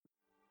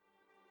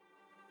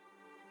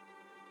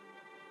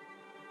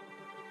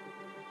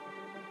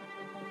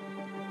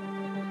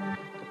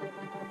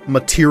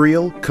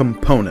Material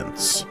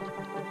Components.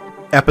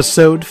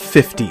 Episode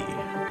 50.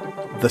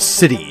 The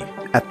City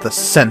at the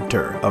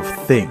Center of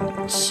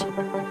Things.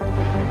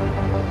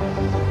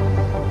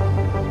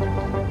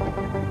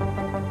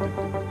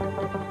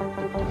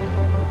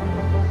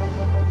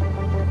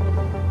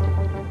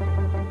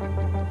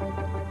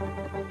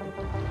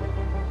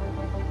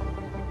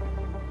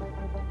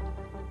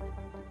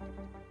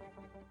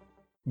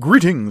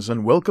 Greetings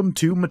and welcome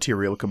to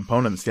Material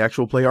Components, the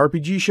actual play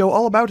RPG show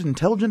all about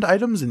intelligent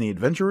items and the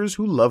adventurers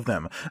who love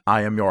them.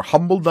 I am your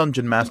humble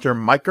dungeon master,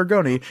 Mike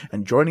Gargoni,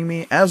 and joining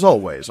me, as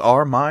always,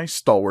 are my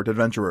stalwart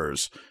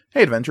adventurers.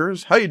 Hey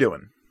adventurers, how you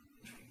doing?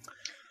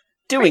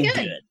 Doing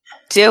good.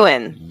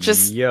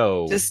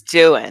 Just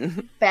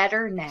doing.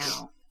 Better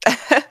now.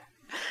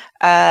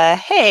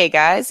 Hey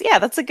guys. Yeah,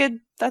 that's a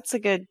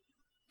good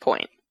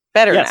point.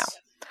 Better now.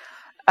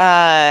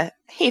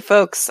 Hey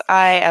folks,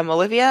 I am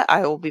Olivia.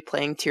 I will be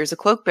playing Tears of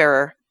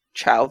Cloakbearer,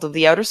 Child of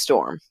the Outer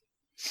Storm.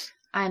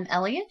 I'm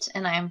Elliot,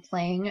 and I am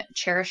playing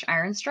Cherish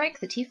Ironstrike,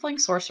 the Tiefling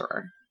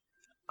Sorcerer.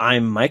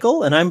 I'm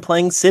Michael, and I'm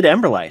playing Sid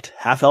Emberlight,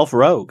 half-elf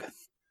rogue.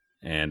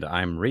 And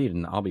I'm Reed,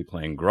 and I'll be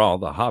playing Grawl,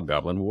 the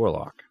Hobgoblin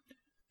Warlock.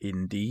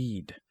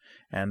 Indeed.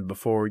 And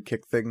before we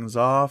kick things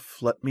off,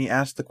 let me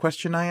ask the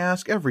question I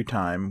ask every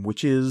time,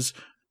 which is...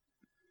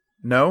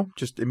 No?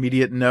 Just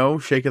immediate no?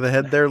 Shake of the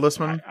head there,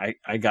 Listman?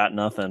 I got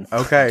nothing.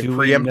 Okay, Do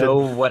preempted. we know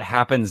what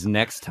happens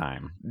next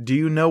time? Do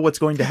you know what's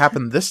going to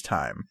happen this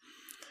time?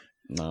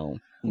 No.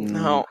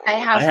 No. I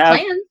have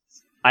plans.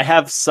 I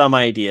have some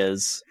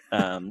ideas,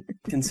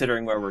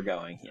 considering where we're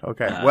going here.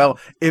 Okay, well,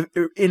 if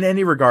in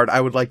any regard,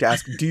 I would like to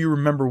ask, do you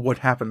remember what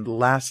happened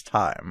last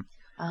time?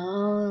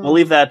 We'll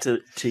leave that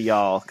to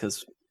y'all,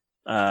 because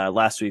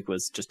last week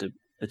was just a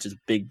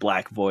big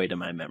black void in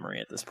my memory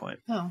at this point.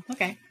 Oh,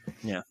 okay.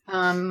 Yeah.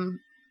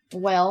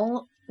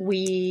 Well,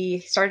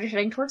 we started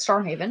heading towards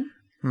Stormhaven.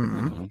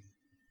 Mm-hmm.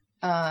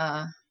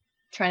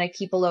 Trying to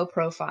keep a low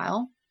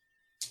profile.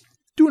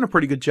 Doing a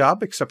pretty good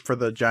job, except for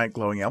the giant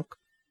glowing elk.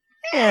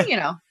 You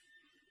know.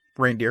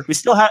 Reindeer. We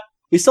still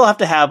have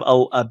to have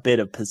a bit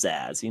of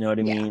pizzazz, you know what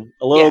I mean?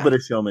 A little bit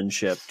of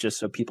showmanship, just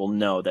so people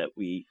know that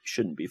we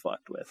shouldn't be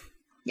fucked with.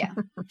 Yeah.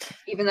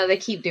 Even though they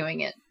keep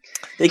doing it.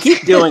 They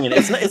keep doing it.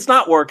 It's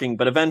not working,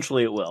 but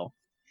eventually it will.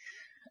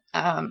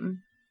 And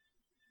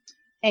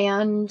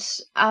kind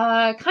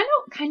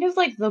of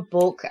like the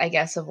bulk, I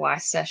guess, of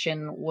last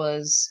session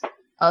was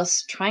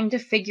us trying to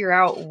figure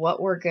out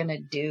what we're gonna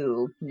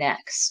do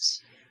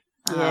next.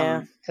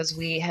 Yeah. Because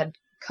we had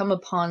come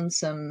upon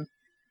some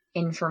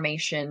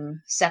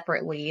information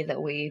separately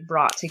that we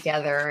brought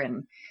together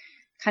and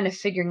kind of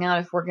figuring out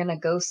if we're gonna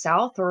go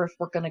south or if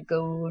we're gonna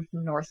go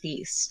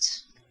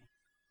northeast.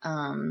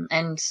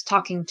 And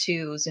talking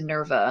to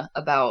Zenerva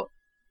about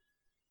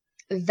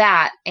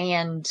that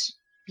and,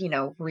 you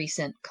know,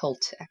 recent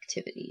cult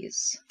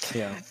activities.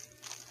 Yeah.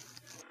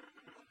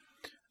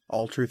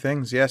 All true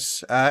things,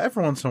 yes.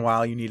 Every once in a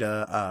while you need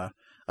a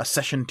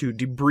session to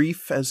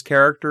debrief as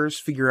characters,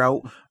 figure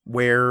out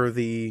where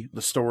the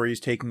story is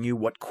taking you,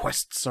 what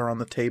quests are on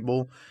the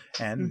table,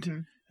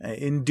 and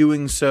in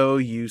doing so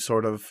you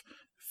sort of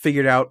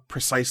figured out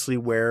precisely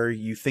where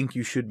you think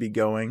you should be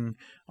going.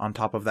 On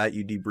top of that,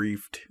 you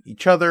debriefed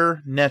each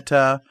other,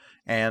 Netta,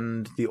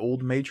 and the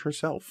old mage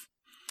herself.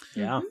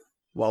 Yeah.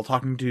 While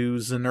talking to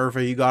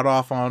Zenerva, you got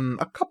off on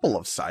a couple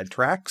of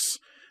sidetracks,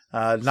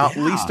 not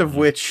least of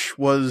which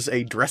was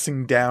a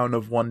dressing down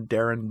of one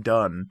Darren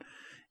Dunn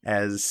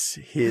as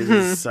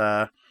his,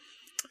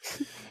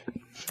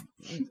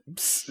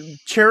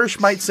 Cherish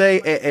might say,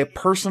 a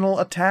personal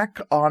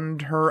attack on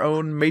her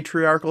own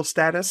matriarchal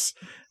status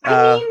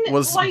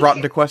was brought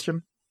into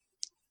question.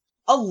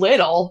 A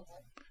little.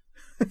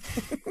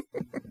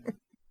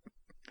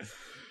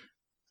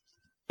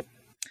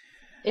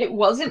 It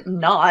wasn't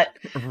not.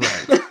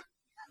 Right.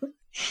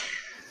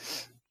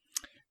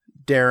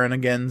 Darren,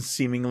 again,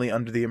 seemingly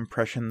under the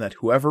impression that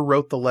whoever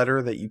wrote the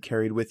letter that you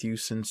carried with you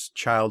since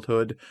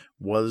childhood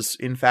was,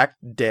 in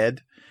fact,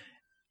 dead.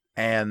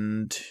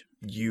 And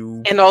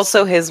you... And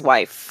also his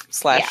wife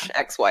 /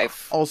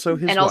 ex-wife. Also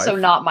his wife. And also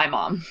not my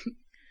mom.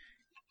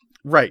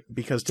 Right,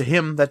 because to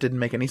him, that didn't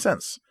make any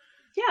sense.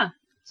 Yeah,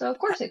 so of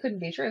course it couldn't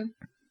be true.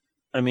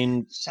 I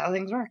mean... That's how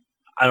things work.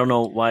 I don't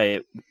know why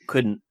it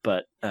couldn't,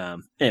 but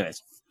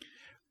anyways.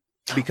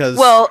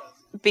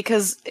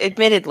 Because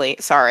admittedly,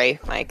 sorry,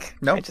 Mike.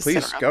 No, I just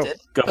please, go.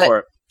 Go for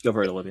it. Go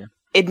for it, Olivia.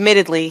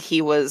 Admittedly,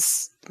 he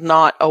was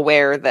not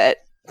aware that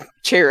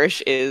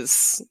Cherish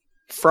is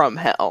from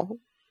hell.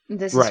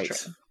 This Right.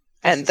 is true.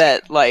 And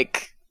that,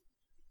 like...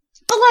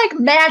 But, like,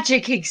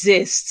 magic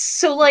exists,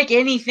 so, like,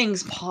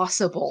 anything's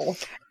possible.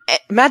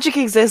 Magic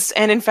exists,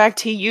 and in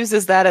fact, he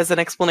uses that as an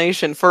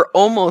explanation for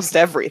almost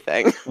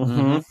everything.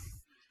 Mm-hmm.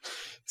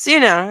 So, you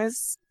know,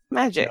 it's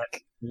magic.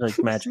 Like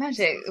It's magic.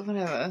 magic,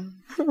 whatever.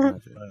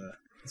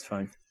 It's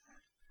fine.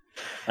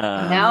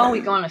 Now we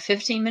go on a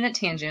 15-minute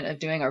tangent of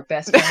doing our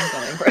best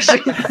Glenn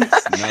impressions.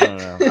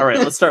 No. All right,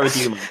 let's start with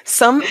you, Mike.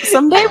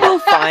 Someday we'll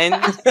find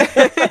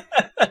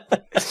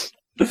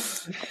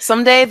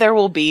someday there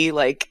will be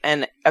like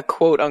a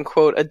quote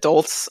unquote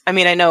adults. I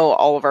mean, I know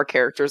all of our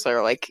characters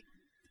are like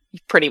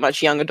pretty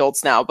much young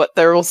adults now, but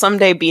there will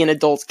someday be an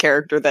adult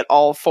character that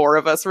all 4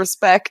 of us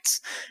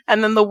respect,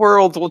 and then the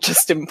world will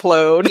just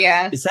implode.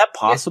 Yeah. Is that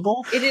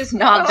possible? It is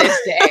not this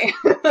day.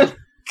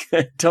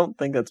 I don't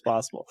think that's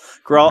possible.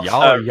 Grawl,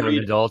 Y'all are young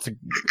Reed, adults.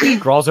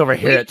 Grawl's over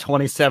here at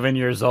 27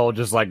 years old,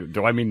 just like,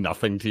 do I mean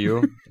nothing to you?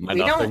 Am I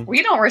nothing?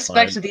 We don't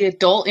respect Fine. the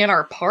adult in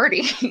our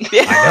party.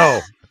 I know.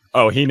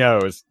 Oh, he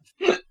knows.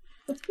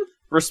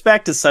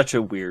 respect is such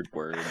a weird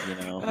word, you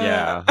know.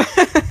 Yeah.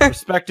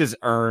 Respect is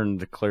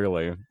earned,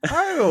 clearly.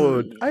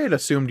 I had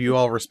assumed you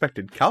all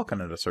respected Calcon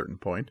at a certain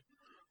point.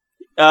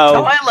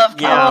 Oh, I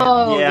love yeah,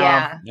 Oh,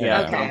 yeah,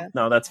 yeah. Okay.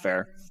 No, that's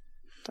fair.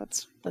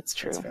 That's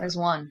true. There's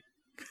one.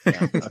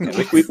 Yeah.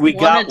 Okay. We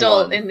One got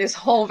adult one. in this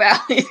whole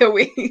valley that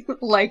we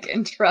like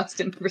and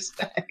trust and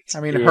respect. I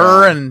mean, Yeah.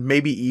 her and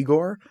maybe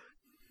Igor.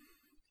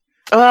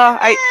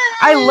 I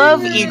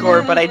love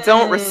Igor, but I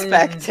don't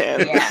respect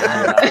him.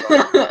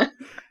 Yeah.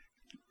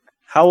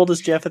 How old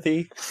is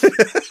Jeffathy?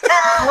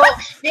 Oh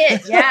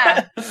shit!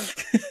 Yeah, This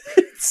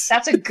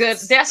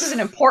is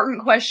an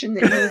important question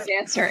that needs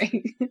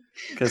answering.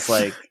 Because,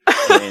 like,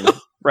 I mean,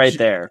 right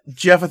there.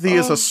 Jeffathy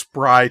is a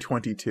spry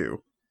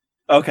 22.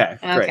 Okay,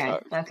 great.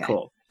 Okay.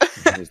 Cool.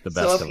 He's the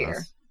So best up of here.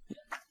 us.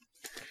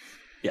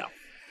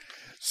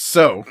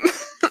 So,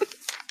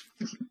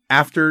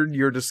 after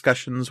your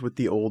discussions with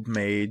the old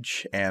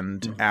mage,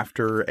 and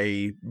after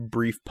a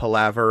brief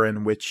palaver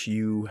in which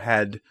you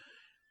had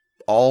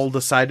all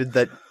decided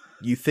that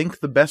you think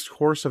the best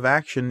course of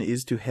action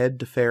is to head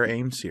to Fair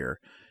Aimsir,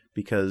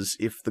 because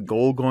if the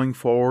goal going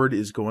forward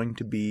is going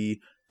to be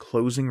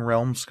closing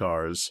Realm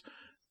Scars,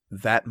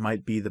 that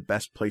might be the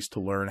best place to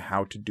learn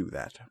how to do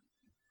that.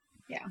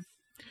 Yeah.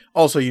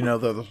 Also, you know,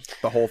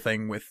 the whole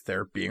thing with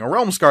there being a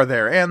Realm Scar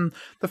there, and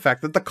the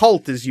fact that the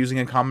cult is using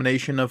a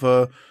combination of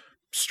a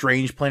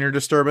strange planar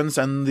disturbance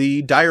and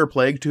the dire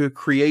plague to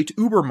create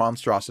uber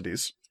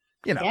monstrosities.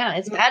 You know. Yeah,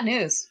 it's bad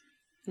news.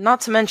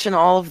 Not to mention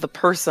all of the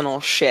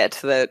personal shit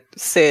that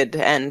Sid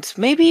and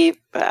maybe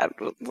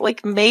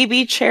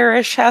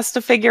Cherish has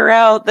to figure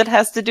out that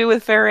has to do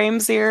with Fair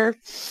Aimsir.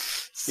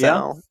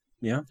 So,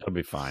 Yeah. That'll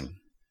be fine.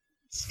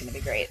 It's gonna be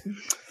great.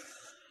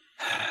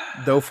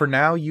 Though for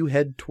now, you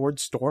head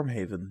towards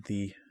Stormhaven,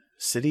 the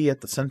city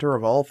at the center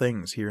of all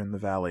things here in the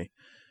valley.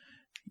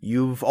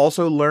 You've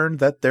also learned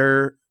that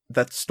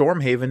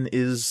Stormhaven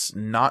is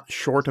not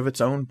short of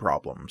its own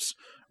problems.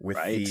 With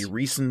the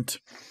recent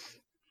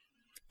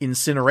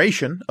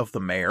incineration of the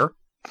mayor,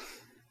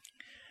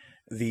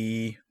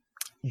 the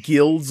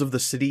guilds of the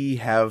city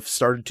have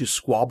started to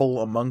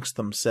squabble amongst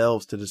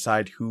themselves to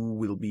decide who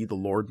will be the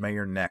Lord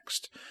Mayor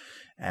next.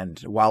 And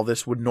while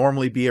this would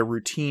normally be a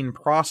routine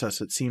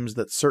process, it seems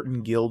that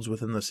certain guilds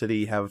within the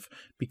city have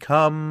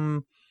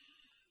become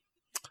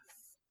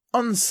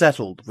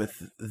unsettled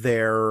with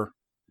their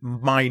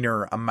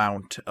minor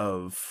amount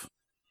of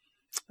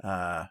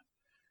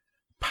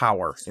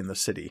power in the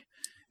city.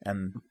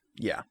 And,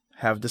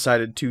 have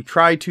decided to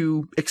try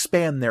to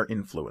expand their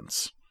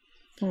influence.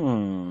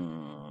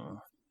 So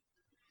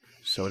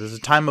it is a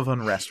time of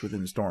unrest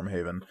within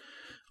Stormhaven.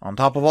 On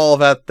top of all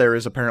of that, there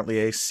is apparently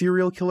a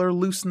serial killer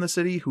loose in the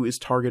city who is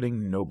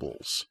targeting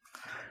nobles.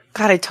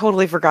 God, I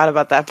totally forgot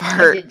about that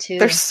part. I did too.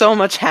 There's so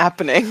much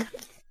happening.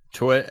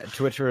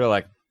 Twitch were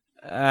like,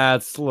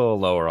 it's a little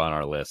lower on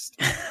our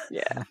list.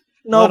 Yeah.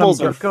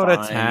 Nobles are go to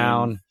fine.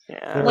 town.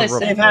 Yeah.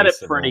 Listen. They've had it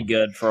Replaceable. pretty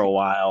good for a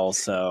while,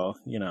 so,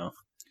 you know.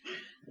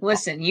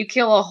 Listen, you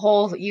kill a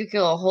whole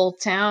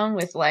town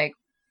with like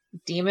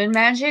demon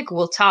magic,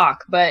 we'll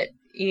talk, but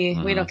we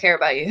don't care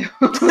about you.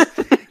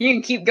 You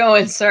can keep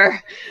going, sir.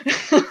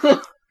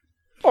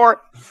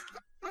 Or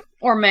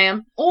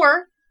ma'am.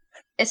 Or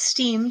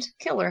esteemed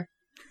killer.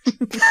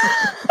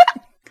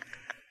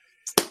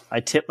 I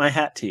tip my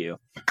hat to you.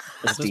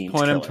 Just esteemed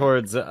point him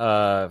killer. towards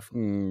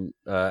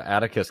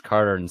Atticus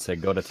Carter and say,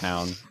 go to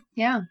town.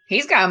 Yeah,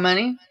 he's got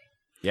money.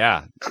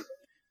 Yeah.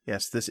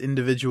 Yes, this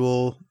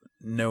individual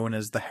known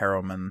as the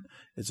Harrowman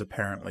is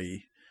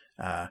apparently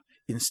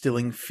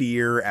instilling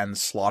fear and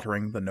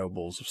slaughtering the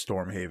nobles of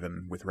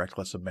Stormhaven with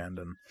reckless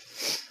abandon.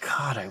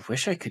 God, I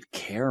wish I could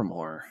care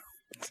more.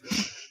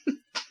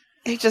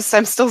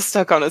 I'm still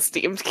stuck on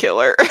esteemed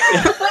killer.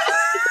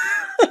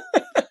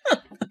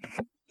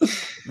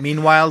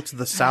 Meanwhile, to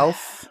the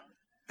south,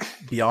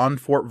 beyond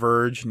Fort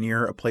Verge,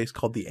 near a place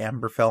called the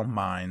Amberfell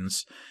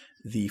Mines,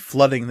 the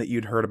flooding that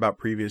you'd heard about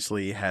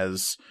previously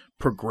has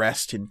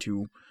progressed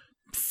into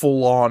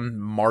full-on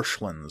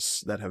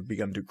marshlands that have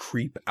begun to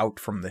creep out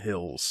from the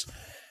hills.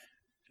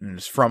 And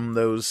it's from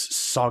those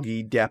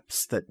soggy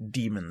depths that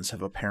demons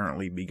have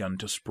apparently begun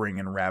to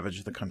spring and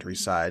ravage the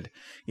countryside,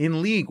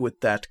 in league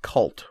with that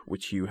cult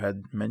which you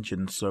had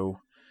mentioned so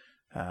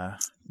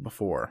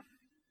before.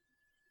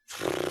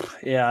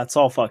 Yeah, it's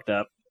all fucked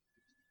up.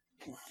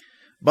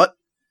 But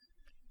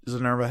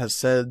Zenerva has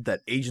said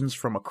that agents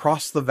from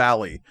across the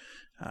valley,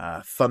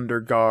 Thunder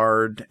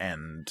Guard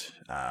and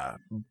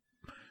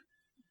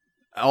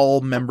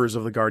all members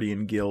of the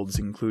Guardian Guilds,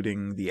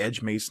 including the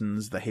Edge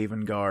Masons, the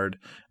Haven Guard,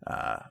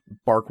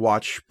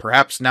 Barkwatch,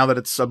 perhaps now that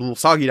it's a little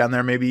soggy down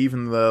there, maybe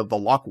even the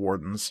Lock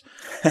Wardens.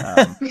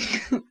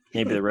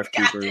 Maybe the Rift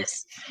Got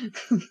Keepers.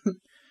 this.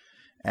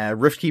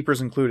 Rift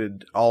Keepers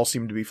included, all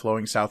seem to be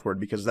flowing southward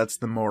because that's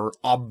the more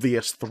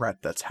obvious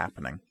threat that's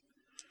happening.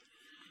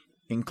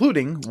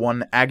 Including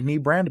one Agni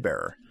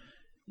Brandbearer,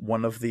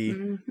 one of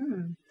the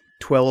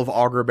 12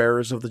 Augur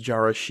Bearers of the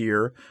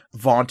Jarashir,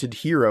 vaunted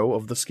hero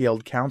of the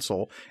Scaled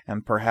Council,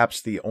 and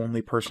perhaps the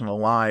only person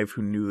alive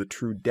who knew the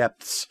true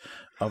depths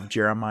of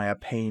Jeremiah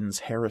Payne's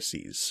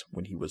heresies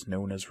when he was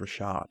known as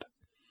Rashad.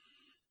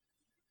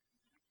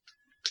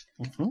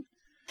 Mm-hmm.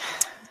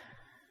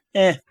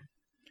 Eh.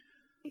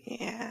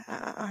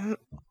 Yeah.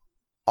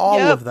 All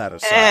Yep. of that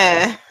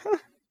aside,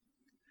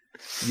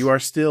 you are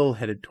still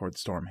headed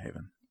towards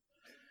Stormhaven.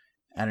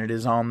 And it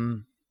is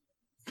on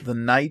the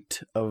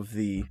night of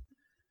the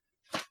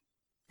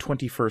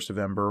 21st of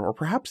Ember, or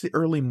perhaps the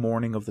early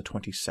morning of the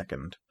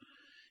 22nd,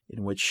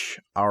 in which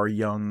our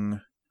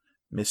young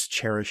Miss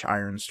Cherish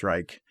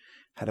Ironstrike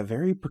had a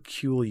very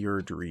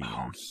peculiar dream.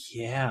 Oh,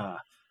 yeah.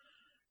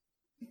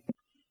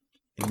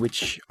 In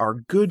which our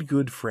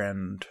good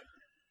friend,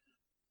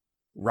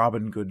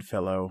 Robin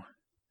Goodfellow,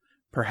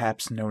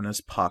 perhaps known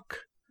as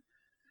Puck,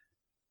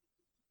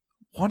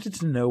 wanted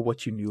to know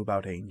what you knew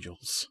about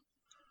angels,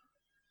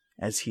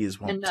 as he is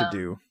wont to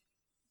do.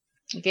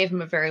 I gave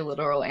him a very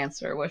literal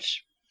answer,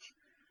 which...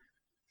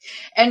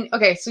 And,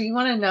 okay, so you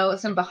want to know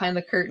some behind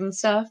the curtain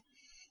stuff?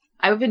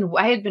 I had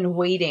been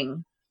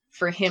waiting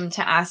for him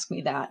to ask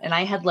me that, and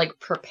I had, like,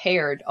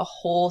 prepared a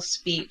whole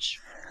speech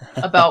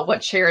about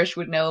what Cherish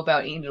would know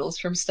about angels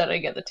from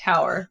studying at the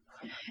tower.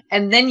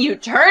 And then you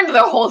turned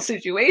the whole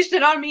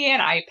situation on me,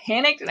 and I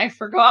panicked, and I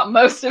forgot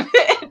most of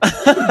it,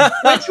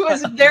 which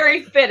was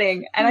very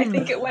fitting. And I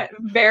think it went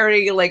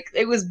very, like,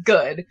 it was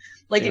good.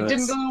 Like, it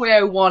didn't go the way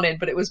I wanted,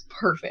 but it was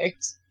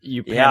perfect.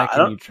 You panicked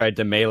and you tried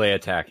to melee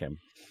attack him.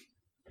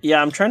 Yeah,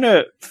 I'm trying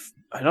to...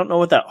 I don't know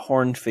what that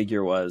horned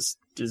figure was.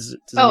 Does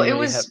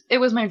it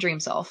was my dream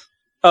self.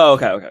 Oh,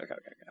 okay.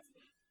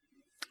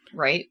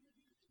 Right?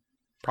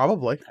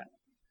 Probably.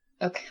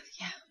 Okay,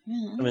 yeah.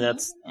 I mean,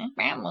 that's...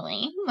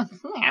 Family.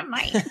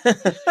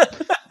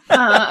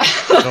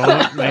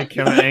 Don't make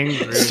him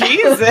angry.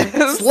 Jesus.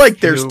 It's like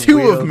there's two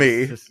of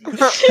me.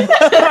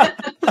 I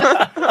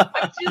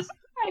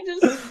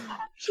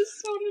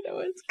just want to know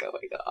what's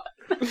going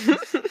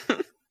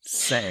on.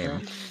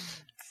 Same.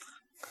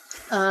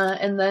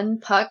 And then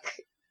Puck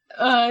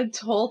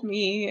told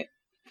me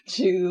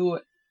to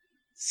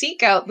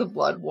seek out the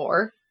Blood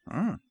War.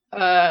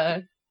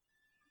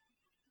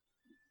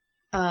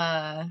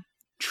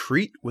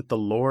 Treat with the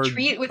Lord.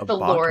 Treat with of the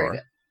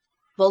Bator.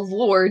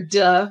 Lord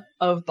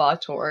of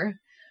Bator,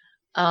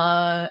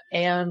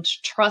 and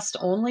trust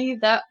only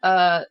that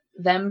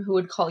them who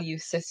would call you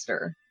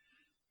sister.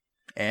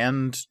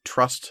 And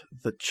trust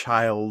the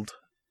child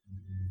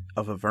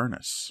of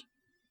Avernus.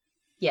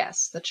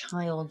 Yes, the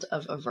child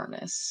of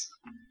Avernus.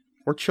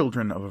 Or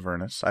children of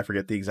Avernus. I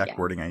forget the exact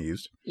wording I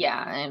used. Yeah,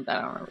 I don't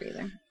remember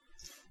either.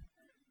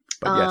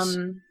 But yes.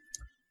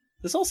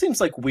 This all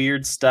seems like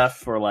weird stuff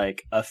for,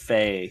 like, a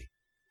fae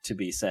to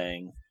be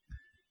saying.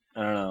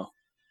 I don't know.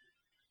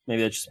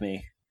 Maybe that's just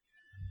me.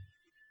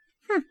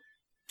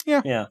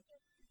 Yeah.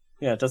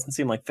 Yeah, it doesn't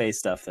seem like fae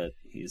stuff that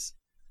he's...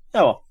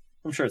 Oh, well,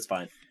 I'm sure it's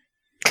fine.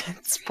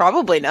 It's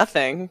probably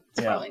nothing.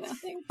 It's probably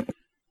nothing.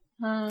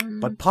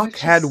 But Puck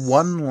had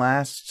one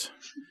last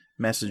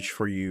message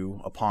for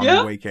you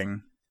upon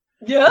waking.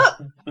 Yeah.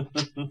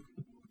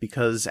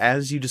 Because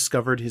as you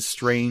discovered his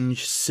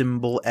strange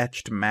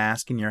symbol-etched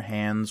mask in your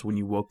hands when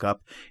you woke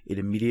up, it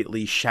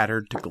immediately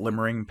shattered to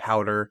glimmering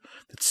powder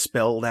that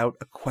spelled out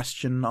a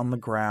question on the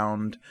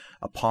ground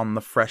upon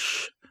the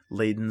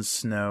fresh-laden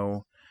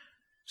snow,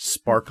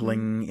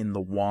 sparkling in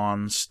the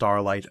wan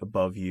starlight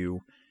above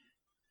you.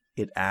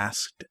 It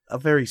asked a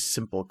very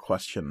simple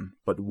question,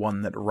 but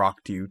one that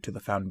rocked you to the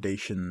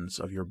foundations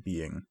of your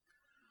being.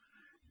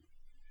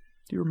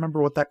 Do you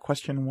remember what that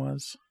question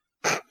was?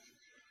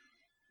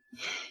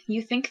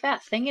 You think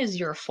that thing is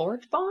your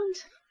Forge Bond?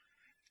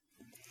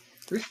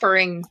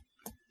 Referring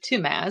to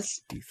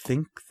Maz. Do you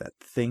think that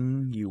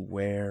thing you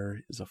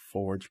wear is a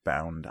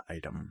forge-bound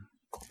item?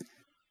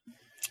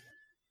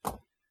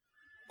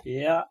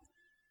 Yeah.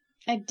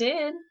 I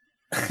did.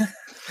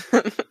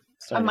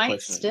 I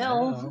might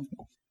still.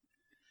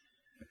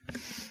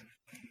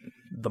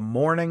 The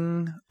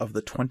morning of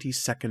the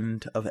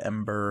 22nd of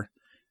Ember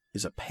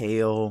is a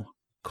pale,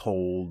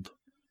 cold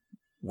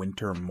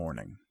winter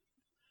morning.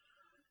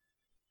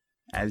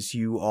 As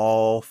you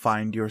all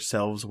find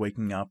yourselves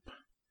waking up,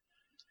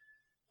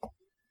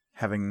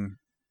 having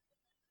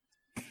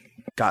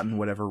gotten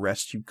whatever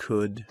rest you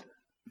could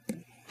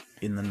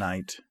in the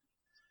night,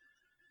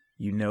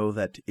 you know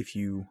that if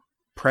you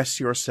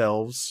press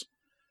yourselves,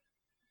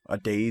 a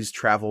day's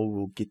travel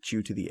will get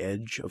you to the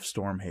edge of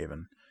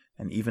Stormhaven.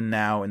 And even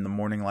now, in the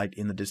morning light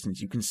in the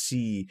distance, you can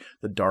see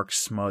the dark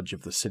smudge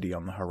of the city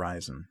on the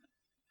horizon.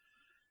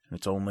 And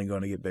it's only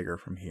going to get bigger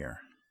from here.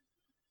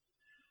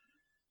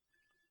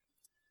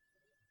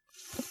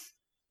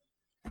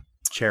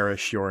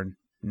 Cherish, your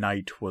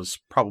night was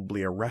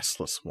probably a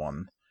restless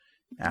one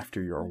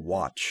after your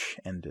watch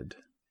ended.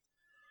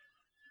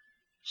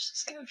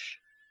 Skosh.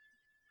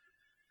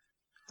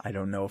 I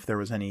don't know if there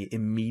was any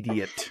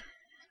immediate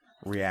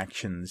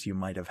reactions you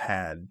might have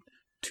had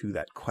to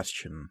that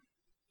question.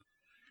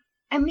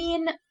 I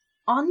mean,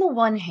 on the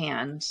one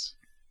hand,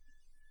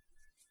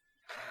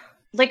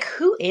 like,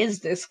 who is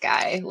this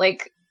guy?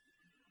 Like,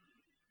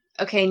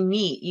 okay,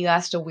 neat, you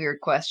asked a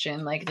weird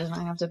question. Like, doesn't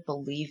I have to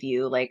believe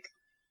you? Like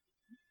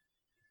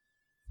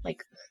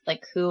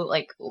who?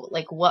 Like,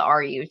 what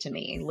are you to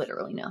me?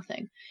 Literally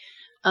nothing.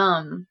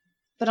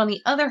 But on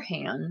the other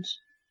hand,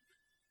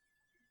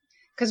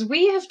 because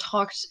we have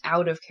talked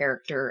out of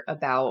character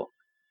about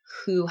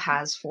who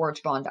has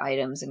Forge Bond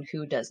items and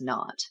who does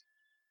not,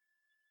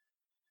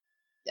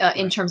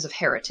 in terms of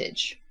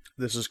heritage.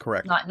 This is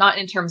correct. Not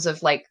in terms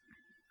of, like,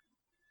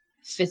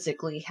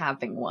 physically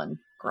having one.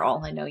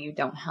 Girl, I know you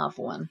don't have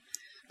one,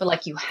 but,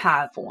 like, you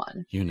have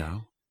one. You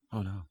know?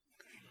 Oh no.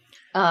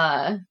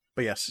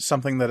 But yes,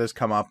 something that has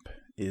come up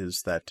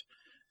is that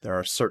there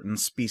are certain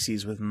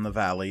species within the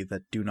valley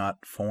that do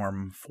not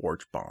form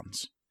forge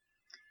bonds.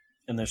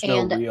 And there's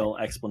no real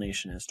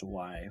explanation as to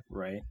why,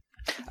 right?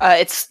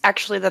 It's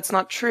actually, that's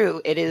not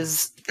true. It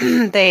is,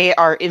 they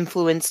are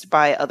influenced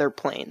by other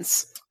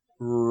planes.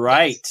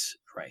 Right, Yes.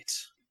 right.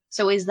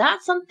 So is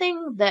that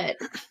something that,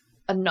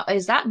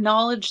 is that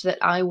knowledge that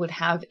I would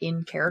have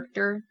in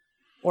character?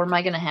 Or am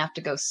I going to have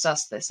to go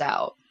suss this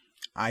out?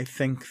 I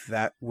think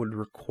that would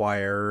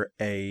require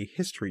a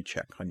history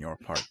check on your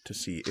part to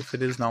see if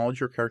it is knowledge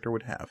your character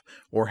would have,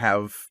 or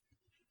have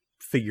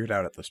figured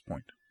out at this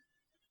point.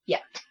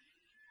 Yeah.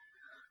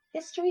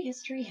 History.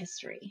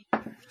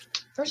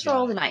 First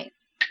roll of the night.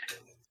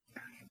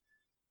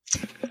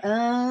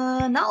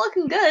 Not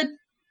looking good.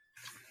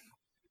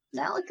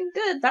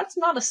 That's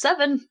not a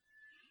 7.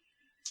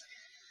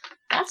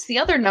 That's the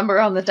other number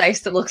on the dice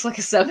that looks like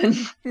a 7.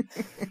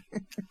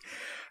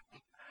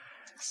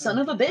 Son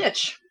of a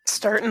bitch.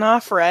 Starting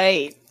off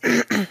right.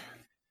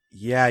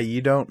 Yeah,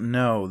 you don't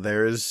know.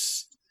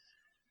 There's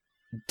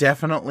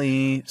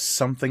definitely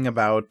something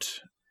about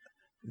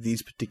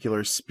these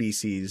particular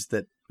species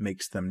that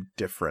makes them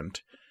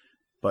different.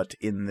 But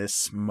in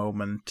this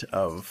moment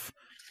of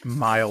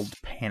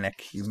mild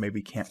panic, you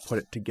maybe can't put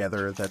it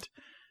together that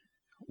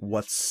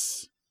what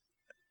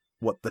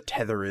the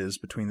tether is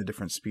between the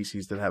different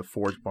species that have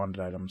forge bonded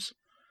items.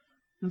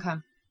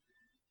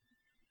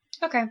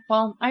 Okay,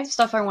 well, I have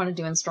stuff I want to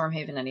do in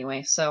Stormhaven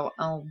anyway, so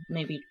I'll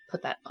maybe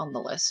put that on the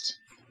list.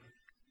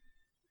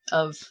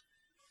 Of,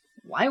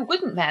 why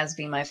wouldn't Maz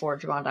be my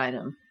Forge Bond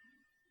item?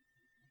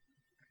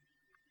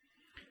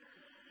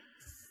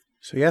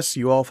 So yes,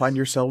 you all find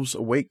yourselves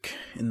awake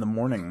in the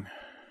morning.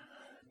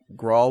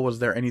 Grawl, was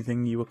there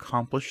anything you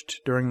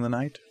accomplished during the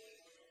night?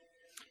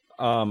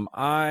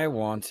 I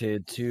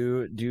wanted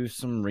to do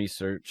some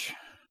research.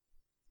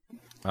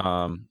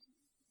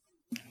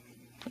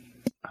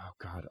 Oh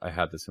god, I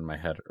had this in my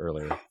head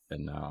earlier,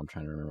 and now I'm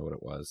trying to remember what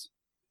it was.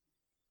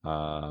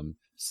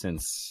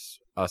 Since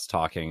us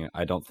talking,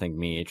 I don't think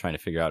me trying to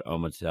figure out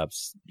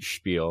Omatep's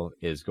spiel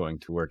is going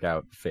to work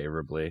out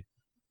favorably,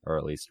 or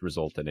at least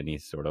result in any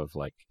sort of,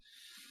 like,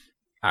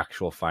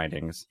 actual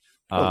findings.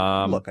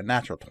 Well, look, a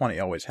natural 20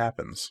 always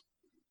happens.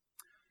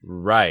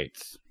 Right.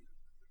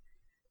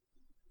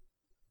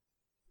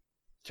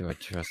 Do I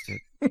trust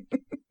it?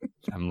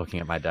 I'm looking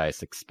at my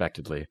dice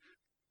expectedly.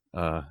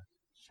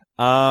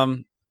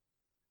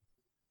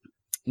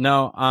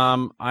 No,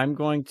 I'm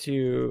going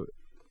to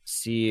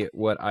see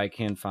what I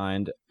can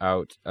find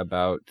out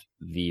about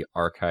the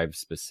archive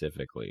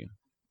specifically.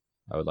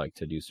 I would like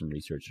to do some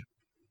research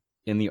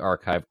in the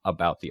archive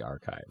about the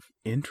archive.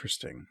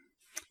 Interesting.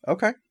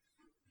 Okay.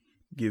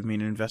 Give me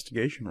an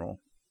investigation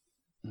roll.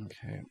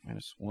 Okay,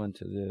 -1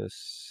 to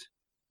this.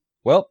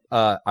 Well,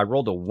 I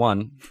rolled a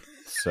 1,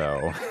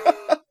 so...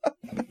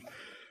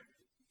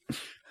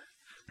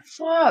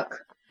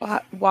 Fuck.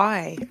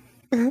 Why?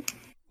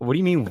 What do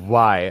you mean,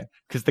 why?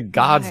 Because the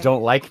gods Why?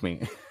 don't like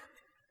me.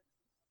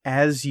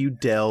 As you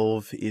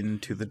delve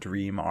into the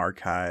dream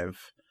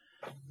archive,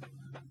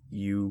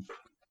 you,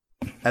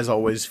 as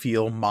always,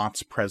 feel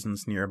Mott's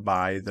presence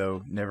nearby,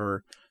 though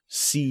never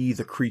see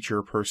the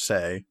creature per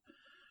se.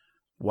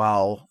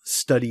 While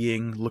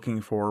studying,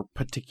 looking for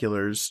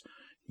particulars,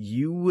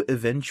 you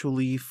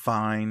eventually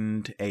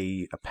find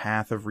a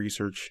path of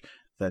research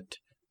that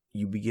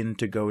you begin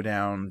to go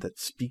down that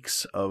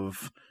speaks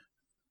of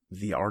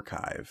the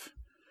archive.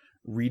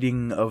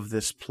 Reading of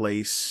this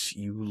place,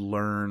 you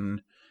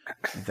learn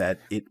that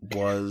it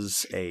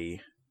was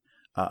a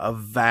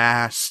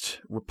vast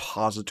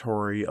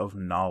repository of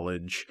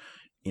knowledge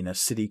in a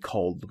city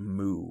called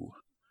Mu.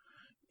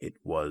 It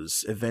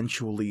was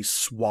eventually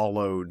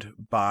swallowed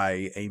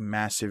by a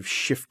massive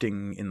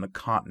shifting in the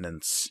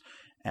continents,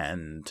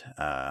 and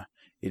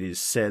it is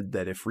said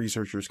that if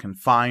researchers can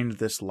find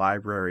this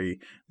library,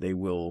 they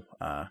will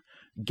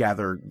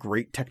gather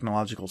great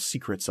technological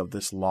secrets of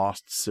this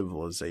lost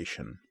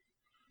civilization.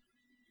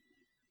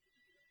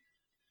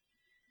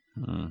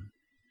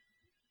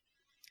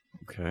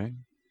 Okay.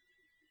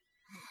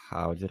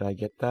 How did I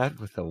get that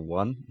with a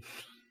 1?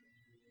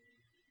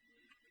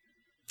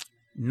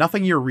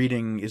 Nothing you're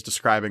reading is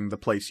describing the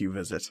place you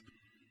visit.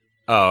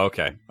 Oh,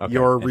 okay.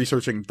 You're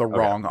researching the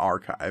wrong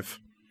archive.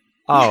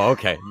 Oh,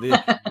 okay.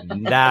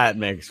 That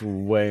makes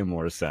way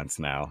more sense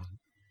now.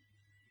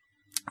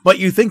 But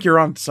you think you're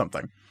on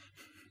something.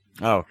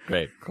 Oh,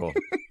 great. Cool.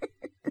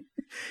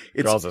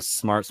 Girl's a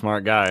smart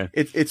guy.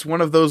 It's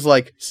one of those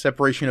like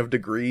separation of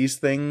degrees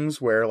things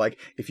where like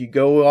if you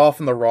go off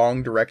in the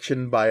wrong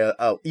direction by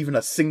even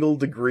a single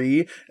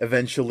degree,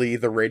 eventually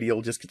the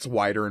radial just gets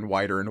wider and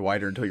wider and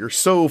wider until you're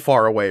so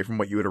far away from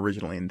what you had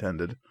originally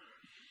intended.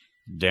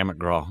 Damn it,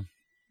 Grawl.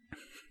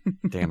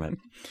 Damn it.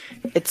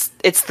 It's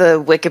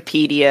the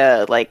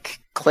Wikipedia like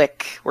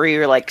click where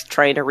you're like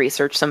trying to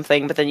research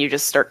something, but then you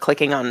just start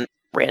clicking on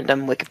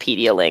random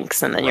Wikipedia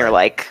links, and then you're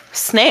like,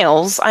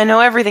 snails? I know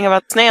everything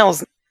about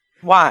snails.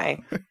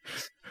 Why?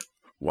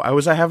 Why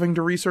was I having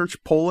to research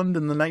Poland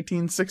in the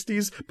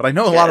 1960s? But I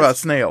know a lot about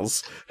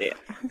snails. Yeah.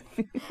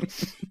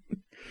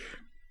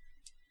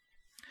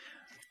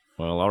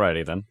 Well,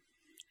 alrighty then.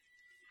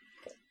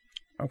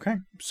 Okay,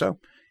 so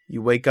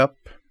you wake up.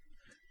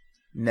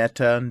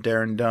 Netta and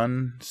Darren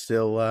Dunn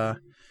still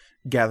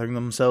gathering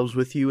themselves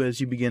with you as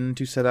you begin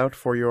to set out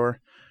for your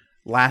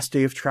last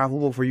day of travel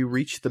before you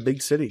reach the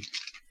big city.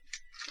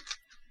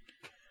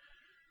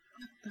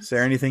 Is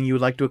there anything you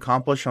would like to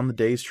accomplish on the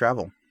day's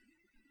travel?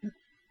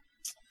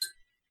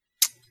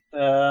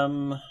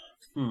 Because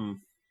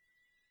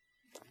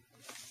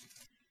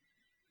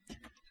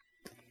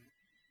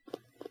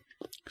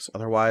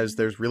otherwise,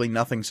 there's really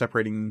nothing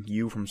separating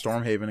you from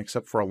Stormhaven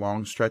except for a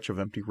long stretch of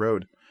empty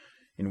road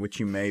in which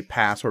you may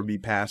pass or be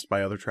passed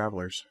by other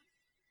travelers.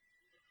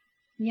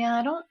 Yeah,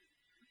 I don't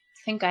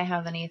think I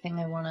have anything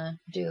I want to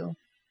do.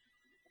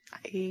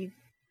 Hey,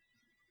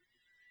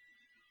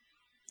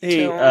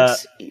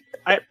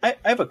 I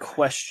have a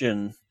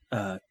question.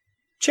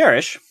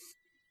 Cherish.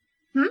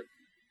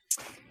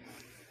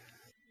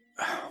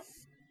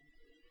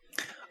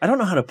 I don't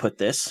know how to put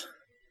this.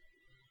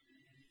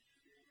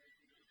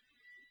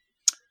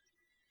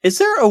 Is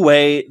there a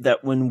way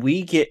that when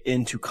we get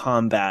into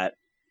combat,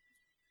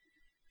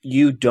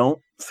 you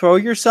don't throw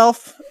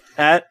yourself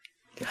at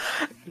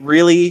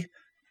really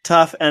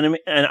tough enemy?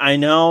 And I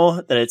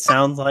know that it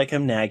sounds like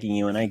I'm nagging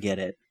you, and I get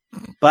it.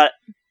 But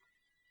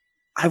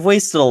I've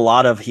wasted a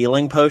lot of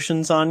healing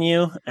potions on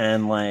you,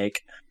 and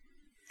like...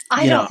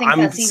 I don't think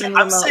that's even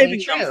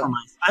remotely true.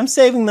 I'm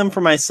saving them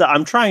for myself.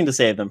 I'm trying to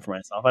save them for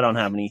myself. I don't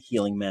have any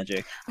healing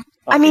magic.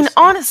 I mean,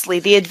 honestly,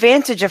 the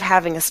advantage of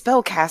having a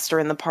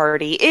spellcaster in the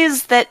party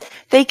is that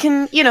they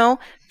can,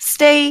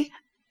 stay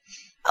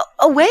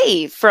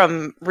away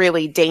from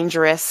really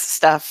dangerous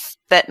stuff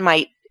that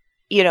might,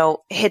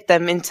 hit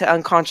them into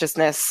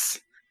unconsciousness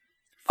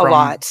a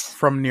lot.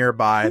 From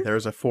nearby,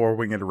 there's a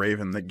 4-winged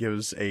raven that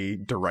gives a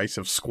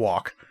derisive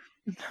squawk.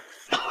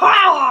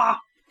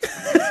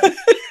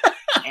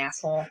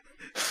 Asshole.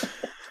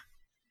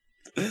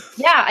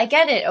 Yeah, I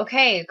get it.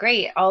 Okay,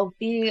 great. I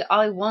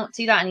won't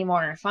do that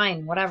anymore.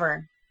 Fine,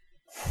 whatever.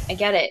 I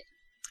get it.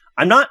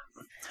 I'm not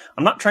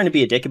trying to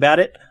be a dick about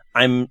it.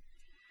 I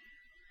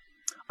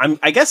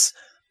guess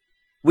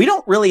we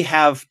don't really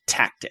have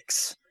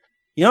tactics.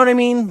 You know what I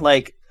mean?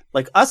 Like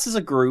us as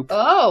a group.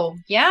 Oh,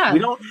 yeah. We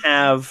don't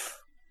have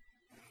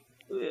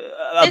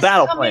a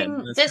battle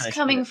plan. This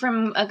coming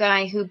from a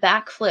guy who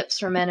backflips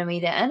from enemy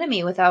to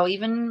enemy without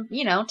even,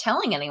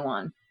 telling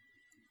anyone.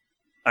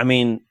 I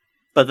mean,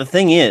 but the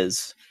thing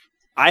is,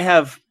 I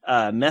have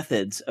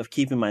methods of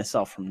keeping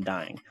myself from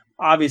dying.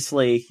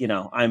 Obviously,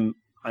 I'm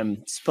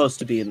supposed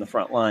to be in the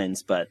front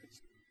lines, but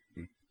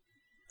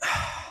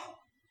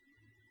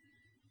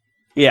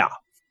yeah,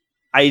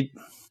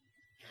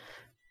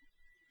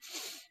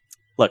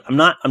 look. I'm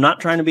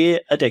not trying to be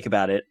a dick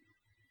about it.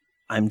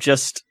 I'm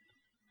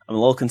a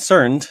little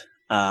concerned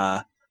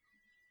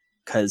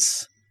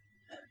because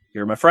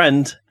you're my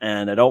friend,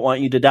 and I don't want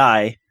you to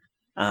die.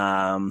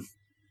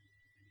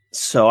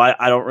 So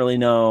I don't really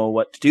know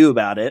what to do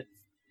about it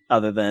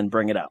other than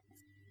bring it up.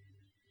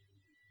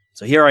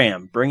 So here I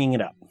am, bringing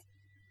it up.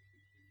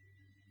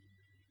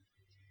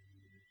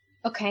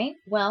 Okay,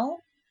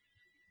 well,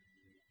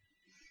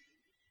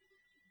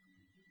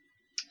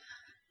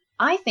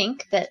 I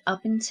think that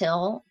up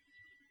until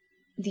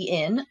the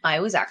inn,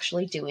 I was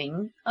actually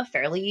doing a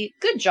fairly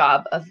good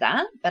job of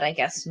that, but I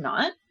guess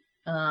not.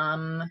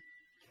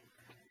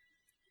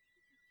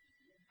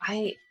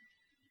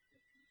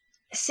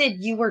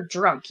 Sid, you were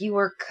drunk. You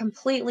were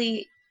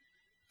completely...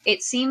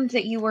 It seemed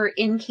that you were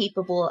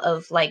incapable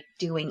of,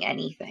 doing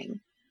anything.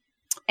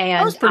 And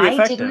that was pretty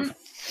effective.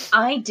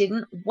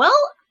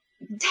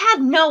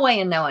 had no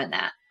way of knowing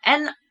that.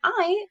 And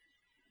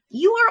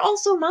you are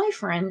also my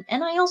friend,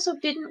 and I also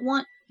didn't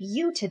want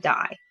you to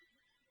die.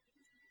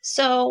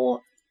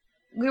 So,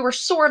 we were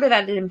sort of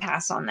at an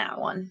impasse on that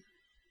one.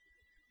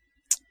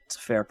 It's a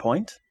fair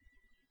point.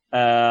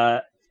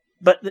 But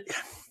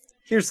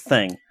here's the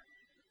thing.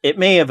 It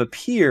may have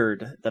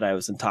appeared that I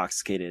was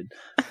intoxicated,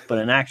 but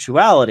in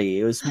actuality,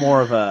 it was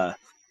more of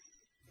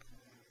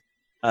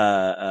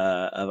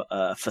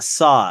a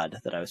facade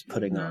that I was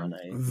putting on.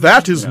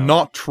 That is No.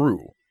 not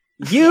true.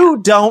 You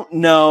don't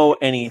know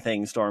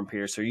anything,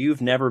 Stormpiercer.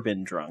 You've never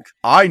been drunk.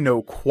 I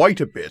know quite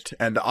a bit,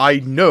 and I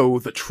know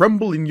the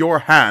tremble in your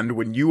hand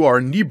when you are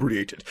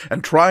inebriated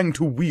and trying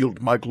to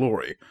wield my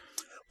glory.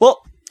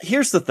 Well,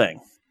 here's the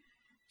thing.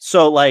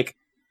 So, like,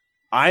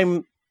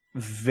 I'm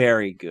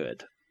very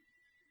good.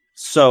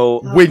 So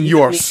When even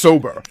you are me-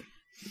 sober.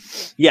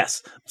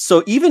 Yes.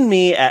 So even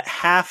me at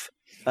half.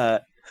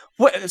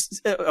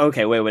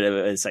 Okay. Wait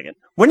a second.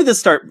 When did this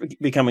start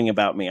becoming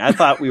about me? I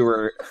thought we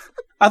were.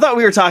 I thought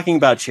we were talking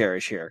about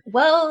Cherish here.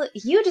 Well,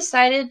 you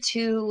decided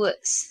to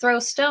throw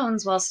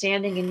stones while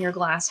standing in your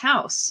glass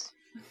house.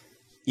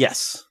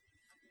 Yes.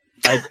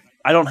 I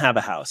don't have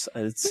a house.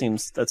 It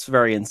seems that's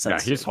very Yeah,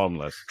 insensitive. he's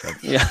homeless.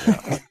 That's,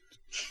 Yeah.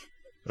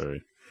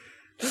 Very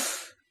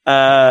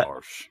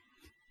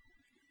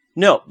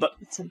No, but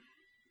It's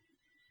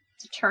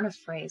a turn of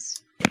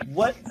phrase.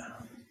 what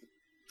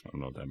I don't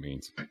know what that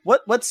means.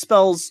 what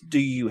spells do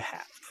you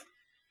have?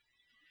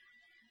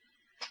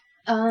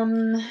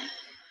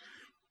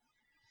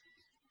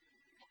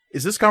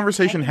 Is this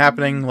conversation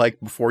happening like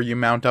before you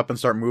mount up and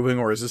start moving,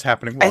 or is this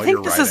happening while I think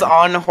you're this riding? is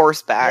on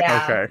horseback.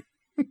 Yeah. Okay.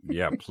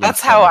 Yeah, please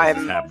That's tell how me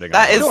this is I'm. happening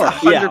That on is Sure.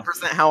 horseback.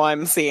 100% how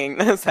I'm seeing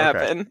this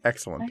happen. Okay.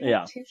 Excellent. I Yeah.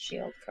 have 2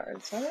 shield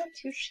cards. I have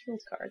 2 shield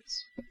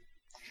cards.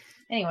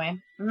 Anyway,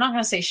 I'm not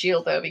gonna say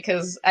shield though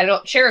because I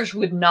don't. Cherish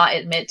would not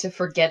admit to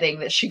forgetting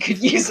that she could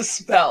use a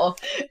spell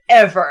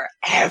ever.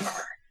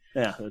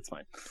 Yeah, that's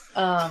fine.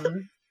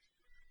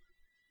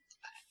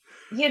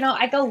 You know,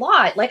 I go a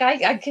lot. Like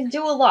I can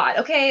do a lot.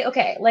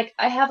 Okay. Like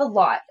I have a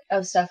lot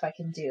of stuff I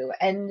can do,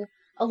 and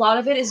a lot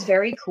of it is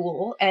very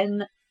cool.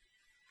 And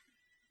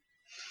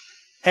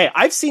Hey,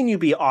 I've seen you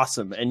be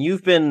awesome, and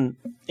you've been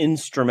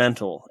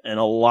instrumental in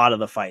a lot of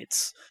the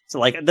fights. So,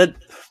 like, that,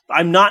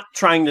 I'm not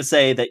trying to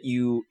say that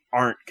you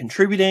aren't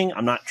contributing.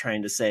 I'm not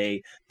trying to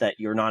say that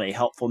you're not a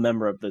helpful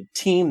member of the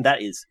team.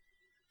 That is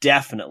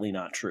definitely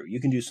not true. You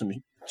can do some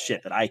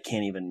shit that I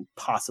can't even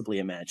possibly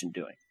imagine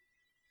doing.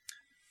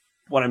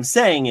 What I'm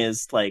saying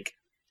is, like,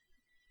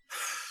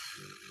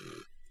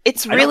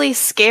 It's I don't- really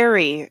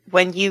scary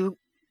when you.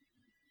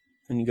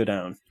 when you go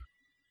down.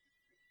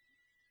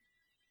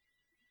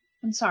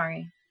 I'm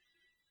sorry.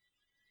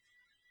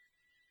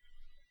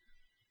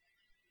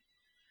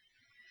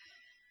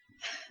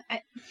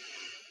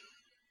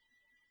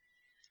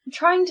 I'm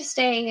trying to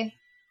stay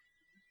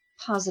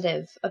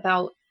positive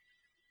about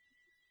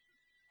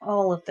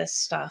all of this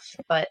stuff,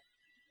 but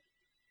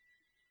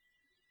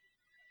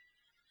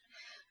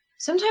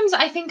sometimes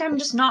I think I'm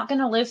just not going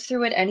to live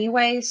through it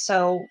anyway,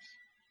 so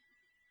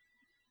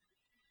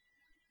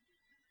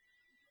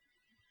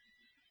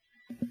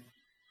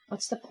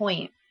what's the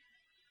point?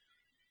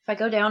 If I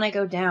go down, I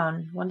go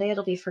down. One day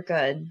it'll be for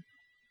good.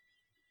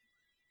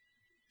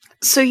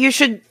 So you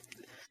should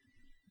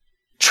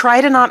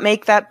try to not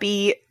make that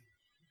be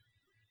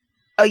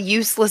a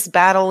useless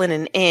battle in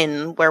an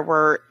inn where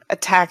we're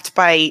attacked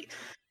by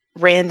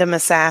random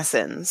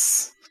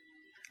assassins.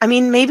 I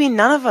mean, maybe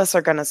none of us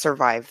are going to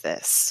survive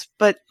this,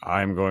 but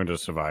I'm going to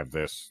survive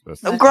this. Oh,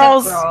 Except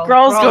Growl's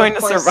Grawl, going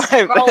of to course-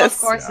 survive Grawl, this. of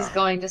course, is Yeah.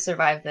 going to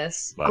survive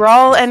this.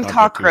 Grawl Let's and not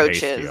get too hasty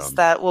cockroaches. on-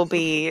 That will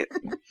be.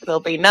 There'll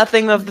be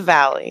nothing of the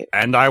valley.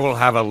 And I will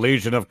have a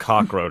legion of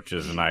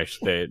cockroaches, and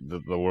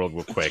the world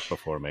will quake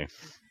before me.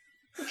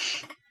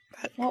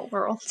 What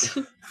world?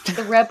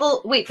 The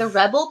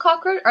rebel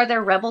cockroach? Are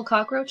there rebel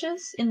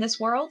cockroaches in this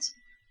world?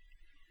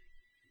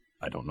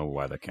 I don't know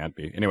why that can't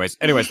be. Anyways,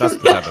 that's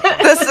beside the point.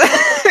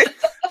 This-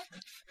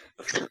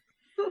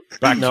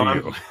 Back No, to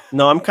you.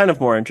 No, I'm kind of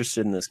more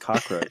interested in this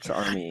cockroach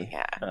army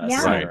Yeah. Yeah.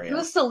 scenario.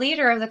 Who's the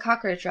leader of the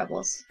cockroach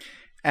rebels?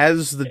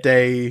 As the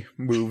day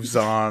moves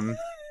on,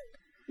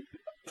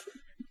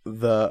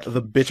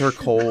 the bitter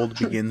cold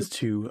begins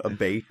to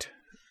abate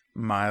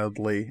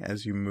mildly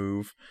as you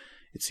move.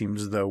 It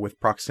seems as though with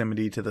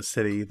proximity to the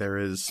city, there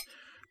is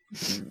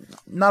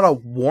not a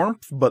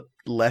warmth, but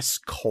less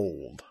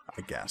cold,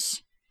 I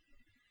guess.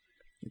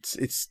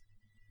 It's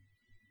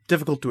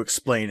difficult to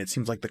explain. It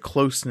seems like the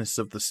closeness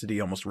of the city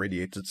almost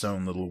radiates its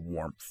own little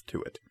warmth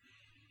to it.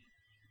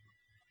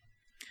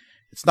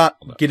 It's not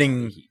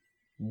getting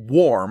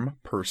warm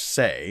per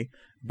se,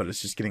 but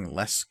it's just getting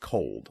less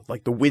cold.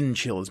 Like the wind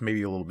chill is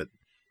maybe a little bit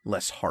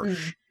less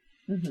harsh.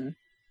 Mm-hmm.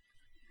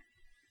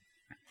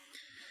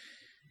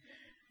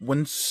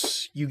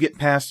 Once you get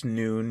past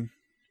noon,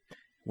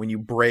 when you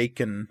break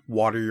and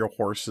water your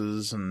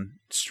horses and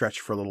stretch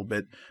for a little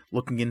bit,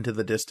 looking into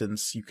the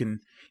distance, you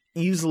can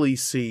easily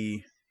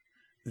see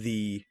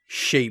the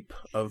shape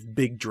of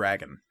Big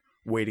Dragon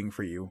waiting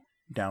for you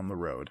down the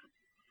road.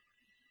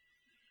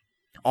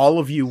 All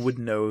of you would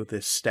know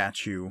this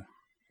statue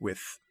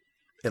with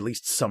at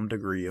least some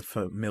degree of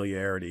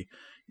familiarity.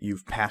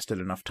 You've passed it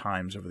enough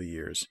times over the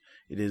years.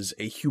 It is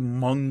a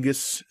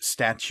humongous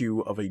statue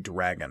of a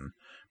dragon,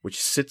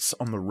 which sits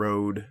on the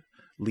road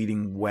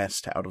leading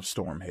west out of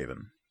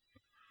Stormhaven.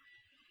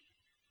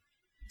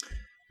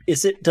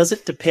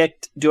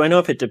 Do I know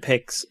if it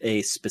depicts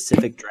a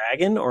specific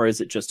dragon or is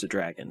it just a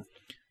dragon?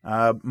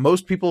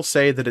 Most people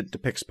say that it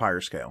depicts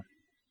Pyrescale.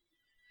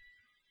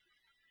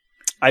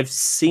 I've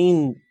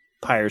seen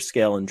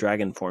Pyrescale in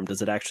dragon form.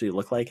 Does it actually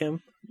look like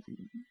him?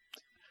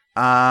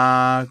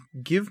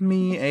 Give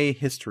me a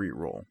history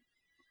roll.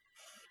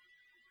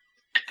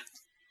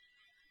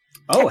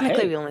 Oh,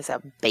 Technically, hey. we only saw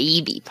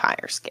baby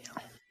Pyrescale.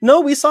 No,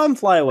 we saw him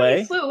fly He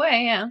away. flew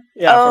away, yeah.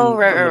 Yeah, oh, from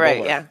right, the right.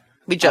 bulwark. Yeah,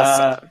 we just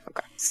saw him.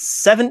 Okay.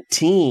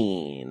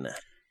 17.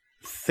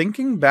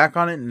 Thinking back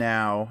on it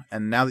now,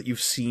 and now that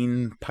you've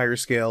seen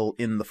Pyrescale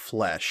in the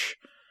flesh,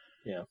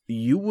 Yeah.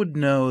 you would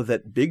know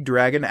that Big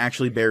Dragon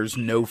actually bears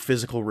no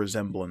physical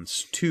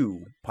resemblance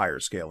to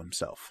Pyrescale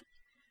himself.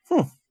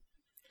 I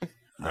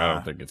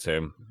don't think it's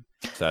him.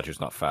 Statue's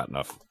not fat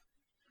enough.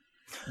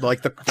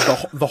 Like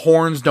the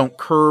horns don't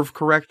curve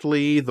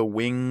correctly, the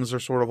wings are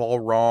sort of all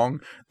wrong,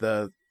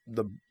 the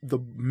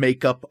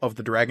makeup of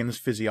the dragon's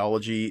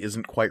physiology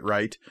isn't quite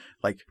right.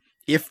 Like,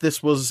 if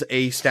this was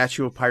a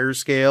statue of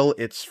Pyrescale,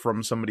 it's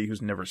from somebody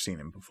who's never seen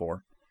him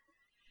before.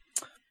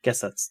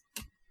 Guess that's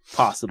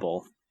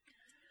possible.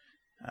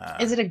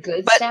 Is it a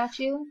good But-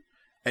 statue?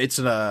 It's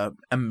an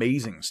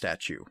amazing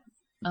statue.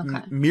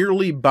 Okay.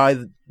 Merely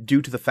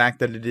due to the fact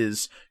that it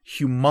is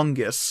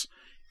humongous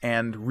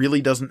and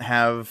really doesn't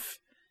have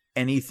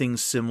anything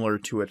similar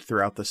to it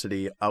throughout the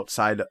city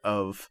outside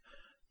of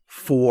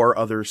 4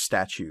 other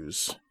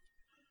statues,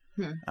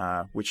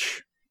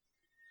 which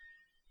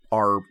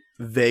are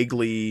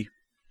vaguely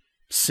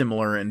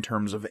similar in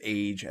terms of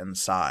age and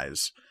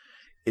size.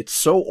 It's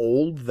so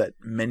old that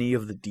many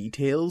of the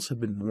details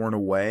have been worn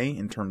away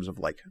in terms of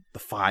like the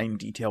fine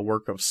detail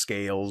work of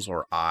scales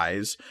or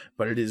eyes,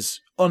 but it is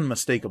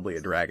unmistakably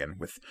a dragon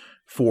with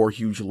 4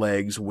 huge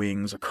legs,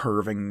 wings, a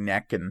curving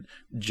neck, and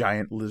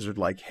giant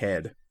lizard-like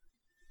head.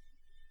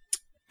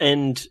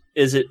 And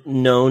is it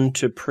known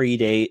to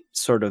predate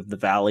sort of the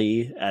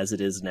valley as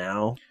it is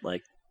now,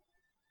 like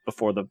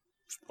before the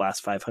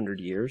last 500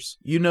 years?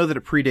 You know that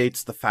it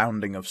predates the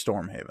founding of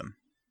Stormhaven.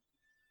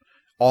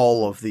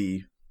 All of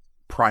the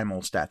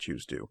primal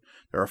statues do.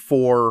 There are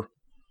 4,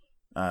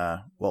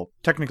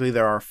 technically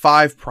there are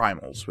 5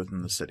 primals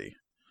within the city.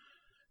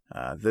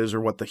 Those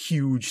are what the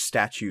huge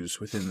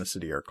statues within the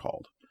city are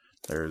called.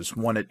 There's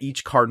one at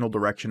each cardinal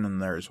direction, and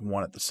there's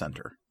one at the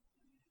center.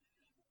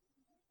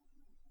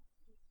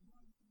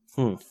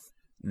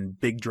 And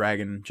Big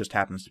Dragon just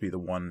happens to be the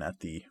one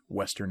at the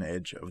western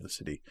edge of the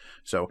city.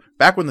 So,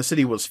 back when the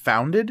city was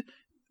founded,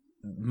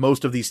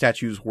 most of these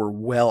statues were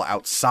well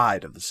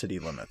outside of the city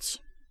limits.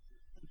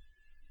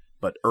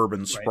 But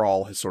urban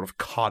sprawl has sort of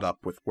caught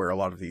up with where a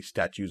lot of these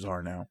statues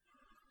are now.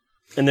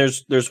 And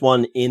there's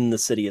one in the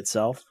city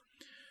itself?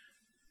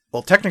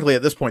 Well, technically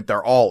at this point,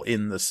 they're all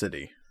in the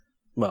city.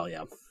 Well,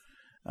 yeah.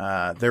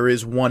 There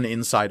is one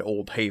inside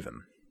Old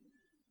Haven.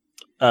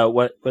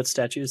 What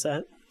statue is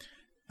that?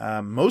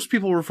 Most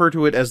people refer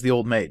to it as the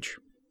Old Mage.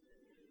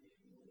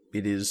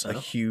 It is a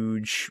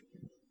huge,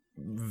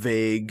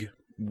 vague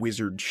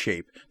wizard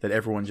shape that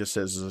everyone just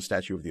says is a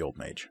statue of the Old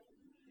Mage.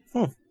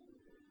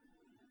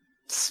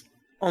 It's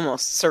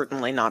almost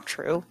certainly not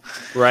true.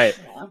 Right.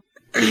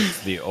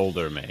 It's the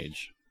older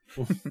mage.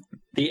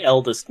 The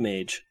eldest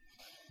mage.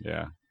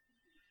 Yeah.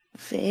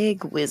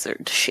 Vague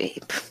wizard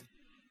shape.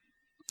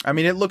 I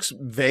mean, it looks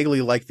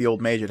vaguely like the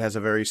Old Mage. It has a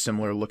very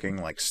similar looking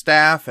like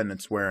staff, and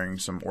it's wearing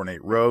some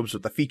ornate robes,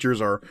 but the features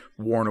are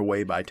worn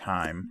away by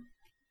time.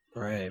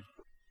 Right.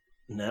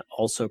 And that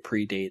also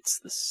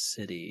predates the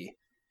city.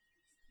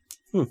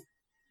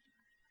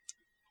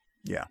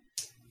 Yeah.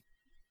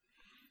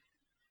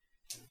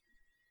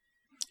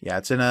 Yeah,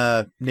 it's in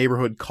a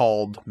neighborhood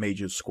called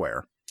Mages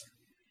Square.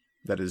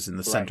 That is in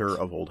the center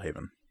of Old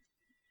Haven.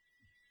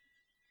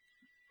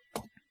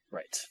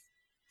 Right.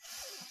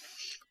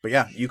 But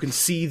yeah, you can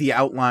see the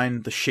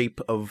outline, the shape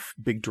of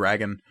Big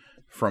Dragon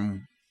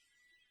from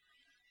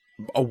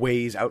a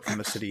ways out from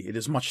the city. It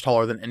is much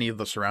taller than any of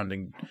the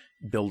surrounding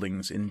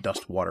buildings in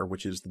Dustwater,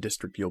 which is the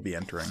district you'll be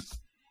entering.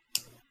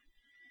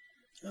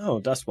 Oh,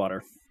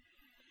 Dustwater.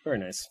 Very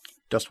nice.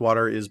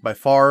 Dustwater is by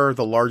far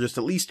the largest,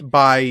 at least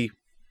by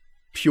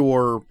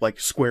pure like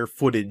square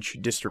footage,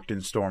 district in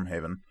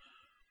Stormhaven.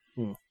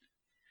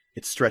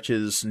 It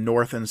stretches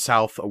north and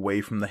south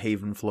away from the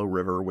Havenflow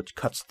River, which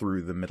cuts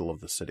through the middle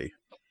of the city.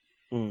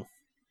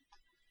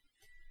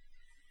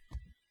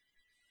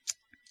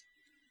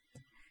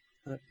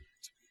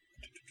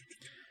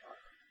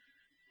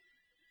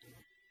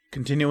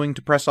 Continuing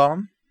to press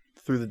on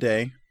through the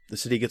day, the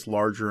city gets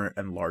larger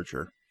and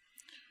larger.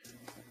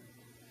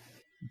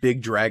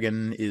 Big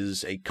Dragon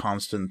is a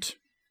constant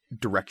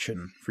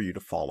direction for you to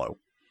follow.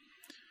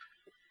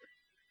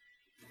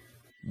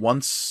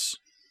 Once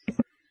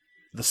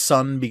the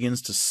sun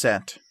begins to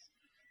set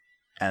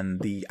and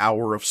the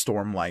hour of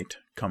stormlight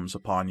comes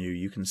upon you,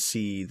 you can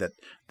see that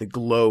the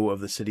glow of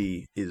the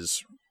city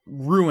is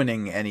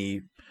ruining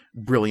any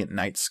brilliant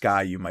night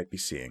sky you might be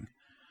seeing.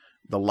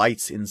 The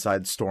lights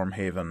inside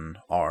Stormhaven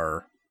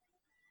are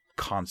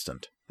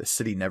constant. The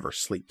city never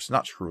sleeps,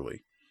 not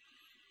truly.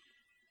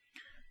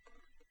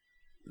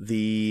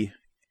 The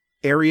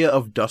area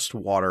of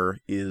Dustwater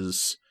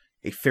is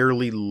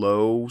fairly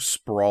low,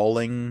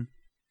 sprawling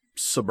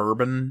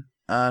suburban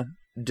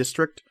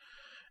district.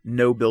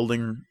 No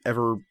building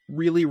ever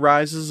really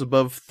rises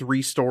above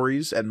 3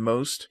 stories at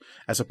most,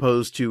 as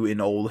opposed to in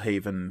Old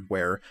Haven,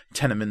 where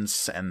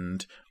tenements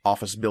and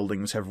office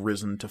buildings have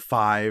risen to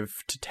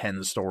 5 to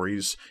 10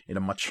 stories in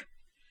a much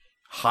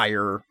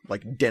higher,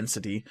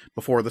 density.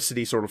 Before the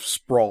city sort of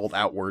sprawled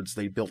outwards,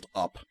 they built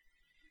up.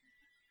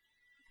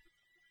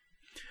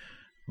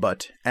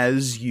 But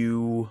as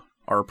you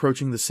are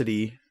approaching the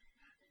city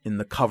in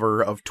the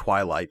cover of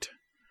twilight,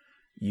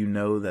 you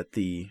know that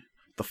the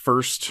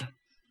first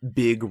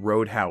big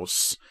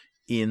roadhouse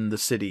in the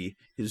city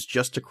is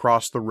just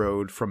across the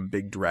road from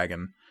Big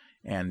Dragon,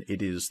 and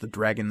it is the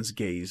Dragon's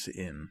Gaze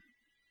Inn.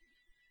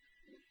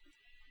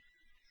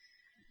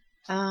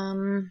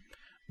 The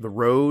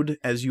road,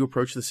 as you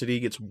approach the city,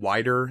 gets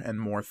wider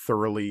and more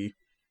thoroughly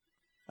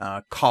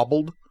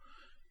cobbled.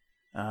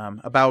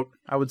 About,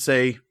 I would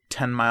say,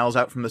 10 miles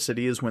out from the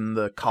city is when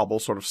the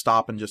cobbles sort of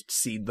stop and just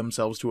cede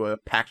themselves to a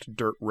packed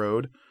dirt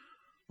road.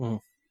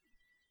 Mm.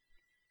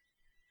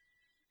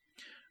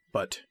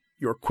 But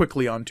you're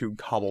quickly onto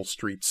cobble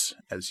streets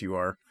as you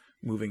are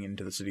moving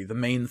into the city. The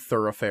main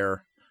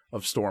thoroughfare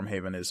of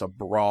Stormhaven is a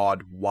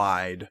broad,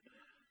 wide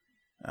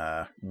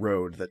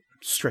road that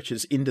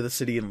stretches into the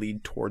city and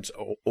lead towards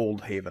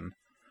Old Haven.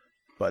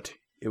 But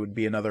it would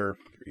be another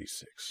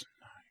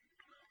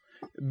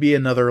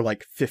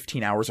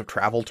 15 hours of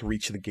travel to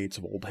reach the gates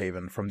of Old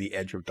Haven from the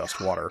edge of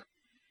Dustwater.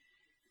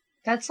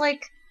 That's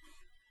like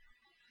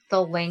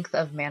the length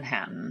of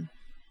Manhattan.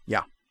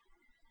 Yeah.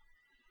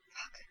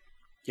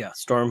 Yeah,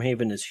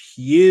 Stormhaven is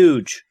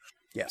huge,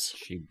 Yes.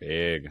 She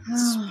big.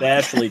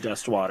 especially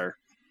Dustwater.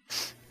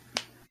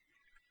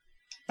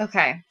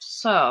 Okay,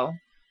 so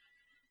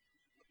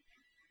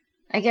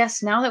I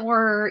guess now that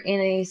we're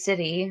in a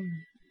city,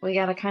 we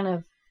gotta kind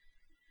of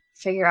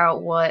figure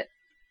out what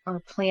our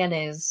plan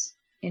is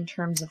in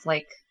terms of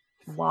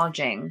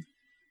lodging.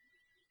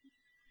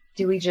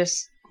 Do we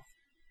just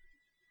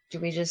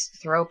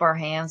throw up our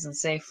hands and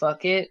say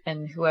fuck it,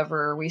 and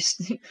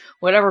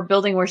whatever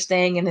building we're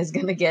staying in is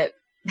gonna get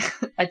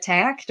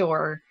attacked,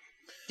 or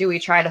do we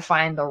try to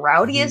find the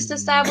rowdiest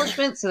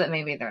establishment so that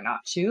maybe they're not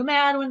too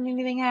mad when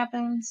anything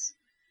happens?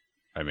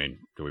 I mean,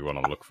 do we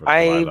want to look for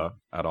I Delilah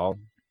at all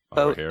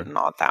over Vote here?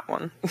 not that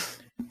one.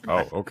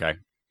 Oh, okay.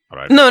 All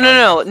right.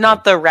 No,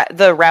 not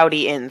the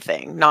Rowdy Inn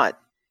thing. Not.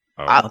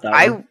 Oh, Not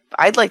that one.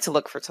 I'd like to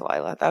look for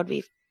Delilah. That would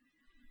be.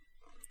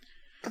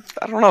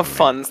 I don't know if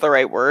fun's the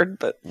right word,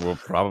 but we'll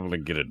probably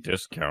get a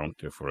discount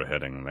if we're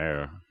heading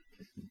there.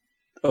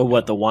 Oh,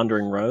 what, the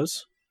Wandering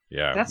Rose?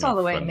 Yeah. That's no all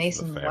the way in offense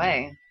to the Mason's family.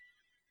 Way.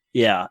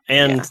 Yeah,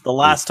 and Yeah. the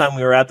last time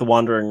we were at the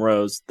Wandering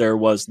Rose, there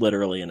was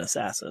literally an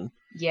assassin.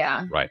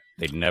 Yeah. Right.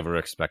 They'd never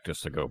expect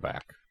us to go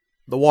back.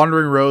 The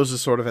Wandering Rose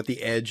is sort of at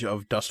the edge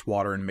of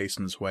Dustwater and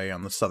Mason's Way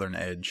on the southern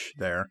edge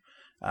there.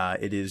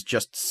 It is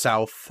just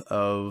south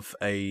of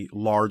a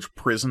large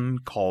prison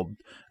called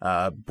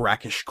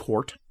Brackish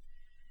Court.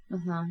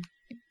 Uh-huh.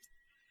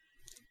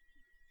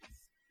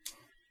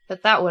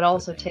 But that would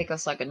also take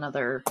us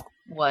another,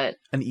 what?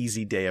 An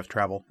easy day of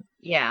travel.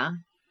 Yeah.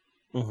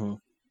 Mm-hmm.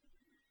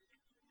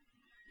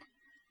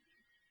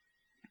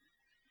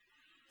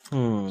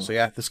 So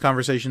yeah, this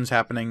conversation's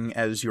happening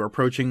as you're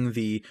approaching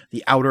the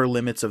outer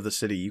limits of the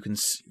city.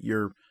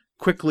 You're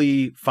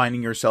quickly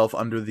finding yourself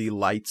under the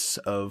lights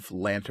of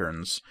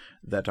lanterns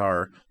that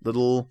are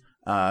little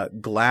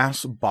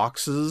glass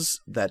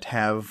boxes that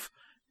have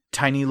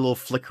tiny little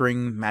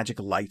flickering magic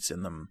lights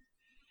in them.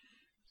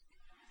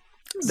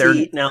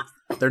 Now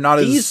They're not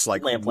these as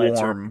lamplights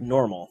are warm.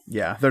 normal.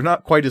 Yeah, they're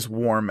not quite as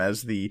warm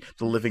as the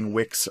living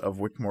wicks of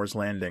Wickmore's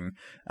Landing,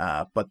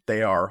 but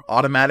they are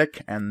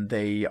automatic and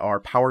they are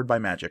powered by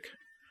magic.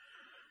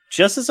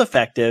 Just as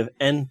effective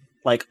and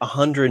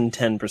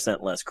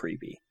 110% less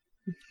creepy.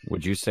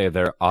 Would you say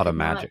they're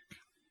automagic?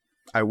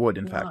 I would,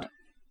 in fact.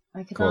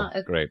 I Cool.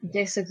 cannot Great.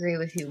 disagree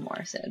with you,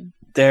 Morrison.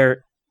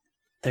 They're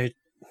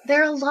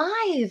They're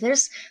alive.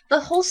 The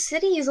whole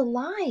city is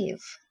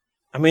alive.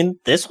 I mean,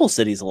 this whole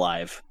city's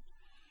alive.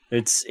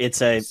 It's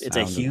a Sound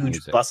of huge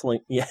music. bustling.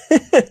 Yeah,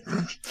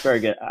 very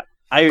good.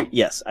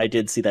 Yes, I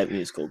did see that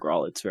musical,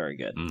 Grawl. It's very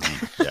good.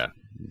 Mhm.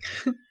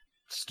 Yeah.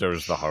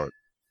 Stirs the heart.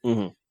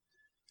 Hmm.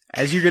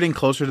 As you're getting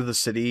closer to the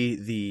city,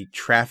 the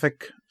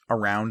traffic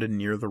around and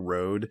near the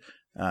road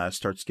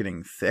starts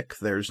getting thick.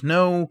 There's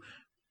no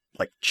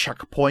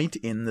checkpoint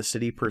in the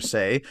city per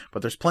se,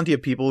 but there's plenty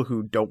of people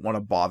who don't want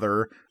to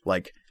bother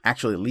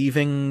actually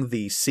leaving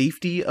the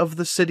safety of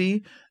the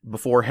city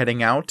before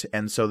heading out,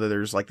 and so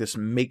there's this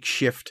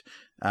makeshift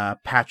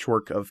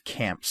patchwork of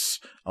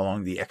camps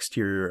along the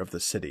exterior of the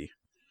city.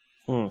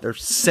 They're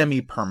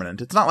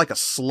semi-permanent. It's not like a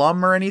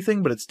slum or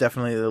anything, but it's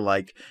definitely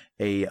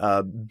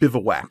a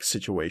bivouac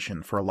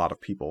situation for a lot of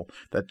people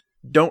that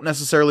don't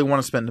necessarily want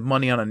to spend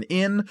money on an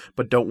inn,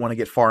 but don't want to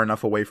get far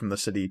enough away from the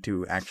city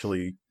to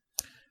actually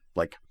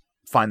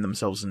find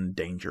themselves in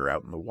danger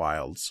out in the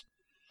wilds.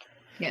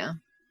 Yeah.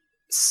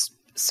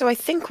 So I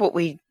think what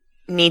we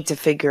need to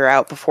figure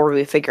out before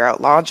we figure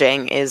out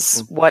lodging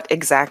is what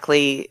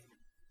exactly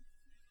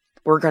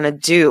we're going to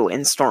do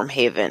in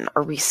Stormhaven.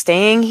 Are we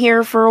staying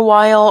here for a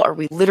while? Are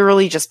we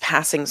literally just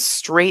passing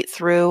straight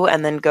through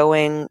and then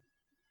going,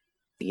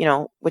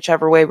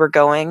 whichever way we're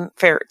going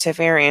to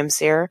Fair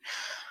Aimseer?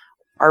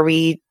 Are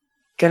we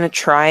going to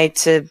try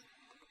to...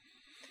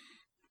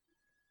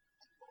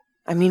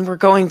 I mean, we're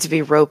going to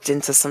be roped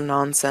into some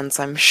nonsense,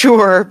 I'm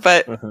sure,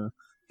 but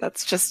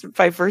that's just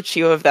by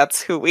virtue of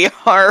that's who we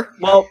are.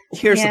 Well,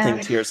 here's the Yeah. thing,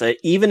 Tirza.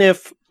 Even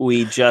if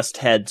we just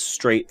head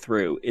straight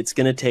through, it's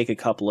going to take a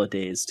couple of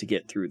days to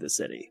get through the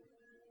city.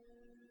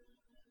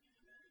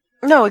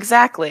 No,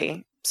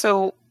 exactly.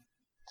 So,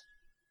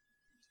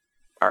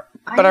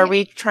 are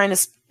we trying to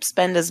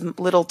spend as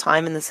little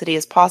time in the city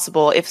as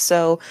possible? If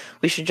so,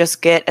 we should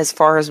just get as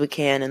far as we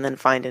can and then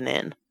find an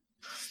inn.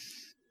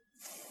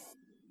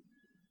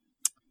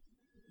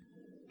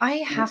 I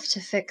have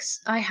to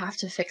fix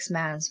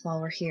Maz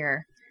while we're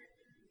here.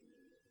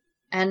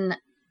 And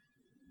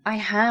I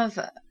have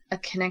a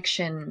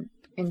connection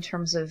in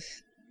terms of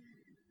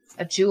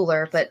a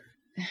jeweler, but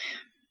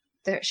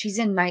she's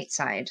in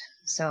Nightside,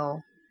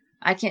 so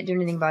I can't do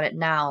anything about it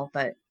now,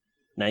 but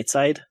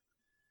Nightside?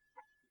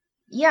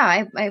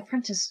 yeah, I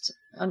apprenticed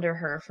under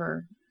her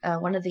for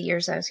one of the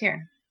years I was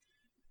here.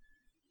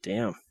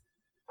 Damn.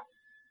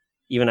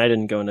 Even I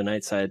didn't go into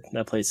Nightside.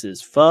 That place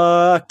is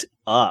fucked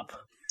up.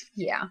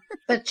 Yeah,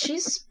 but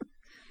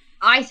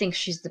I think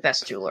she's the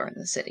best jeweler in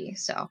the city,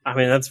 so. I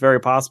mean, that's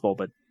very possible,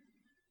 but...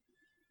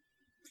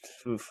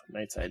 Oof,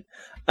 Nightside.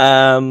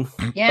 Yeah, and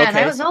I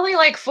Okay. was only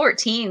like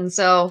 14,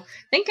 so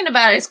thinking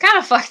about it, it's kind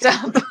of fucked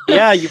up.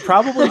 Yeah, you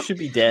probably should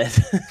be dead.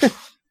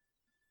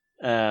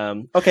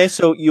 Okay,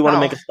 so you want to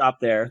Oh. make a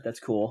stop there. That's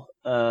cool.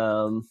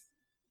 I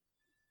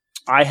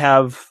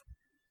have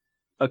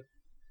a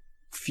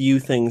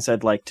few things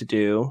I'd like to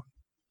do.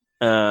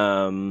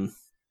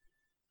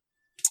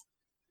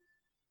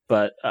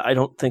 But I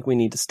don't think we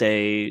need to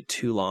stay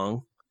too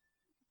long,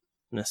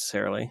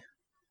 necessarily.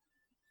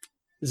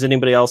 Does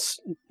anybody else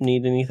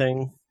need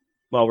anything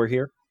while we're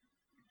here?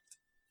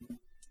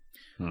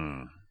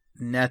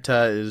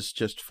 Netta is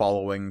just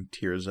following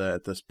Tirza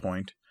at this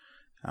point.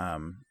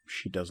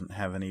 She doesn't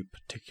have any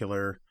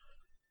particular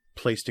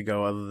place to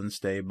go other than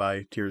stay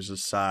by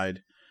Tirza's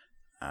side.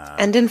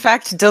 And in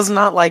fact, does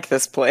not like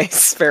this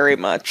place very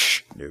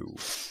much. No.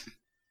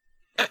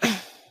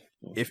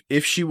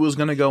 If she was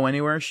going to go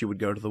anywhere, she would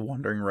go to the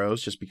Wandering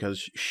Rose just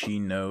because she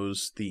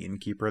knows the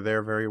innkeeper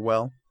there very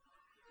well.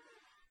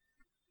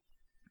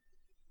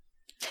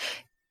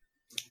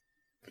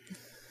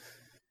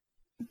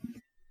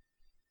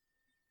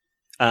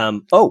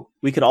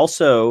 We could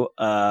also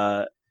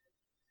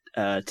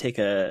take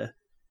a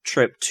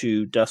trip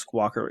to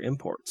Duskwalker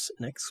Imports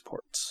and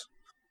Exports.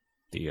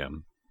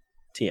 DM.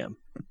 TM.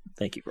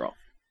 Thank you, girl.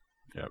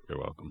 Yeah, you're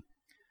welcome.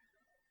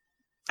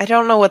 I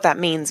don't know what that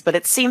means, but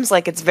it seems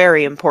like it's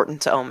very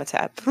important to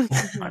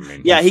Omatep. I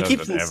mean, Yeah, he says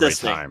keeps it every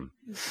insisting. time.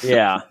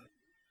 Yeah.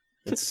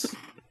 It's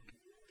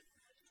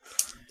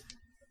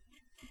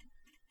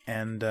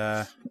And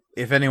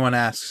if anyone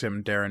asks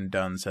him, Darren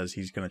Dunn says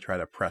he's going to try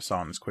to press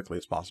on as quickly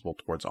as possible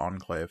towards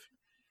Enclave.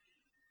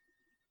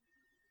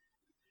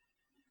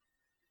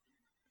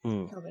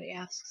 Nobody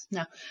asks.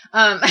 No.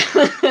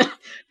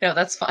 No,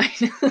 that's fine.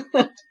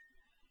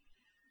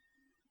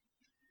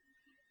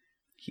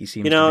 He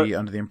seems You know- to be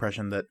under the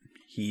impression that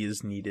he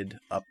is needed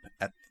up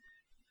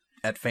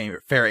at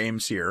Fair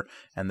Aimseer,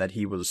 and that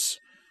he was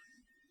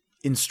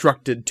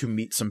instructed to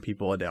meet some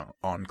people at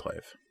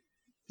Enclave.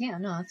 Yeah,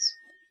 no, it's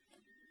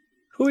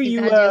Who are he's you?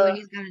 gotta do what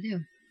he's gotta do.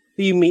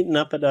 Who are you meeting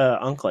up at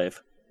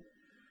Enclave?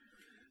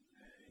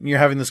 You're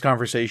having this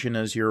conversation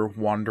as you're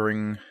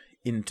wandering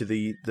into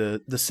the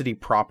city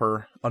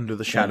proper under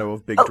the shadow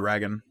of Big Oh.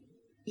 Dragon.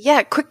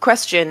 Yeah, quick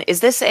question.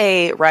 Is this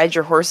a ride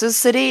your horses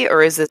city,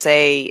 or is this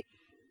a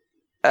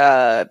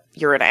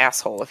you're an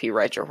asshole if you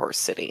ride your horse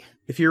city?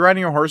 If you're riding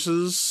your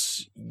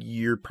horses,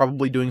 you're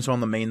probably doing so on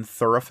the main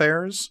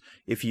thoroughfares.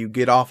 If you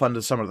get off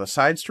onto some of the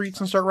side streets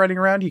and start riding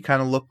around, you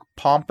kind of look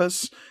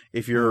pompous.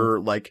 If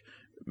you're like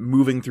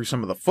moving through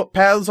some of the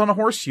footpaths on a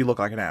horse, you look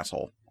like an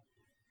asshole.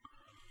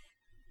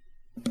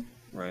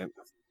 Right.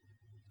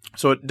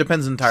 So it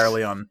depends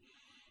entirely on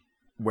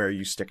where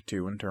you stick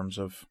to in terms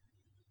of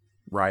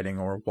riding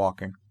or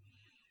walking.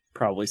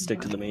 Probably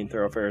stick to the main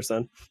thoroughfares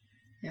then.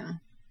 Yeah.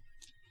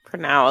 For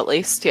now, at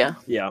least, yeah.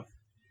 Yeah.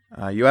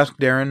 You ask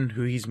Darren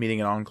who he's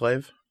meeting at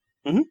Enclave.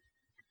 Mhm.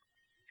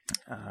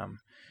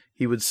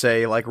 He would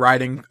say, like,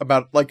 riding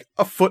about, like,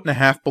 a foot and a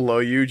half below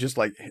you, just,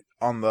 like,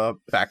 on the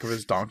back of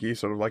his donkey,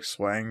 sort of, like,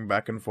 swaying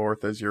back and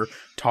forth as you're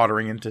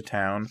tottering into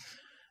town.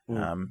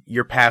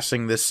 You're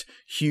passing this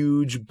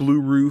huge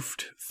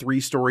blue-roofed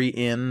 3-story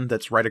inn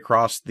that's right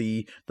across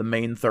the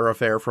main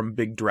thoroughfare from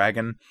Big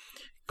Dragon,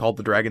 called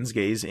the Dragon's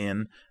Gaze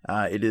Inn.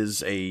 It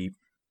is a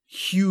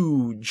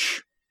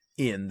huge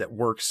inn that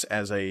works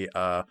as a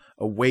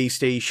way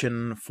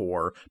station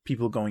for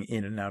people going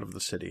in and out of the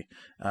city.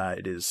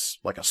 It is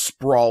like a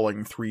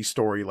sprawling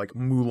 3-story, like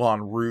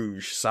Moulin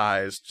Rouge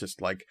sized,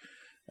 just like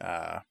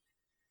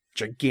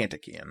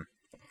gigantic inn,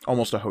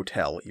 almost a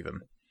hotel even.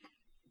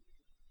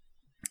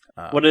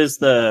 What is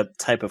the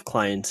type of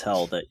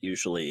clientele that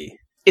usually?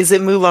 Is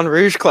it Moulin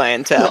Rouge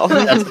clientele?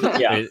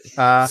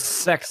 Yeah.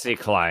 Sexy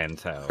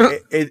clientele.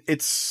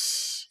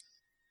 It's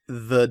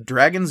the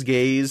Dragon's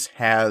Gaze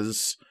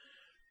has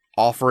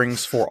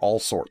offerings for all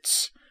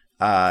sorts.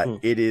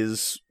 It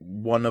is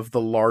one of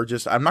the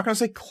largest, I'm not going to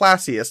say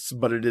classiest,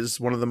 but it is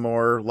one of the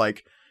more,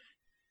 like,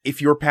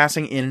 if you're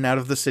passing in and out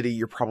of the city,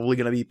 you're probably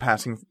going to be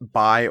passing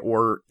by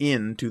or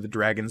into the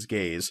Dragon's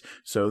Gaze.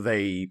 So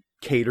they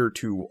cater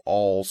to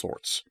all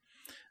sorts.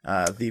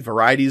 The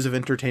varieties of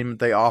entertainment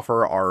they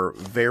offer are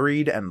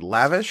varied and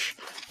lavish.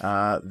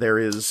 There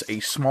is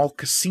a small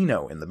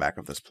casino in the back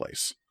of this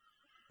place.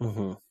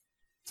 Mm-hmm.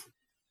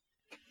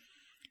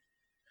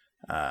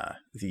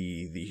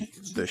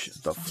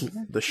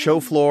 The show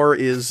floor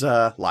is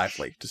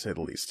lively, to say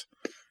the least.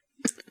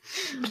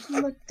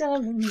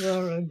 McDonald's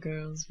are a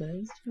girl's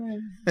best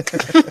friend.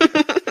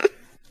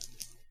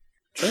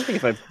 Trying to think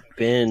if I've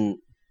been.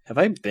 Have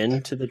I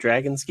been to the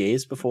Dragon's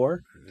Gaze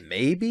before?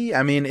 Maybe.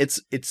 I mean,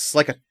 it's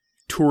like a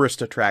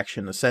tourist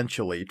attraction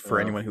essentially for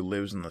Oh. anyone who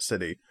lives in the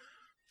city.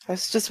 I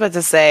was just about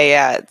to say,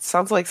 yeah, it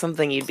sounds like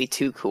something you'd be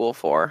too cool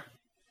for.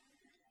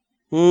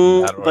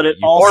 But it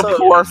You also Or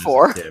poor as a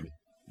for. kid.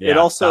 It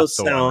also that's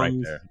the one right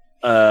sounds-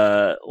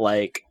 there.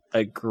 like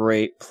a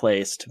great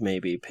place to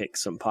maybe pick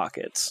some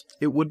pockets.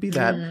 It would be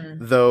that, Mm.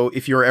 though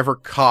if you're ever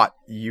caught,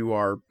 you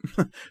are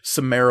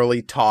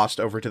summarily tossed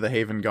over to the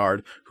Haven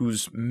Guard,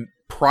 whose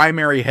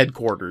primary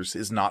headquarters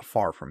is not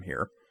far from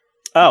here.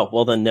 Oh,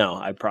 well then no,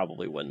 I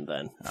probably wouldn't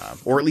then.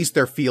 Or at least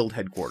their field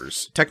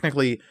headquarters.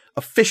 Technically,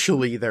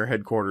 officially, their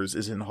headquarters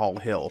is in Hall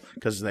Hill,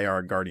 because they are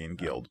a Guardian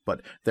Guild, but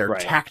their Right.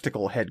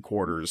 tactical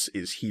headquarters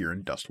is here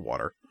in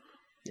Dustwater.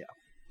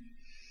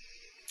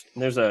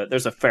 There's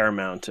a fair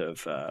amount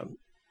of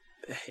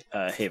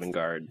Haven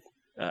Guard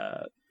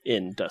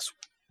in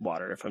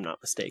Dustwater, if I'm not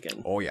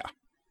mistaken. Oh, yeah.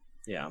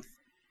 Yeah.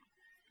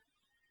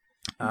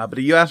 But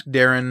you ask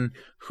Darren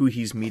who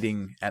he's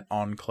meeting at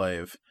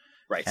Enclave,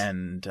 Right.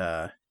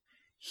 and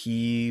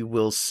he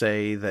will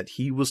say that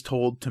he was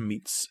told to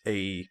meet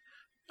a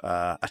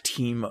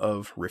team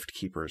of Rift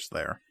Keepers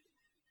there,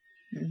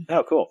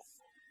 Oh, cool.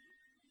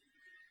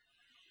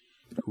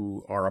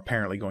 who are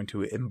apparently going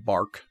to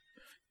embark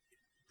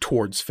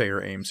towards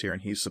Fair Ames here,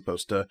 and he's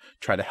supposed to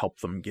try to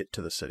help them get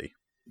to the city.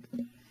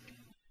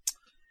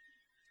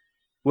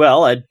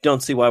 Well, I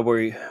don't see why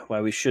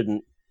we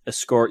shouldn't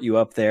escort you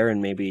up there and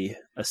maybe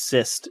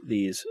assist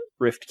these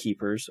Rift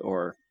Keepers,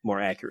 or more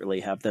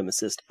accurately, have them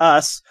assist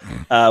us.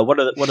 What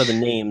are the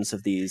names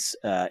of these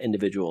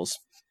individuals?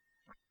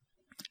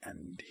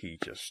 And he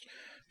just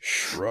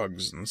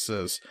shrugs and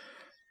says,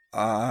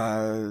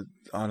 I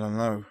don't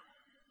know.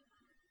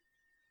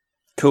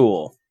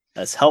 Cool.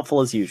 As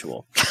helpful as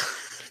usual.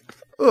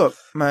 Look,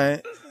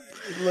 mate,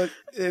 look,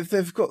 if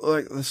they've got,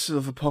 like, the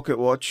silver pocket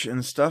watch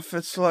and stuff,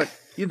 it's like,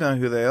 you know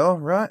who they are,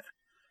 right?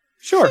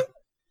 Sure.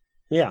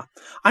 Yeah.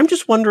 I'm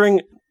just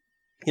wondering,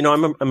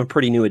 I'm a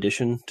pretty new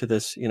addition to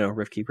this,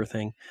 Rift Keeper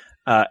thing.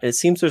 It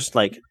seems there's,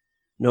 like,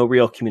 no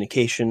real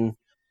communication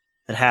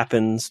that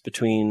happens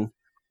between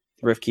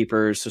Rift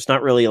Keepers. There's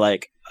not really,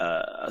 like,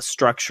 a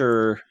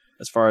structure,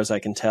 as far as I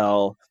can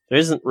tell. There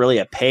isn't really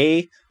a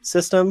pay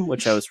system,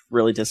 which I was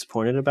really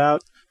disappointed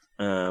about.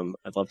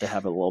 I'd love to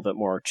have a little bit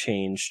more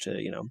change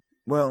to,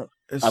 Well,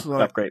 it's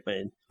upgrade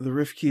my... the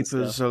Rift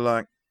Keepers stuff. are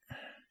like,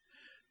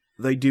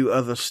 they do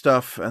other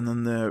stuff, and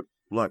then they're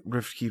like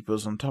Rift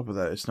Keepers on top of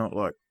that. It's not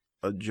like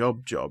a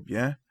job,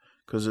 yeah?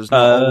 Because there's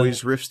not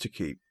always rifts to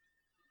keep.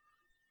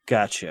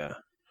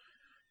 Gotcha.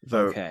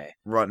 Though Okay.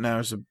 right now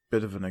is a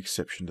bit of an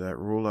exception to that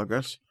rule, I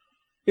guess.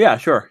 Yeah,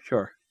 sure.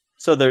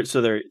 So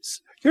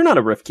you're not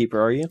a Rift Keeper,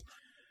 are you?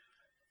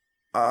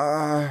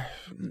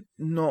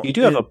 Not. You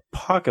do have a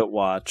pocket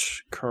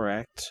watch,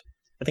 correct?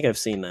 I think I've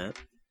seen that.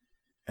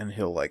 And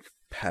he'll like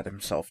pat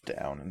himself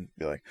down and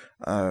be like,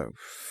 "Oh,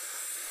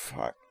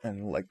 fuck!"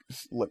 And like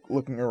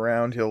looking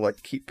around, he'll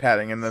like keep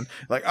patting, and then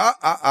like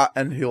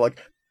and he'll like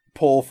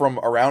pull from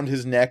around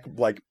his neck,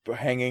 like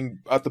hanging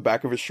at the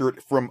back of his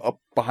shirt from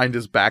up behind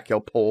his back. He'll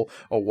pull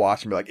a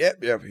watch and be like,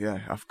 "Yeah,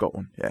 I've got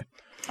one." Yeah.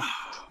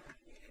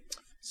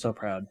 So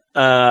proud.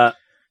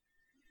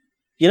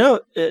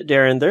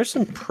 Darren, there's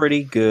some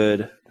pretty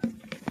good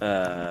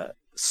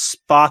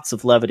spots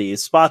of levity,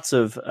 spots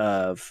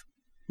of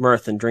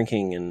mirth and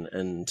drinking,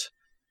 and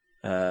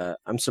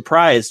I'm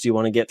surprised you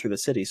want to get through the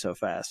city so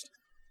fast.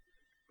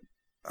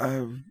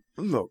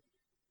 Look,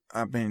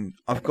 I mean,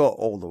 I've got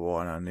all the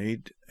wine I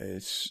need.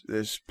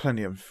 There's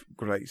plenty of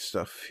great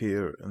stuff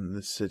here in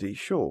the city,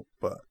 sure,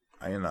 but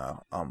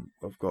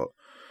I've got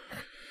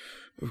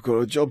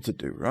a job to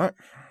do, right?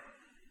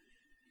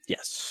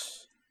 Yes.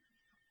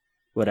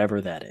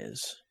 Whatever that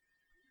is.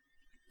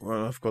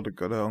 Well, I've got to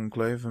go to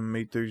Enclave and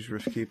meet these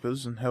Rift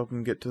Keepers and help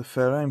them get to the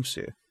Fair Ames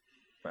here.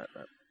 Right.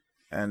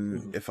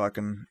 And if I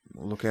can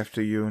look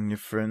after you and your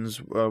friends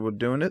while we're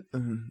doing it,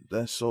 then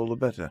that's all the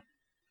better.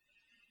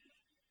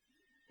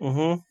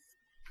 Mm-hmm.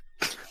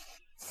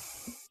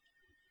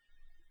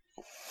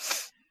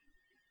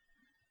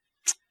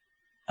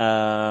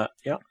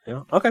 Yeah.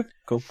 Okay,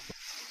 cool.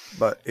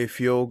 But if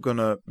you're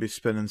gonna be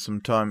spending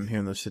some time here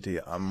in the city,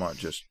 I might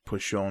just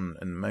push on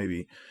and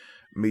maybe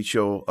meet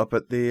you up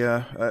at the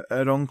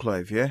at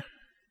Enclave, yeah?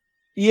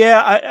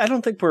 Yeah, I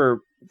don't think we're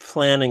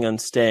planning on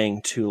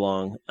staying too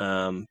long.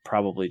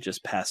 Probably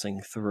just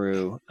passing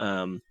through.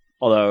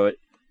 Although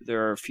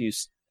there are a few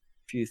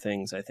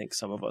things I think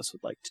some of us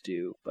would like to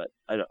do, but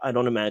I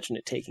don't imagine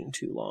it taking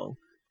too long.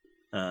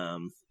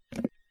 So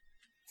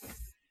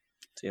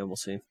yeah, we'll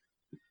see.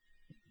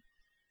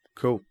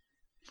 Cool.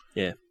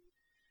 Yeah.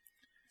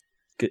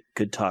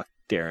 Good talk,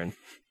 Darren.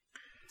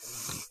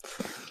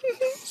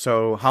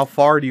 So, how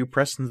far do you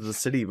press into the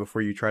city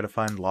before you try to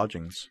find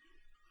lodgings?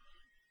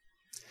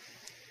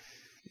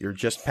 You're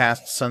just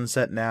past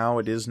sunset now.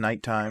 It is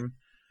nighttime,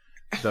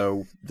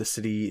 though the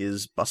city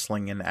is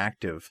bustling and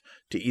active.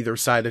 To either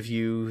side of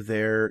you,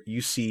 there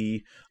you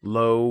see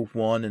low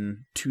 1-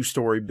 and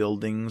 2-story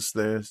buildings.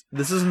 This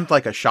isn't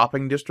like a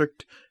shopping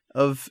district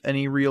of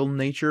any real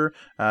nature.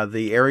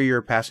 The area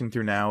you're passing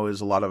through now is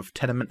a lot of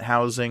tenement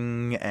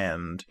housing,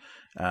 and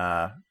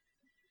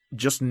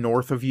just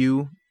north of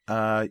you,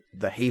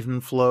 the Haven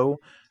Flow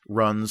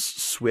runs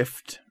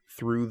swift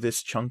through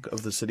this chunk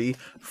of the city,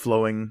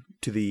 flowing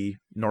to the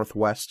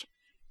northwest.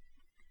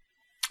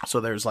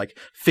 So there's like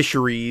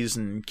fisheries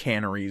and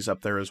canneries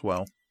up there as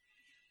well.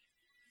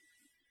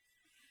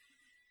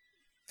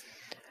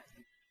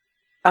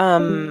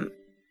 I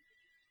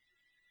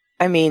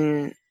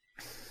mean,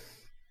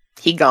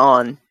 he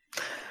gone.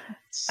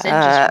 Sid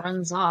just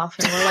runs off,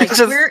 and we're like,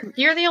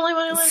 "You're the only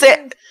one who lives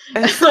Sid.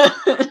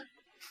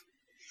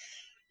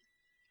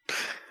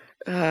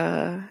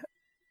 here."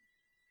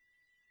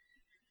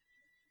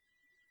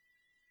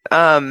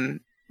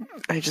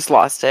 I just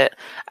lost it.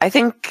 I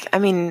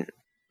mean,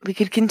 we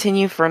could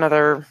continue for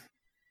another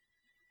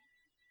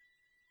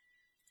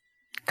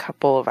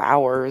couple of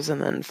hours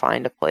and then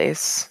find a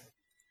place.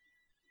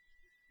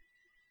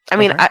 I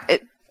mean,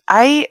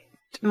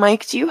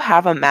 Mike, do you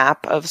have a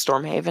map of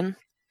Stormhaven?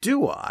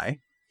 Do I?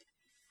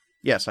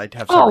 Yes, I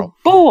have several.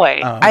 Oh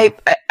boy! I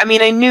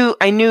mean, I knew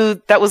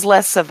that was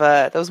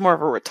more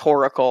of a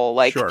rhetorical,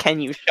 like, Sure. Can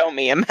you show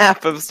me a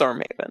map of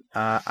Stormhaven?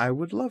 I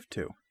would love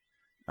to.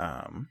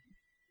 Can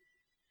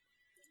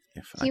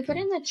you put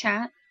it in the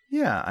chat?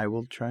 Yeah, I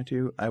will try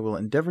to. I will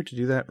endeavor to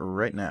do that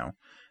right now.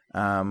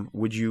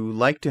 Would you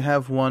like to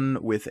have one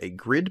with a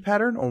grid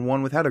pattern or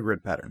one without a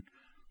grid pattern?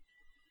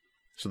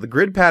 So the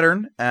grid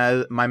pattern,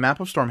 my map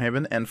of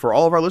Stormhaven, and for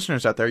all of our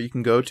listeners out there, you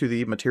can go to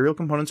the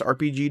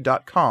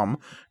materialcomponentsrpg.com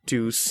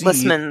to see...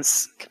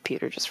 Listman's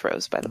computer just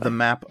froze, by the way. The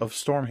map of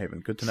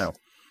Stormhaven. Good to know.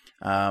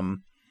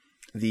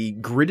 The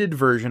gridded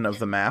version of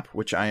the map,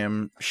 which I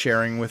am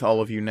sharing with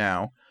all of you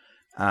now,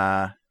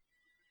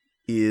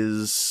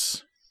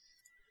 is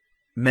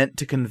meant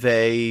to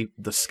convey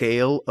the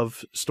scale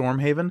of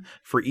Stormhaven.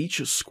 For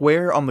each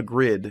square on the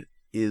grid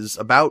is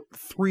about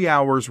 3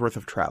 hours worth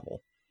of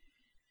travel.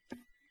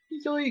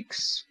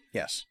 Yikes.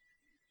 Yes.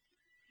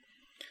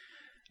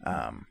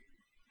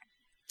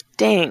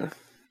 Dang.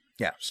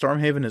 Yeah,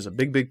 Stormhaven is a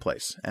big, big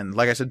place. And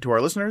like I said to our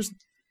listeners,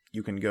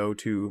 you can go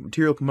to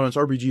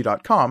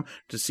materialcomponentsrpg.com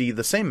to see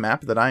the same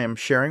map that I am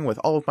sharing with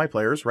all of my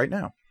players right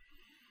now.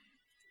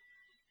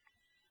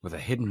 With a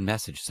hidden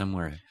message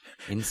somewhere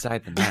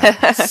inside the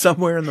map.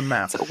 Somewhere in the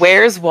map. So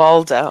where's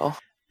Waldo?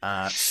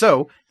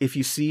 So, if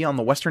you see on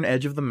the western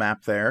edge of the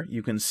map there,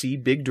 you can see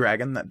Big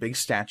Dragon, that big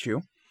statue,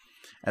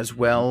 as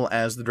well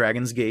as the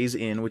Dragon's Gaze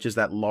Inn, which is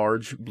that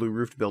large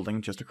blue-roofed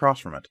building just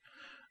across from it.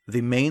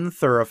 The main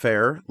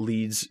thoroughfare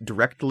leads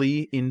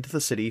directly into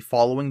the city,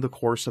 following the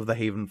course of the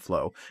Haven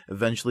Flow,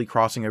 eventually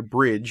crossing a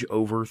bridge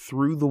over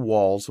through the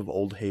walls of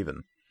Old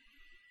Haven.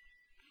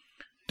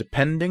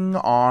 Depending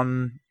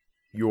on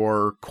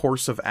your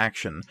course of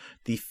action,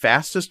 the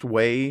fastest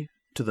way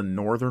to the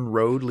northern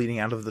road leading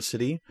out of the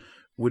city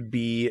would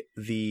be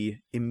the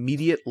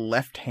immediate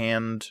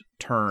left-hand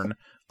turn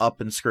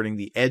up and skirting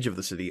the edge of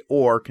the city,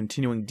 or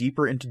continuing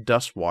deeper into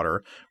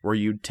Dustwater, where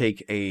you'd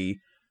take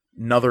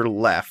another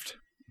left,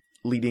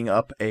 leading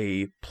up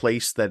a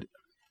place that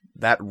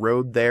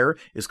road there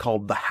is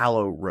called the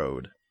Hallow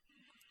Road.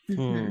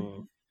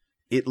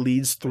 It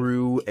leads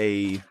through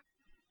a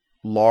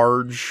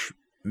large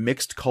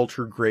mixed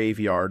culture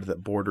graveyard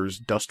that borders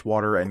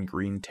Dustwater and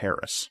Green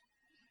Terrace.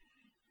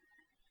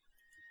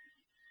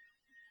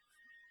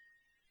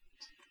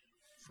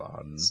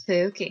 Fun.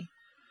 Spooky.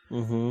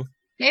 Mm-hmm.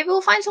 Maybe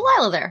we'll find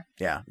Delilah there.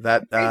 Yeah,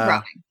 that Grave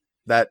robbing.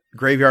 that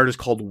graveyard is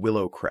called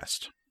Willow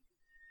Crest.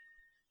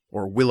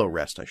 Or Willow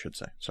Rest, I should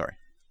say. Sorry.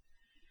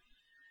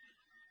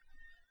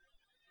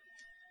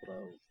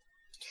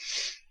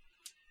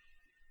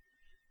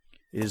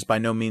 It is by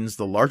no means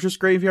the largest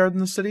graveyard in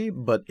the city,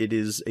 but it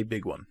is a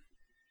big one.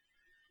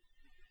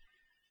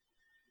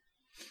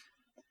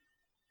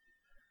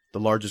 The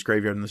largest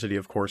graveyard in the city,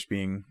 of course,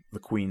 being the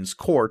Queen's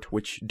Court,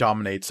 which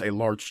dominates a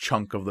large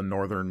chunk of the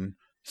northern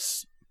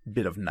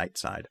bit of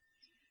Nightside.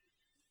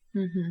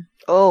 Mm-hmm.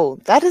 Oh,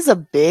 that is a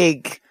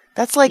big.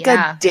 That's like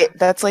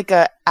that's like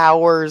a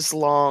hours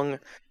long.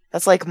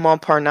 That's like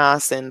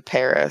Montparnasse in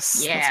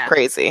Paris. Yeah. That's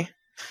crazy.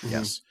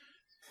 Yes.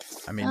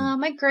 I mean,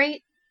 my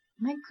great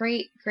My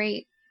great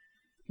great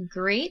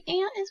great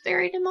aunt is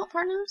buried in Mont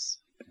Parnasse.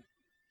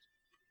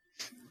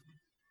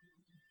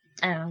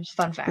 I don't know, just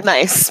fun fact.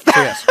 Nice. So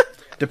yes,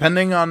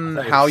 depending on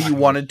Very how you fun,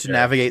 wanted to sure.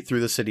 navigate through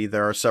the city,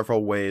 there are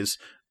several ways.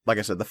 Like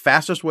I said, the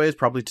fastest way is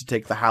probably to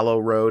take the Hallow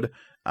Road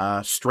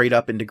straight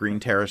up into Green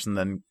Terrace and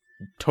then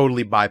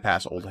totally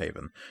bypass Old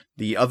Haven.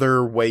 The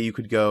other way you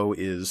could go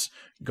is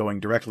going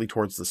directly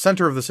towards the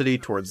center of the city,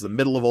 towards the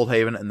middle of Old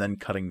Haven, and then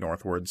cutting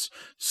northwards,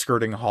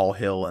 skirting Hall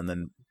Hill, and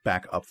then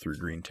back up through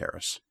Green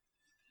Terrace.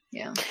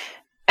 Yeah.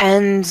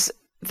 And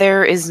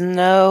there is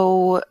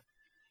no.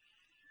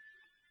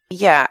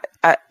 Yeah,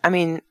 I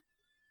mean,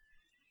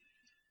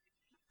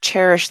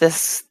 Cherish,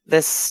 this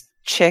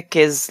chick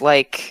is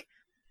like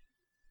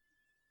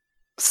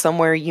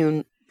somewhere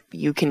you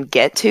can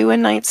get to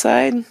in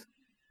Nightside.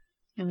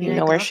 I mean, You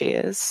know where she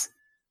is.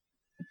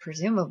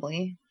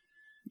 presumably.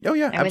 Oh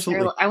yeah, I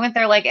absolutely. went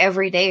there like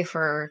every day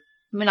for,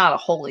 I mean, not a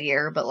whole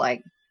year, but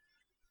like,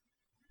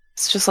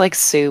 It's just like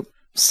So-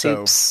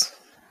 soups.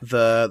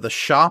 The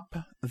shop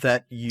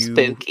that you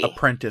Spooky.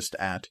 apprenticed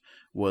at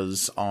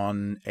was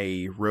on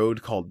a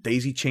road called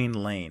Daisy Chain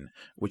Lane,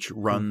 which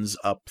runs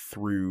up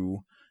through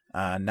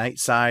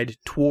Nightside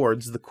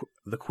towards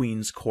the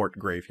Queen's Court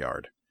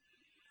graveyard.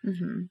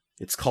 mhm.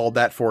 It's called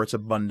that for its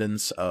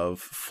abundance of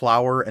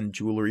flower and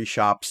jewelry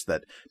shops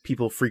that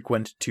people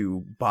frequent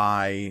to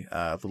buy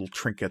little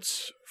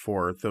trinkets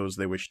for those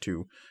they wish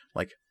to,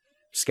 like,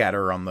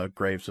 scatter on the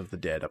graves of the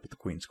dead up at the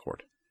Queen's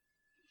Court.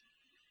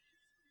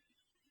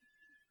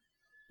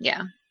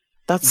 Yeah.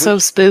 That's so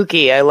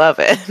spooky. I love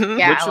it.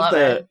 Yeah, I love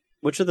it.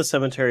 Which of the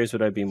cemeteries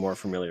would I be more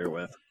familiar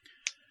with?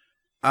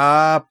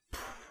 I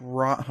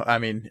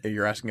mean,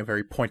 you're asking a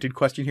very pointed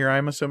question here,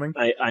 I'm assuming.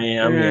 I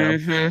am. Yeah.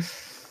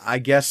 Mhm. I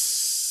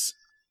guess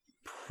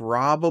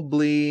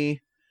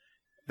probably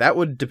that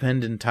would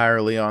depend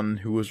entirely on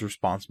who was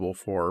responsible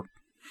for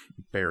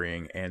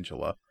burying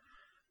Angela.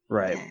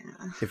 Right. Yeah.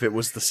 If it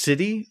was the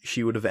city,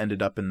 she would have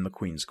ended up in the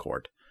Queen's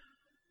Court.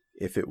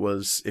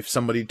 If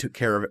somebody took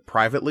care of it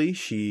privately,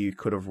 she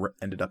could have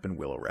ended up in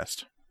Willow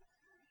Rest.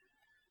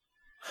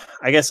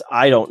 I guess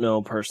I don't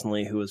know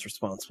personally who was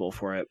responsible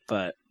for it,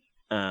 but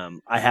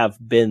I have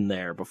been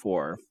there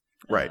before.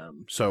 Right.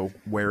 So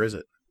where is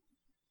it?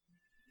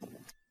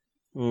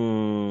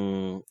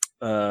 Not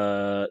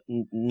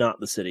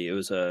the city. It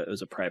was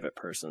a private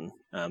person.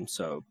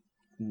 So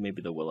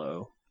maybe the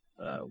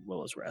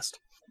Willow's Rest.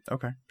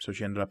 Okay, so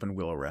she ended up in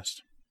Willow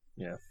Rest.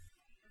 Yeah.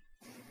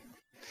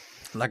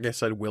 Like I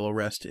said, Willow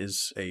Rest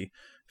is a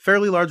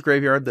fairly large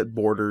graveyard that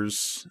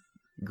borders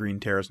Green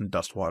Terrace and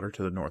Dustwater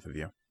to the north of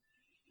you.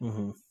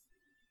 Mm-hmm.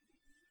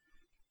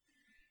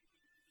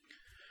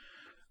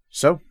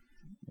 So,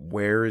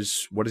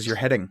 what is your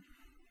heading?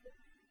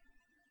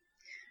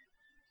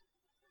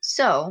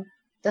 So,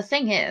 the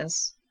thing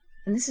is,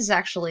 and this is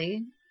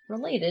actually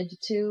related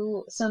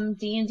to some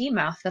D&D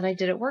math that I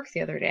did at work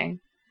the other day.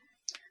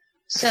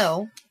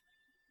 So,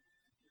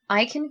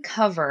 I can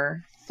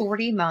cover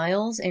 40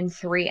 miles in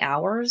 3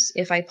 hours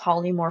if I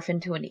polymorph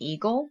into an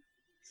eagle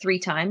 3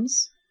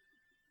 times,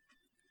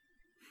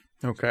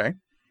 Okay.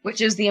 which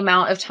is the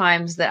amount of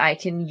times that I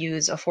can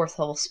use a 4th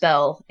level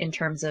spell in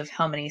terms of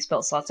how many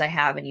spell slots I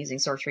have and using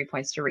sorcery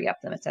points to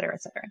re-up them, etc.,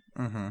 etc.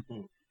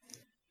 Mm-hmm.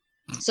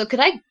 So could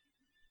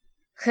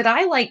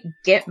I like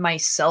get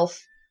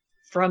myself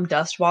from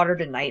Dustwater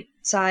to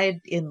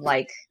Nightside in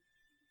like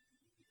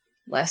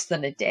less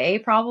than a day,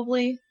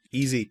 probably?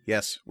 Easy,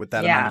 yes, with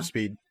that Yeah. amount of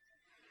speed.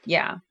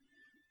 Yeah.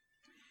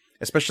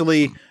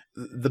 Especially,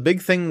 the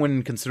big thing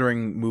when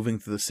considering moving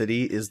through the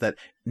city is that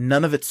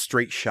none of it's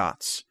straight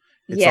shots.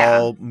 It's Yeah.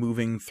 all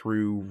moving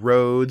through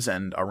roads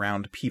and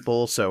around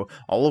people, so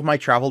all of my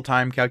travel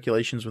time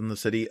calculations within the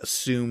city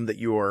assume that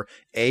you're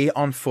A,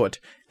 on foot,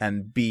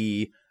 and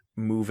B,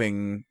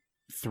 moving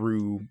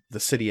through the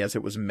city as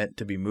it was meant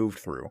to be moved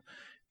through.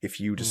 If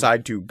you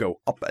decide to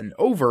go up and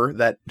over,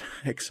 that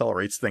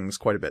accelerates things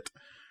quite a bit.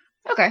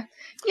 Okay.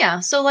 Yeah,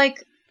 so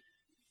like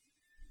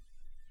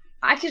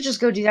I could just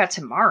go do that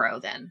tomorrow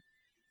then.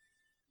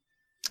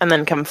 And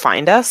then come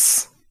find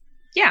us.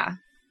 Yeah.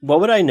 What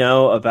would I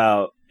know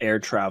about air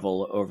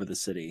travel over the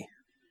city?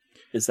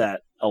 Is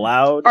that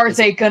allowed? Are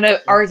they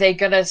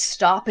gonna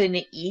stop an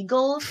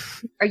eagle?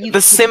 Are you The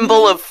kidding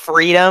symbol me? of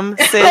freedom,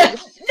 Sid.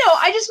 No,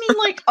 I just mean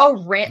like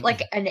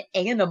like an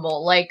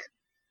animal, like,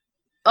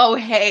 oh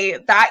hey,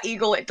 that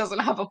eagle, it doesn't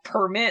have a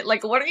permit.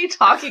 Like, what are you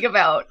talking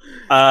about?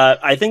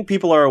 I think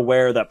people are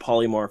aware that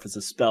polymorph is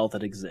a spell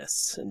that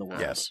exists in the world.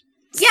 Yes.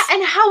 Yeah,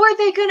 and how are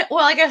they gonna?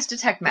 Well, I guess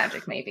detect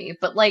magic maybe,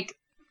 but like,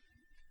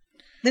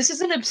 this is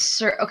an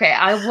absurd. Okay,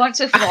 I want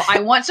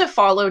to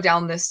follow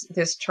down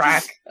this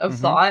track of Mhm.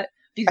 thought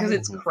because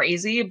it's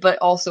crazy, but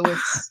also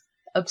it's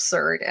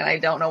absurd, and I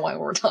don't know why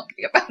we're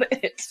talking about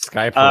it.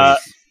 Sky Uh,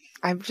 police.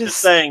 I'm Just just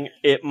saying,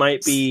 it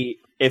might be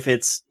if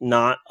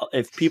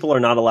people are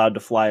not allowed to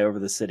fly over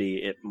the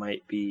city, it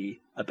might be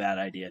a bad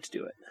idea to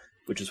do it,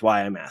 which is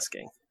why I'm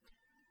asking.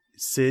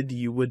 Sid,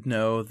 you would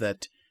know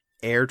that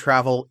air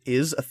travel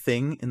is a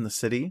thing in the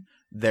city,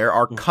 there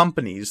are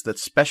companies that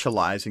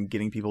specialize in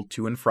getting people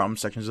to and from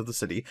sections of the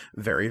city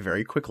very,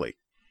 very quickly.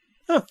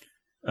 Huh.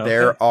 Okay.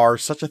 There are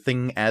such a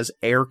thing as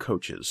air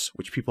coaches,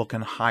 which people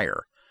can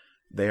hire.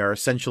 They are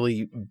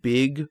essentially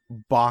big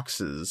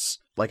boxes,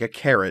 like a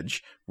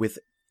carriage, with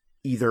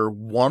either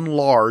one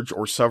large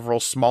or several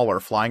smaller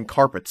flying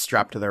carpets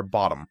strapped to their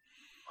bottom.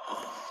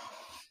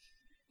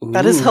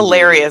 That is Ooh.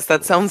 hilarious.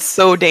 That sounds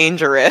so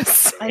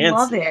dangerous. I Fancy.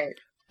 love it.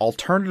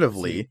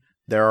 Alternatively,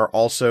 there are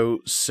also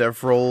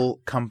several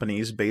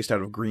companies based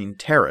out of Green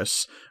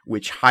Terrace,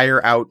 which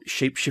hire out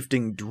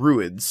shape-shifting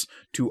druids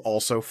to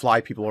also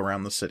fly people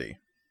around the city.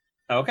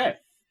 Okay.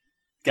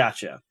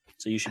 Gotcha.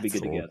 So you should be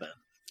That's good to cool. go then.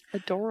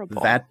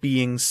 Adorable. That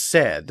being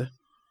said,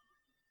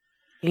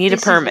 You need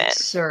This a permit. Is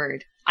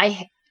absurd.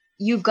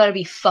 You've got to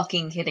be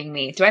fucking kidding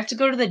me. Do I have to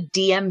go to the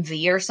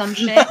DMV or some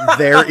shit?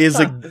 there is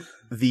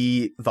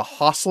the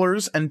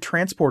Hostlers and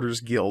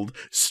Transporters Guild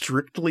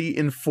strictly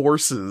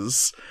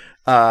enforces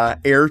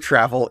air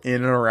travel in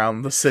and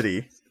around the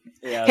city.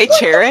 Yeah. Hey,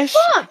 Cherish.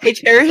 Fuck! Hey,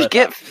 Cherish,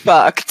 get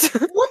fucked.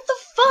 What the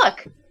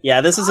fuck?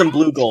 Yeah, this isn't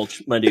Blue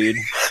Gulch, my dude.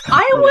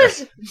 I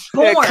was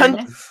Yeah,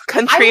 born.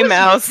 Country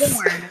mouse.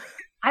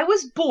 I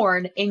was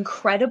born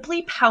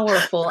incredibly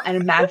powerful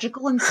and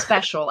magical and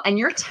special, and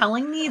you're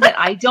telling me that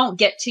I don't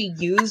get to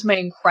use my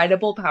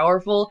incredible,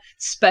 powerful,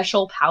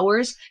 special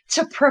powers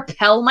to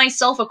propel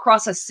myself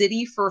across a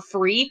city for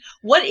free?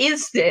 What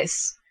is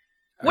this?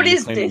 What Are you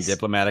is claiming this?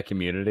 diplomatic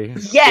immunity?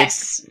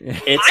 Yes!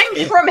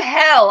 I'm from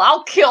hell!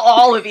 I'll kill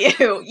all of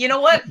you! You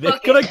know what? They're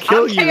Fuck gonna it.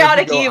 kill I'm you. if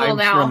chaotic you go, evil "I'm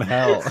now. From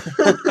hell.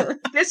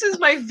 This is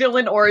my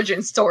villain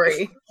origin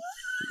story.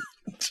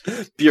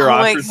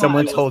 Bureaucracy. God.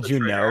 Someone was told the you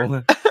trigger.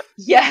 no.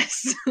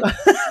 Yes!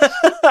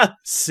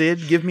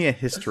 Sid, give me a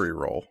history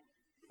roll.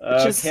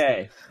 is-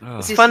 Okay. Oh.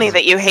 It's funny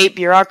that you hate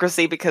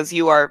bureaucracy because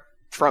you are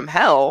from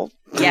hell.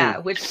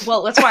 Yeah, that's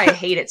why I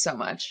hate it so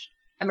much.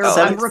 I'm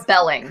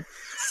rebelling.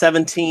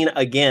 17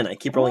 again. I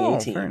keep rolling Oh,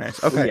 18. very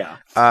nice. Okay.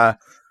 Yeah.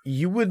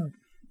 You would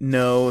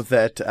know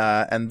that,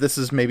 and this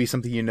is maybe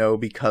something you know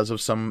because of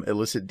some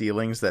illicit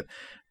dealings, that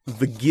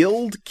the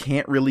guild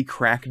can't really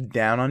crack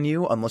down on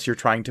you unless you're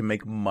trying to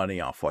make money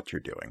off what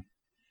you're doing.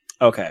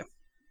 Okay.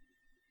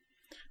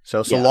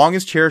 So Yeah. long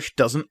as Cherish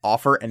doesn't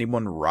offer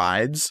anyone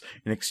rides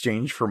in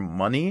exchange for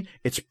money,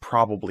 it's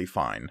probably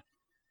fine.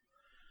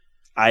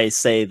 I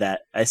say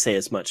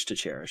as much to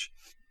Cherish.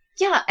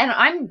 Yeah,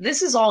 and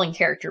this is all in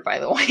character, by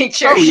the way.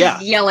 Cherish yeah.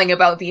 is yelling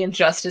about the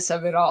injustice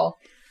of it all.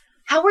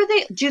 How are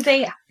they? Do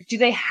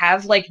they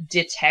have like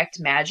detect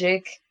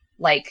magic,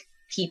 like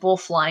people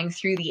flying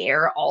through the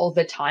air all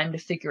the time to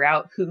figure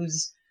out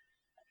who's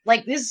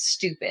like, this is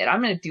stupid.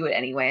 I'm gonna do it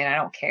anyway, and I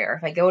don't care.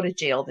 If I go to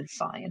jail, then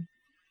fine.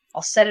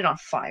 I'll set it on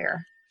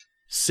fire.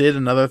 Sid,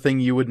 another thing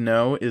you would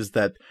know is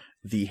that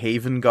the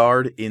Haven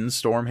Guard in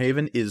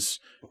Stormhaven is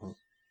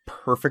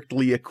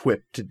perfectly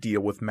equipped to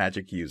deal with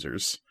magic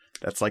users.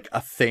 That's like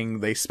a thing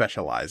they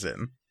specialize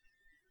in.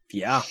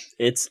 Yeah,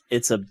 it's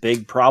a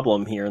big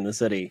problem here in the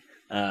city.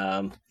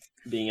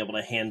 Being able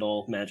to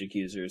handle magic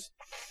users.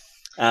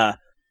 They're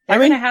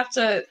gonna have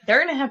to.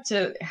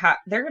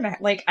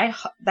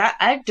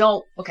 I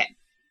don't. Okay.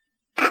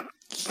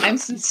 I'm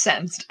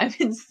incensed.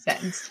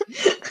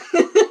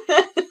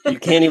 You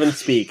can't even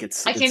speak.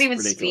 I can't even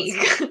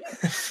ridiculous.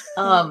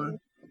 speak.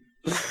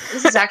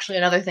 This is actually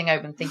another thing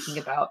I've been thinking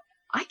about.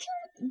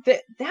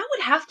 That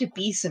would have to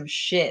be some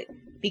shit,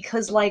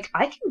 because like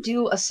I can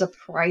do a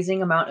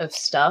surprising amount of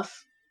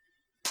stuff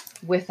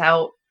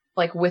without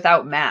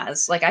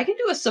Maz. Like I can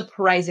do a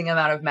surprising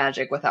amount of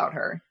magic without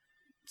her.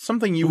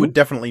 Something you would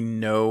definitely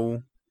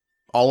know,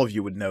 all of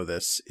you would know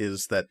this,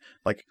 is that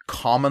like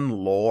common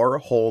lore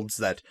holds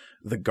that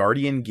the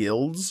Guardian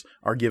guilds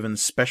are given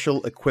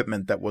special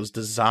equipment that was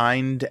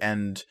designed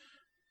and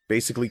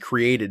basically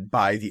created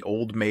by the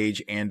old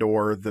mage and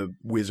or the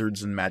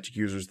wizards and magic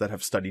users that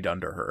have studied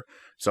under her.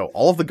 So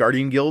all of the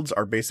Guardian guilds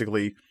are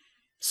basically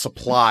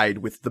supplied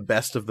with the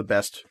best of the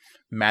best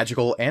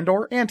magical and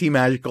or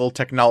anti-magical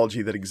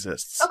technology that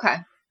exists. Okay.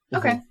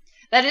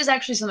 That is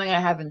actually something I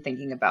have been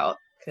thinking about,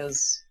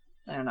 because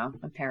I don't know,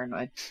 I'm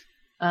paranoid.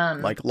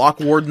 Like Lock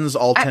Wardens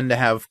all tend to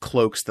have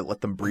cloaks that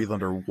let them breathe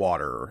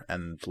underwater,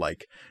 and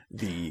like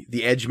the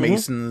Edge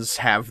Masons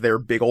have their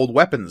big old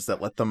weapons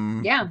that let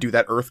them do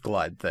that Earth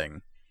Glide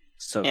thing.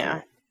 So Yeah.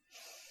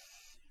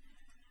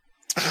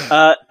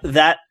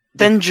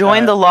 Then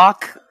join the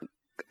lock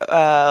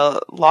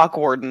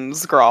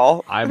wardens,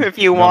 Grawl. If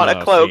you want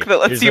a cloak that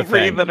lets you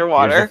breathe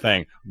underwater. Here's the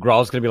thing.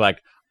 Grawl's gonna be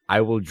like, I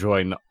will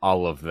join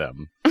all of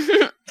them.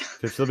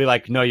 She'll be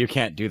like, no, you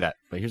can't do that.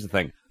 But here's the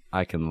thing.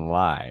 I can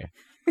lie.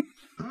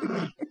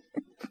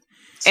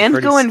 And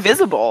go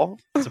invisible.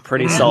 It's a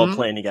pretty solid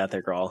plan you got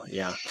there, Grawl.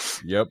 Yeah.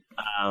 Yep.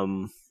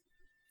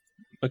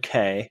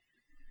 Okay.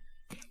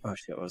 Oh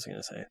shit, what was I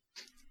gonna say?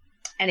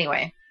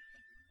 Anyway.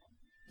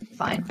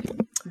 Fine.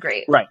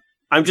 Great. Right.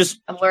 I'm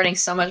learning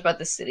so much about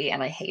the city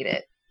and I hate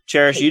it.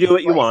 Cherish, you do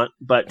what you want,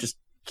 but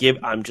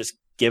I'm just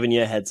giving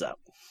you a heads up.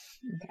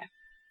 Okay.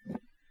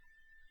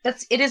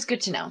 It is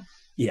good to know.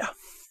 Yeah.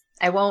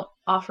 I won't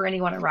offer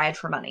anyone a ride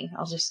for money.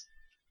 I'll just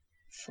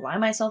fly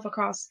myself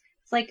across.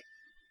 It's like,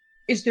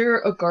 is there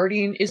a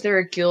guardian? Is there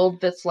a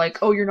guild that's like,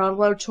 oh, you're not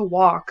allowed to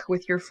walk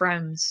with your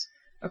friends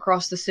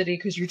across the city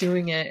because you're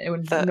doing it,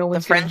 and no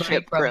one's the getting money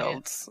friendship from it?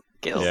 guild.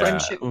 The Yeah.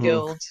 friendship Mhm.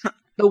 guild,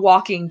 the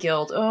walking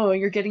guild. Oh,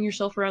 you're getting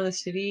yourself around the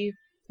city.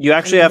 You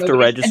actually and have to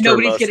nobody's- and register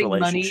nobody's most getting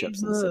money.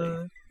 relationships in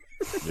the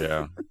city.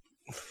 Yeah.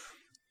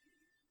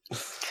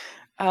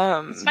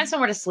 Let's find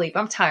somewhere to sleep.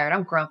 I'm tired.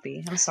 I'm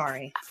grumpy. I'm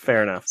sorry.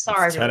 Fair enough.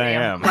 Sorry, It's 10 everybody.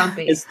 I'm a.m..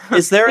 grumpy. Is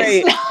there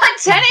It's a not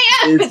 10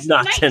 a.m. It's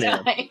not 10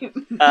 a.m..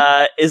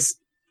 nighttime. is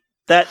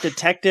that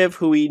detective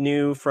who we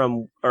knew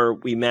from or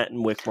we met in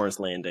Wickmore's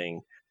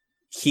Landing?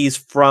 He's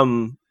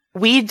from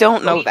We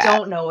don't know we that.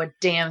 don't know a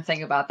damn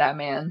thing about that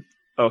man.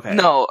 okay.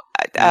 No.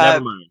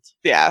 Never mind.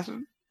 Yeah.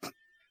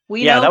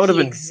 We Yeah, know that would've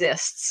he been-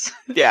 exists.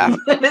 Yeah.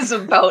 That is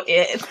about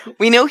it.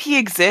 We know he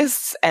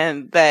exists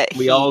and that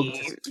We he... all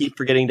just keep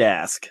forgetting to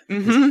ask.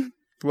 Mhm.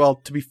 Well,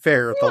 to be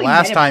fair, the only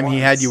last met him time he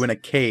had once. you in a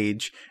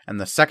cage, and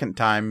the second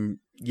time,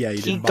 yeah,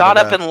 He didn't got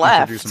bother up to and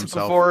left introduce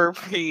himself. before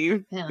he...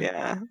 Yeah.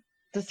 Yeah.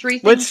 The three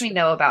things Which- we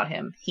know about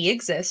him: he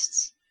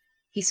exists,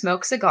 he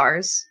smokes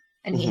cigars,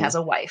 and he Mhm. has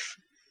a wife.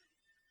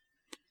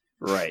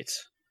 Right.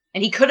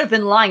 And he could have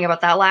been lying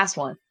about that last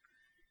one.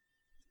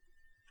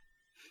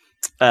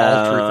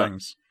 All true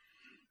things.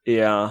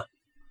 Yeah.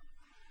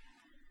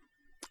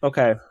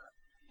 Okay.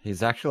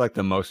 He's actually like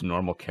the most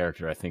normal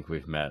character I think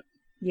we've met.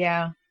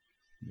 Yeah.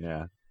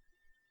 Yeah.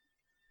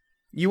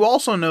 You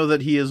also know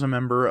that he is a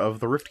member of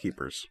the Rift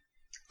Keepers.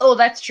 Oh,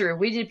 that's true.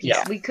 We did piece.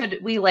 Yeah. We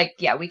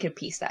could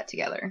piece that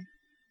together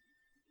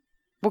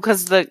Well,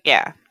 because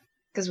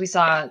because we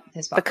saw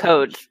his the butt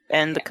code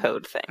and the Yeah.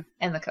 code thing.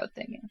 and the code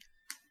thing. Yeah.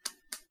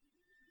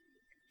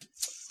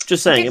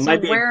 Just saying, Okay, it so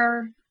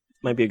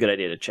might be a good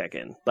idea to check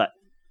in. But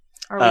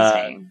are we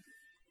saying?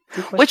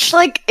 Good question. Which,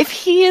 like, if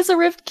he is a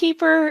Rift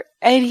Keeper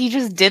and he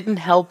just didn't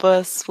help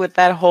us with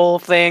that whole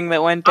thing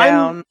that went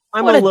down,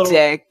 I'm what a a little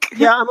dick.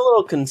 yeah, I'm a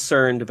little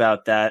concerned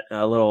about that.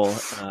 A little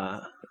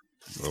A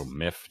little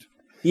miffed.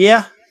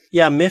 yeah,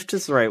 miffed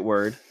is the right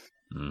word.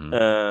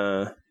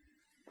 Mhm.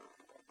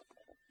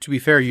 To be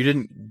fair, you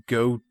didn't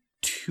go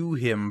to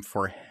him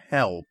for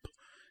help.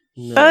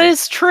 No. That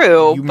is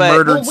true, You but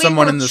murdered Well, we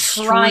someone were in the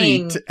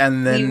trying- street,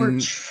 and then we were he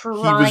was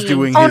trying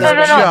doing to Oh, his no, no,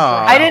 no.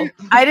 job.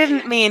 I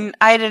didn't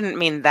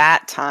mean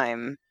that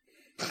time.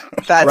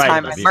 That Right,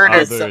 time I The murdered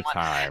other someone.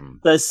 time.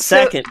 the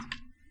second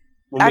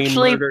when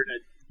actually- we murdered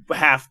a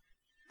half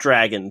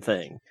dragon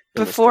thing. in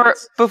the Before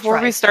streets. we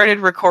Right. started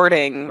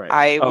recording, Right.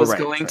 I Oh, was right,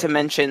 going right. to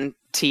mention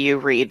to you,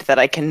 Reed, that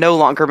I can no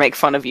longer make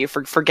fun of you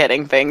for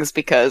forgetting things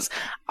because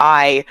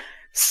I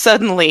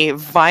suddenly,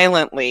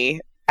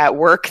 violently, at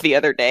work the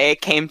other day,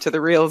 came to the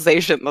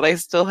realization that I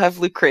still have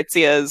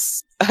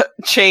Lucrezia's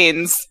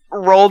chains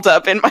rolled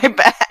up in my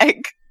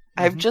bag.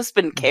 I've Mhm. just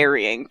been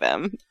carrying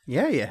them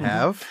Yeah, you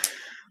have.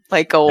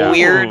 like a Yeah.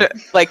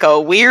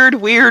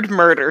 weird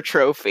murder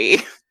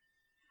trophy.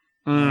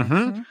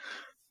 Mm-hmm.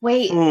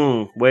 Wait.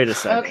 Wait a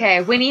second.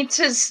 Okay, we need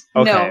to.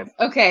 Okay. No.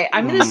 Okay,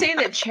 I'm going to Mm. say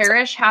that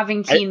Cherish,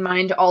 having keen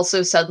mind,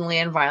 also suddenly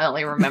and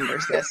violently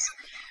remembers this.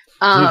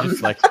 You're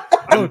just like,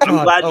 I'm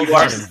glad you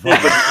are.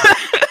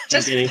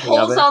 Just anything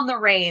of pulls it. on the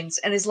reins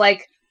and is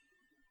like,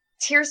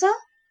 Tirza?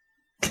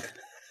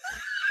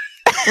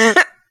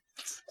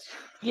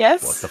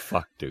 Yes. What the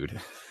fuck, dude?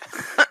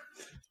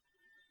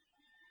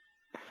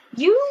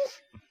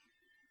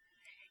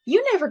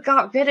 You never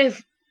got rid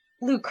of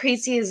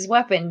Lucrezia's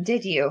weapon,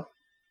 did you?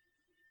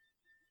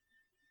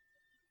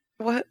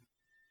 What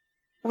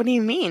do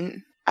you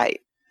mean?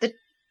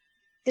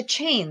 The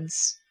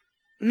chains.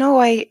 No,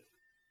 we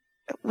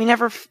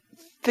never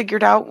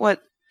figured out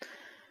what.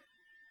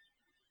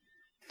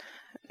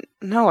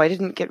 No, I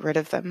didn't get rid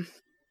of them.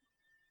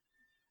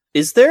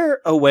 Is there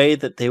a way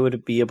that they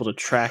would be able to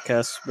track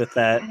us with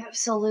that?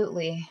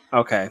 Absolutely.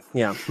 Okay.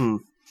 Yeah.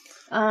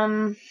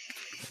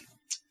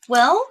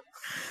 Well,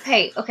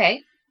 hey,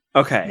 okay.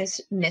 Okay.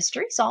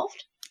 Mystery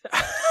solved.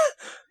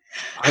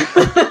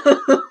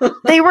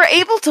 They were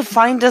able to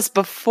find us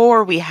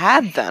before we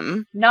had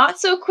them. Not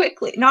so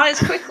quickly. Not as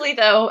quickly,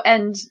 though,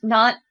 and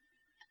not.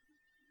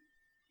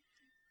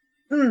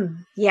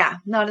 Yeah,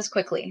 not as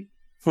quickly.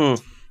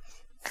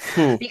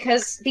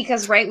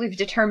 Because right, we've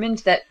determined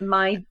that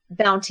my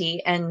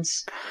bounty and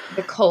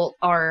the cult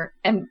are,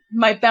 and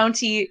my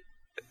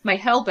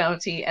hell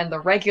bounty and the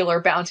regular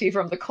bounty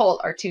from the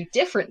cult are two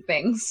different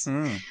things.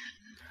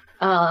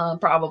 Mm.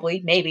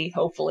 Probably, maybe,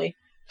 hopefully.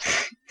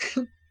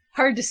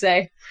 Hard to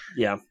say.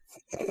 Yeah.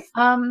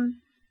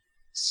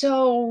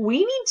 So we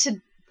need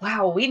to.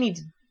 Wow, we need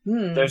to.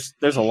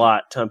 There's a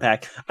lot to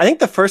unpack. I think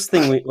the first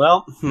thing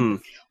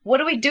What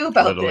do we do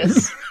about Literally.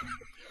 this?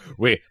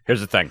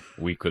 Here's the thing.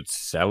 We could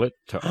sell it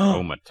to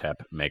Omatep,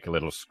 make a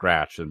little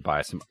scratch, and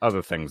buy some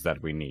other things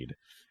that we need.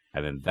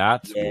 And then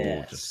that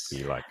will just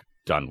be, like,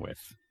 done with.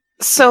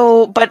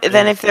 So, but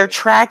then if they're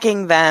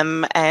tracking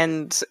them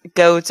and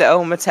go to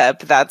Omatep,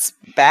 that's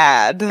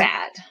bad.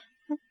 Bad.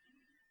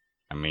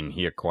 I mean,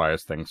 he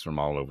acquires things from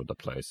all over the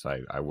place.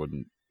 I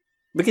wouldn't...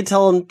 we could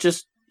tell him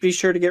just be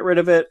sure to get rid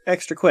of it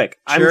extra quick.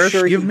 I'm Cherish,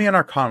 sure. give me an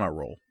Arcana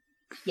roll.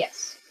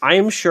 Yes. I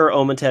am sure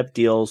Omatep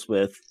deals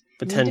with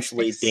to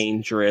potentially fix-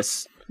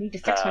 dangerous. Need to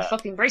fix my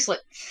fucking bracelet.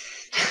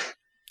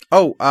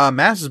 Oh,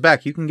 Maz is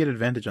back. You can get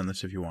advantage on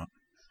this if you want.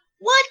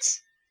 What?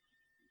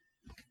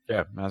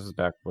 Yeah, Maz is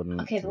back.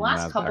 Okay, the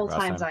last couple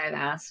times I have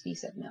asked, you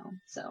said no.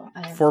 So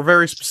I have... For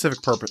very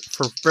specific purpose,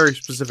 for very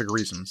specific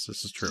reasons,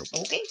 this is true.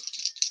 Okay.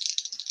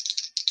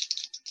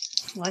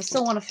 Well, I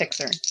still want to fix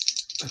her.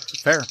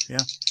 Fair, yeah.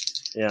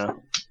 Yeah.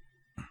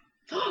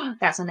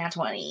 That's a nat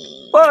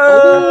 20.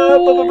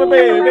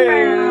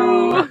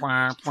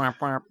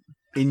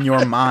 In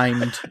your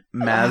mind,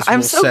 Maz I'm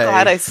will so say,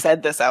 glad I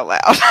said this out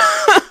loud.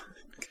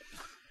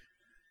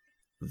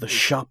 the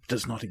shop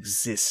does not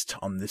exist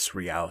on this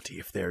reality.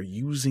 If they're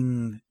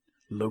using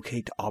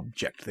locate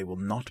object, they will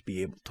not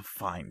be able to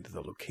find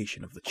the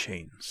location of the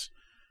chains.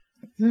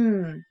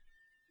 You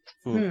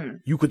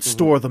could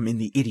store them in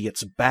the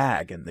idiot's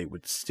bag, and they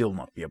would still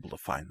not be able to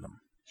find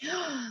them.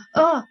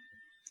 Oh.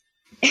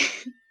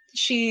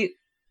 She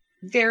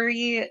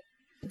very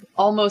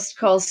almost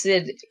calls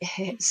Sid,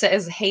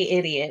 says, "Hey,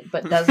 idiot,"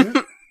 but doesn't.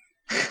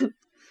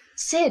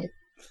 Sid,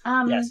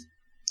 Yes.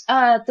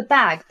 the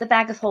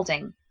bag of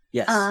holding.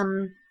 Yes.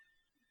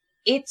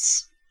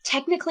 It's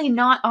technically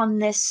not on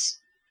this,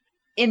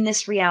 in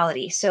this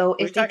reality. So What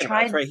are you if they talking about?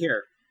 tried, It's right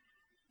here.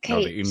 okay,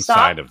 No, the inside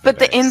stop. of the But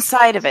the base.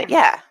 inside of it,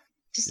 yeah.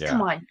 Just Yeah.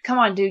 come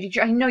on, dude.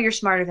 I know you're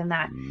smarter than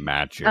that.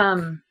 Magic.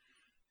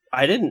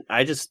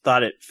 I just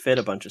thought it fit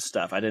a bunch of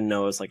stuff. I didn't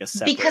know it was like a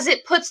separate. Because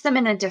it puts them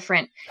in a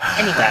different.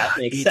 Anyway, that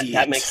makes sense.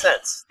 That makes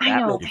sense. I That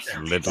know. makes It's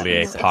sense. literally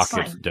a It's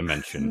pocket fine.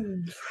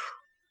 dimension.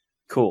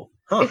 Cool.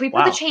 Huh, If we put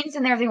wow. the chains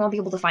in there, they won't be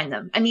able to find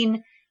them. I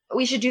mean,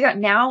 we should do that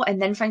now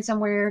and then find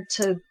somewhere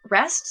to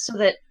rest so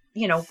that,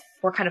 you know,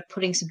 we're kind of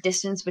putting some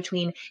distance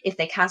between if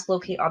they cast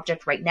locate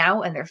object right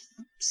now and they're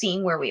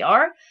seeing where we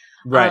are.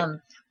 Right.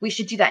 We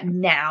should do that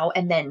now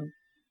and then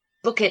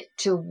book it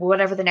to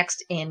whatever the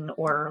next inn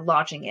or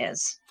lodging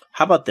is.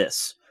 How about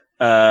this?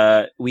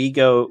 We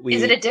go. We.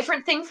 Is it a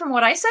different thing from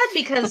what I said?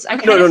 Because I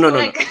No, kind no, of no, feel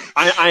no, like...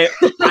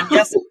 I'm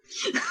guessing.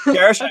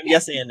 Cherish, I'm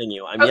yes anding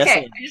you. I'm Okay,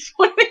 yes. I just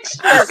want to make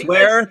sure. I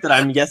swear that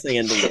I'm yes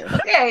anding you.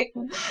 Okay.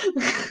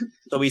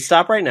 So we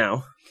stop right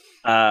now.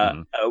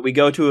 We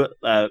go to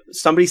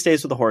somebody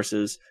stays with the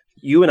horses.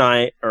 You and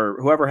I, or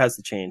whoever has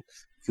the chain,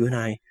 you and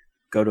I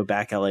go to a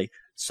back alley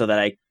so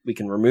that we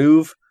can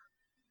remove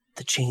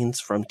the chains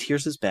from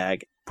Tears'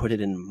 bag, put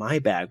it in my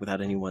bag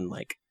without anyone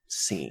like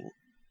seeing,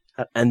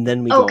 and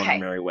then we go on our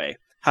merry way.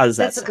 How does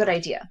that That's sound? a good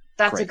idea.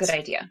 That's Great. a good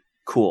idea.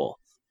 Cool.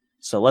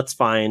 So let's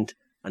find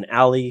an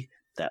alley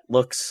that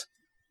looks,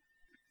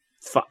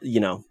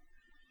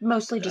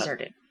 Mostly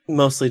deserted.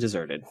 mostly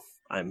deserted.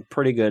 I'm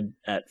pretty good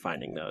at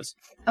finding those.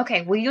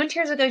 Okay, well, you and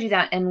Tirza go do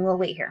that, and we'll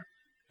wait here.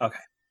 Okay.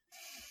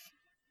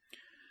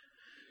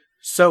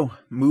 So,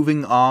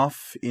 moving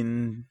off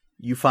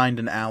you find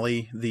an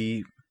alley.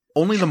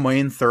 Only the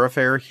main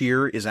thoroughfare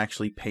here is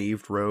actually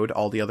paved road.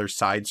 All the other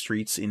side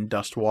streets in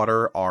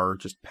Dustwater are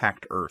just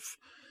packed earth.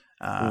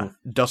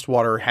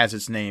 Dustwater has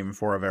its name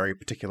for a very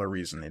particular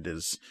reason. It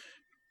is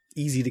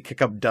easy to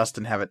kick up dust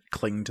and have it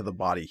cling to the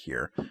body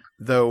here.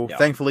 Though,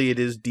 thankfully, it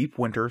is deep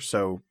winter,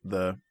 so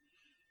the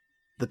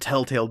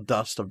telltale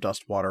dust of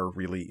Dustwater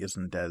really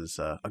isn't as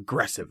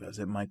aggressive as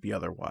it might be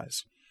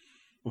otherwise.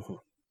 Mm-hmm.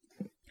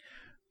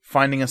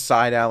 Finding a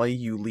side alley,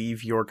 you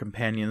leave your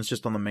companions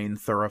just on the main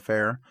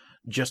thoroughfare,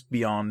 just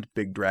beyond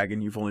Big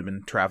Dragon. You've only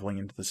been traveling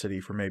into the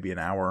city for maybe an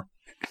hour.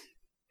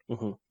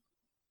 Mm-hmm.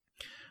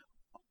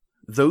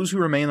 Those who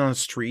remain on the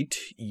street,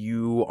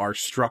 you are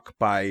struck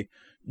by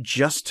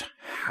just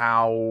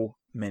how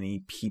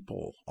many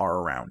people are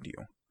around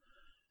you.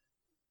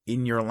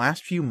 In your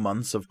last few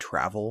months of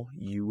travel,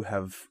 you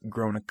have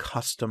grown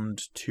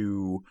accustomed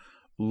to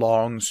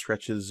long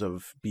stretches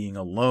of being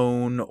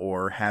alone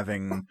or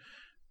having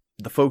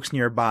the folks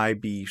nearby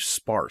be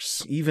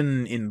sparse.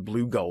 Even in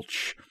Blue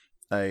Gulch,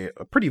 a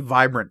pretty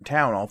vibrant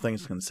town, all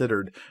things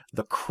considered,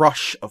 the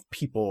crush of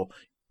people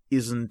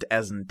isn't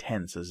as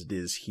intense as it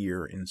is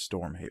here in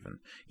Stormhaven.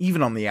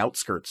 Even on the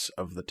outskirts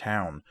of the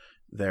town,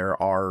 there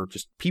are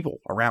just people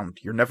around.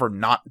 You're never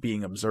not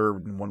being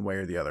observed in one way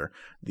or the other.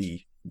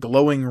 The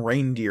glowing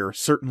reindeer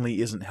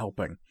certainly isn't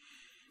helping.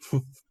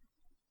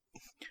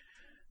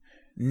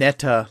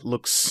 Netta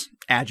looks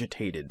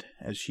agitated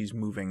as she's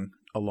moving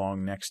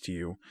along next to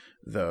you,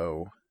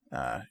 though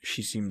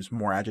she seems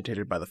more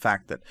agitated by the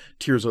fact that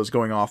Tirza is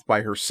going off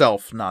by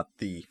herself, not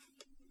the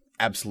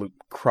absolute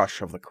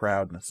crush of the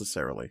crowd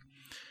necessarily.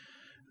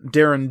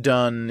 Darren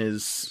Dunn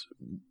is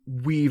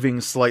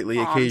weaving slightly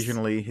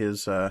occasionally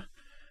his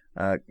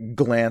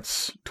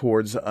glance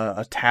towards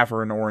a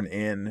tavern or an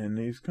inn, and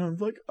he's kind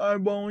of like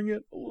eyeballing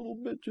it a little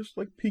bit, just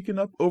like peeking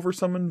up over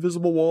some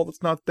invisible wall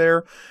that's not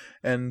there,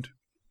 and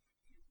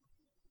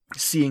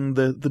seeing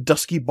the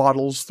dusky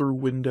bottles through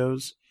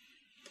windows.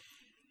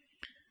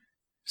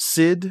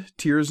 Sid,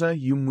 Tirza,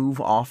 you move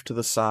off to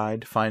the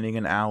side, finding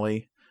an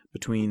alley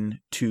between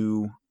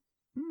two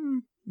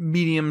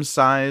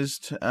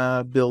medium-sized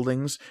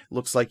buildings.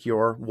 Looks like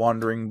you're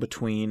wandering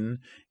between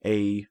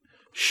a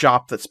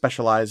shop that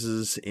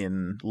specializes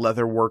in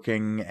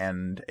leatherworking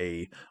and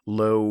a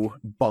low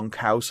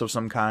bunkhouse of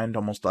some kind,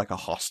 almost like a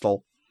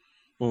hostel.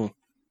 Mm.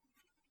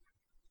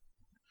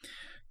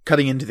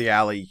 Cutting into the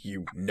alley,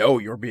 you know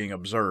you're being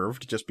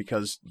observed just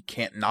because you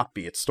can't not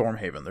be at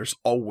Stormhaven. There's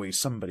always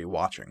somebody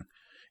watching.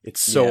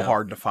 It's so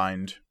hard to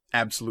find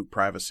absolute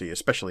privacy,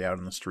 especially out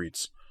in the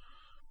streets.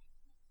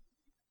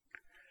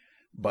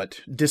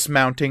 But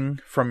dismounting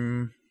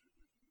from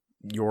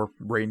your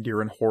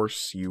reindeer and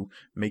horse, you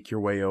make your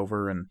way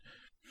over, and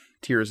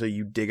Tirza,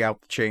 you dig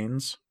out the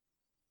chains.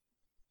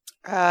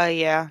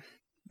 Yeah.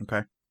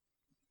 Okay.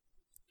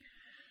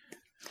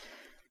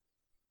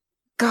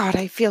 God,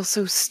 I feel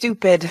so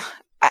stupid.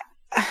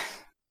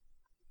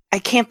 I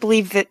can't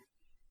believe that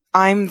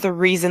I'm the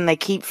reason they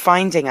keep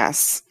finding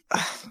us.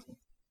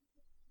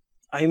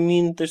 I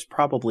mean, there's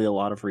probably a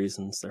lot of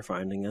reasons they're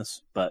finding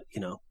us, but,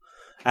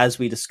 as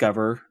we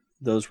discover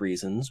those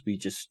reasons, we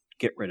just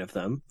get rid of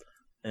them,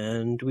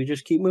 and we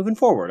just keep moving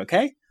forward,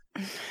 okay?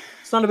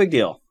 It's not a big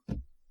deal.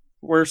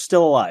 We're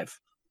still alive.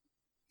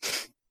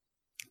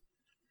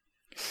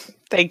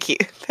 Thank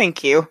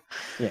you.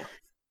 Yeah.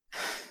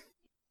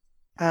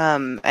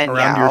 And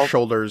around your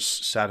shoulders,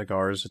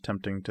 Sadagar is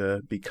attempting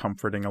to be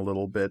comforting a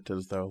little bit,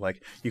 as though,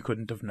 like, you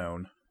couldn't have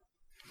known.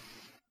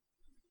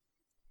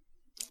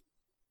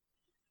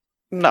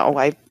 No,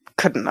 I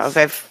couldn't have.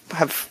 I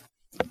have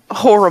a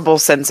horrible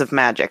sense of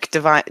magic.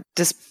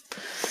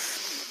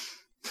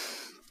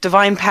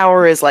 Divine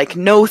power is like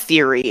no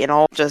theory and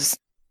all just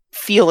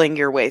feeling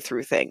your way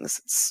through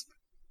things.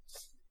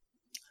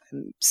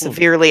 I'm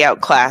severely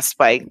outclassed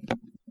by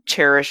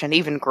Cherish and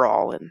even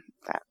Grawl and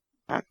that.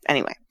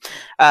 Anyway,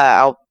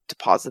 I'll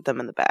deposit them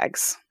in the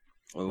bags.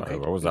 Okay.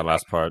 What was that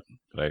last part?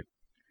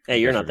 Hey,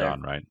 you're not there.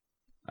 Gone, right?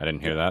 I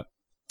didn't hear that.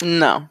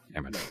 No.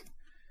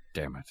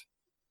 Damn it.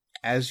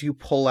 As you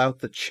pull out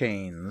the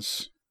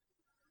chains...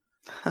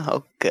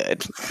 Oh,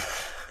 good.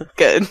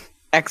 Good.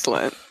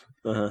 Excellent.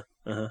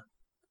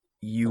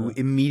 You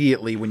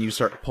immediately, when you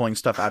start pulling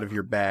stuff out of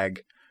your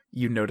bag,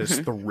 you notice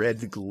the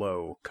red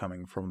glow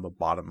coming from the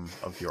bottom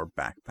of your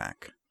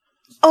backpack.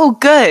 Oh,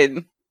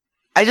 good.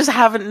 I just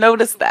haven't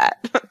noticed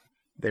that.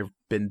 They've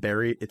been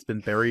buried. It's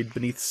been buried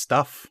beneath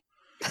stuff.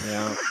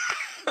 Yeah.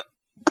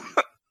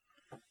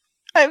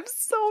 I'm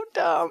so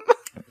dumb.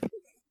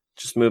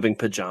 Just moving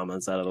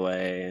pajamas out of the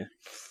way.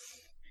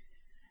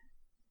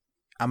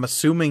 I'm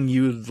assuming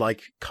you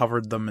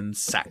covered them in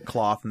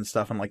sackcloth and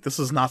stuff, and this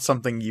is not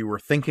something you were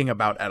thinking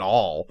about at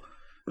all.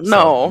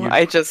 No, so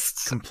I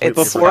just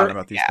completely forgot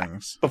about these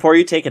things. Before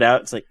you take it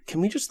out, it's like,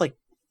 can we just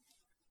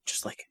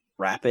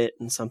wrap it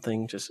in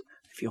something? Just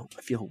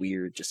I feel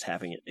weird just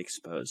having it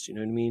exposed. You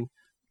know what I mean?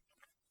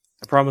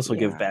 I promise we'll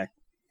give back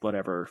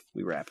whatever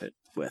we wrap it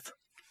with.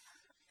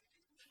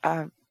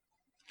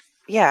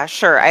 Yeah,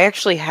 sure. I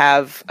actually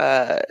have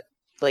a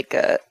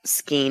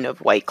skein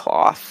of white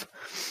cloth.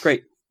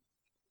 Great.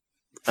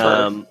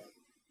 I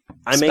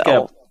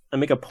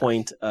make a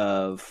point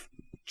of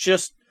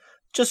just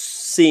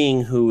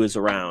seeing who is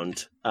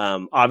around.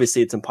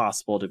 Obviously, it's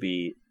impossible to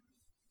be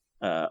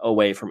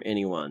away from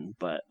anyone,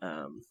 but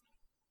I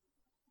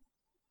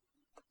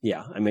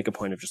make a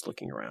point of just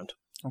looking around.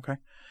 Okay.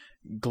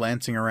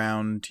 Glancing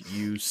around,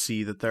 you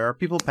see that there are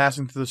people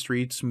passing through the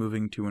streets,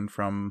 moving to and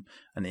from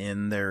an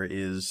inn. There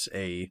is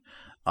a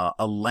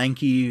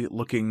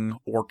lanky-looking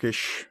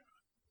orcish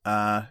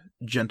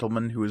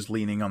gentleman who is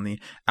leaning on the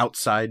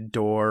outside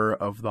door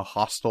of the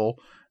hostel.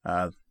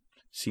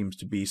 Seems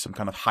to be some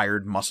kind of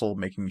hired muscle,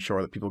 making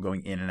sure that people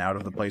going in and out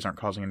of the place aren't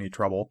causing any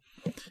trouble.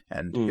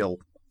 And he'll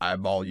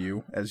eyeball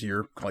you as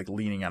you're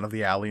leaning out of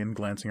the alley and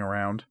glancing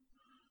around.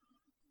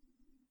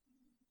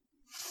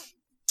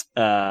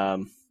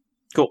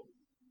 Cool.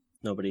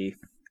 Nobody.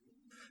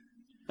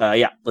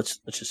 Let's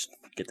just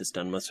get this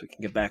done with so we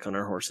can get back on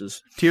our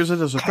horses. Tirza,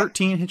 does a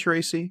 13 hit your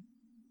AC?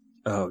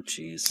 Oh,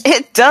 jeez.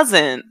 It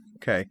doesn't.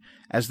 Okay.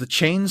 As the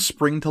chains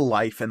spring to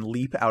life and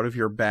leap out of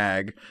your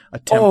bag,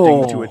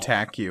 attempting to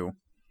attack you.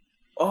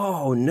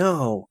 Oh,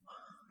 no.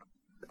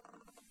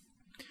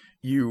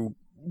 You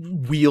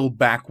wheel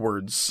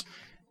backwards,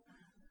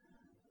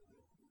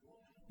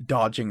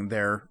 dodging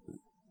their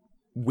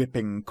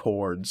whipping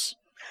cords.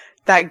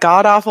 That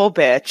god-awful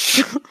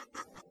bitch.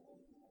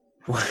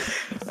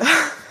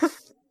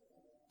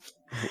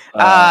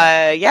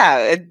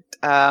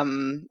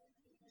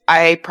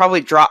 I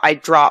probably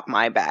drop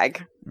my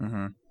bag.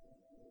 Mm-hmm.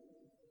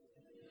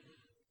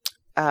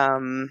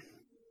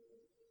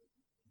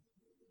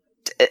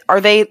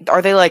 Are they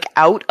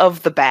out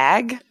of the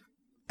bag?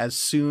 As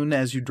soon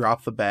as you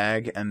drop the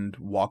bag and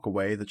walk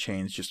away, the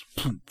chains just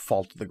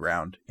fall to the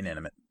ground,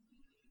 inanimate.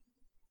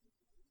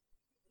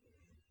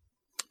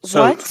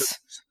 So, What?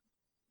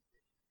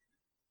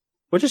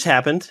 What just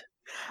happened?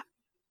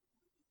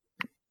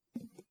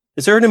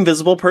 Is there an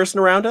invisible person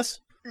around us?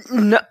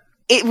 No,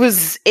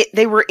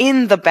 they were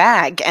in the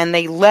bag and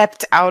they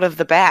leapt out of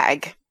the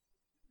bag.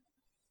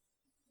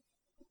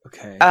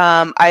 Okay.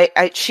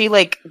 She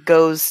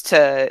goes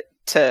to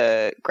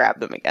grab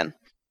them again.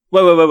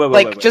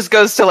 Wait. Just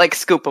goes to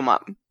scoop them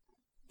up.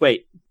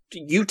 Wait,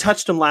 You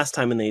touched them last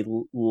time and they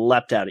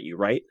leapt out at you,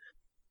 right?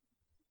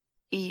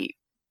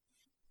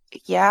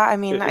 Yeah, I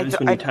mean, It was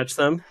when you touched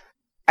them.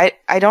 I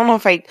don't know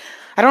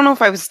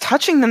if I was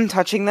touching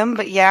them,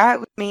 but yeah, it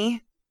was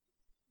me.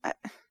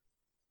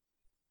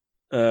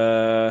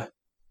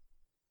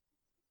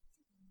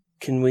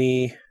 Can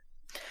we?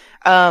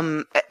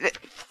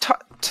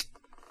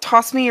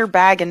 Toss me your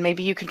bag, and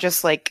maybe you can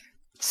just like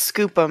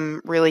scoop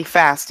them really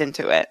fast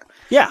into it.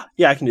 Yeah,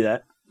 I can do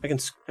that.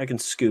 I can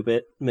scoop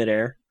it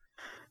midair.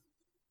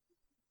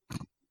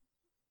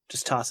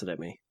 Just toss it at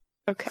me.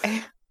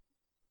 Okay,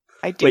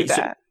 I do Wait,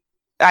 that.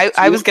 so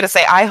I was gonna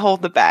say I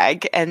hold the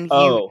bag, and you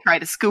Oh. try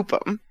to scoop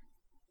them.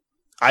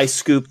 I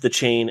scoop the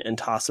chain and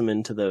toss them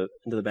into the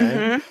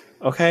bag.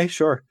 Okay,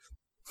 sure.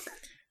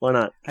 Why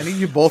not? I need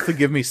you both to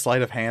give me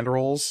sleight of hand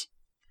rolls.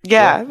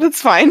 Yeah,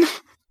 that's fine.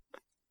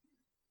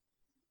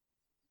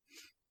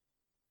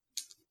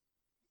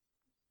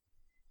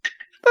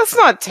 That's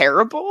not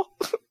terrible.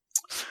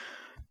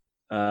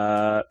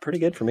 Pretty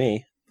good for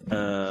me.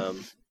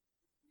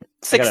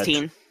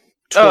 16.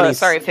 20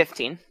 Sorry,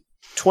 15.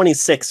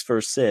 26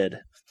 for Sid.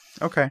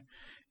 Okay.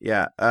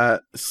 Yeah.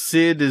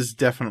 Sid is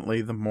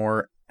definitely the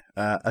more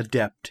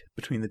adept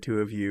between the two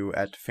of you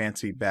at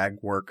fancy bag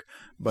work,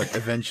 but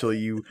eventually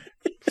you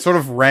sort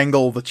of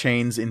wrangle the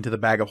chains into the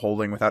bag of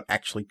holding without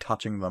actually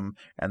touching them,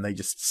 and they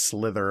just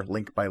slither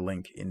link by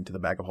link into the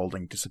bag of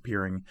holding,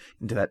 disappearing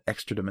into that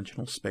extra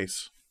dimensional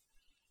space.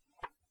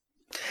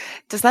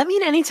 Does that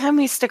mean anytime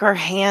we stick our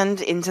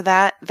hand into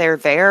that, they're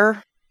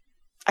there?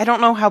 I don't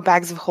know how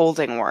bags of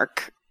holding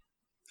work.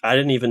 I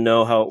didn't even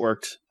know how it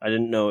worked. I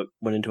didn't know it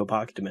went into a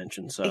pocket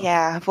dimension. So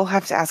Yeah, we'll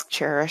have to ask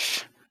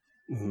Cherish.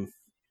 Mhm.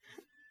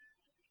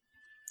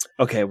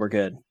 Okay, we're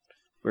good.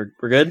 We're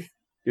good.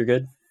 You're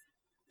good,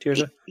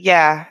 Tirza?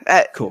 Yeah,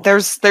 Cool.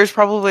 There's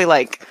probably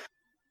like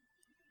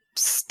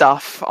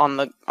stuff on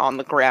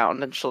the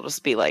ground, and she'll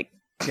just be like,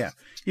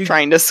 You-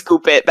 trying to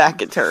scoop it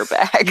back into her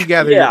bag. You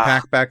gather your Yeah.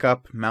 pack back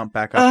up, mount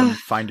back up, and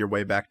find your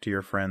way back to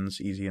your friends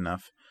easy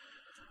enough.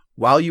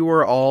 While you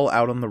are all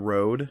out on the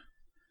road,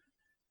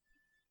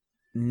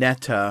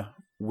 Netta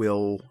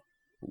will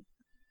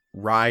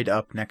ride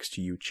up next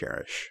to you,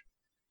 Cherish.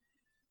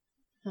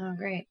 Oh,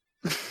 great.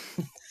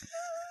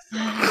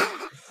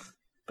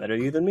 Better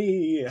you than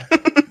me.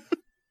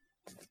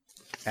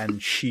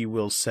 And she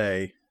will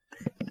say,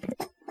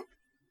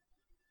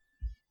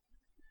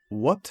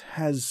 "What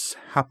has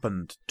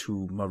happened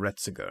to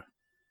Maretziger?"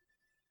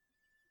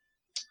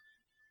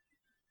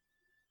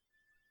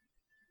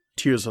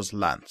 Tirza's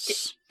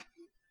lance.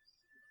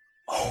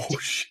 Oh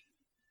shit.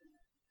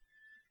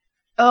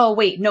 Oh,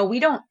 wait, no, we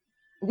don't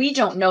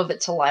know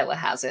that Talila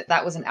has it.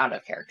 That was an out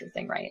of character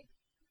thing, right?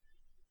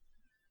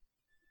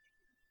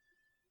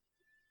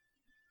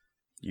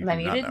 You Am I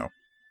do not muted? know.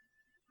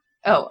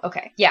 Oh,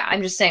 okay. Yeah,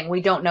 I'm just saying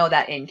we don't know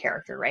that in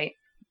character, right?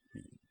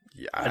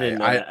 Yeah, I didn't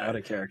know that out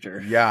of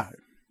character. Yeah,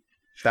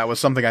 that was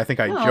something I think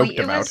I No, joked it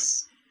about.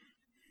 was-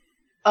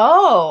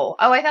 Oh,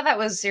 I thought that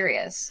was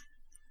serious.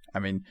 I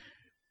mean,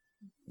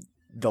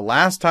 the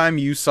last time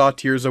you saw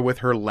Tirza with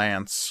her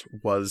lance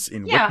was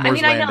in Yeah, I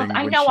Whitmore's mean, Landing.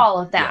 I when know she- all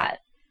of yeah. that.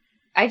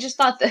 I just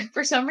thought that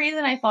for some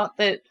reason I thought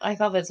that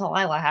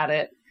Talila had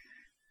it.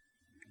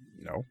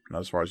 No, not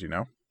as far as you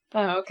know.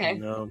 Oh, okay.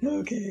 No.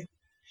 Okay.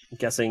 I'm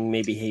guessing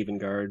maybe Haven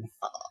Guard.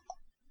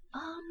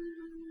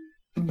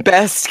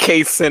 Best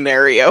case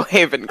scenario,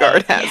 Haven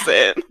Guard has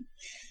it.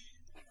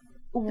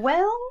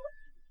 Well,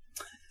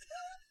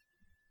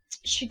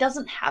 she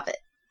doesn't have it.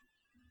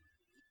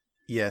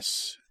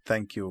 Yes,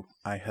 thank you.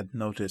 I had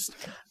noticed.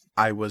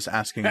 I was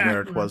asking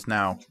where it was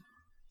now.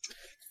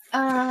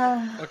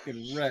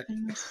 Fucking wreck.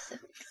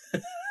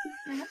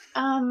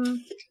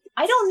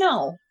 I don't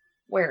know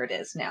where it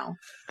is now.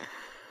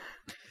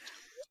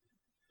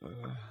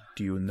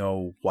 Do you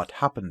know what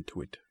happened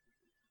to it?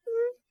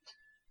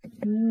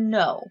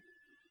 No.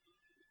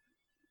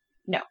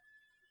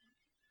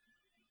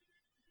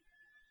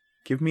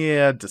 Give me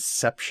a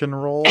deception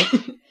roll.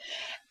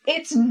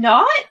 It's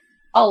not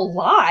a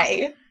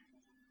lie.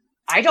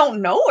 I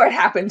don't know what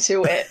happened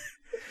to it.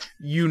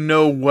 You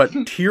know what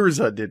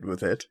Tirza did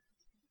with it.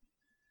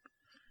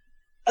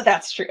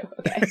 That's true.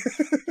 Okay.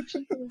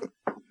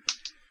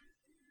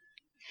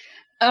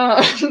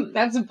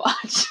 That's a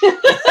botch.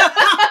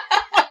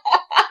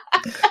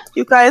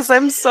 You guys,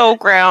 I'm so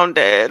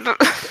grounded. You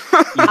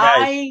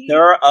guys,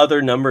 there are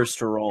other numbers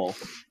to roll.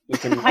 We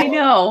can I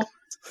know.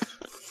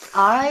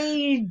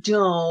 I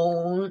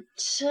don't.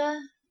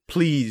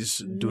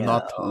 Please do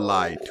not No.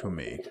 lie to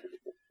me.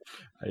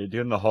 Are you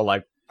doing the whole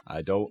like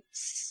I don't?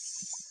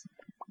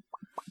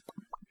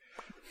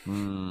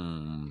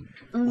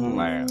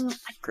 Lance.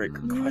 Great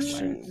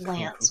question.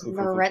 Lance.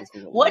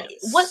 What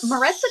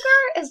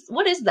Maretziger is?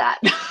 What is that?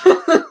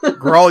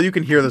 Grawl, you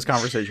can hear this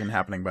conversation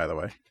happening, by the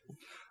way.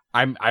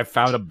 I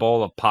found a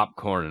bowl of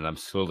popcorn and I'm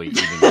slowly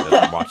eating it as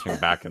I'm watching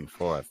back and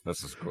forth.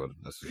 This is good.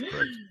 This is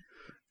great.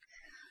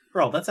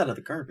 Bro, that's out of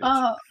the garbage.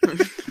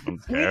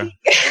 Okay.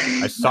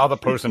 I saw the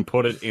person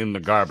put it in the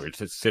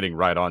garbage. It's sitting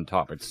right on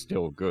top. It's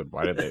still good.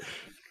 Why did they?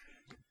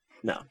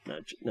 No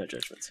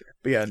judgments here.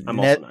 But yeah, I'm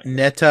also not here.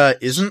 Netta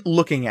isn't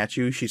looking at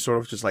you. She's sort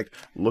of just like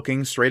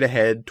looking straight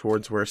ahead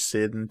towards where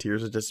Sid and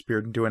Tirza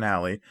disappeared into an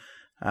alley.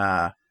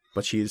 But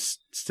she's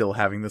still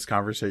having this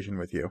conversation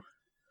with you.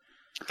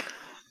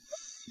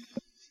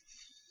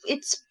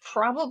 It's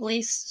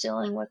probably still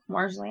in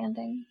Wickmore's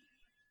Landing.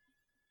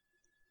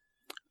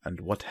 And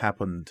what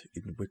happened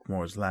in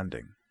Wickmore's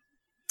Landing?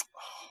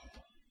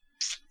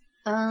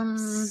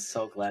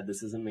 So glad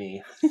this isn't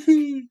me.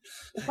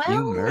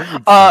 Well,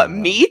 murdered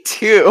someone. Me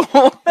too.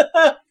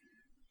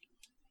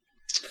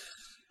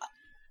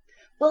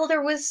 well,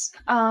 there was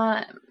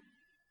a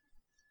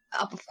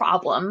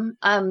problem.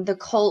 The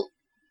cult.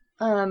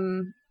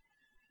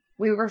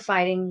 We were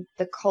fighting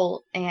the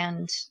cult,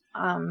 and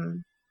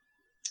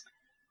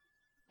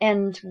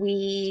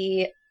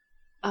we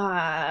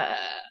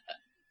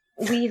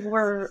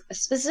were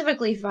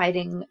specifically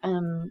fighting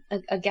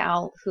a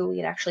gal who we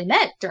had actually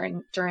met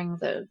during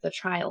the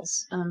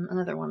trials.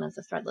 Another one of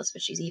the Threadless,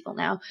 but she's evil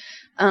now.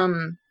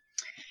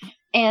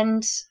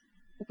 And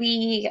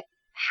we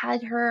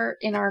had her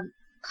in our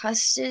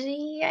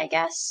custody, I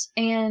guess.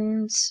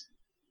 And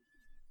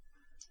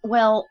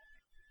well,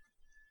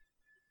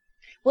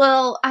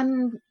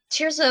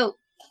 Tirza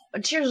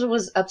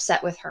was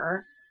upset with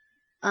her.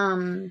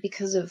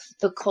 Because of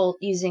the cult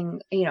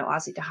using,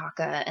 Ozzy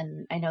Dahaka,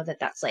 and I know that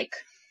that's like,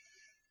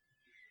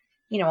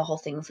 a whole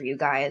thing for you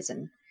guys,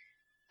 and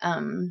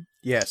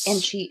Yes,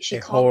 and she a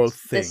called whole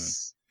thing.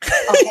 this a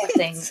whole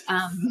thing.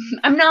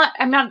 I'm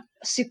not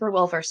super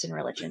well versed in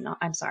religion.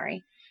 I'm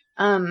sorry.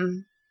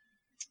 And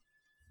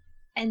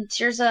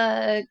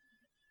Tirza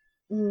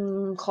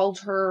called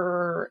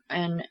her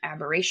an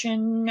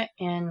aberration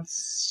and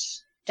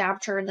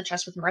stabbed her in the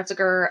chest with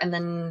Meretziger, and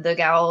then the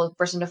gal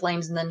burst into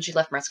flames, and then she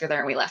left Meretziger there,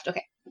 and we left.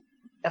 Okay,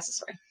 that's the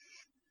story.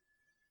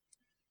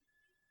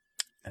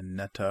 And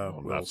Netta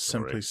will that's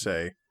simply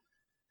sorry.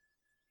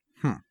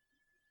 say,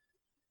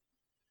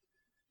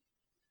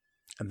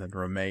 and then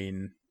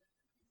remain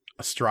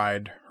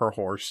astride her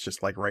horse,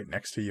 just like right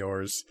next to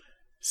yours,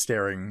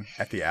 staring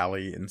at the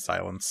alley in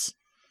silence.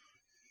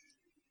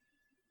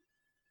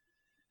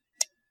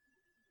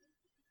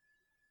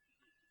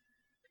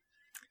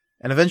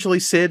 And eventually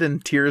Sid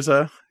and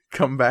Tirza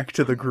come back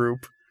to the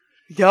group.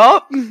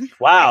 Yup.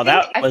 Wow,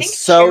 I think was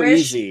so Cherish-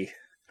 easy.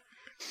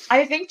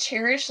 I think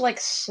Cherish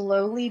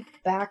slowly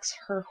backs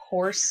her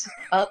horse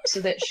up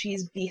so that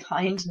she's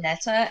behind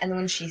Netta, and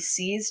when she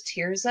sees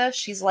Tirza,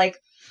 she's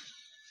like,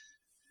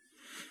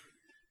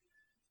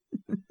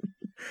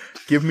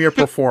 Give me a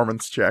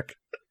performance check.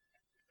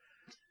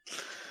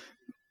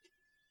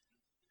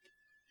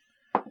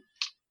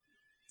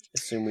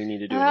 Assume we need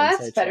to do an that's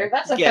insight better. check.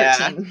 That's a Yeah.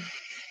 13.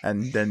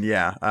 And then,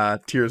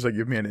 Tirza,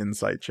 give me an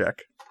insight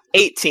check.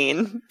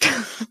 18.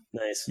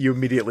 Nice. You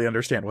immediately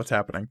understand what's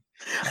happening.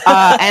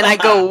 And I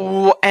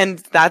go, and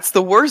that's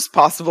the worst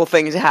possible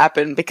thing to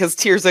happen because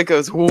Tirza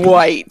goes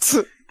white.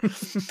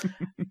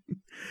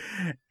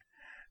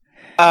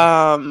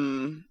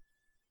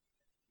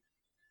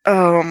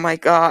 Oh my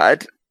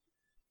god.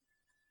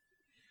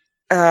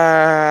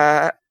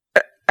 I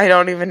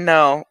don't even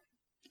know.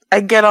 I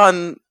get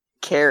on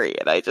Carrie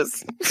and I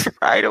just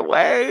ride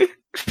away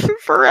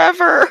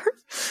forever.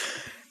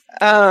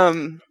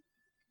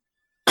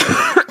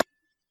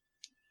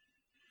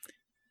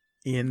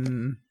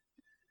 In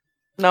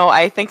No,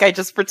 I think I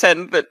just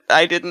pretend that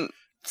I didn't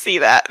see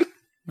that.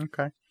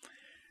 Okay.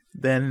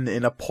 Then,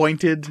 in a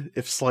pointed,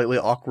 if slightly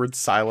awkward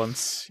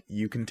silence,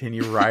 you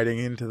continue riding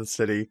into the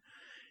city.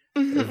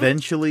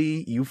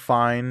 Eventually, you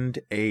find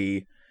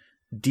a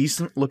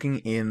decent-looking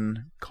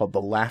inn called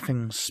the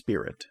Laughing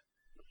Spirit.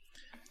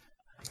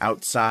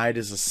 Outside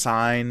is a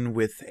sign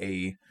with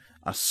a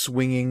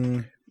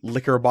swinging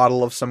liquor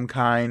bottle of some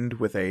kind,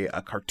 with a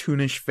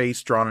cartoonish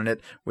face drawn in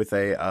it, with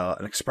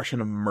an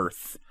expression of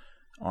mirth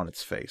on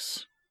its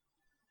face.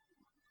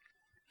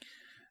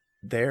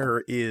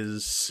 There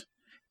is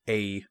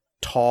a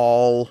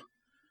tall,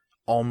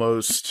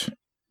 almost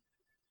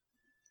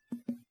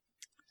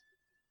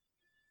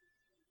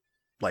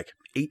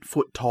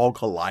 8-foot tall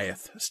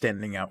Goliath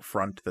standing out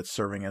front that's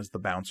serving as the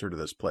bouncer to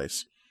this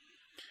place.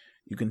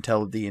 You can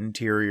tell that the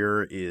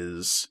interior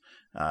is,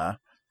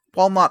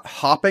 while not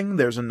hopping,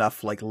 there's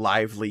enough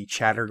lively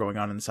chatter going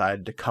on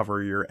inside to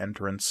cover your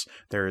entrance.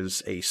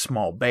 There's a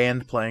small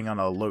band playing on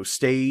a low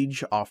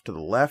stage off to the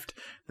left.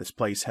 This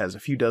place has a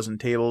few dozen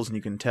tables, and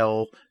you can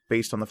tell,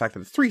 based on the fact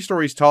that it's 3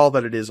 stories tall,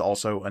 that it is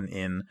also an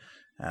inn.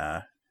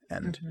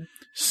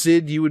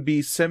 Sid, you would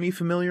be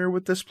semi-familiar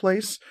with this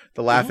place.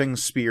 The Laughing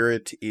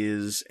Spirit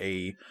is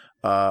a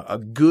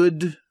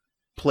good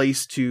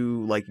place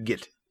to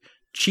get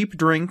cheap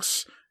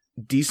drinks,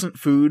 decent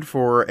food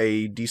for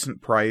a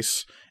decent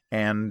price,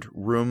 and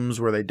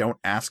rooms where they don't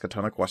ask a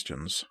ton of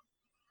questions.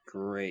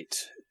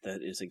 Great.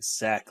 That is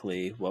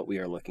exactly what we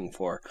are looking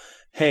for.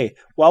 Hey,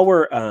 while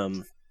we're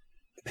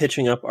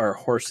pitching up our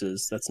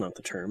horses, that's not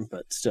the term,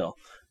 but still.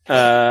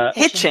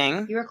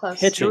 Hitching. You were close.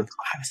 Hitching.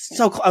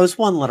 I was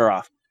one letter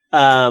off.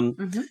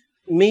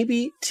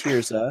 Maybe,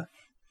 Tirza,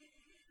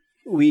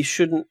 we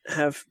shouldn't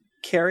have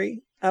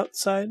Carrie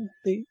outside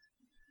the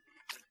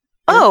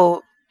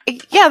Oh,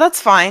 yeah, that's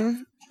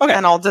fine. Okay.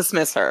 And I'll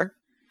dismiss her.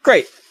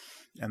 Great.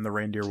 And the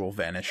reindeer will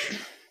vanish.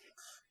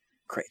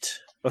 Great.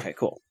 Okay,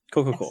 cool.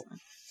 Cool. Excellent.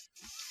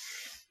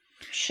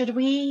 Should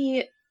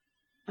we?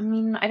 I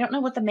mean, I don't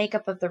know what the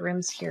makeup of the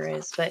rooms here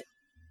is, but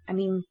I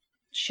mean,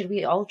 should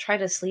we all try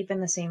to sleep in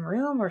the same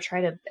room or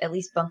try to at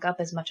least bunk up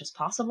as much as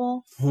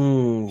possible? Just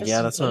Yeah,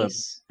 in that's not a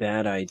case?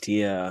 bad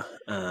idea.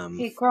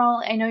 Hey,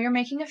 Grawl, I know you're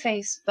making a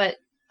face, but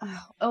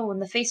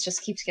and the face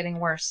just keeps getting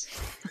worse.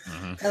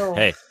 Mhm. Oh,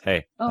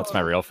 Hey, that's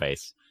my Oh. real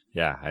face.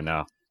 Yeah, I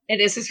know. it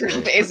is his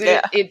real face.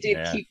 Yeah. It did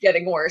Yeah. keep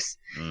getting worse.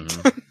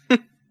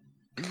 Mhm.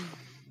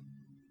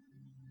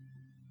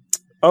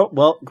 Oh,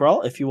 well,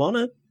 Grawl, if you want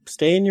to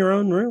stay in your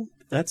own room,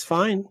 that's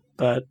fine.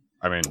 But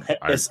I mean,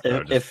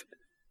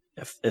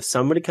 if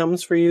somebody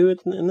comes for you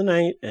in the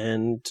night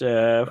and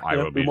I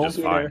will we be won't just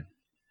be fine. there.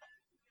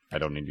 I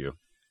don't need you.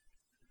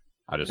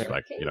 I just Okay.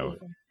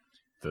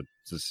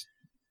 it's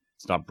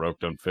not broke,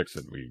 don't fix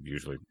it. We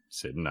usually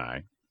Sid and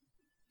I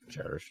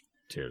cherish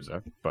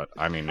Tirza, but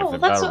I mean, if Oh,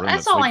 they've that's got a room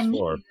that's that all I sleeps need.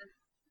 four,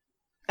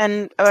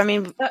 And I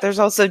mean, there's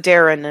also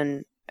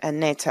Darren and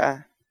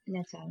Neta.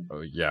 Neta.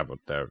 oh yeah, but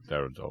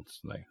they're adults.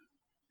 And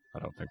I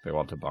don't think they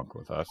want to bunk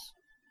with us.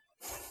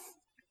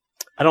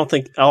 I don't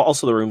think.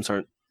 Also, the rooms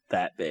aren't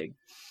that big.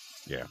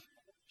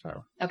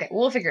 So Okay,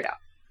 we'll figure it out.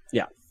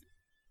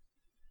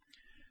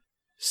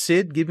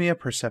 Sid, give me a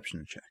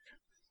perception check.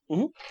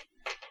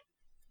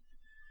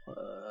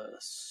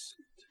 Plus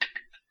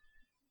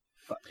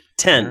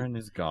 10. Aaron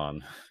is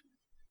gone.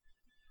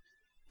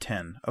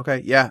 10.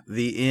 Okay, yeah,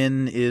 the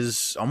inn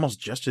is almost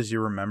just as you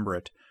remember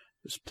it.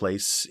 This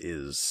place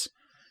is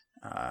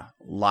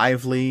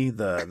lively.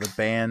 The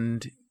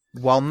band,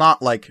 while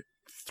not like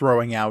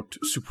throwing out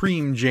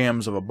supreme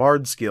jams of a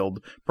Bard's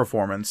Guild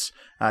performance,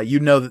 you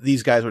know that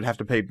these guys would have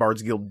to pay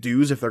Bard's Guild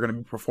dues if they're going to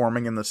be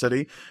performing in the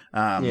city.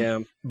 Yeah.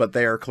 But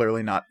they are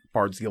clearly not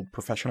Bard's Guild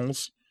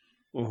professionals.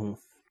 Mm-hmm.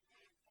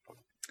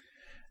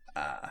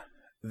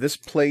 This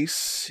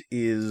place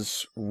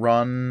is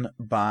run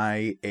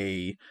by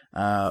a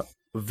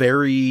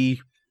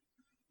very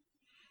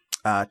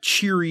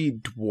cheery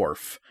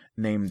dwarf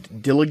named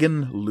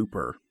Dilligan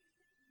Looper.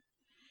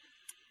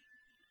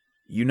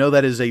 You know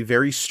that is a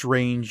very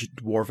strange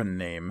dwarven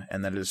name,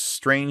 and that is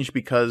strange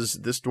because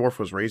this dwarf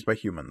was raised by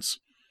humans.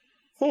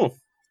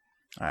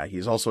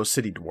 He's also a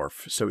city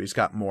dwarf, so he's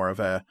got more of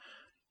a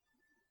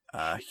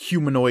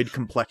humanoid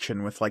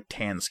complexion with like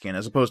tan skin,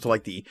 as opposed to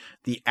like the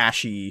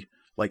ashy,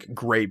 like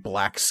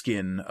gray-black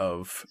skin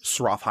of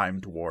Srothheim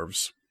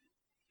dwarves.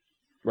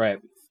 Right.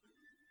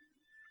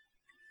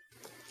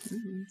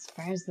 I'm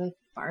surprised the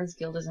Bards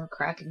Guild isn't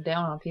cracking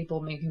down on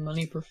people making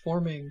money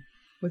performing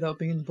without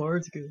being in the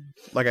Bards Guild.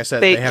 Like I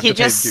said, they have He to pay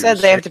just dues. said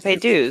they have to pay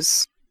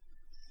dues.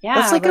 Yeah,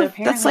 That's like but a-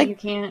 apparently that's like- you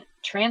can't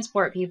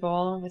transport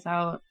people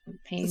without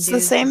paying It's dues. the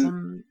to same-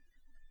 some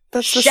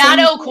That's the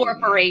Shadow same-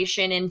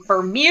 Corporation in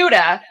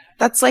Bermuda.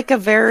 That's like a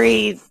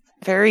very,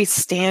 very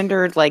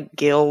standard like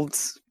guild,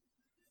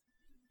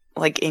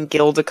 like in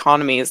guild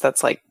economies.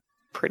 That's like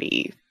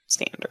pretty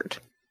standard.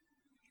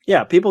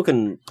 Yeah, people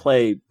can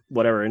play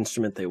whatever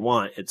instrument they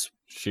want. It's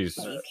She's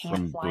You from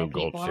can't fly Blue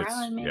Gold. people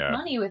around and make Yeah,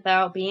 money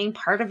without being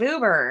part of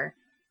Uber.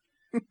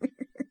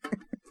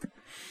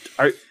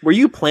 were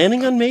you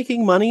planning on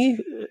making money?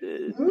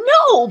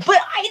 No, but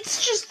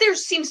it's just there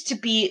seems to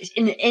be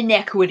an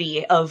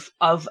inequity of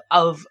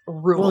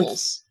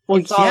rules. Well,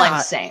 That's all yeah.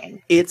 I'm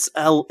saying. It's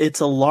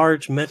a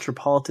large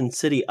metropolitan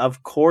city.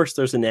 Of course,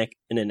 there's an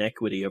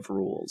inequity of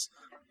rules.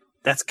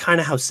 That's kind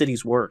of how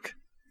cities work.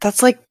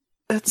 That's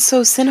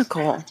so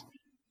cynical.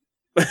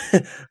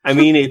 I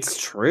mean,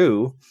 it's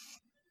true.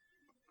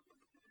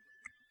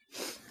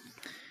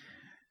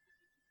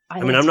 I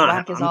mean, think I'm it's not-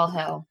 whack as I'm- all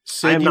hell.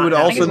 Sid, I'm you not would I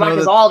think also it's whack know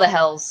as that all the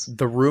hells.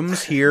 the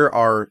rooms here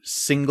are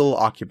single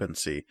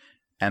occupancy,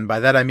 and by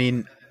that I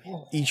mean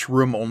each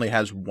room only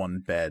has one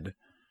bed.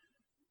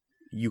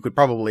 You could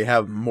probably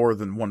have more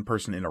than one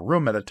person in a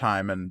room at a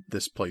time, and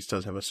this place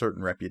does have a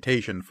certain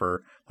reputation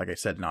for, like I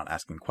said, not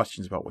asking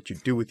questions about what you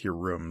do with your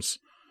rooms.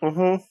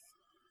 Mm-hmm.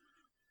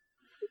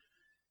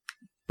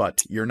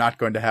 But you're not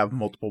going to have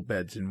multiple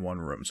beds in one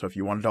room, so if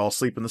you wanted to all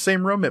sleep in the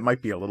same room, it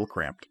might be a little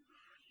cramped.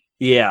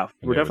 Yeah, we're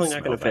It would definitely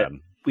not going to smell fit. bad.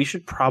 We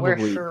should We're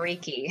probably.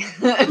 freaky.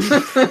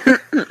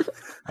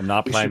 I'm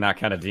not We playing should- that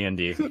kind of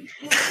D&D.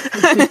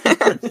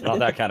 Not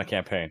that kind of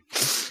campaign.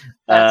 That's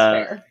Uh,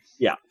 fair.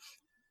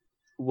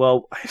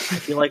 Well, I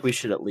feel like we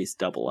should at least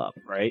double up,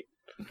 right?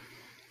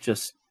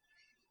 Just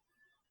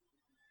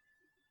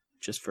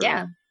for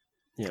Yeah.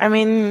 I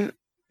mean,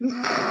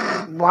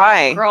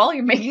 why? Girl,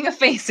 you're making a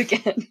face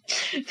again.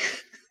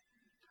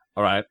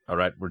 All right,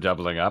 we're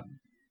doubling up.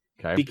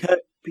 Okay.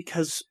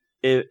 because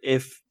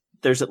if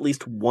there's at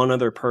least one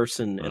other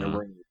person in a Mhm.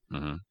 room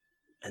hmm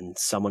and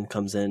someone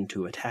comes in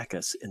to attack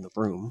us in the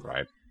room,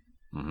 Right.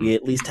 Mhm. we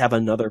at least have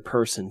another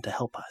person to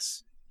help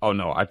us. Oh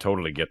no, I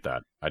totally get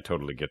that.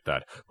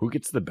 Who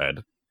gets the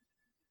bed?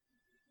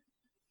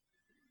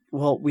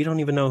 Well, we don't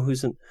even know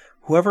who's in.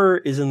 Whoever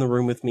is in the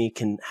room with me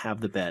can have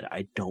the bed.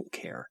 I don't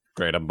care.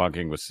 Great, I'm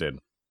bunking with Sid.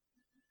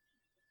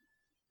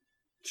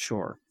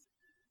 Sure.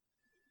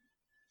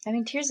 I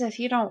mean, Tirza, if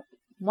you don't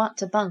want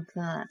to bunk,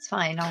 then that's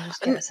fine. I'll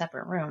just get a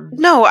separate room.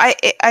 No, I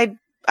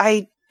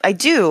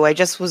do. I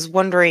just was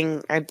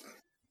wondering.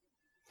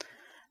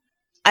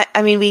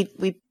 I mean,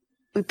 we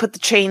put the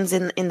chains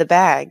in the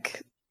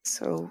bag,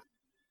 so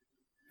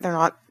they're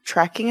not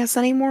tracking us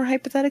anymore,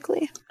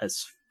 hypothetically.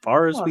 As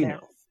far as we they're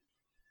know.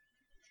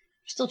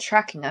 still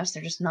tracking us.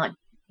 They're just not,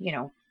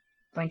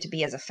 going to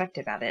be as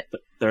effective at it.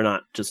 But they're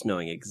not just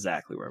knowing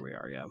exactly where we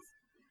are, yeah.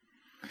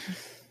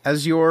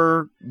 As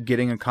you're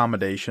getting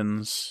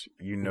accommodations,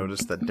 you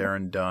notice that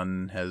Darren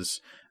Dunn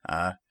has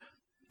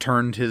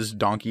turned his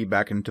donkey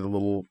back into the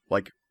little,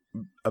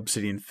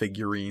 obsidian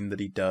figurine that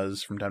he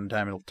does from time to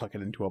time. He'll tuck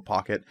it into a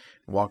pocket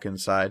and walk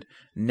inside.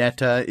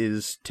 Netta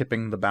is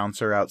tipping the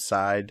bouncer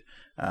outside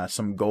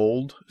some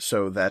gold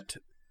so that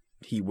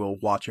he will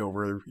watch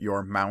over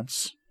your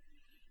mounts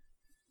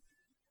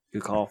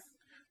Good call.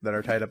 that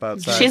are tied up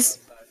outside.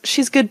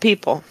 She's good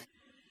people.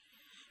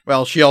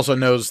 Well, she also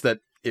knows that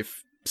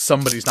if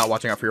somebody's not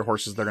watching out for your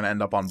horses, they're going to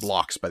end up on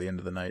blocks by the end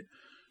of the night.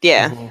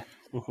 Yeah.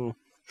 Mhm.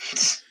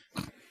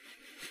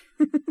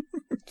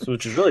 So,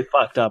 which is really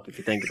fucked up if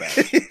you think about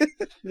it.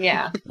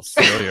 Yeah. It's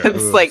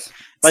like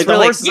Like, the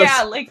really, horses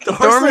are- like The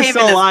horses are Stormhaven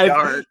still is alive.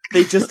 dark.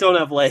 They just don't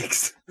have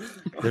legs.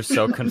 They're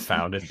so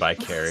confounded by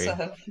Carrie.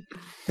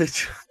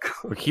 so-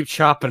 We keep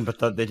chopping,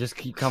 but they just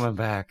keep coming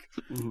back.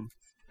 Mhm.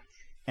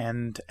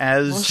 And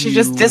as Well, she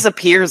just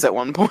disappears at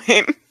one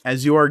point.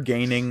 as you are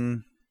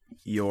gaining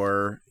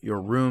your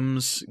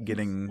rooms,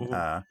 getting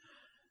Mhm.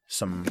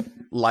 some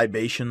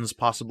libations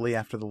possibly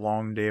after the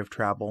long day of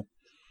travel,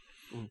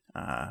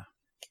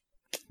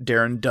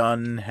 Darren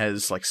Dunn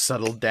has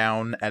settled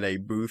down at a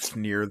booth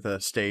near the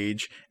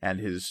stage and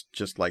has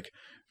just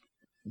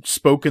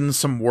spoken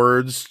some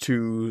words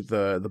to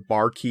the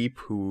barkeep,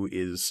 who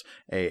is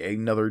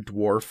another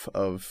dwarf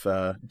of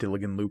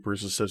Dilligan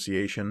Looper's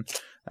association.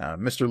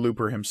 Mr.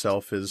 Looper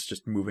himself is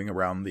just moving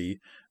around the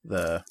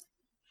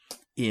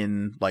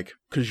inn,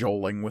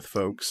 cajoling with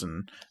folks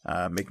and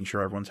making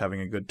sure everyone's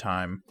having a good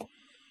time.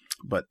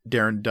 But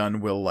Darren Dunn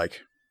will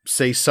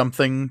say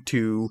something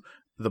to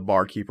the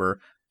barkeeper,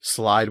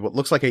 slide what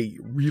looks like a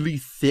really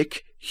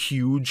thick,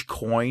 huge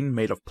coin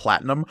made of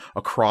platinum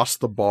across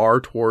the bar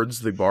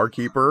towards the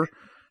barkeeper,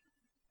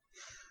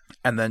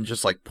 and then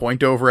just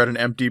point over at an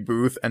empty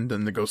booth, and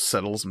then the ghost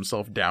settles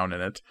himself down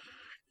in it.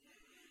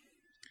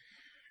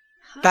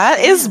 That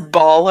is Damn.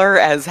 baller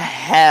as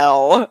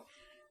hell.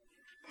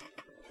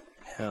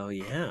 Hell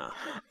yeah.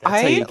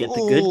 That's how I you get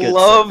the good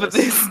love service.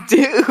 this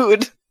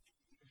dude.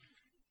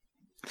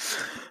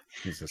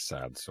 He's a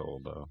sad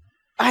soul, though.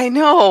 I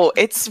know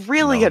it's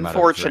really No amount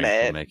of drink will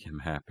unfortunate, make him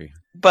happy.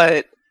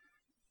 but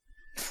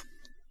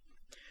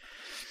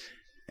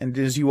And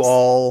as you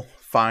all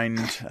find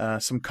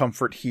some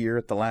comfort here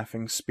at the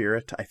Laughing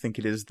Spirit, I think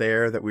it is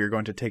there that we are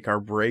going to take our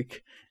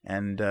break.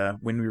 And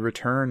when we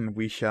return,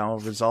 we shall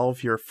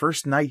resolve your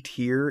first night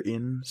here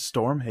in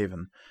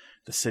Stormhaven,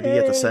 the city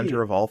at the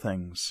center of all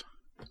things.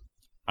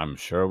 I'm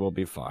sure we'll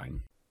be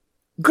fine.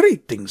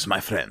 Greetings, my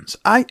friends.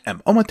 I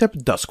am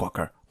Omatep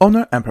Duskwalker,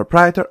 owner and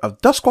proprietor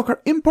of Duskwalker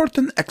Import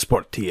and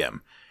Export TM,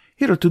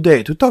 here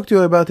today to talk to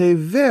you about a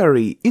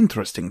very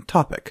interesting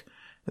topic,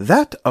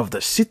 that of the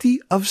city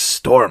of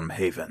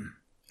Stormhaven.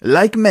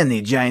 Like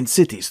many giant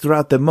cities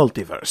throughout the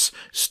multiverse,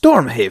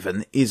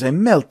 Stormhaven is a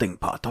melting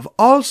pot of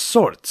all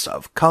sorts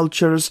of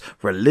cultures,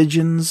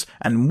 religions,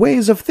 and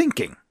ways of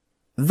thinking.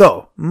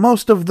 Though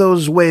most of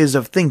those ways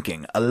of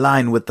thinking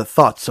align with the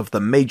thoughts of the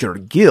major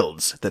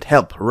guilds that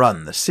help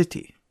run the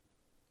city.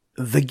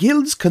 The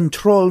guilds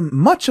control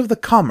much of the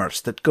commerce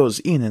that goes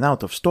in and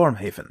out of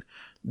Stormhaven.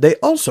 They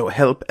also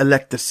help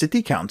elect the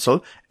city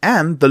council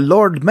and the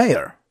Lord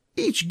Mayor.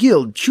 Each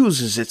guild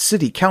chooses its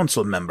city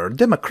council member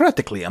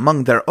democratically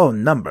among their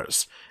own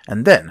numbers,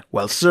 and then,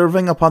 while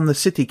serving upon the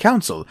city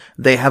council,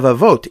 they have a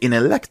vote in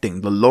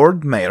electing the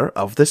Lord Mayor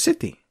of the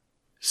city.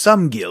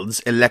 Some guilds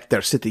elect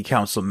their city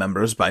council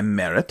members by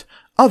merit,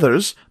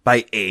 others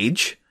by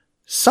age,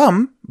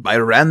 some by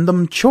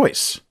random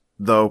choice,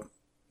 though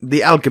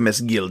the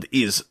Alchemist Guild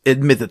is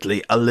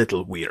admittedly a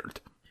little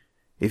weird.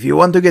 If you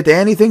want to get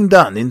anything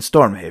done in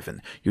Stormhaven,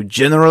 you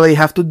generally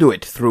have to do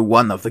it through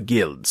one of the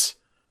guilds.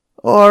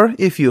 Or,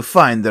 if you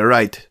find the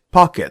right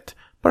pocket,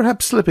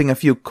 perhaps slipping a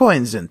few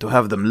coins in to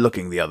have them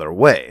looking the other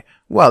way,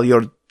 while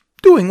you're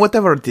doing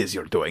whatever it is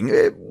you're doing,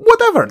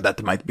 whatever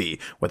that might be,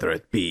 whether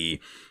it be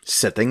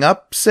setting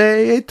up,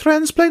 say, a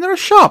transplanar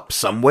shop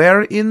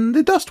somewhere in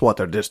the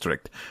Dustwater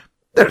district.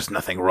 There's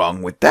nothing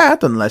wrong with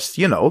that, unless,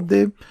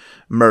 the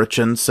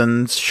Merchants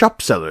and Shop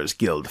Sellers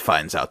Guild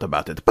finds out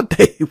about it. But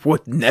they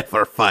would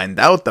never find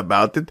out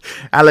about it.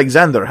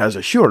 Alexander has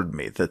assured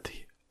me that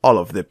all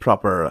of the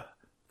proper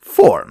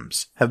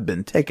forms have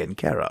been taken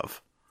care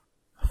of.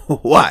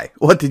 Why?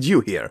 What did you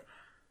hear?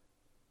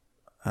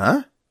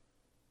 Huh?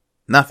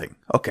 Nothing.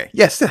 Okay.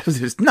 Yes,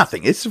 there's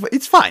nothing. It's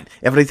fine.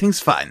 Everything's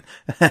fine.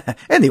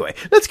 Anyway,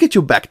 let's get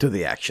you back to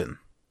the action.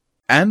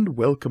 And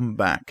welcome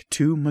back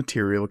to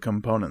Material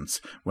Components.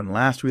 When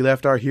last we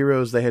left our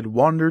heroes, they had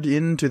wandered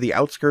into the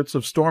outskirts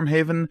of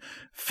Stormhaven,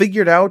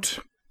 figured out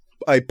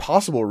a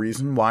possible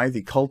reason why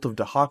the cult of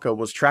Dahaka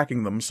was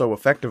tracking them so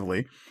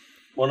effectively.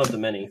 One of the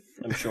many,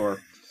 I'm sure.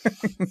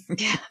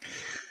 Yeah.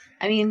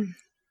 I mean,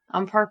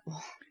 I'm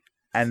purple.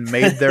 And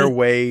made their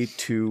way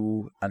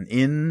to an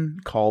inn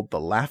called the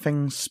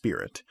Laughing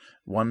Spirit,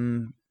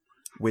 one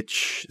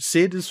which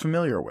Sid is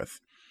familiar with,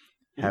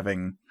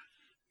 having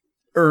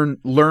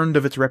learned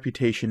of its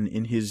reputation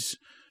in his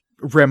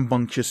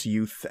rambunctious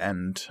youth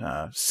and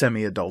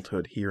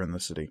semi-adulthood here in the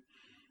city.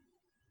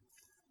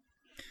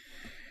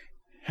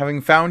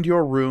 Having found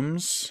your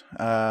rooms,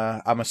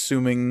 I'm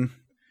assuming,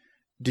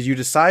 did you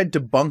decide to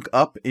bunk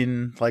up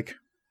in, like,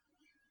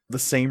 the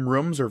same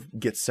rooms or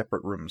get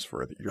separate rooms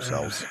for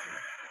yourselves?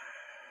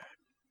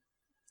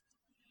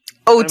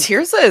 Oh,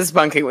 Tirza is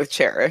bunking with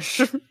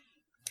Cherish.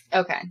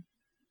 Okay.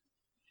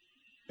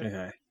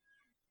 Okay.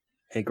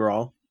 Hey,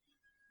 Grawl.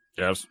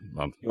 Yes.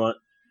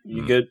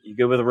 You good? You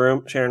good with a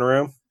room? Sharing a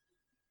room?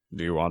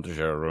 Do you want to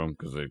share a room?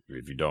 Because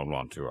if you don't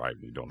want to,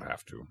 you don't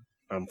have to.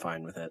 I'm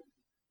fine with it.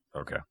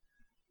 Okay.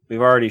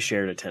 We've already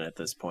shared a 10 at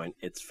this point.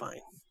 It's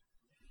fine.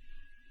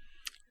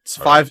 It's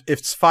five.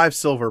 It's 5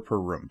 silver per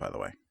room, by the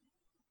way.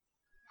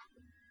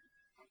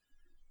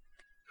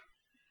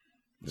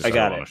 Just I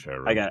got wanna it. share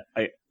a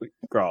room.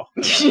 Grawl.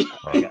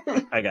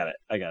 I got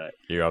it.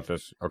 You got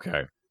this?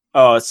 Okay.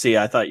 Oh, see,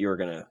 I thought you were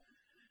gonna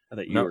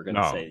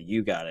No. say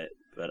you got it,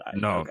 but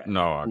No,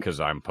 okay. because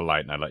I'm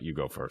polite and I let you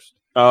go first.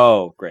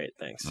 Oh, great,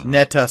 thanks. Mhm.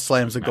 Netta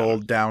slams the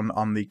gold down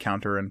on the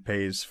counter and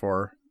pays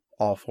for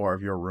all 4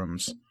 of your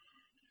rooms.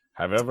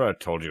 Have I ever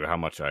told you how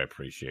much I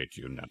appreciate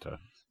you, Netta?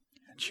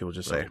 And she will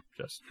just Really, say,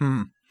 just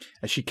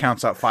as she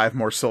counts out 5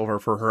 more silver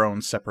for her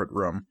own separate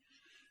room.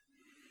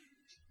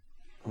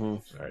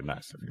 very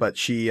nice of you. But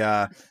she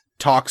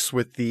talks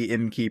with the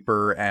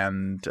innkeeper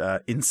and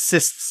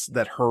insists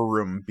that her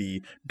room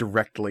be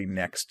directly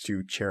next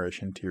to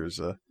Cherish and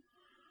Tirza.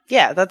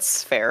 Yeah,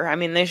 that's fair. I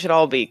mean, they should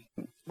all be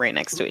right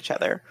next to each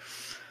other.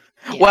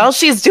 Yeah. While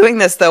she's doing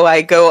this, though,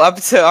 I go up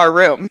to our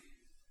room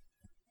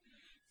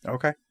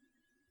Okay.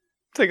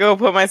 to go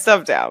put my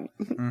stuff down.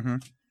 Mm-hmm.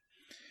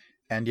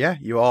 And yeah,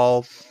 you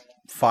all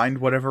find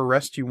whatever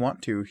rest you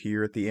want to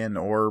here at the inn,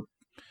 or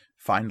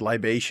find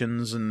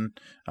libations and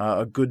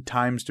good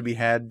times to be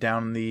had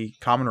down in the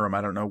common room. I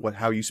don't know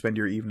how you spend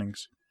your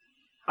evenings.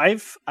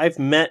 I've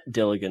met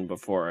Dilligan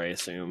before, I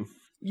assume.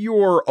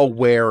 You're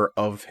aware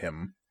of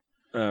him.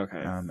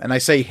 Okay. And I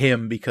say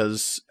him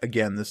because,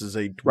 again, this is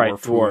a dwarf, Right,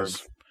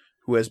 dwarf.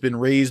 who has been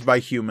raised by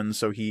humans,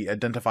 so he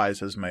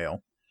identifies as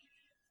male.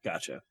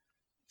 Gotcha.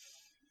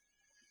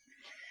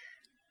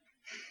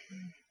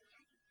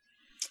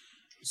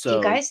 So Do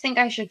you guys think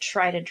I should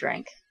try to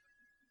drink?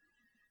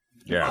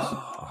 Yes,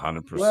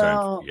 100%.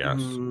 well,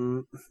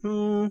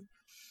 Yes.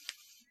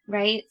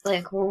 Right?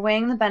 Like, we're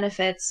weighing the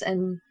benefits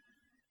and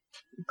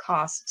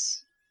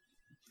costs.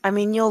 I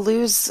mean, you'll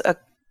lose a...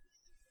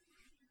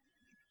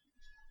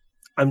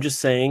 I'm just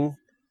saying,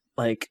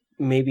 like,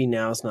 maybe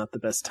now's not the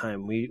best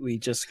time. We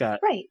just got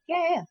Right.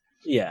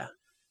 Yeah.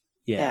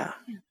 yeah.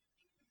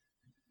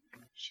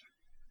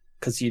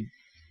 Because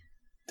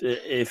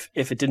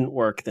if it didn't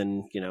work,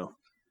 then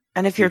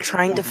And if you're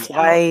trying to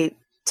fly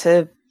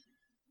to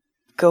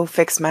go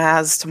fix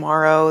Maz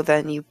tomorrow,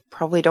 then you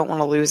probably don't want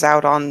to lose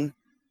out on,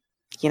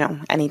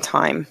 any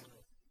time.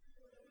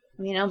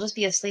 I mean, I'll just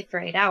be asleep for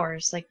 8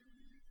 hours. Like,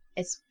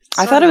 it's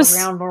I sort thought of it was-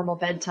 around normal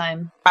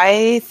bedtime.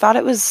 I thought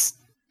it was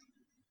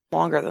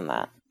longer than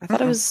that. I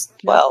thought it was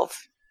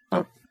 12.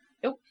 Oh,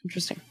 Nope.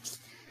 Interesting.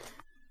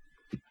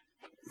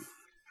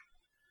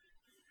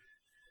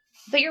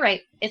 But you're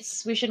right.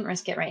 We shouldn't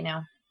risk it right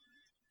now.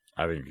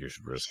 I think you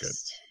should risk it.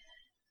 Just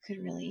could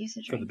really use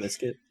a For drink. the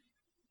biscuit.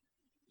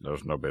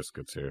 There's no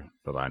biscuits here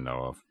that I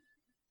know of.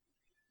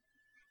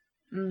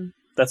 Mm.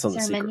 That's on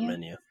Is the there a secret menu?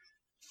 menu.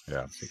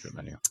 Yeah, secret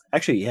menu.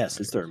 Actually, yes,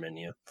 is there a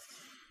menu?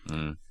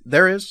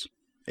 There is.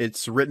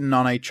 It's written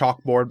on a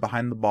chalkboard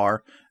behind the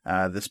bar.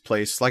 This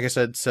place, like I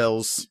said,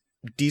 sells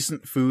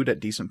decent food at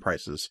decent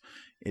prices.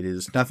 It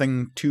is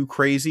nothing too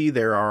crazy.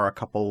 There are a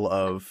couple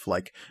of,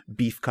 like,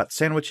 beef cut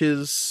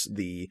sandwiches,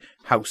 the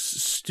house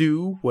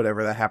stew,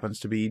 whatever that happens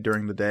to be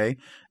during the day.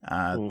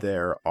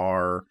 There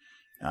are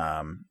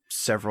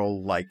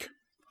several, like,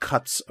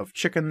 cuts of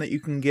chicken that you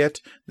can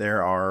get.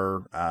 There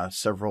are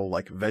several,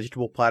 like,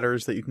 vegetable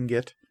platters that you can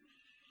get.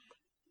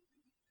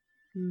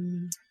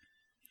 Mm.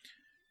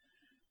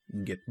 You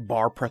can get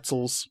bar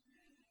pretzels.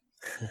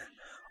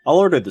 I'll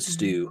order the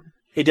stew.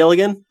 Hey,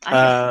 Dilligan.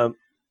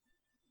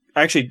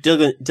 Actually,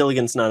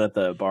 Dilligan's not at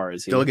the bar,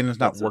 is he? Dilligan is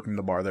not That's working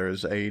the bar. There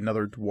is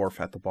another dwarf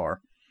at the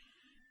bar.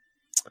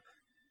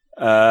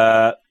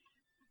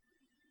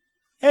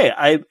 Hey,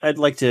 I'd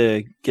like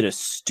to get a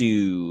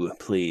stew,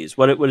 please.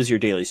 What is your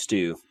daily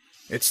stew?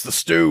 It's the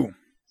stew.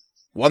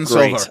 1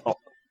 Great. silver.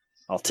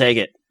 I'll take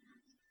it.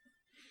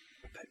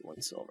 Pay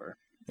 1 silver.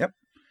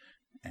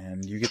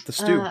 And you get the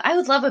stew. I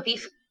would love a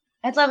beef.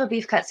 I'd love a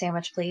beef cut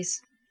sandwich,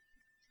 please.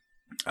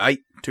 Aye,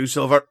 2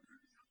 silver.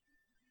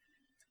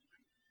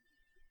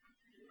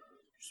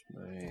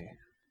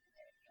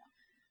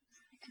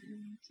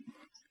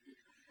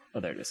 Oh,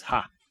 there it is.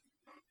 Ha.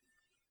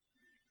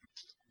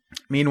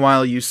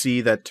 Meanwhile, you see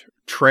that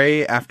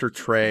tray after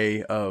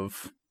tray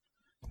of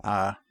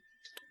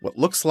what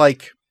looks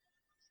like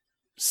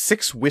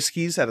 6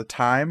 whiskeys at a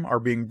time are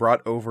being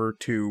brought over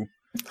to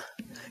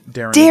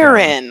Darren.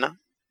 Darren!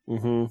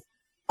 Mm-hmm.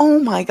 Oh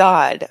my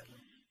god.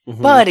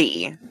 Mm-hmm.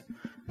 Buddy.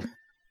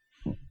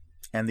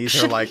 And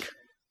these are like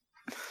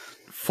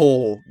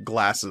full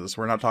glasses.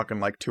 We're not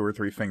talking like 2 or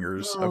 3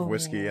 fingers of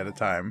whiskey at a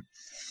time.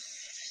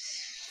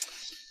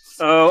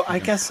 Oh, I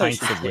guess I Pints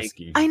should of take...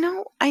 whiskey.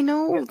 I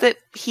know that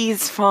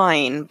he's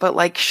fine, but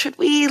like, should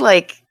we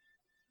like...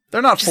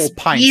 They're not Just full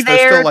pints. be They're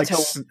there still like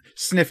to-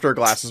 snifter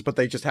glasses, but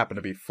they just happen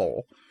to be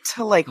full.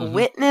 to like Mhm.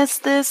 witness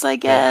this, I They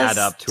guess. add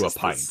up to a Just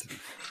pint. this-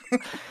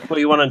 Well,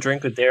 you want to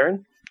drink with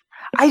Darren?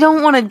 I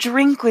don't want to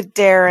drink with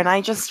Darren. I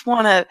just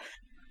want to.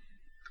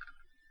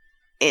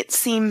 It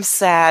seems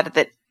sadder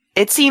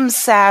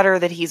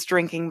that he's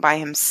drinking by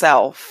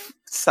himself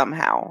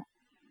somehow.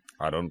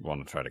 I don't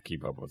want to try to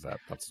keep up with that.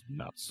 That's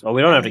nuts. Well,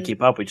 we don't have to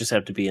keep up. We just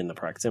have to be in the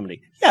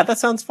proximity. Yeah, that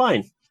sounds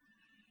fine.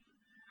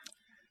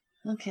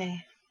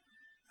 Okay.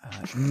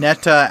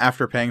 Netta,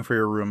 after paying for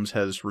your rooms,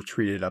 has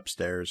retreated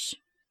upstairs.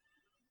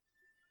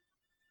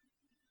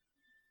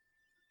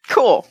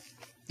 Cool.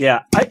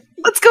 Yeah,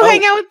 Let's go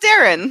hang out with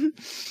Darren.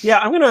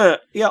 I'm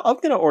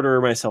gonna order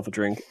myself a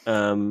drink.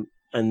 And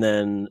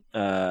then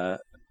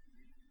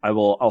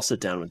I'll sit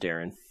down with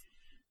Darren.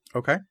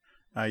 Okay.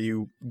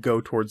 You go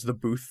towards the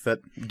booth that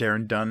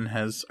Darren Dunn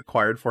has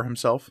acquired for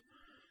himself.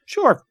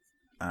 Sure.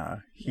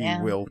 He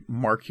Yeah. will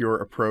mark your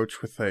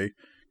approach with a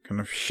kind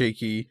of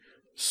shaky,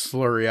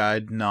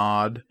 slurry-eyed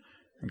nod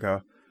and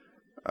go,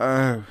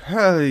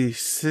 hey,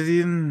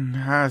 Sidian,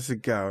 how's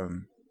it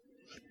going?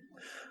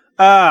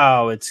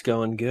 Oh, it's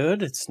going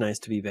good. It's nice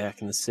to be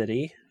back in the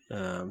city.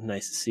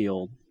 Nice to see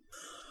the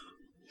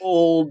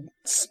old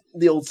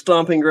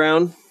stomping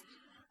ground.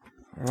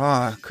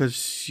 Ah,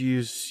 cause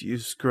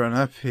you's grown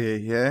up here,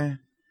 yeah?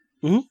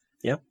 Mhm,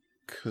 yeah.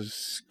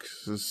 Cause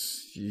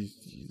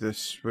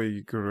that's where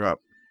you grew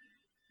up.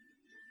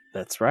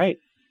 That's right.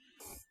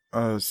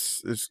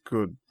 It's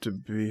good to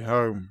be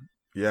home.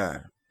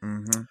 Yeah.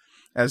 Mm-hmm.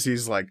 As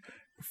he's like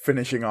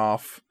finishing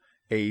off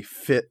the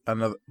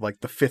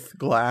 5th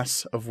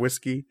glass of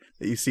whiskey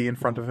that you see in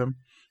front of him.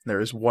 There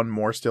is one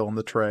more still in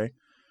the tray.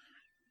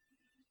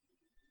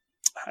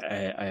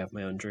 I have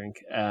my own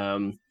drink.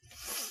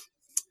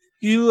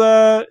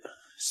 You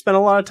spent a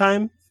lot of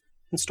time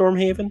in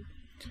Stormhaven?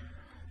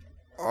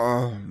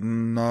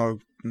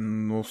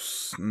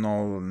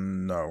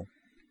 No.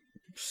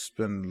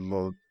 Spend a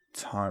lot of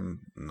time,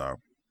 no.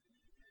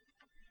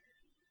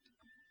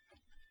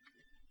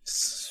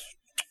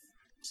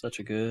 Such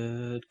a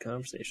good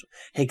conversation.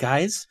 Hey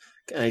guys,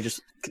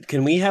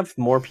 can we have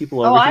more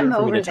people Oh, over here I'm for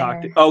me over to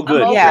talk to? there. Oh,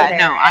 good. I'm over Yeah, there.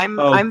 no,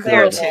 I'm good. there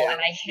Horrible, too. And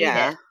I hate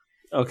Yeah. it.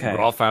 Okay. We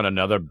all found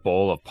another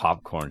bowl of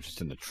popcorn just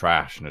in the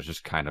trash, and it's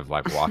just kind of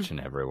like watching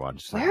everyone.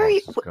 Just like, Where are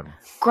you- this is good.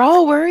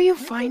 Grawl, where are you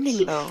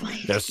finding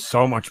those? There's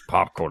so much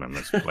popcorn in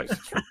this place.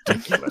 It's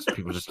ridiculous.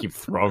 People just keep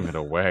throwing it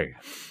away.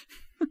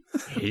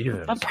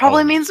 Heathens. That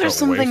probably Oh, means there's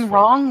so something wasteful.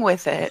 wrong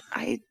with it.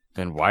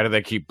 Then why do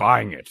they keep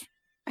buying it?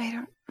 I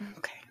don't.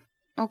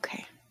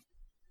 Okay.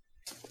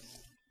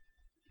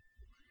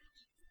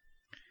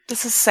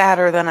 This is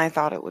sadder than I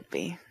thought it would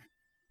be.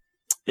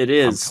 It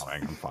is.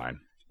 I'm fine.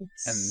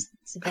 It's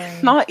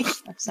very Not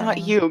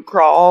upsetting. you,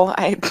 Grawl.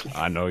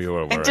 I know you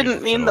were I worried.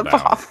 didn't mean the Settle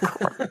down.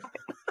 popcorn.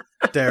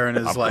 Darren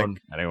is like, Popcorn?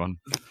 Anyone?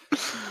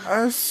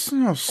 it's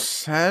not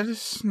sad,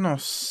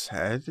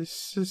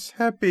 it's just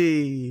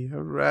happy,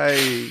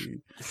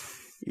 hooray.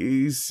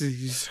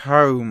 He's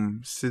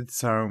home, Sid's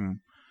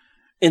home.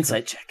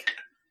 Insight check.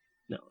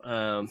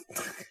 No.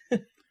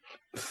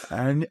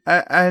 And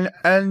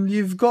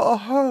you've got a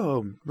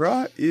home,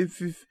 right?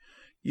 If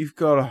you've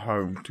got a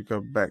home to go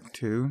back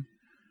to.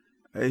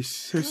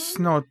 It's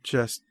not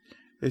just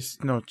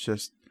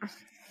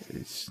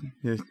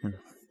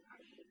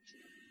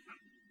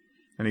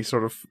and he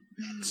sort of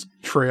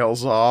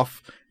trails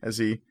off as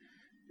he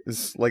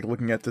is like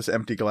looking at this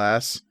empty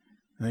glass.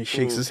 And he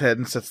shakes his head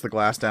and sets the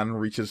glass down and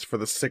reaches for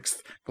the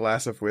 6th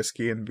glass of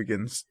whiskey and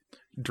begins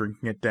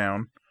drinking it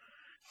down.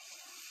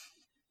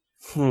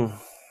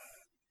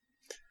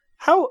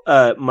 How,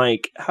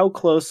 Mike, how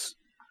close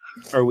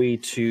are we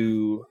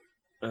to,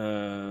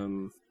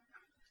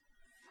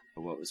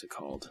 what was it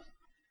called?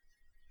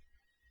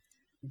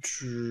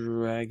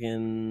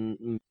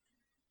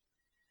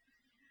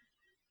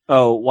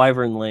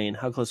 Wyvern Lane.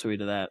 How close are we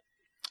to that?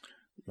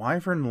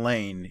 Wyvern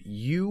Lane.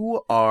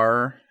 You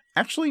are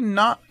actually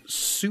not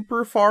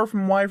super far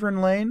from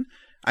Wyvern Lane.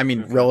 I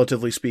mean,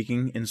 relatively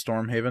speaking, in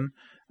Stormhaven.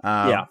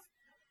 Yeah.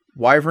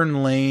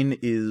 Wyvern Lane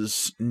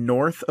is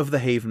north of the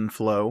Haven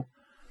Flow.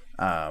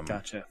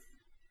 Gotcha.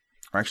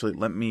 Actually,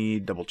 let me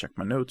double check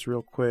my notes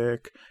real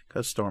quick,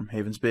 because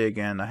Stormhaven's big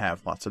and I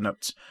have lots of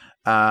notes.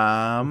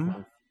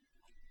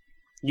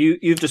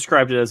 You've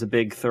described it as a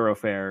big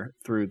thoroughfare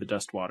through the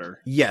Dustwater.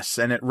 Yes,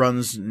 and it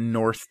runs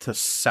north to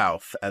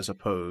south as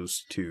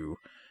opposed to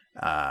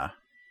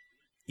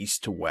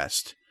east to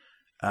west.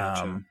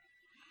 Gotcha.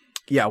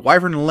 Yeah,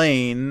 Wyvern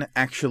Lane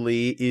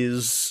actually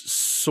is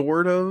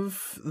sort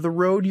of the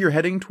road you're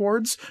heading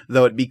towards,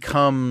 though it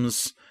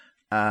becomes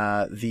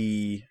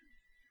the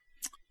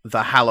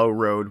Hallow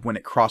Road when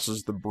it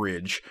crosses the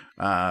bridge.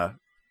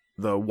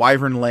 The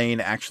Wyvern Lane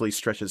actually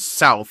stretches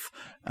south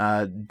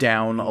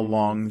down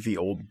along the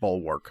old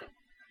bulwark.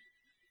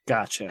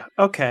 Gotcha.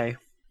 Okay.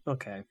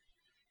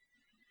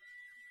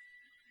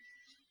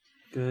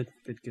 Good.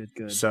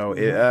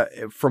 So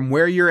from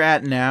where you're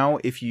at now,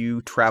 if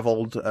you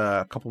traveled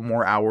a couple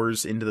more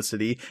hours into the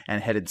city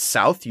and headed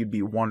south, you'd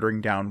be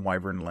wandering down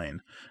Wyvern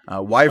Lane.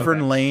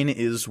 Wyvern Lane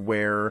is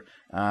where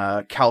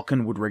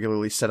Calkin would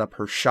regularly set up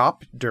her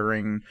shop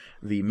during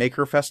the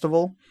Maker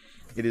Festival.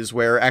 It is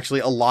where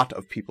actually a lot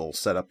of people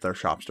set up their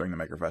shops during the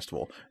Maker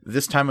Festival.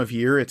 This time of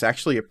year, it's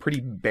actually a pretty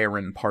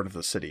barren part of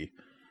the city,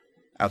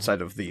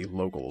 outside of the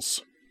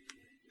locals.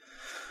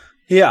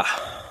 Yeah.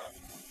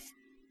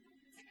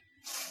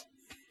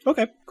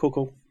 Okay,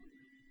 cool.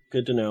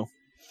 Good to know.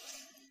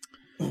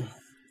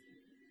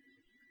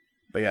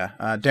 But yeah,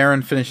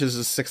 Darren finishes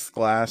his 6th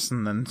glass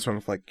and then sort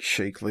of like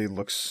shakily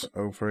looks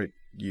over at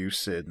you,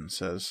 Sid, and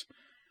says,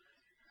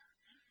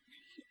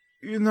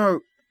 "You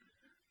know,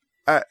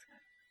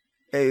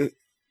 when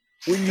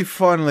you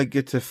finally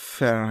get to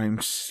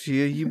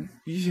Fairhamshire,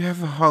 you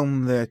have a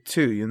home there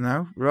too, you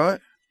know,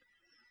 right?"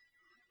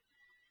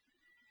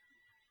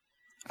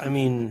 I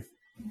mean,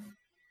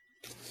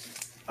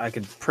 I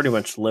could pretty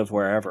much live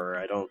wherever.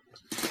 I don't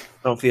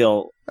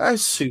feel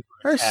super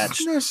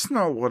attached. That's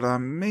not what I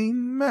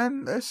mean,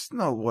 man. That's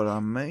not what I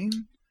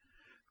mean.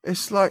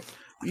 It's like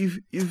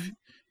you've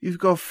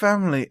got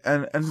family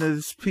and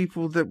there's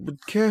people that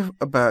would care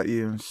about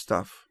you and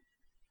stuff.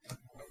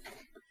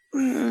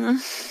 I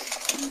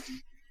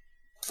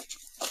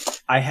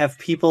have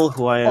people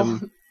who I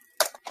am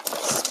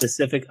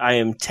I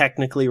am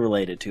technically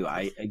related to.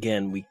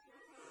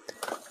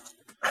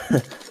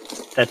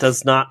 That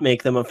does not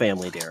make them a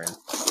family, Darren.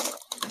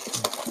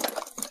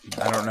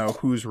 I don't know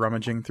who's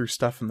rummaging through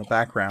stuff in the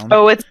background.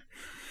 Oh, it's...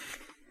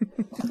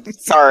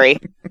 Sorry.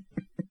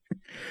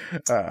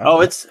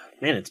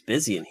 It's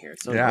busy in here.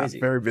 It's so noisy.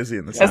 Very busy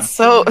in this It's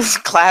so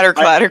clatter.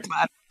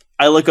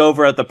 I look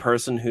over at the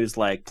person who's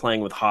like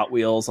playing with Hot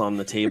Wheels on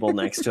the table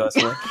next to us.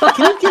 I'm like,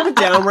 can you give it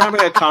down? We're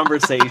having a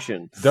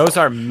conversation. Those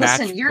are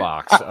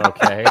Matchbox,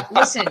 okay?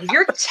 Listen,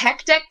 your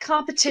tech deck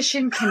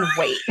competition can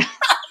wait.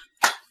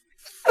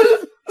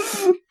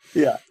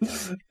 Yeah.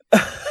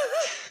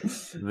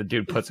 The other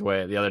dude puts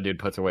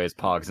away his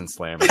pogs and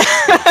slams.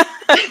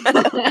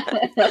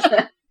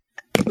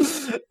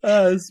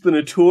 It's been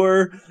a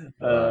tour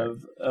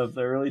of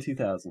the early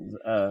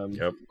 2000s.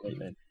 Yep. Wait,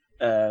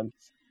 man.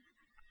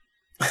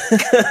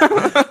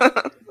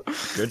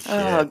 Good shit.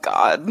 Oh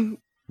God.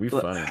 We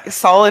funny.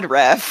 Solid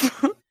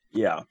ref.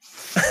 Yeah.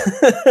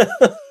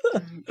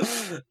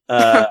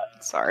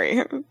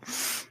 Sorry.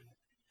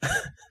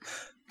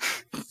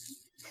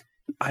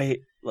 I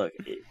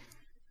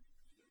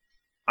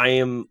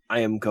am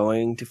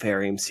going to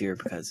Fairhamshire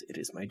because it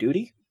is my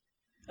duty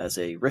as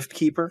a rift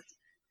keeper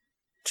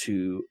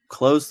to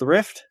close the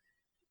rift.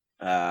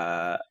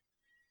 They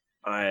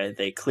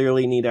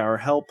clearly need our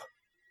help.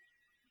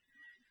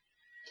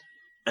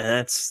 And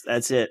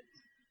that's it.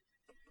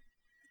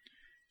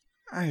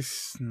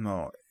 That's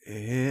not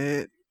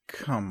it.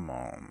 Come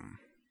on.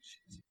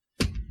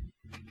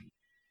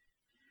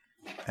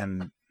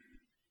 And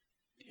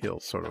he'll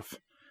sort of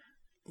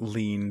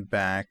lean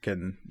back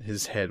and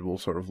his head will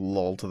sort of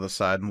loll to the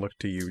side and look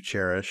to you,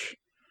 Cherish.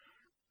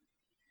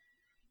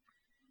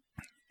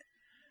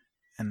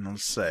 And he'll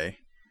say,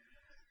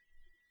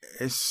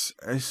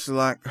 It's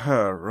like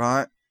her,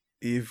 right?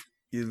 You're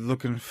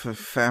looking for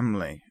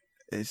family.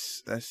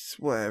 That's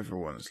what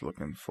everyone's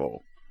looking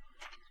for.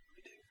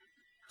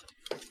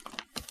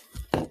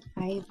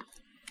 I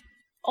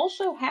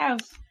also have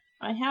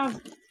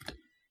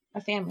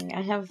a family.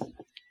 I have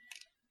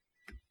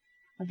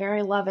a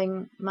very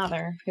loving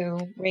mother who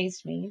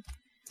raised me,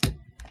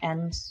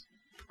 and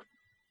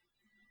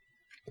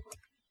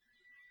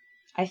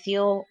I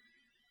feel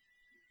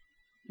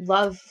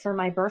love for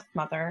my birth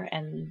mother,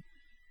 and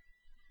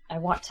I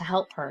want to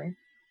help her.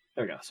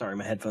 There we go. Sorry,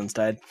 my headphones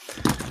died.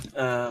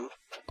 But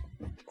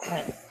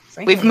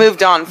frankly, We've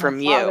moved on from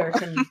my you. father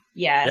can-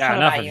 yeah, it's not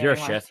enough about of you your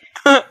anymore.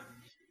 shit.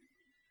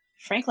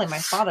 Frankly, my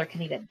father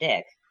can eat a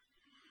dick.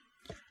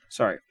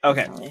 Sorry.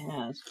 Okay. He really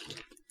has.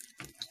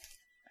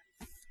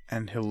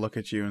 And he'll look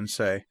at you and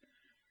say,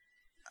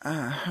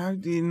 how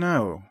do you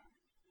know?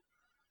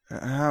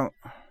 How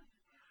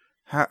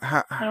How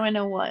do I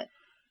know what?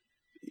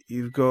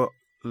 you've got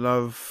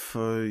love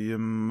for your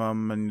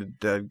mum and your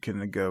dad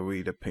can go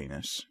eat a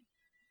penis?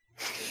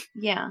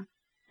 Yeah.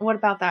 What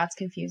about that's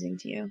confusing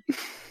to you?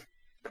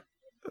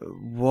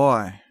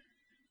 Why?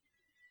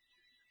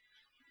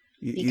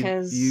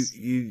 Because-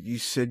 you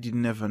said you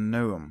never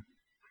knew him.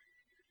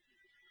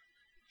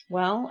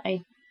 Well,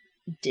 I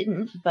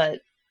didn't, but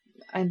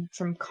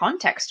from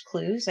context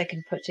clues, I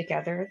can put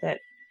together that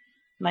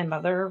my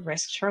mother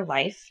risked her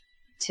life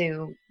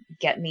to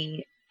get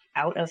me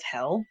out of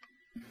hell,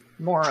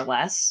 more or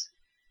less.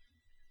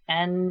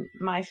 And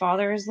my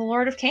father is the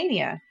Lord of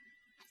Cania.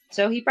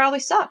 So he probably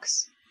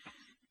sucks.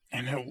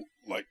 And he'll,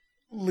 like,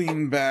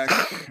 lean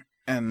back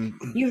and...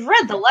 You've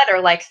read the letter,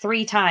 like,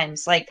 3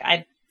 times. Like,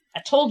 I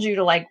told you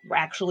to, like,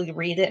 actually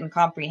read it and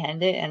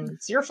comprehend it, and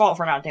it's your fault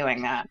for not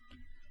doing that.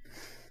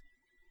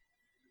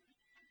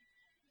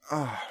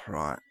 Oh,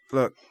 right.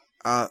 Look,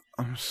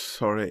 I'm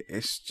sorry.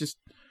 It's just...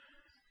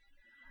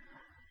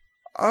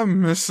 I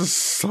miss her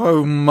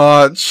so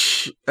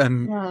much,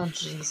 and... Oh,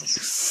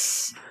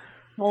 Jesus.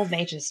 Old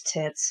mage's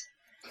tits.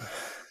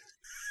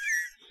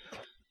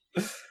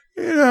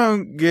 You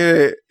don't get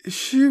it.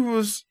 She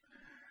was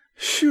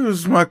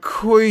my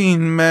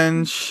queen,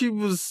 man. She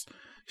was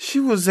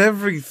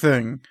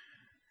everything.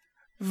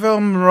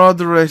 Velma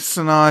Rodriguez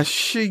and I,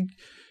 she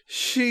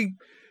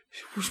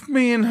was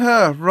me and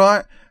her,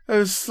 right? It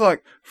was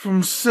like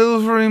from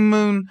Silvery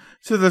Moon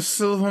to the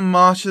Silver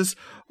Marshes,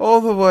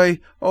 all the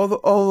way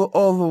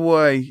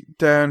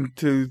down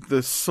to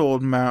the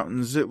Sword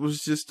Mountains. It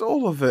was just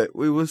all of it.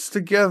 We was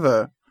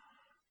together.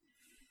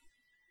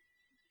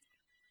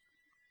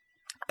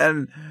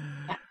 And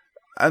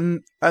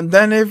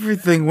then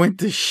everything went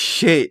to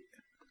shit.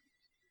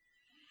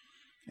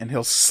 And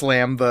he'll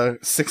slam the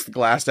 6th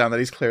glass down that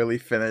he's clearly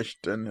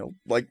finished, and he'll,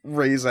 like,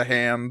 raise a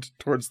hand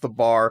towards the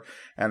bar,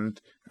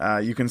 and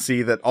you can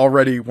see that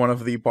already one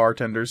of the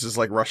bartenders is,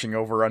 like, rushing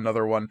over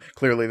another one.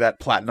 Clearly that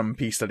platinum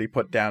piece that he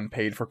put down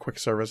paid for quick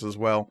service as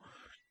well.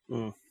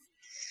 Mm.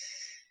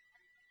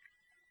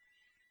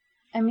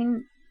 I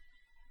mean,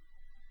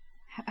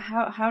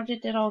 how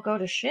did it all go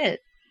to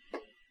shit?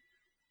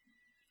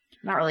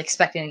 Not really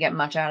expecting to get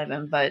much out of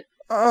him, but...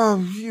 Oh,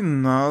 you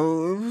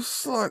know, it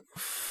was like...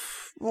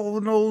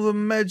 all the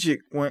magic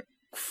went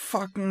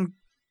fucking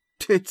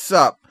tits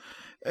up.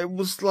 It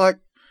was like...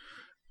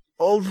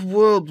 all the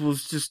world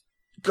was just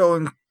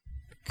going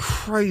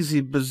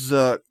crazy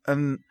berserk,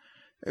 and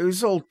it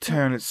was all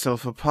tearing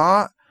itself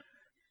apart.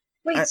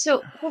 Wait,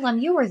 so, hold on,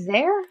 you were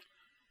there?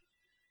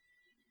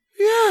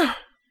 Yeah,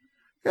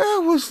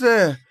 I was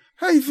there.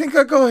 How do you think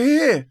I got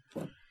here?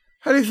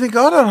 How do you think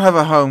I don't have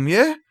a home,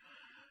 yeah?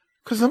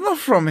 Because I'm not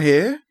from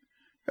here.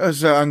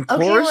 As Ancoris.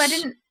 Okay, well, I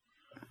didn't...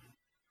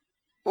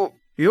 Well,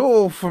 you're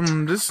all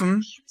from this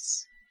one.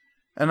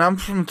 And I'm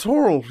from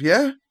Toril,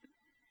 yeah?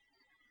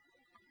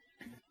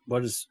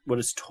 What is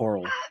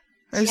Toril?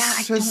 I don't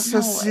know.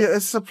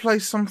 It's the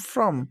place I'm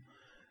from.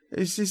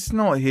 It's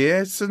not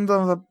here. It's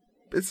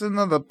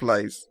another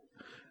place.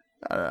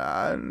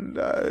 And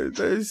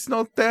it's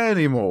not there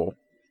anymore.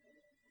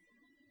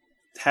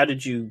 How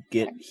did you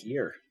get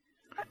here?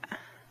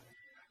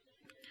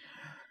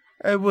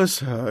 It was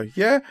her,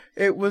 yeah.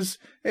 It was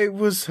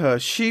her.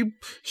 She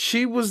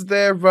was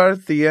there right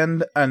at the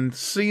end and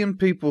seeing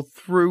people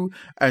through,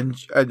 and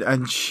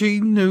she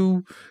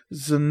knew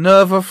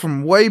Zenova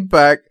from way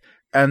back,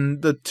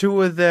 and the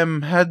two of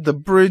them had the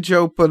bridge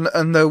open,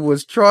 and they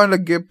was trying to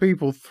get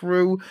people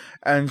through,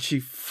 and she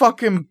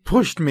fucking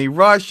pushed me,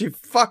 right? She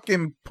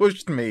fucking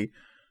pushed me.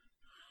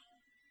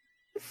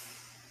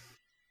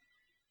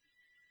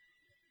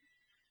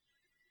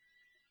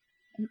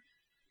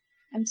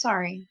 I'm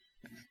sorry.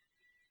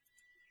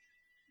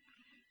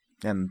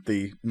 And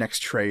the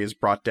next tray is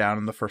brought down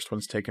and the first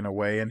one's taken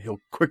away, and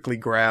he'll quickly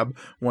grab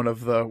one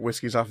of the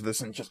whiskeys off of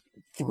this and just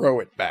throw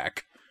it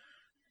back.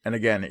 And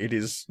again, it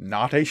is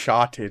not a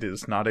shot, it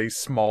is not a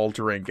small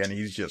drink, and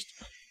he's just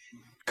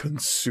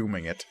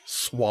consuming it,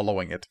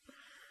 swallowing it.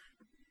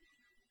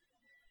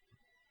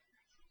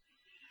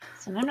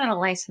 So I'm not a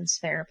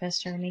licensed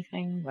therapist or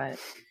anything, but...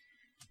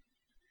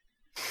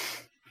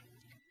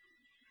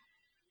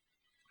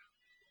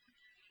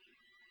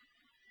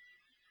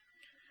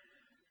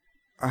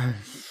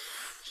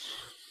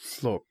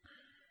 Look,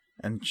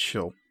 and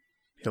he'll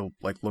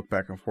like look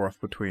back and forth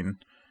between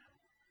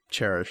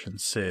Cherish and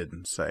Sid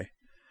and say,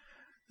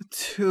 the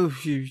two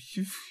of you,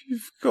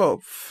 you've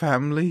got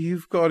family,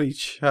 you've got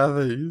each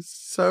other, you're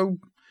so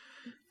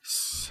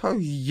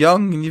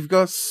young, and you've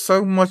got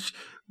so much.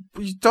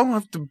 You don't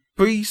have to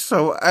be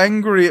so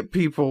angry at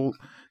people,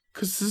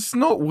 because it's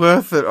not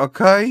worth it,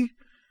 okay?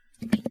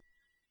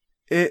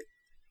 It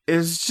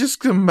is just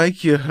gonna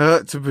make you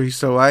hurt to be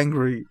so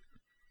angry.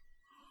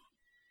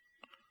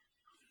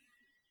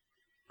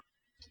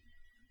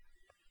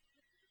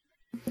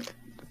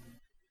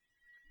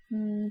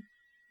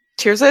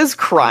 Tirza is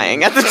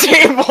crying at the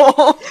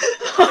table.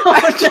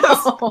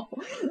 Oh, no.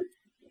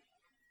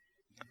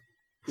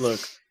 Look,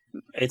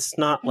 it's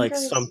not like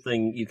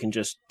something you can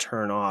just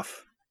turn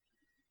off,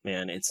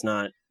 man. It's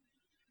not.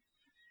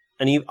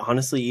 And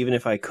honestly, even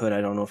if I could,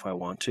 I don't know if I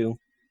want to.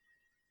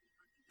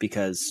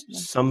 Because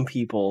some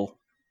people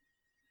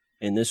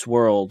in this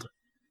world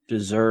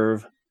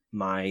deserve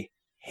my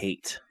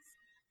hate.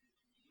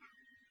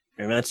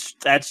 And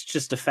that's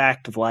just a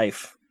fact of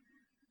life.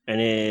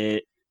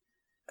 And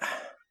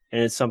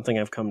it's something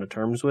I've come to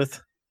terms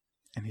with.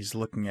 And he's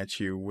looking at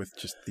you with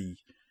just the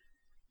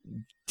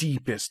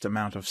deepest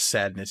amount of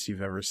sadness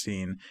you've ever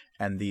seen,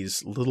 and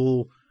these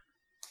little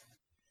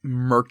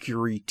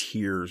mercury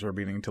tears are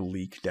beginning to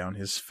leak down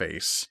his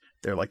face.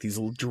 They're like these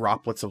little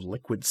droplets of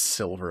liquid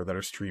silver that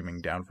are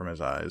streaming down from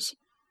his eyes.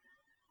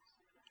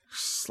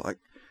 It's like,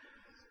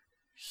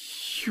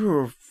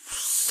 You're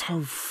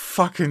so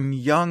fucking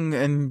young,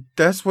 and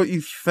that's what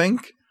you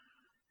think?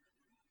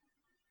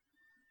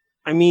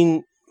 I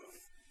mean,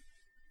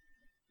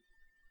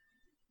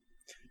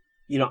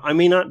 I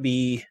may not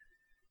be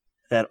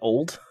that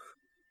old,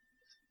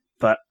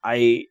 but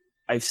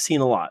I've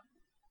seen a lot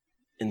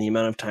in the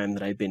amount of time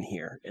that I've been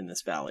here in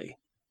this valley.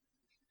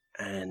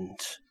 And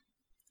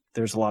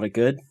there's a lot of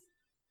good,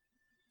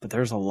 but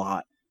there's a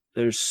lot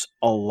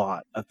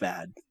of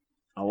bad.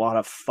 A lot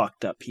of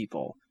fucked up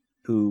people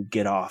who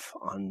get off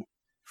on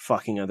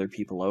fucking other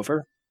people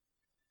over.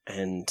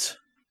 And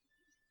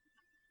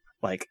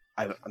like,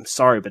 I'm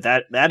sorry, but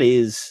that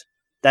is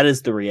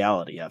the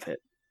reality of it.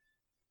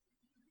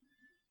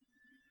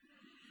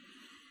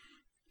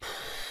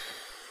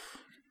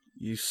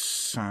 You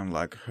sound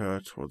like her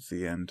towards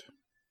the end.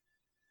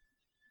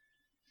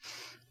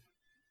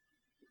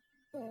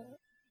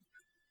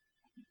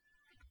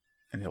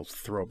 And he'll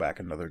throw back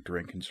another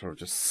drink and sort of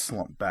just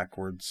slump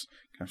backwards,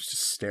 kind of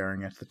just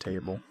staring at the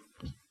table.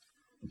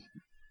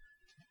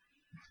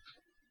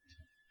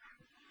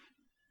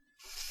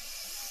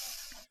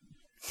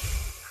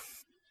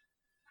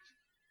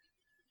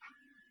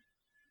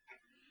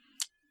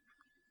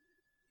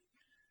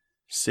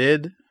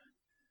 Sid,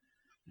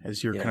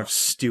 as you're kind of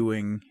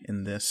stewing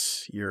in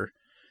this, you're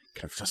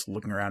kind of just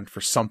looking around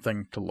for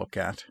something to look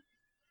at.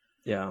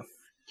 Yeah.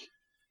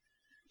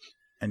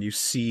 And you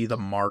see the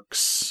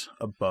marks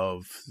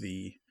above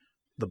the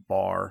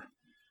bar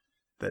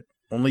that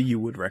only you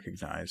would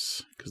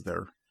recognize, because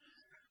they're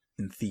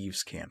in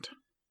Thieves' Cant.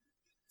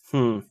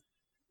 And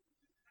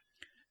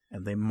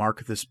they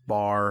mark this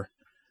bar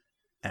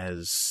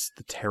as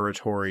the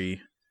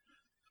territory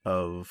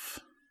of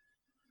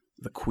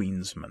the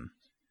Queensmen.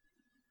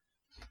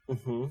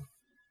 And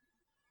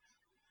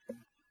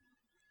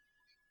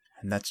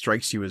that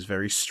strikes you as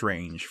very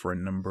strange for a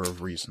number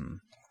of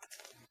reasons.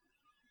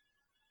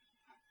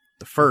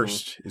 The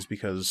first is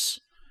because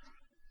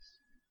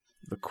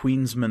the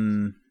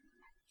Queensmen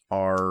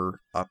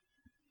are a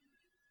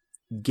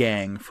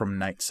gang from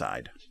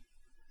Nightside.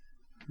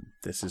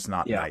 This is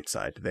not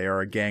Nightside. They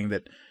are a gang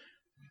that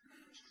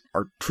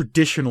are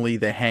traditionally,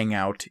 they hang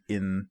out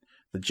in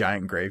the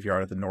giant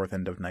graveyard at the north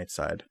end of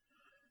Nightside.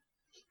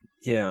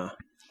 Yeah.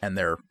 And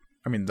they're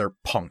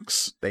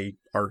punks. They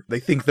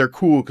think they're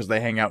cool because they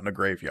hang out in a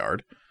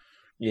graveyard.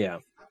 Yeah.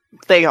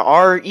 They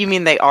are? You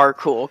mean they are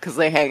cool because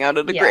they hang out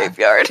in a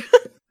graveyard?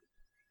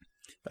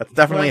 That's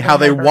definitely how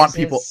they want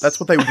people. That's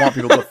what they want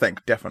people to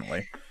think.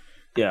 Definitely.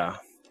 Yeah.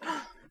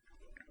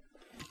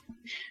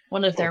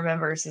 One of their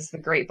members is the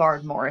Great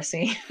Bard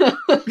Morrissey.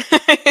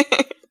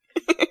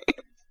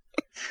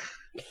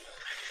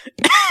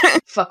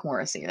 Fuck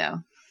Morrissey, though.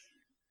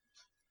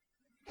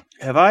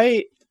 Have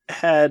I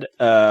had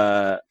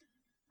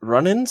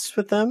run-ins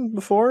with them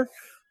before?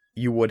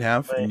 You would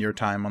have in your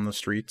time on the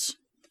streets.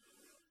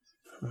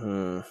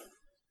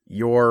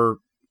 Your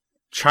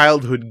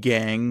childhood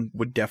gang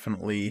would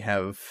definitely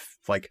have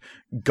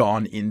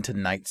gone into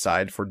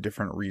Nightside for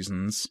different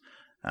reasons,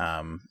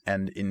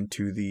 and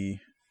into the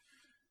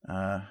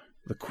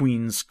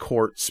Queen's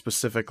Court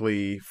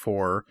specifically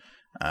for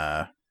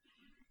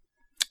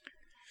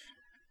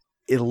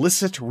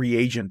illicit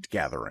reagent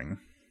gathering.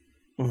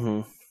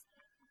 The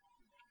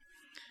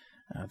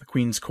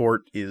Queen's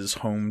Court is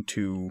home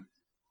to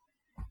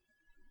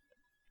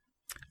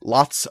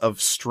lots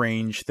of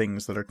strange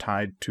things that are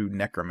tied to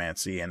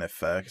necromancy, and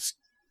if a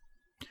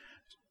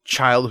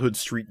childhood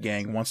street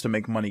gang wants to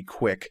make money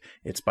quick,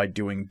 it's by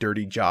doing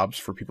dirty jobs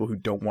for people who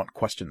don't want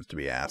questions to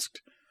be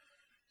asked.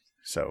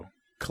 So,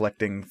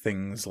 collecting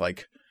things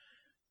like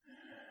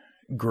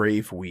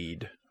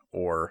graveweed,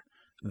 or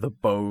the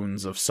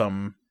bones of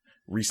some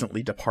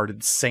recently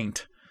departed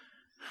saint,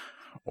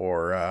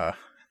 or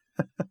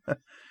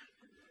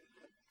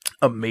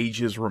a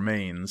mage's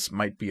remains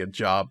might be a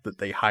job that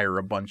they hire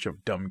a bunch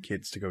of dumb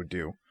kids to go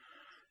do.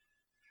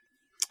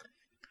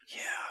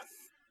 Yeah.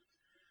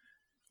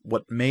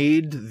 What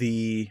made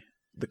the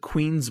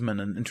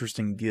Queensmen an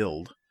interesting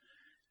guild,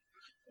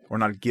 or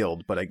not a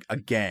guild, but a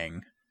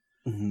gang,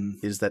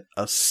 is that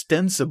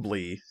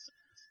ostensibly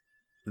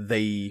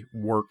they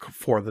work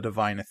for the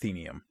Divine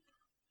Athenium.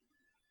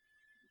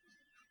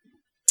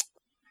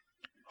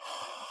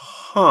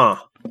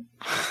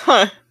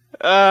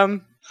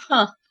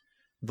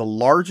 The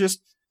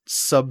largest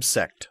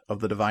subsect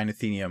of the Divine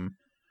Athenium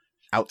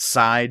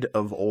outside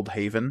of Old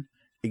Haven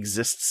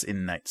exists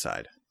in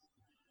Nightside.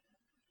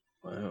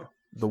 Wow.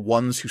 The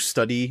ones who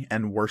study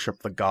and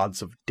worship the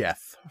gods of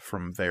death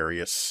from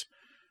various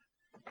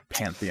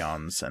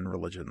pantheons and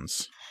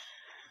religions.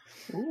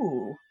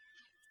 Ooh.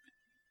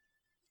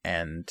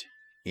 And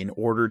in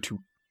order to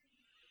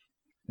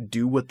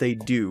do what they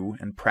do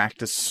and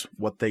practice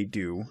what they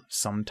do,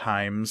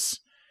 sometimes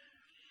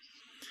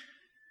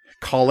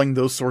calling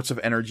those sorts of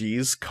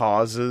energies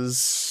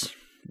causes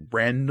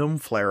random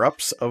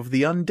flare-ups of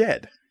the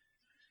undead.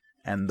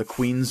 And the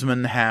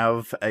Queensmen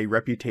have a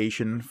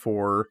reputation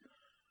for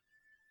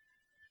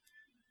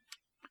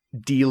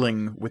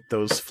dealing with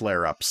those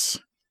flare-ups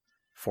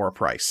for a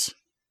price.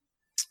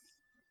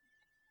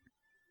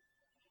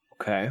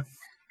 Okay.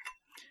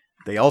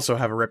 They also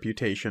have a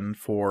reputation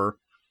for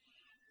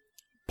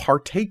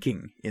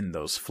partaking in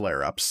those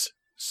flare-ups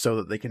so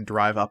that they can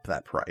drive up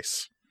that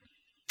price.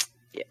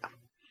 Yeah.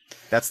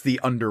 That's the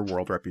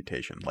underworld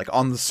reputation. Like,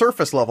 on the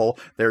surface level,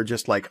 they're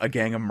just like a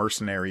gang of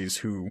mercenaries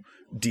who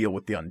deal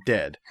with the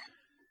undead.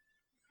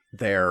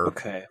 Their,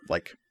 Okay.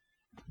 like,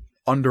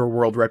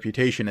 underworld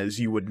reputation, as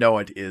you would know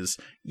it, is,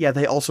 yeah,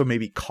 they also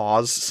maybe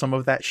cause some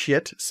of that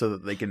shit so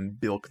that they can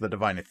bilk the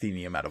Divine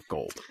Athenium out of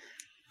gold.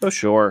 Oh,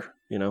 sure.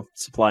 You know,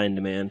 supply and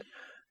demand.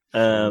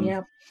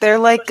 Yep. They're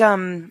like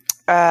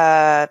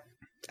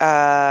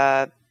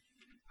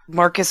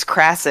Marcus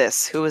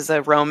Crassus, who was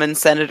a Roman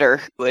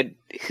senator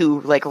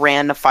who like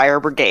ran a fire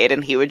brigade,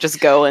 and he would just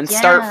go and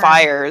start Yeah.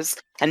 fires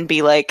and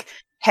be like,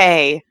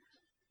 "Hey,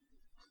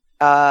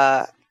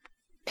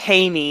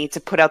 pay me to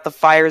put out the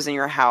fires in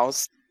your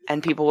house,"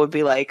 and people would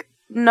be like,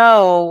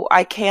 "No,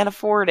 I can't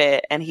afford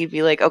it," and he'd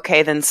be like,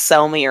 "Okay, then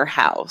sell me your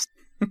house,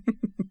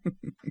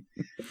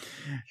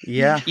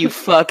 Yeah. you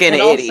fucking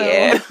And also-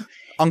 idiot."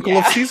 Uncle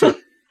of Yeah. Caesar.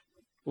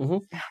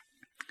 Mm-hmm.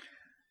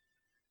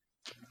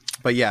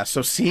 But yeah,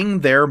 so seeing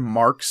their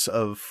marks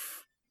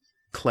of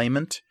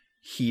claimant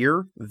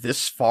here,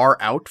 this far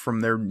out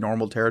from their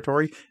normal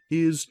territory,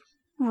 is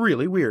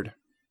really weird.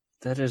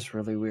 That is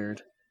really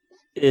weird.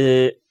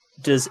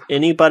 Does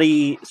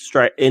anybody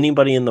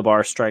in the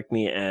bar strike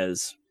me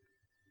as,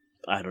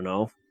 I don't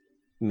know,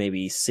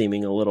 maybe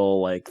seeming a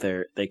little like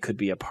they could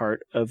be a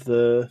part of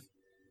the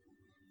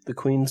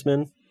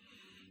Queensmen?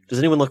 Does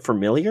anyone look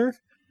familiar?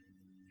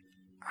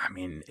 I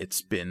mean,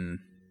 it's been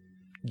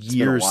been a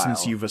years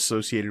since while. you've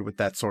associated with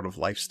that sort of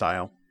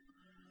lifestyle.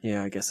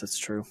 Yeah, I guess that's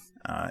true.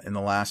 In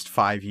the last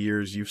 5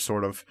 years, you've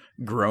sort of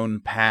grown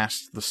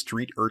past the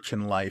street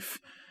urchin life,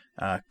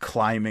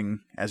 climbing,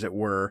 as it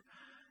were.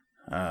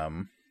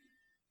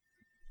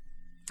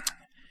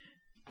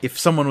 If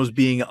someone was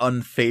being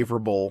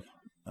unfavorable,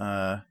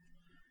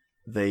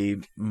 they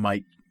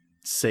might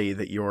say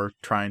that you're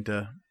trying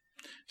to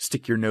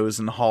stick your nose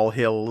in Hall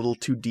Hill a little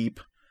too deep,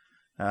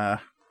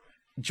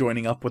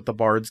 joining up with the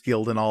Bards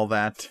Guild and all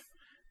that.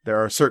 There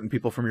are certain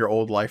people from your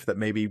old life that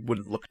maybe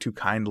wouldn't look too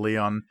kindly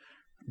on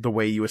the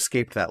way you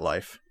escaped that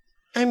life.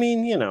 I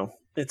mean, you know,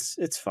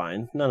 it's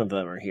fine. None of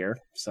them are here,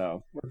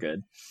 so we're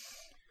good.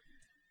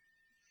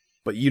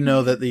 But you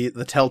know that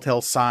the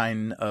telltale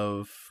sign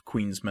of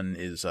Queensman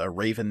is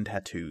raven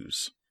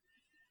tattoos.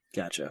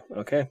 Gotcha.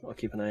 Okay, I'll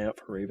keep an eye out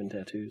for raven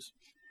tattoos.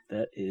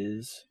 That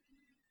is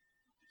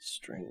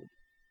strange.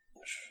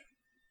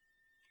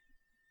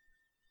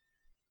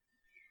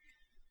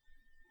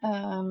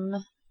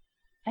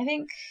 I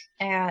think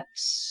at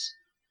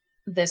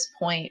this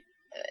point,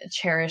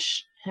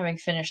 Cherish, having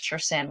finished her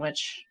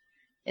sandwich,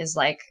 is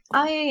like,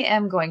 I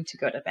am going to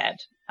go to bed.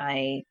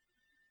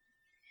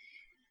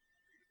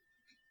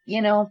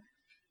 Yeah.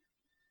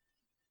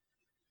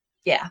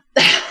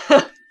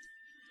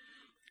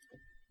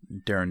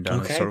 Darren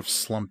Dunn is Okay. sort of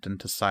slumped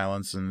into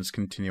silence and is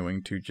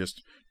continuing to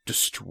just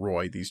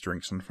destroy these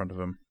drinks in front of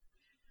him.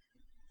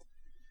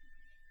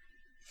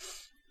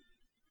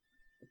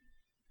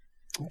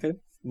 Okay.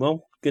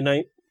 Well, good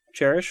night,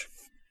 Cherish.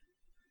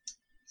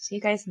 See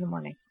you guys in the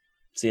morning.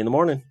 See you in the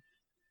morning.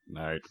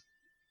 Night.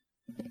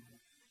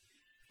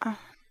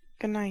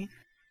 Good night.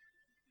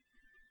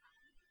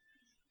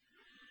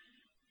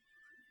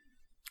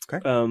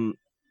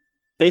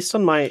 Based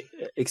on my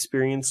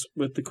experience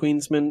with the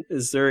Queensmen,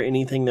 is there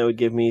anything that would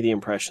give me the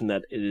impression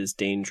that it is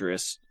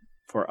dangerous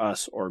for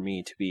us or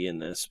me to be in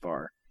this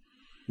bar,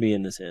 be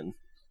in this inn?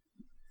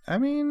 I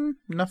mean,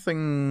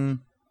 nothing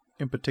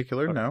in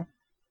particular, Okay. no.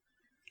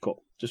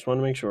 Cool. Just want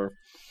to make sure.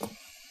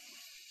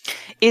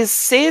 Is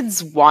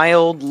Sid's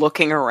wild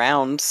looking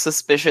around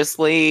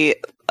suspiciously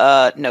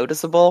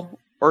noticeable,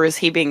 or is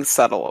he being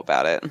subtle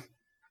about it?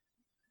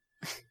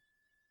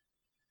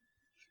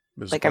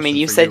 This is a Like, I mean,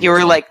 question you for said you were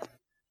Wisdom. like,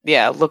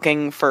 yeah,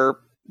 looking for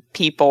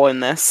people in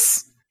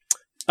this.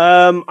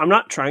 I'm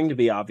not trying to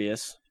be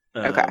obvious.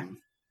 Okay.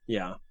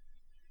 Yeah.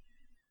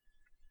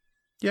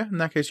 Yeah, in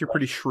that case, you're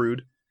pretty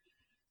shrewd.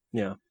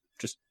 Yeah.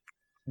 Just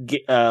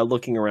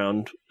looking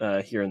around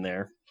here and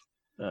there.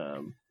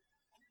 I'm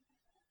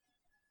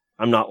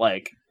not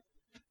like.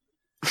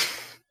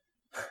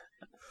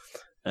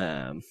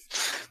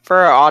 For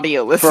our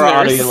audio listeners. For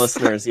audio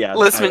listeners, yeah.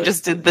 Lisman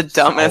just did the All of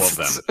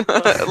dumbest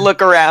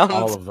look around.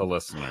 All of the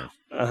listeners.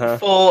 Uh-huh.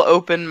 Full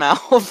open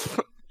mouth.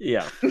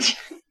 Yeah.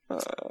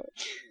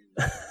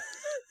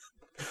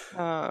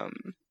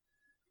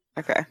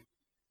 Okay.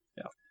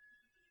 Yeah.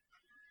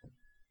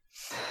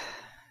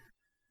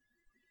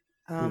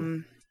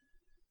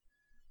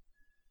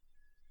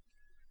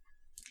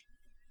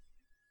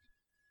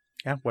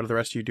 Yeah, what do the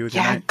rest of you do with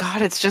your Yeah, night?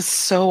 God, it's just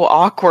so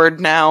awkward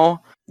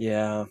now.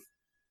 Yeah.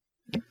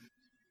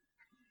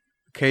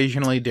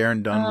 Occasionally,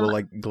 Darren Dunn will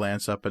like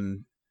glance up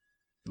and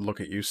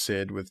look at you,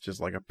 Sid, with just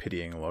like a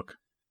pitying look.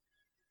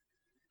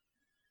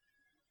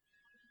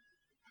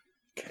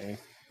 Okay.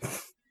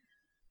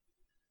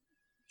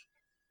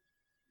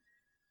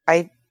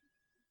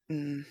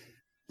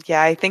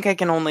 Yeah, I think I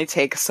can only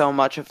take so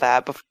much of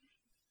that before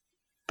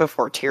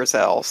before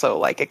Tirza also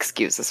like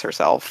excuses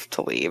herself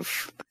to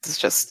leave. It's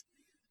just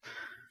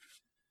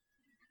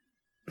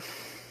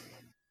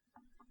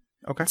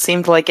Okay. it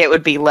seemed like it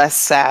would be less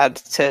sad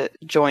to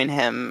join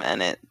him,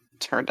 and it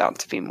turned out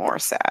to be more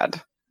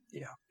sad.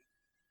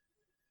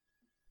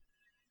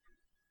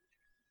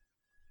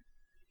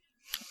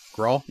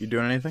 Grawl, you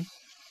doing anything?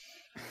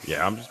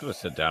 Yeah, I'm just gonna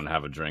sit down and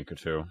have a drink or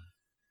two,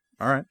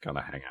 All right. kind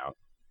of hang out.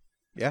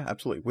 Yeah,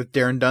 absolutely. With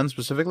Darren Dunn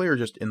specifically, or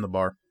just in the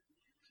bar?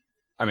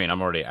 I mean,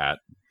 I'm already at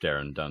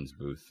Darren Dunn's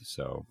booth,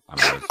 so I'm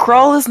always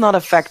Krull is not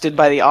affected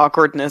by the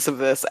awkwardness of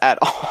this at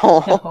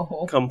all.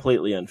 No.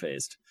 Completely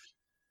unfazed.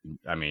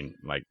 I mean,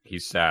 like,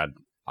 he's sad.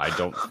 I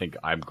don't think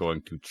I'm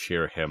going to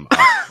cheer him up,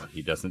 but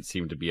he doesn't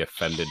seem to be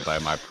offended by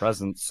my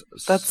presence,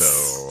 That's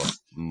so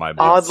my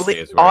butt oddly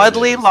stays where it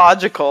oddly is.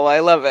 logical. I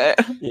love it.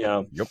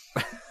 Yeah. Yep.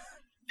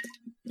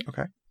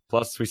 Okay.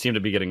 Plus, we seem to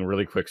be getting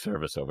really quick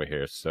service over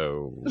here,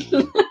 so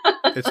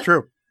It's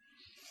true.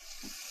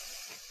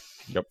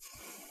 yep.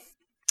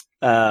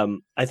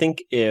 I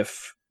think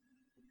if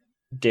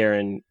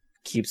Darren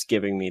keeps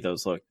giving me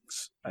those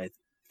looks, I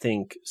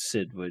think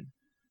Sid would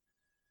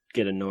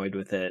get annoyed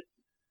with it,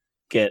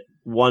 get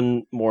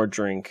one more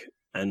drink,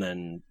 and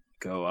then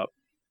go up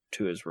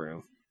to his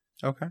room.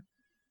 Okay.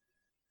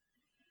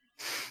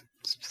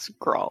 It's just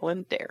Grawl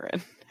and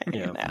Darren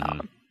hanging Yeah.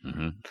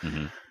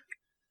 out.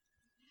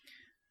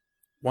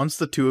 Once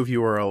the two of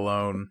you are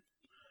alone,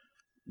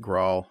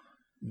 Grawl,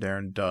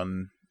 Darren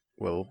Dunn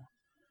will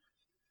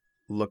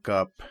look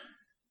up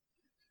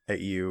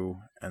at you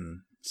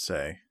and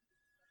say,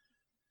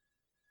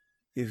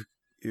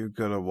 You've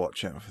got to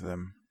watch out for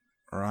them,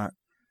 right?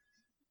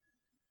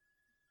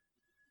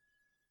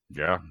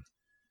 Yeah,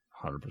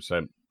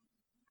 100%.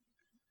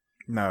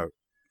 No,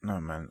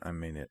 man, I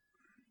mean it.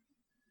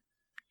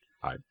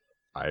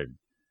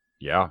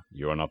 Yeah,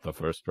 you are not the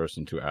first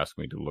person to ask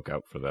me to look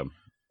out for them.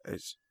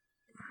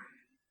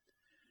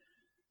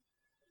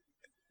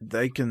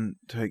 They can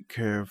take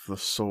care of the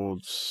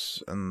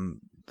swords and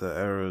the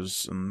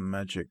arrows and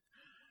magic.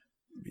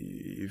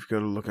 You've got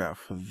to look out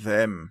for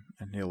them.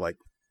 And he'll, like,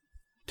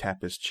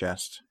 tap his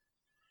chest.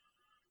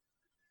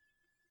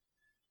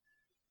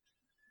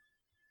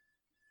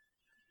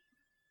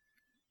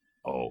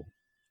 Oh,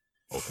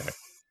 okay.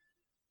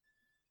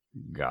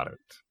 Got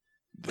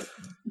it.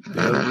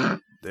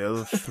 The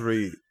other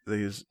three,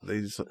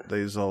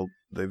 they've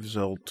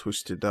all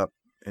twisted up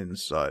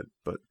inside,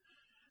 but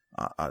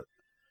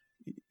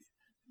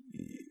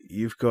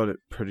you've got it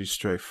pretty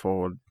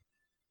straightforward.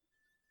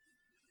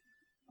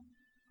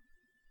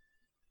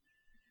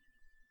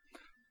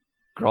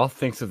 Grawl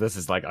thinks of this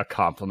as like a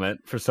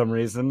compliment for some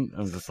reason.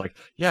 I'm just like,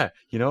 yeah,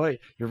 you know what?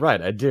 You're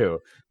right, I do.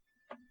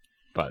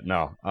 But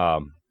no,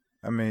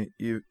 I mean,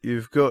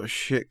 you've got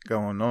shit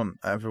going on.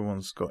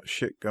 Everyone's got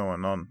shit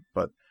going on,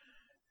 but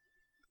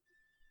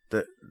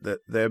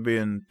they're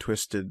being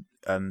twisted,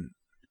 and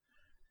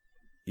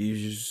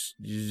you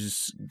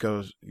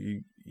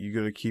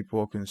gotta keep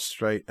walking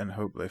straight and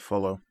hope they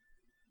follow.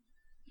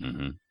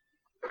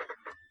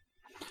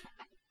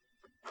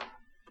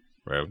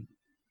 Well,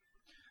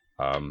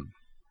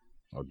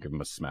 I'll give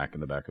them a smack in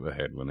the back of the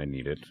head when they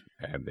need it,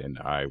 and then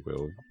I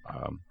will.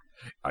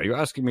 Are you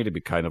asking me to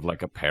be kind of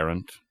like a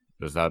parent?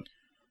 Is that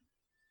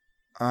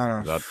I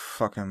don't That-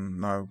 fucking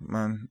know,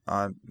 man.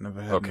 I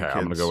never had okay? any kids.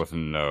 I'm gonna go with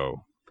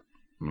no.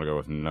 I'm gonna go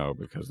with no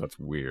because that's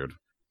weird.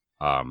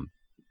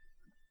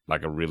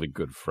 Like a really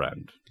good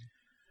friend.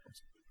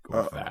 Let's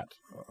go with that.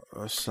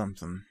 or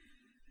something.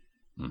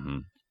 Mm-hmm.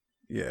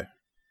 Yeah.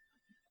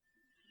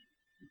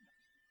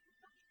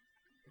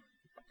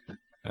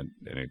 And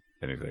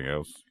anything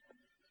else?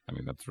 I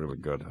mean, that's really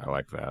good. I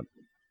like that.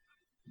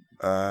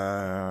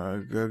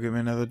 Go give me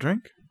another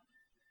drink.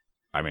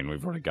 I mean,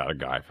 we've already got a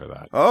guy for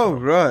that. Oh,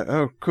 so- right.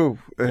 Oh, cool.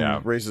 And Yeah.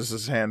 raises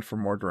his hand for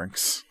more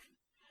drinks.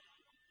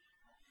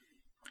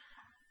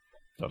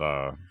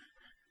 Ta-da.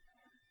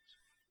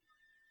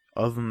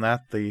 Other than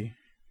that, the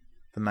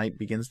night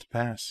begins to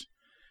pass.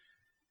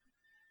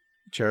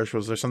 Cherish,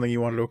 was there something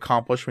you wanted to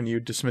accomplish when you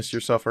dismissed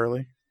yourself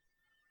early?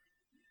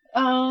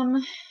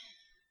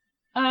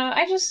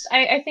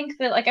 I think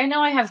that, like, I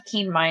know I have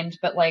keen mind,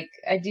 but, like,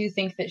 I do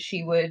think that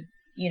she would,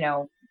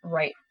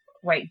 write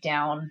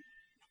down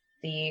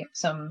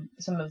some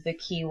of the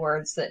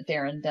keywords that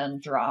Darren Dunn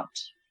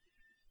dropped.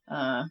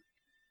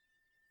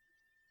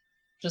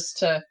 Just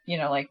to,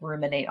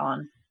 ruminate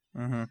on.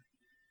 Mm-hmm.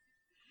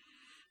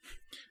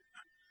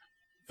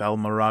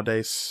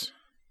 Valmarades,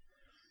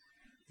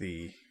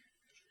 the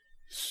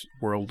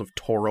world of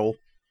Toril,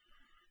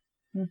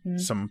 Mm-hmm.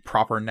 some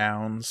proper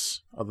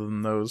nouns other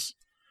than those.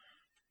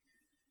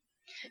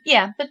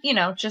 Yeah, but,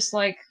 just,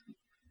 like,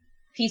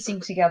 piecing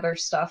together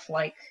stuff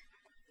like,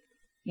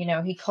 he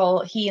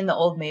and the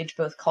old mage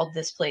both called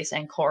this place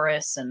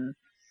Anchoris, and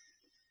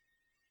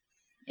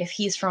if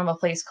he's from a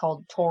place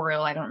called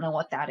Toril, I don't know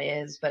what that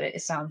is, but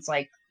it sounds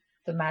like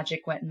the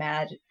magic went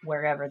mad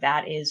wherever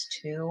that is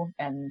too,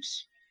 and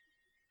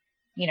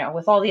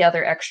with all the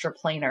other extra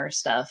planar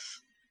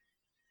stuff,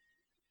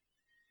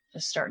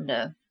 just starting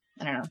to,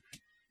 I don't know.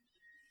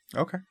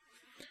 Okay.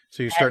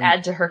 So you're starting.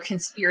 Add to her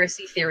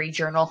conspiracy theory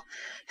journal.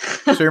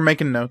 So you're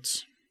making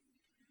notes.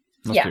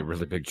 Must Yeah. be a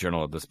really big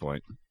journal at this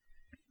point.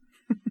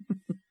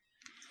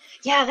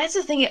 Yeah, that's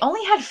the thing. It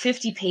only had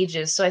 50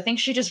 pages, so I think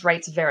she just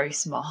writes very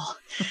small.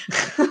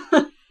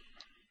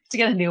 To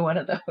get a new one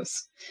of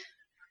those.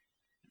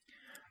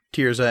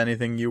 Tirza,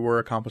 anything you were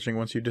accomplishing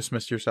once you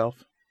dismissed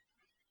yourself?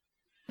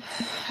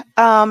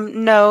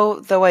 No,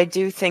 though I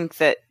do think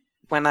that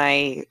when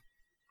I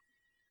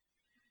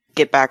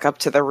get back up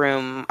to the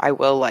room, I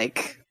will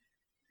like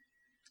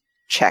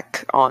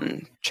check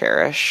on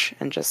Cherish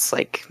and just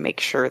like make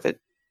sure that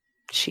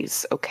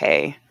she's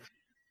okay.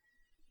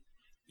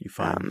 You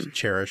find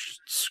Cherish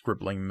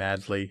scribbling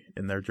madly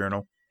in their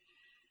journal.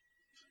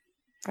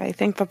 I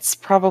think that's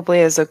probably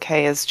as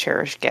okay as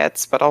Cherish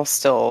gets, but I'll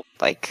still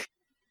like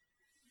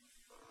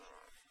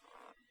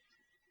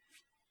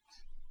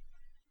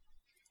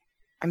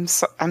I'm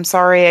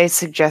sorry I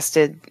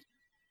suggested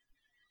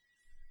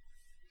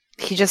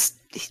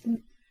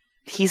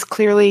he's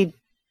clearly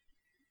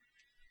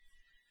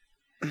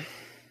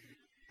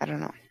I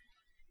don't know.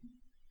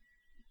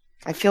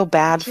 I feel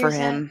bad for Tirza,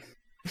 him.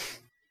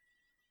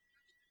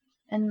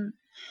 And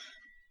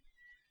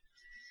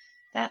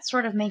that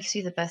sort of makes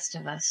you the best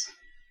of us.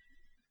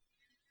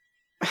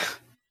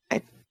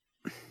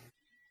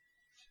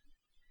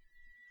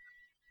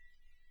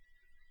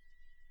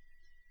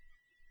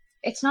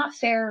 It's not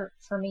fair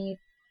for me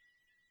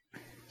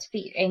to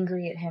be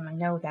angry at him, I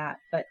know that,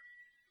 but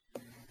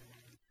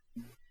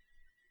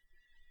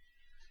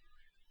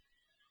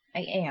I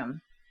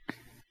am.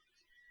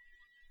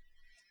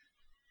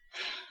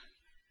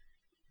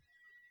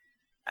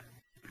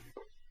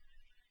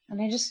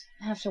 And I just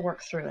have to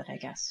work through it, I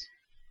guess.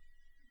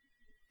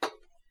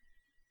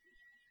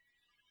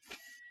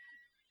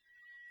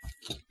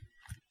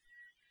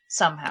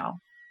 Somehow.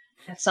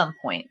 At some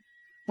point.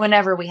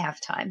 Whenever we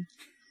have time.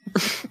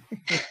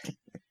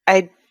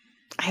 I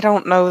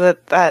don't know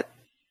that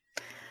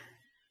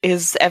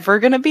is ever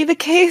going to be the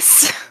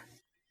case.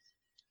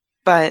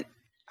 But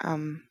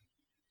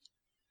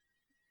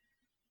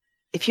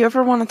if you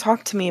ever want to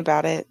talk to me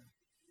about it,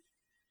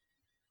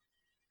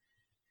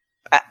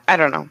 I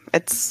don't know.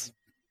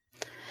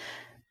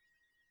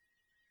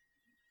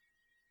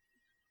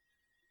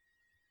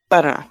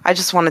 I don't know. I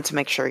just wanted to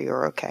make sure you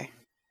were okay.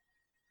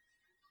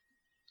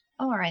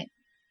 Oh, all right.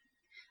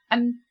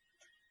 I'm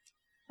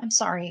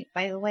sorry,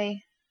 by the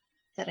way,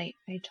 that I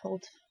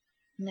told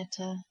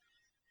Netta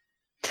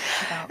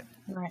about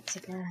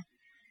Meretziger.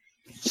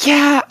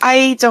 Yeah,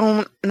 I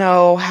don't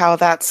know how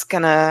that's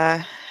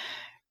gonna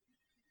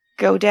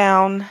go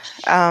down.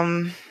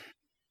 But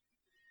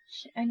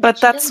she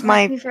that's doesn't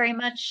my- like me very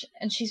much,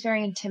 and she's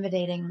very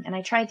intimidating. And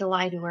I tried to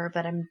lie to her,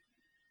 but I'm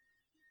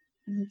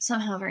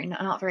somehow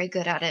not very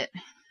good at it.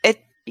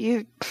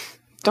 You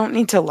don't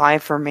need to lie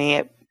for me.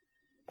 It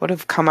would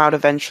have come out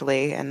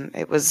eventually, and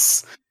it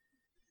was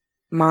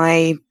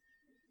my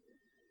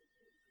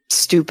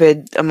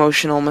stupid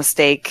emotional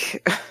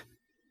mistake.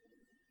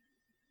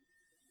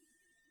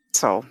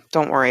 So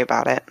don't worry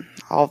about it.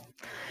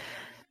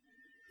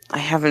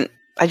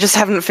 I just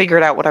haven't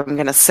figured out what I'm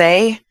gonna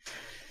say.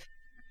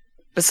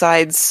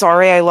 Besides,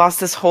 sorry I lost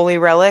this holy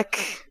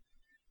relic.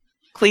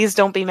 Please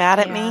don't be mad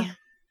at me.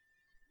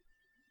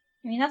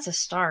 I mean, that's a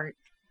start.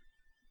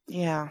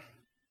 Yeah.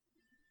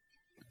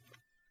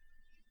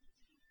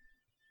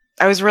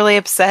 I was really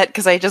upset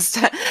because I just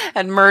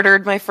had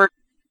murdered my first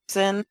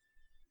person.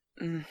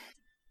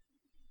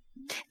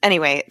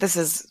 Anyway, this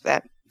is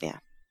that. Yeah.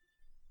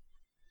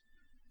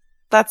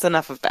 That's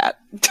enough of that.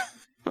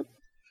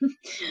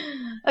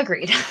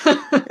 Agreed.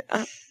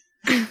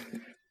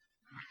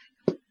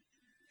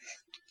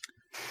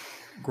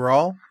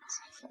 Grawl,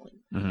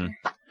 Mm-hmm.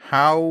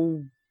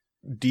 how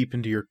deep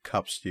into your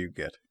cups do you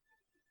get?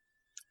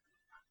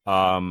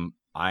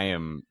 I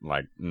am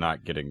like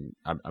not getting.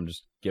 I'm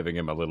just giving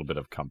him a little bit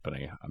of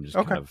company. I'm just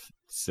Okay. kind of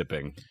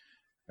sipping.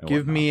 and Give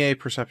whatnot. me a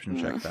perception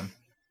check then.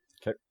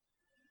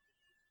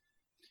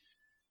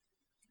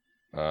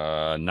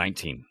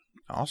 19.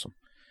 Awesome.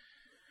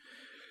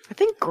 I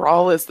think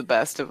Grawl is the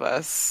best of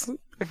us,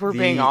 if we're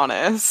being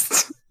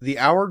honest. The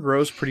hour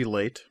grows pretty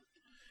late.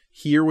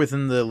 Here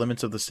within the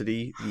limits of the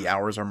city, the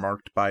hours are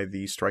marked by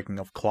the striking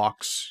of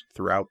clocks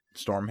throughout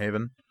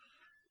Stormhaven.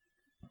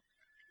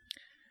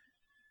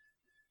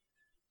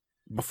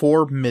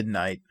 Before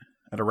midnight,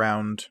 at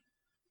around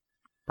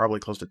probably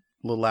close to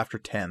a little after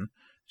 10,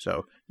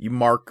 so you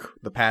mark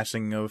the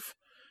passing of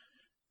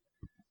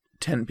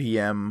 10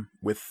 p.m.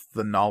 with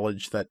the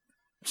knowledge that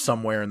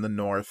somewhere in the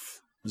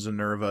north,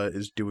 Zenerva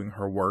is doing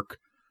her work.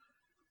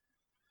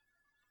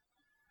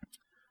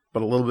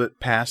 But a little bit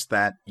past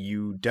that,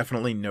 you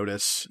definitely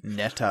notice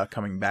Netta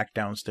coming back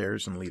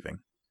downstairs and leaving.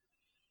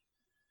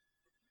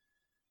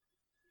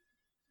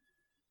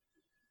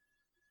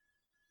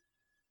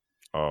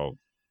 Oh,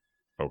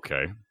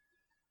 okay.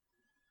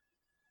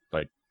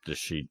 Like, is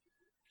she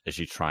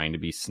trying to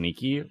be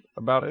sneaky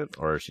about it,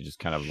 or is she just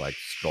kind of like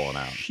strolling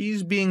out?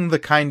 She's being the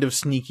kind of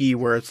sneaky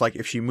where it's like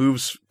if she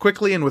moves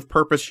quickly and with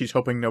purpose, she's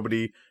hoping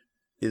nobody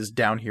is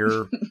down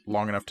here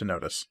long enough to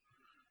notice.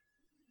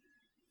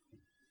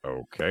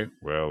 Okay,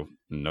 well,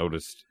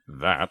 noticed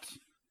that.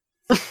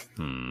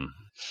 hmm.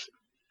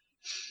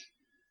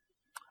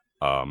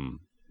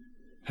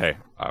 Hey,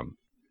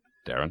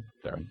 Darren,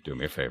 do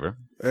me a favor.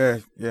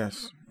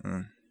 Yes.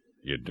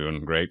 You're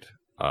doing great.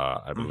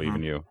 I believe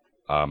in you.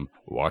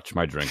 Watch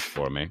my drink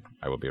for me.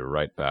 I will be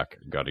right back.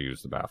 Gotta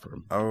use the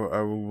bathroom.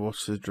 I will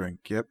watch the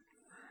drink. Yep.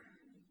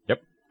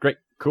 Yep, great,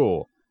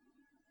 cool.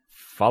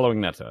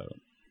 Following Netta.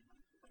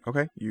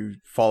 Okay, you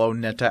follow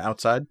Netta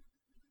outside?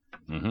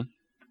 Mm-hmm.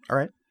 All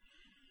right.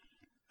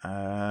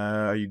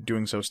 Are you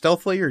doing so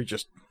stealthily, or are you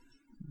just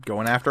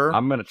going after her?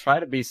 I'm gonna try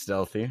to be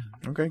stealthy.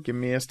 Okay, give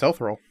me a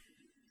stealth roll.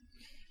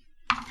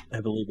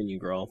 I believe in you,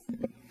 Grawl.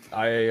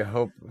 I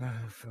hope...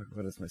 Fuck,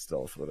 what is my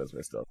stealth?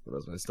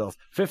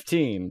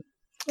 15.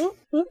 Oh,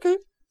 okay.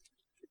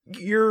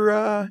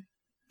 You're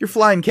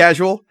flying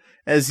casual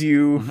as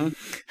you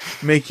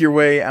make your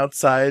way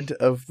outside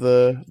of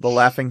the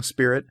Laughing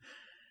Spirit.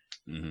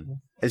 Mm-hmm.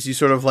 As you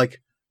sort of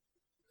like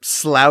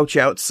slouch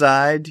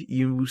outside,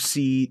 you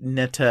see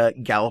Netta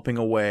galloping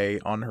away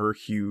on her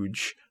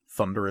huge,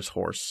 thunderous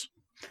horse.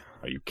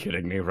 Are you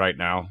kidding me right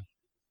now?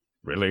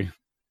 Really?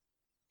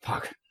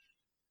 Fuck.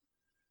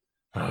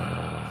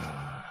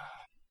 I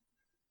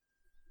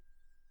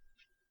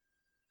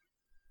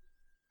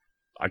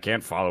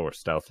can't follow her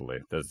stealthily.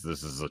 This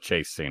is a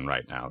chase scene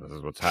right now. This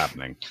is what's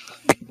happening.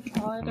 I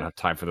don't have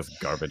time for this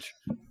garbage.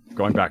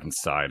 Going back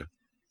inside.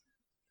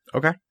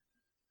 Okay.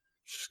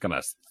 She's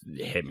gonna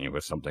hit me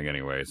with something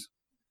anyways.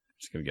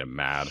 She's gonna get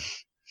mad.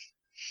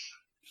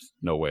 There's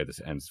no way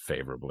this ends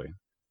favorably.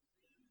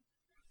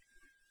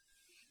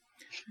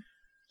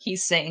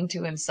 He's saying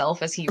to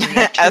himself as he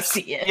re-enters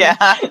the inn.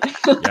 Yeah.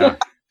 Yeah.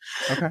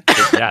 Okay.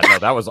 Yeah, no,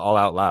 that was all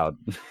out loud.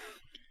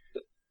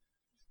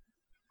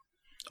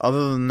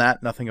 Other than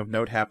that, nothing of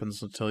note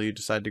happens until you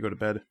decide to go to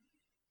bed.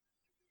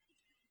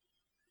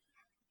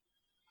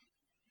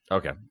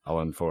 Okay, I'll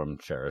inform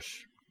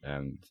Cherish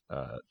and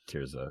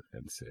Tirza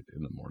and Sid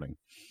in the morning.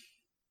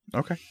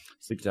 Okay.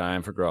 Sleep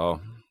time for Grawl.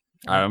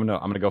 I'm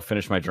gonna go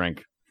finish my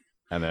drink,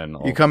 and then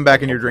You come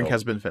back and your drink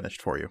has been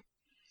finished for you.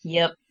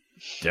 Yep.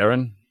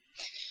 Darren,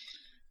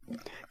 You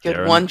had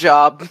Darren. one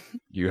job.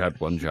 you had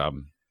one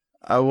job.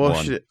 I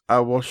washed One. it. I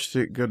washed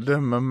it good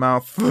in my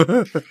mouth.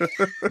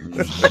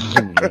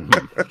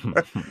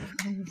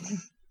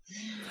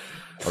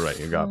 All right,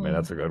 you got me.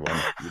 That's a good one.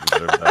 You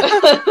deserve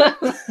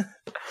that.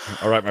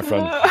 All right, my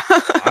friend.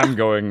 I'm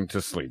going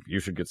to sleep. You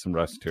should get some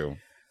rest too.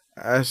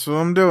 That's what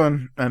I'm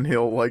doing. And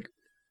he'll like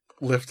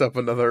lift up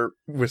another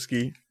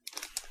whiskey.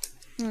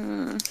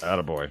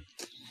 Attaboy.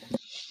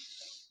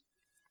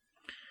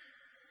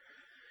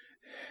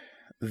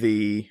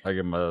 I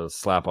give him a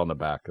slap on the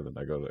back, and then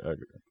I go to...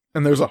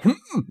 And there's a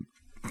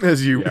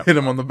as you hit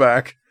him on the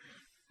back.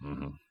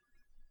 Mm-hmm.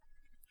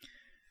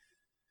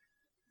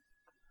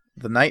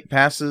 The night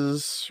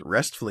passes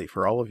restfully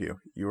for all of you.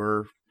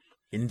 You're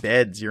in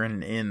beds. You're in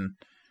an inn.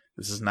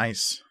 This is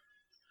nice.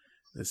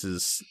 This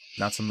is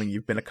not something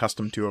you've been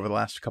accustomed to over the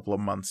last couple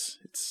of months.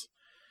 It's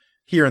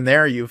here and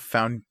there you've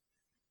found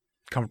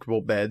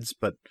comfortable beds,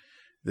 but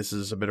this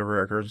is a bit of a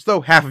rare occurrence.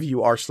 Though half of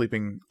you are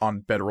sleeping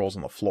on bedrolls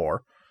on the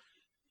floor.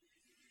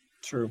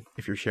 True.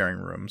 If you're sharing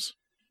rooms.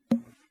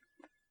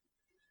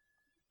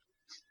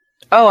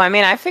 Oh, I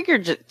mean, I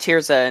figured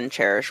Tirza and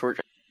Cherish were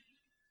just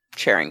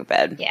sharing a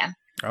bed. Yeah.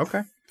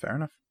 Okay, fair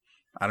enough.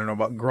 I don't know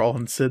about Grawl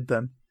and Sid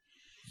then.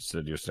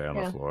 Sid, you stay on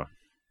the floor.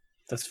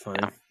 That's fine.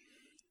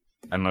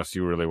 Unless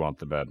you really want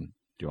the bed. Do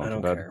you want I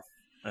don't the bed? care.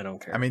 I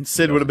don't care. I mean,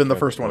 Sid would have been the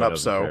first one up,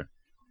 so... Care.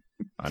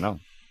 I know.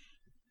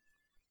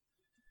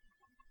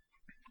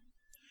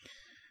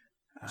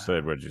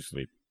 Sid, where'd you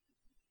sleep?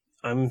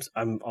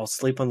 I'll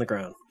sleep on the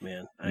ground,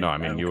 man. No, I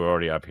mean, you were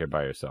already up here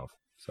by yourself.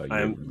 So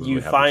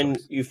you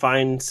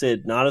find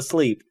Sid not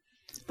asleep,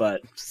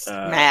 but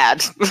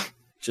mad.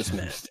 Just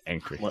mad. Just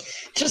angry.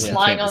 Just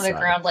lying on the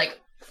ground like...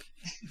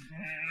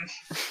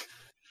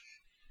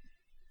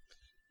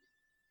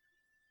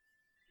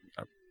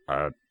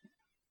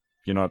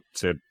 You know what,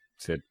 Sid?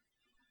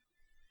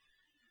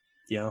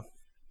 Yeah.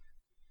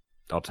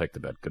 I'll take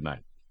the bed. Good night.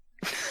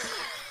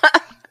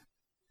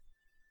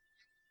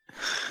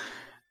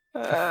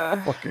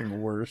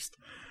 Fucking worst.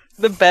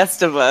 The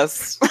best of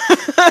us.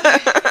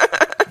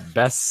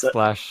 Best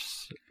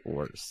 /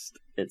 worst.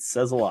 It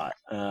says a lot.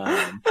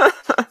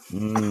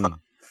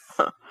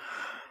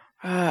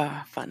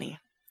 Funny.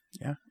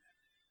 Yeah.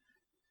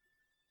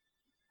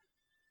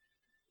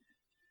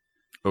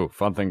 Oh,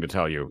 fun thing to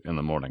tell you in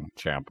the morning,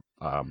 champ.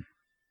 But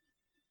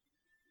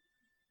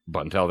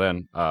until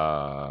then,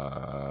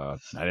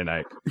 nighty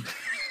night.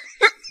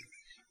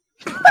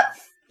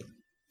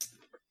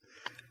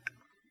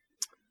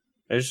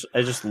 I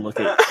just look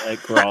at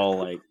Grawl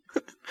like,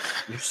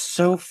 you're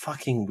so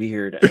fucking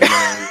weird.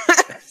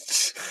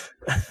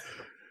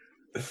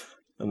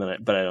 And then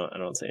but I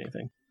don't say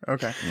anything.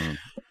 Okay.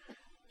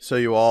 So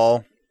you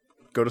all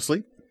go to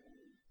sleep?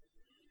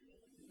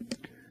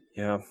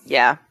 Yeah.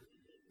 Yeah.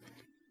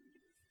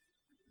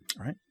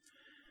 All right.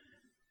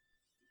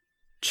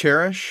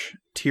 Cherish,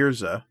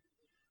 Tirza,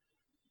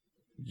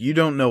 You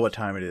don't know what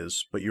time it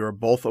is, but you are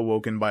both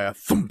awoken by a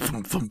thump,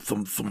 thump, thump,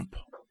 thump, thump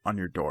on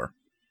your door.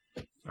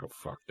 Oh,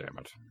 fuck, damn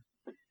it.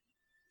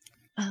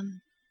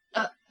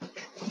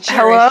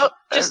 Hello?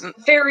 Just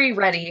very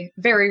ready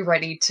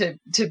to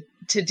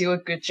do a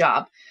good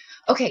job.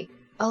 Okay,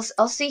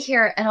 I'll stay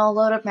here and I'll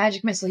load up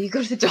magic missile. You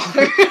go to the door.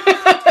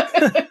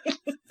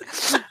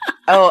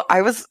 Oh,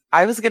 I was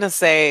gonna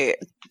say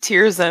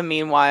Tirza,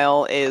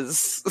 meanwhile,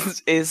 is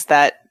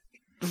that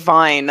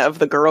vine of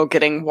the girl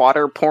getting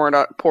water poured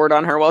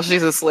on her while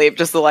she's asleep,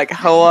 just to like,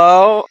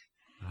 hello?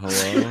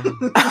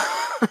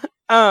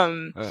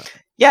 Hello?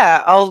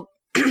 Yeah, I'll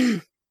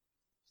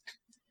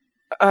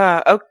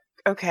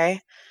okay.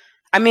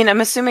 I mean,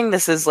 I'm assuming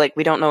this is like,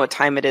 we don't know what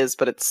time it is,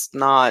 but it's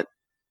not.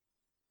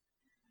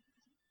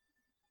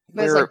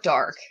 But it's like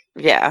dark.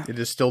 Yeah. It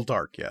is still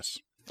dark, yes.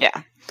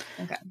 Yeah.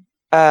 Okay.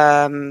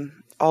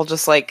 I'll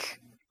just like,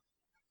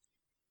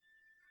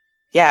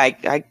 yeah,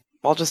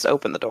 I'll just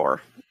open the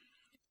door.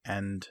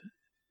 And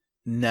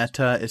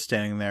Netta is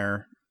standing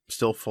there,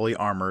 still fully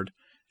armored,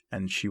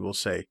 and she will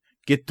say,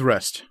 "Get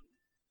dressed."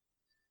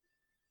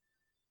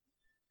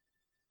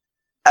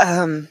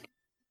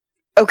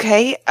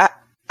 Okay. Now!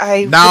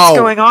 What's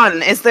going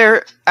on? Is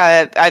there,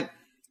 I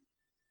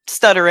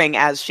stuttering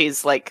as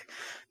she's like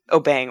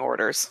obeying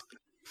orders.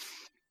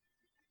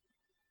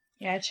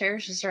 Yeah,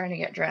 Cherish is starting to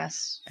get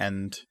dressed.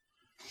 And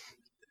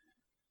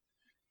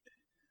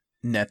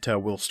Netta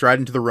will stride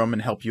into the room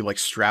and help you like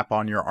strap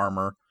on your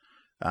armor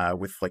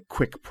with like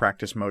quick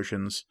practice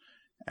motions,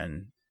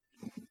 and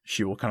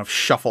she will kind of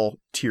shuffle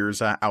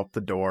Tirza out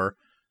the door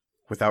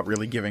without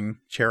really giving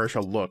Cherish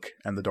a look,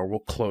 and the door will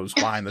close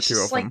behind the two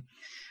of them.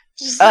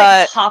 Just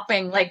like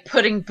hopping, like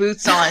putting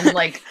boots on,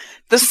 like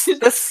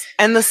this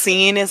and the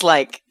scene is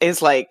like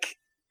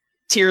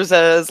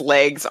Tirza's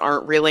legs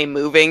aren't really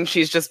moving.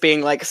 She's just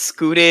being like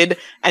scooted,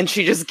 and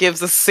she just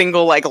gives a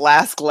single like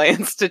last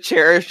glance to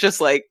Cherish, just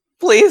like,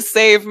 please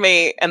save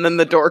me, and then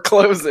the door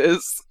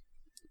closes.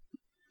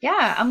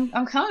 Yeah,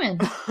 I'm coming.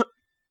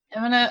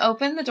 I'm gonna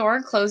open the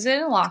door, close it,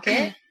 and lock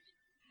it.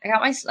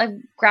 I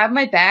grabbed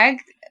my bag.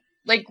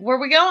 Like, where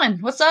are we going?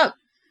 What's up?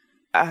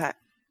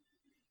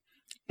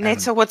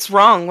 Netta, what's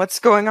wrong? What's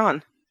going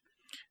on?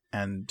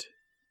 And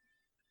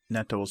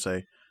Netta will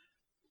say,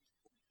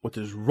 "What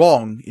is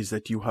wrong is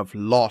that you have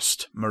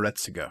lost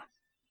Meretziger."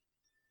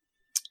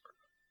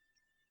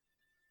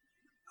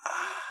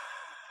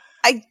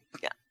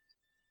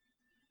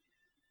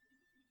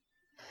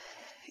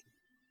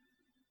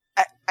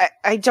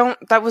 I don't,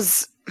 that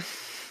was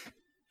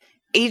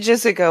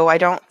ages ago. I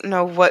don't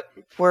know what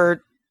we're...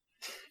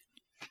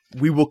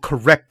 We will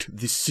correct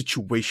this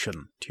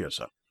situation,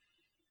 Tirza.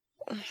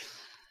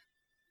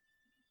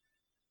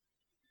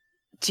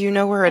 Do you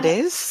know where it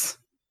is?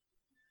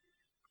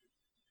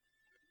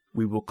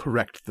 We will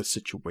correct the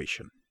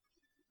situation.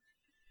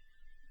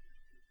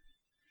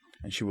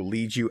 And she will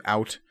lead you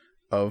out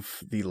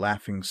of the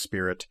Laughing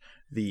Spirit.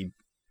 The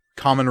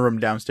common room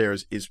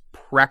downstairs is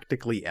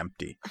practically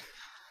empty.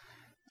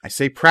 I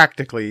say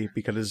practically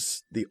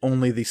because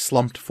only the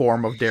slumped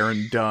form of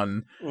Darren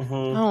Dunn. Mm-hmm.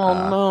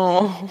 Oh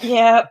no.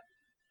 Yeah.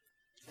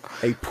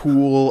 A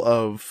pool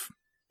of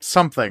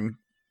something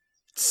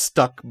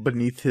stuck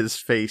beneath his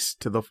face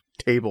to the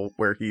table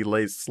where he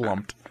lays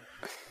slumped.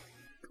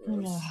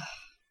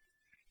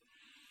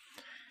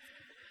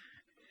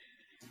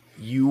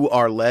 You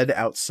are led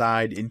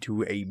outside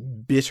into a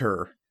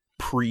bitter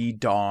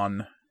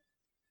pre-dawn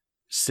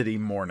city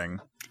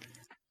morning.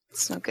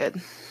 It's no good.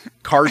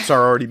 Carts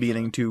are already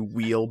beginning to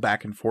wheel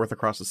back and forth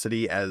across the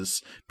city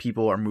as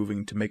people are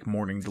moving to make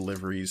morning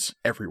deliveries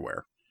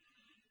everywhere.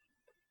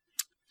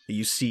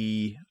 You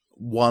see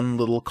one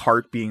little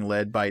cart being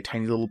led by a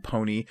tiny little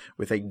pony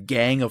with a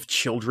gang of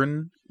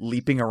children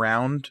leaping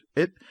around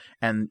it,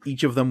 and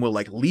each of them will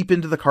like leap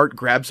into the cart,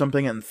 grab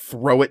something, and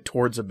throw it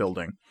towards a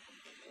building.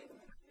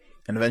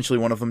 And eventually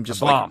one of them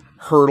just like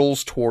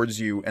hurtles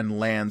towards you and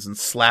lands and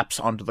slaps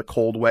onto the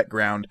cold, wet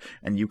ground,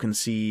 and you can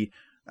see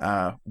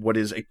what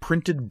is a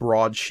printed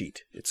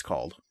broadsheet, it's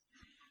called.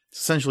 It's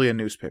essentially a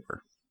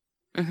newspaper.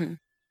 Mm-hmm.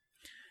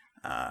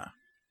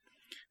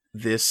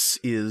 This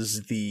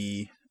is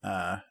the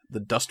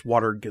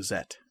Dustwater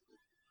Gazette.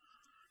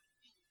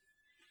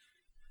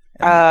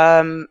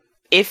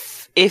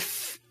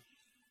 If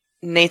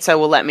Nata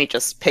will let me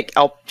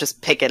I'll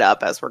just pick it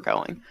up as we're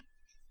going.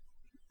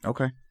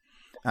 Okay.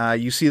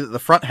 You see that the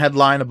front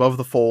headline above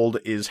the fold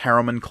is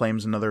Harriman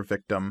claims another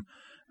victim.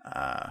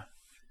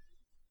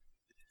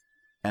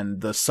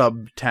 And the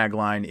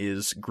sub-tagline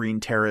is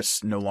Green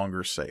Terrace no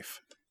longer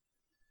safe.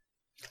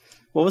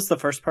 What was the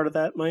first part of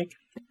that, Mike?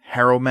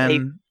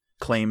 Harriman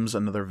claims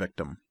another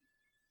victim.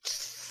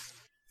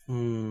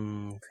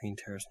 Green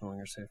Terrace no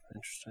longer safe.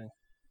 Interesting.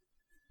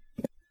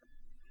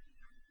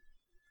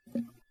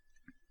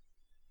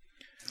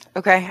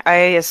 Okay, I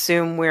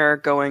assume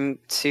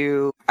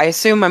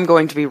I'm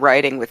going to be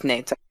riding with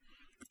Nata.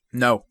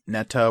 No,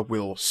 Netta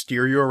will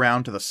steer you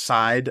around to the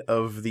side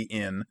of the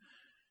inn,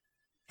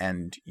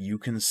 and you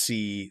can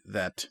see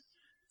that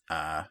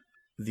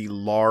the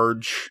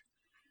large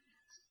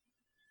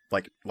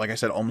like I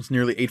said, almost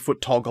nearly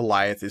 8-foot tall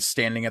Goliath is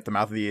standing at the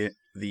mouth of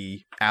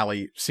the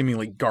alley,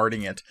 seemingly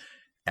guarding it,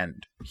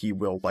 and he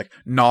will like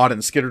nod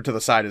and skitter to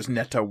the side as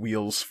Netta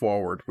wheels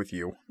forward with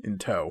you in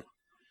tow,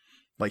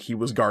 like he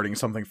was guarding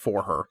something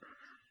for her.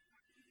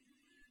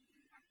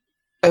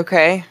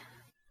 Okay.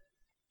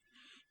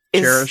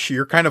 Cherish,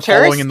 you're kind of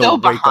Cherish following in the still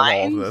wake of all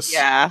behind? of this.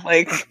 Yeah,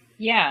 like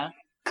Yeah.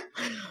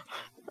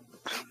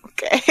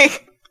 okay.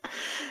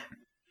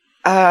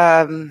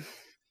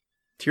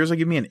 Tirza,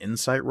 give me an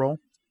insight roll.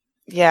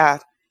 Yeah.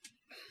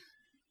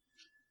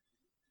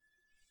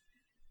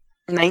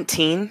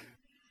 19.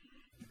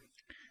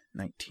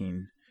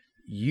 19.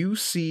 You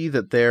see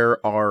that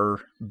there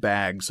are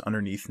bags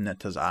underneath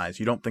Netta's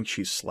eyes. You don't think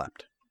she's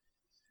slept.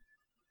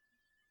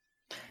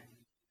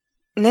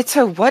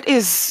 Netta, what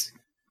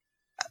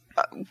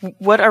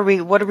are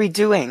we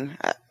doing?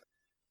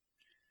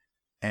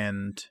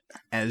 And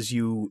as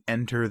you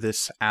enter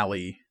this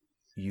alley,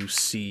 you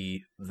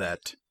see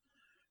that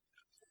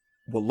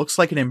what looks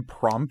like an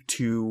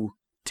impromptu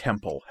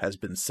temple has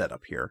been set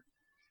up here.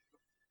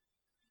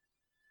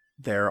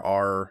 There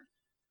are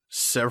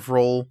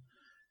several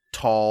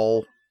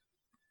tall,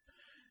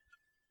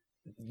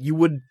 you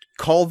would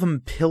call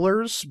them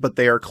pillars, but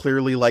they are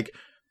clearly like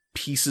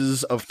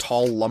pieces of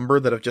tall lumber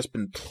that have just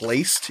been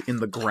placed in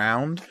the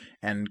ground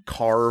and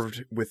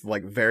carved with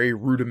like very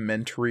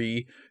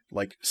rudimentary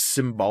like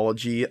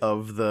symbology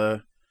of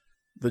the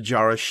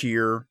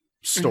Jarashir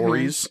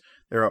stories.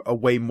 They're a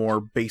way more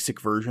basic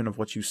version of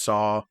what you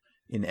saw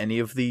in any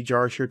of the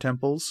Jarashir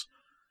temples.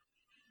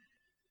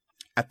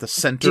 At the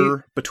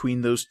center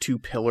between those two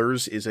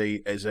pillars is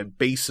a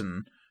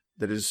basin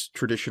that is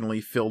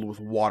traditionally filled with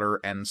water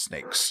and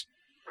snakes.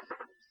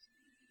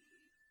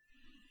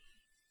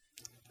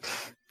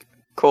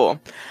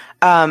 Cool.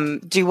 Can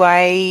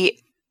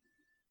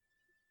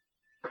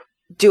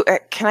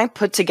I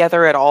put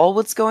together at all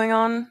what's going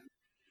on?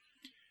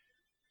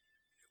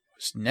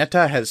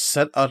 Netta has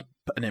set up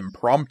an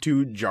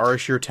impromptu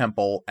Jarashir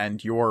temple,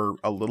 and you're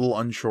a little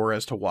unsure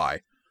as to why.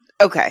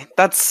 Okay,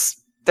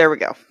 there we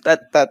go.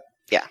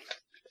 Yeah.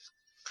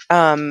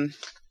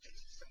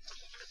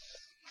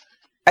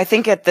 I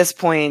think at this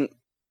point,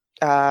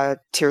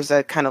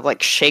 Tirza kind of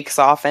like shakes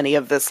off any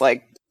of this,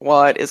 like,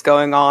 what is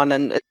going on,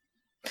 and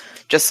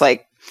just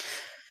like,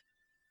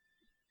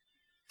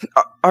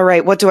 all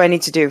right, what do I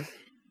need to do?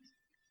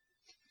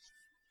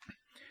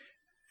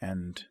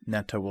 And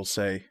Netta will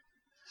say,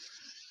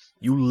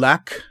 "You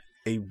lack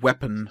a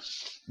weapon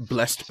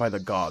blessed by the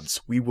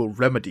gods. We will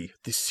remedy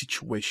this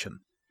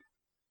situation."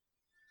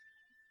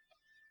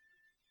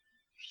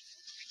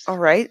 All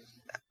right.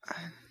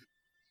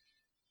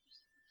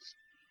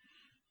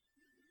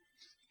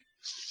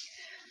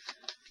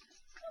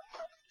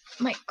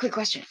 Mike, quick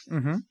question.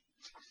 Mm-hmm.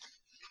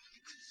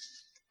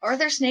 Are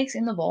there snakes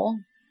in the bowl?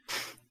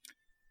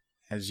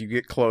 As you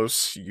get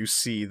close, you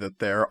see that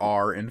there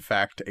are, in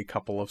fact, a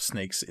couple of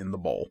snakes in the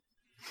bowl,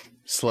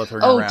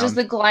 slithering around. Does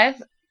the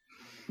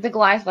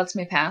Goliath lets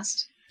me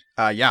past?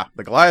 Yeah,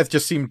 the Goliath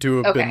just seemed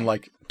to have been, Okay.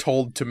 like,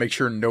 told to make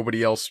sure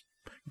nobody else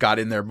got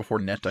in there before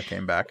Netta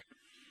came back.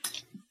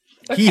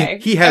 Okay.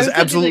 He I has was thinking, like,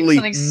 absolutely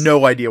something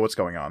no idea what's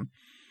going on.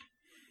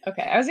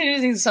 Okay, I was going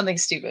to do something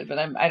stupid, but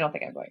I don't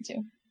think I'm going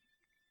to.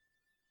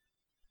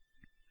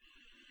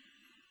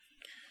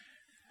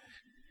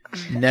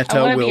 I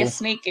Netta want to be will... a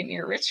snake in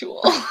your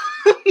ritual.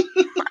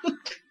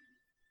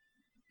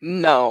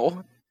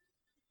 No.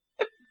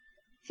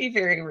 Be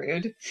very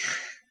rude.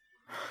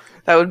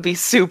 That would be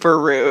super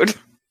rude.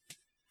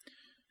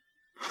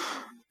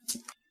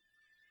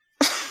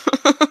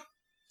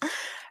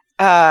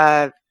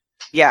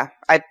 Yeah,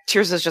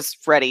 Tirza's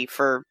just ready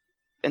for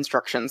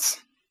instructions.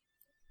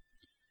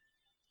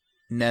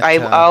 Netta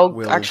I'll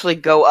will actually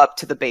go up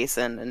to the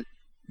basin and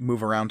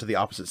move around to the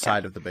opposite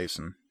side of the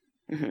basin.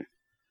 Mhm.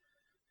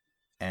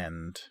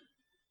 And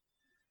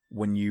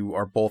when you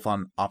are both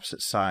on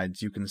opposite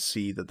sides, you can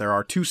see that there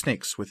are two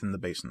snakes within the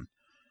basin.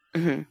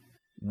 Mhm.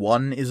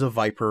 One is a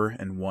viper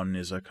and one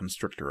is a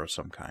constrictor of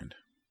some kind.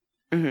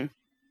 Mhm.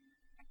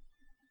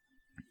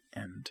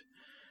 And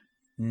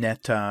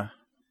Netta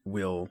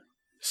will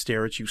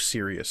stare at you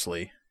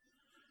seriously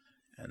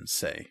and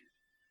say,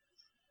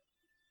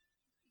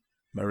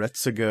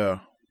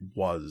 Meretziger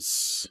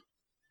was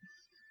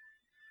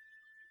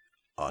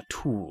a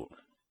tool,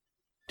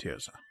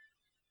 Tirza.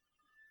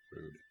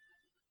 Rude.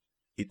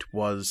 It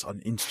was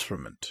an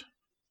instrument.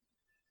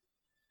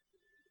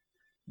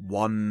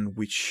 One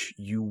which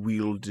you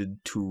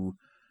wielded to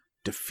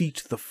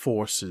defeat the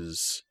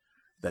forces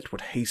that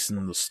would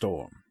hasten the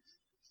storm.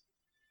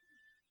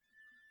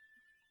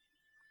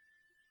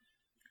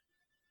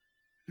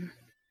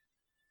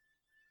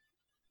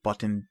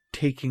 But in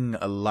taking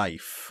a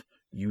life,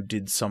 you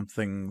did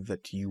something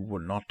that you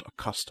were not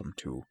accustomed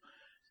to,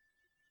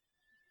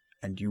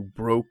 and you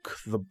broke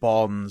the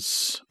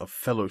bonds of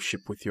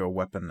fellowship with your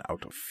weapon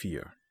out of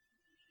fear.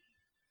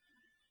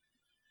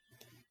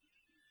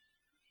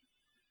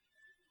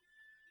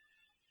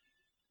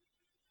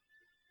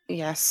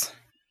 Yes,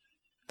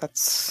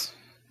 that's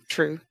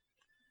true.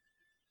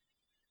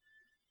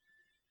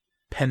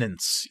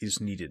 penance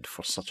is needed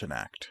for such an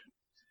act.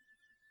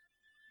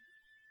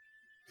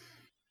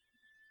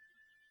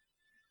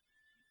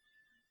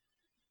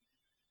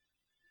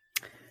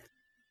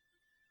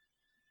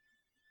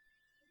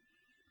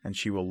 And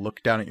she will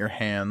look down at your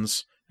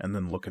hands and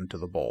then look into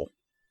the bowl.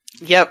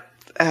 Yep.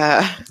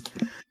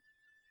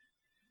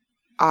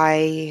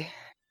 I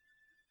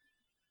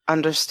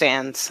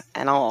understand,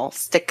 and I'll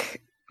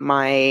stick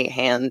my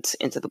hand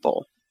into the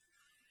bowl.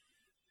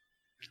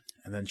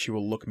 And then she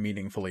will look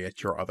meaningfully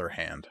at your other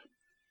hand.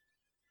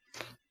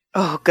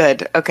 Oh,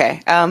 good.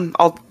 Okay.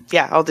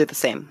 I'll do the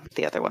same with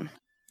the other one.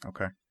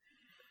 Okay.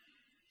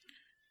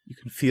 You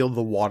can feel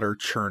the water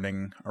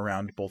churning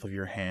around both of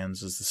your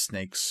hands as the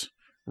snakes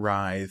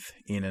writhe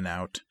in and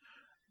out.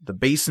 The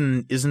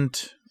basin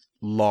isn't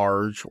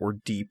large or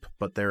deep,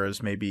 but there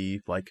is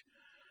maybe like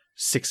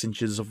 6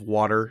 inches of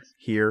water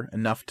here,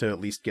 enough to at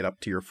least get up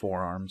to your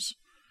forearms.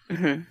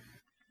 Mm-hmm.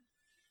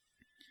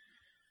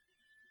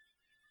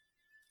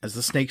 As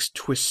the snakes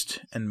twist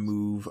and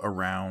move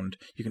around,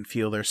 you can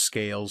feel their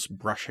scales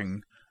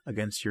brushing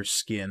against your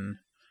skin,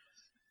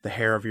 the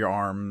hair of your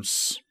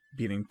arms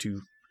beginning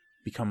to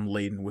become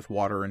laden with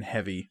water and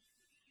heavy.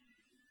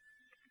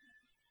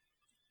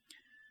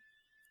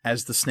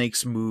 As the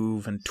snakes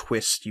move and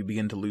twist, you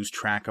begin to lose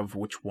track of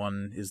which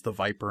one is the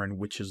viper and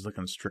which is the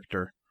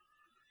constrictor.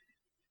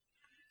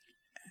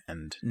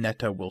 And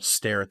Netta will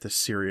stare at this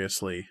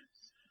seriously.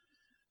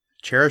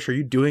 Cherish, are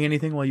you doing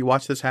anything while you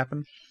watch this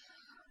happen?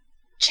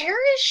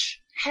 Cherish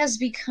has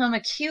become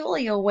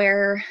acutely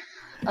aware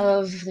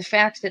of the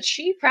fact that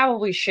she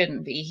probably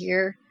shouldn't be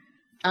here,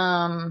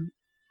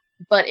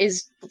 but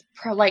is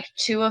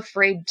too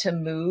afraid to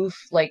move,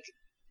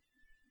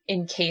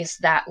 in case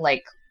that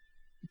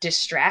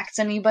distracts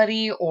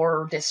anybody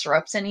or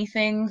disrupts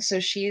anything. So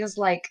she is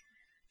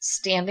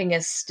standing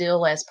as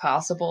still as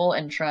possible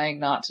and trying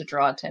not to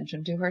draw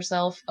attention to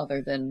herself,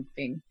 other than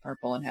being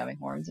purple and having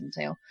horns and a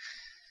tail.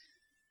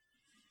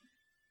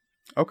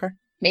 Okay.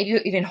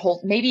 Maybe even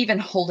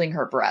holding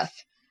her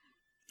breath.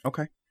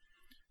 Okay.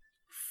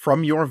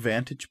 From your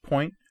vantage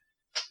point,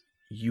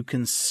 you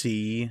can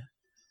see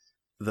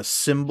the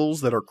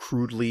symbols that are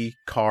crudely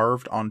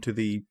carved onto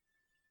the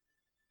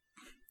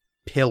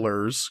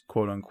pillars,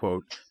 quote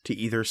unquote, to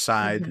either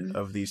side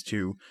of these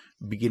two,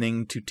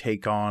 beginning to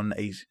take on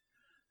a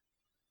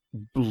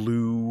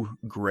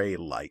blue-gray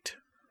light.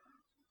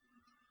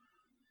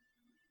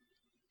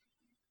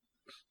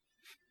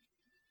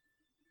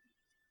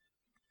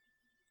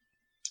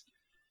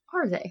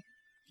 Are they?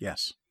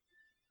 Yes.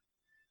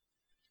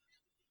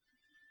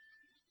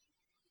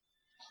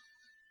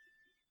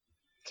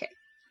 Okay.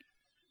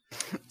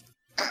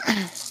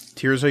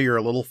 Tirza, you're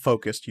a little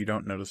focused. You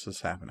don't notice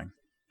this happening.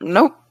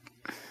 Nope.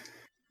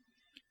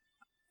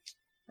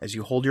 As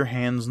you hold your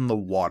hands in the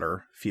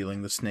water,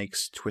 feeling the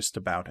snakes twist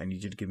about, I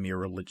need you to give me a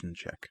religion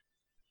check.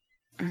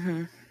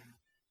 Mm-hmm.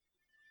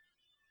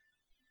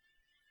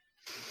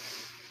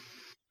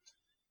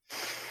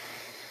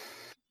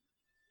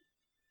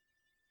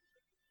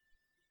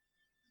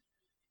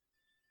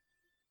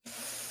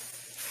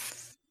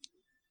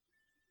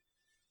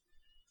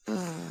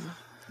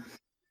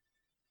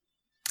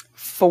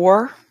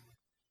 Four.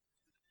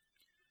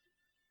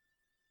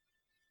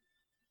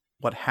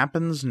 What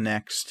happens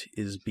next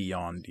is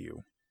beyond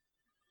you.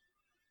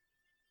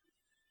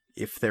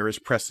 If there is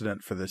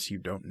precedent for this, you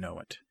don't know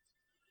it.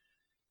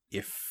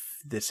 If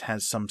this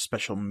has some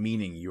special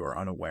meaning, you are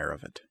unaware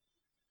of it.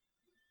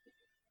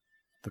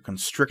 The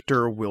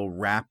constrictor will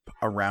wrap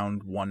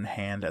around one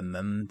hand and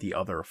then the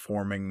other,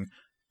 forming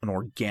an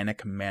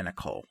organic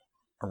manacle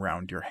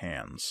around your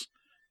hands,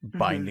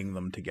 binding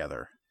them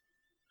together.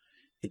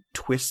 It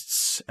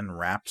twists and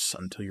wraps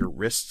until your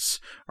wrists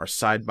are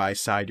side by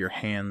side, your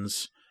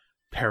hands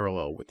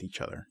parallel with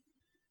each other.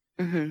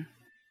 Mm-hmm.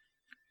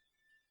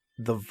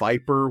 The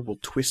viper will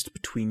twist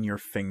between your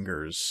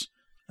fingers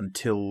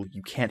until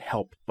you can't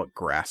help but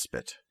grasp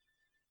it.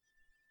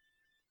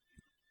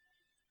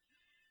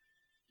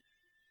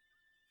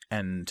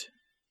 And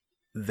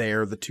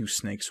there the two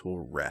snakes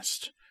will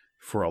rest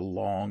for a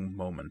long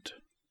moment.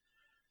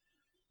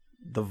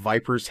 The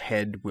viper's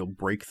head will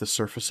break the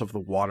surface of the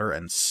water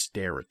and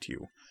stare at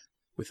you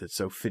with its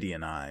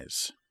ophidian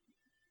eyes.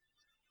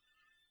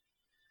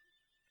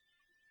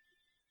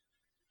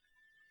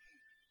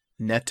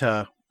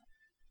 Netta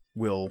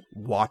will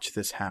watch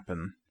this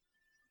happen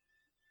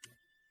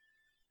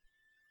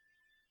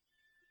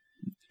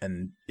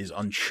and is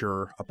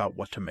unsure about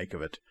what to make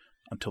of it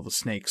until the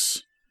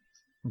snakes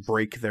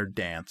break their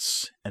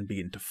dance and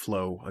begin to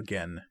flow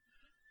again,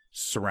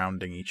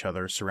 surrounding each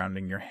other,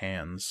 surrounding your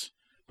hands,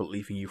 but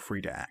leaving you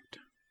free to act.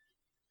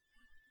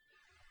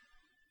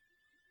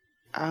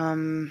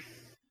 And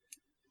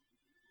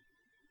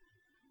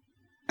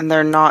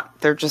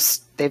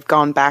they've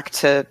gone back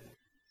to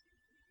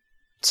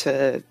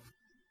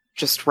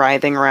just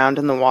writhing around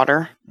in the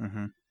water.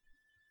 Mm-hmm.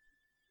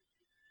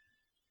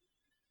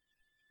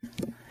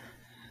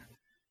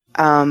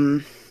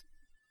 Can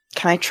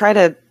I try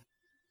to...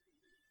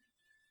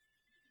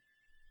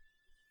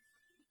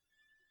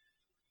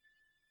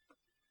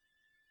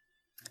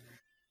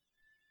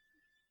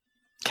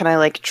 Can I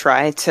like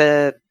try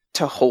to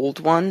hold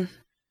one?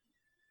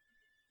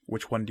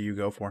 Which one do you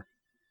go for?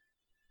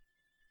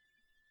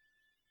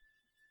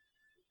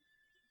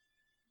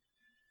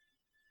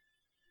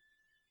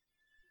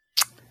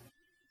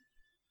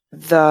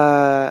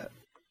 The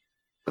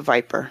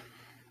viper.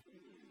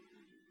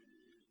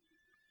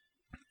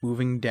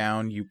 Moving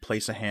down, you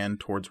place a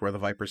hand towards where the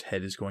viper's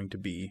head is going to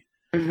be,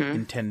 Mm-hmm.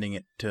 intending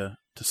it to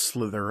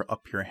slither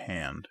up your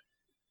hand.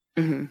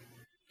 Mm-hmm.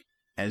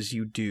 As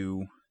you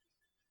do,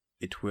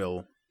 it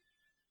will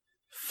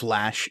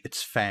flash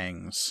its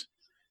fangs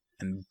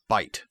and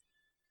bite,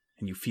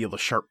 and you feel the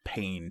sharp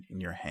pain in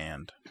your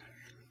hand.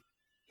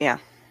 Yeah.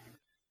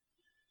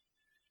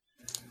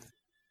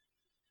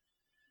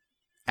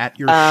 At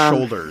your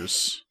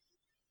shoulders,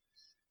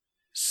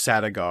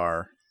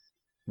 Sadagar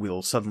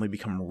will suddenly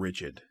become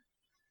rigid.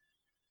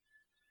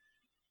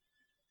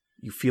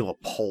 You feel a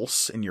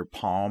pulse in your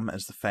palm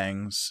as the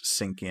fangs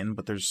sink in,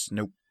 but there's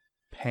no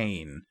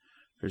pain.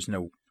 There's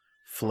no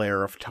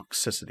flare of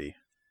toxicity.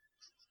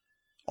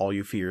 All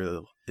you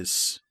fear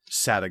is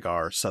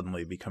Sadagar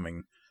suddenly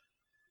becoming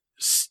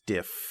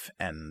stiff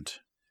and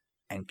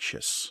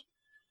anxious.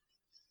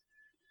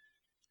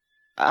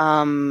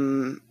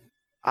 I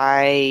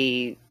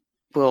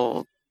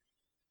will.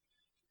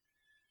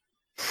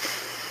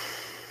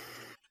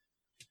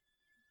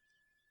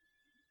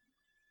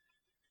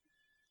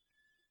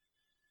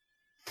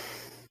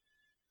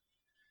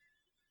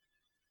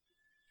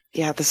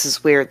 Yeah, this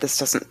is weird. This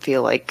doesn't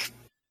feel like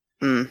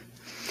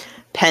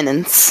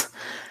penance.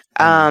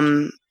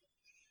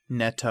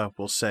 Netta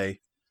will say,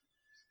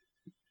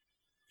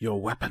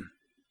 "Your weapon."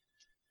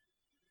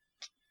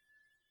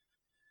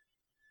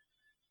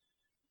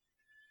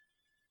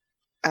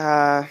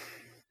 I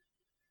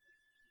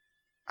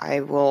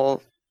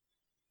will.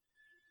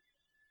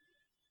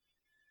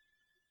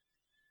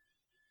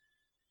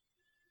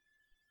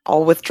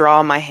 I'll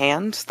withdraw my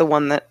hand, the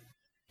one that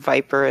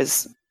Viper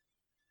is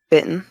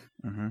bitten.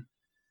 Mm-hmm.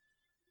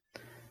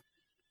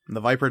 The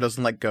viper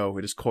doesn't let go.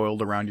 It is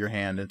coiled around your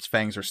hand, and its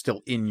fangs are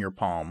still in your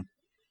palm.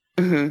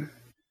 Mm-hmm.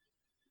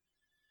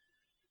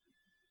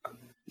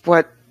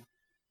 What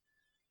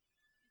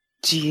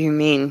do you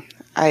mean?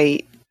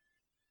 And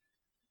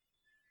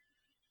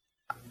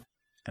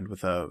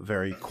with a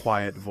very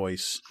quiet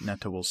voice,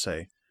 Netta will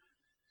say,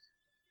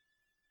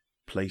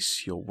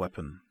 "Place your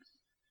weapon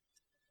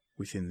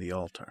within the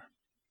altar."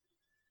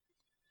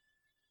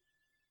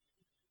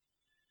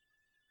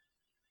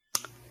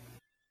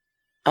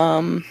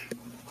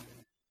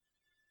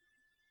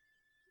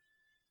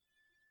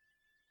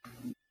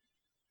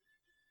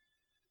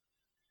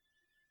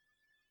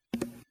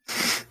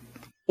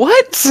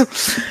 What?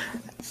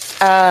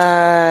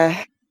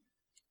 I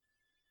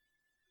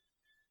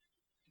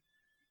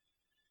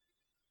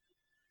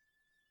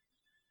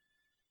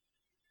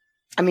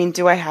mean,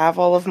 do I have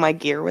all of my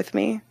gear with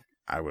me?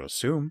 I would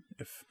assume.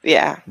 If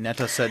Yeah.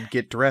 Netta said,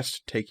 "Get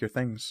dressed, take your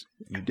things,"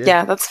 you did.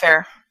 Yeah, that's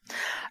fair.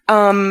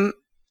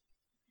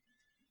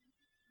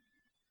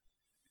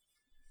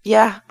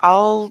 Yeah,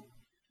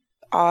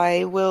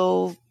 I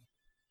will.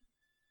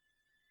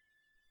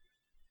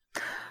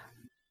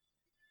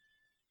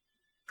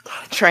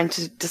 Trying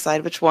to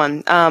decide which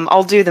one.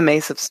 I'll do the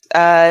Mace of.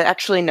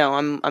 Actually, no,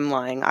 I'm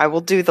lying. I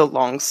will do the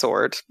long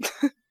sword.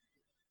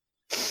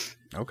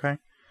 Okay.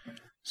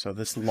 So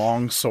this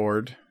long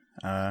sword,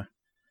 where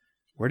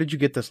did you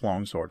get this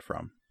long sword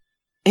from?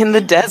 In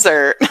the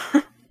desert.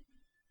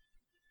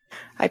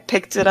 I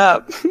picked it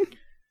up.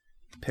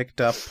 Picked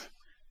up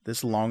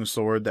this long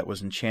sword that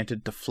was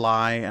enchanted to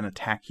fly and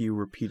attack you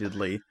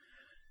repeatedly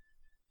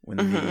when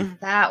the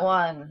That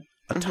one.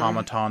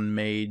 automaton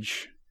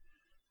mage.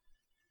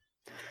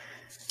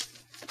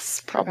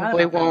 This probably about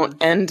that won't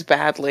one. end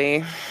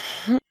badly.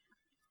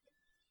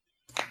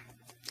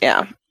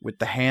 Yeah. With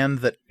the hand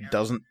that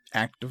doesn't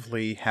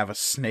actively have a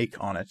snake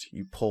on it,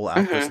 you pull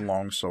out this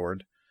long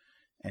sword,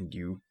 and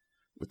you,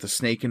 with the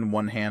snake in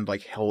one hand,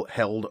 like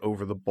held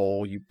over the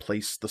bowl, you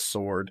place the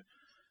sword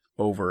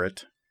over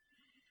it.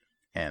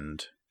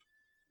 And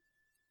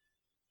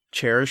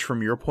Cherish,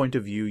 from your point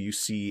of view, you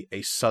see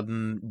a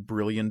sudden,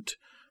 brilliant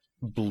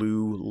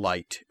blue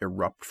light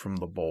erupt from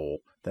the bowl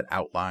that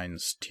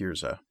outlines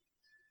Tirza.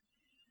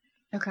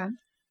 Okay.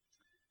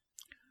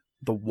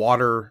 The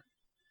water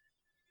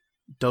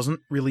doesn't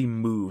really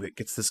move. It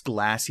gets this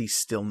glassy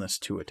stillness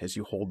to it as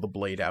you hold the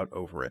blade out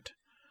over it.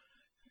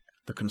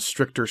 The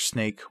constrictor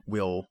snake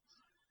will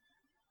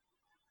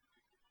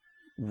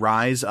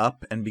rise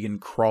up and begin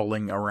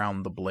crawling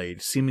around the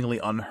blade, seemingly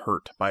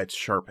unhurt by its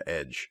sharp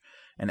edge.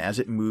 And as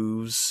it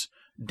moves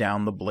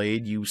down the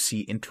blade, you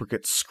see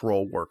intricate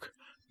scrollwork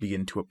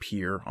begin to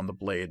appear on the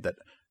blade that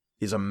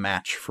is a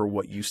match for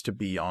what used to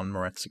be on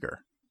Moretziger.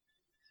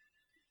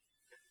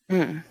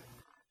 When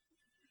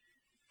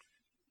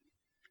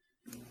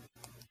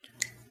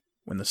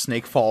the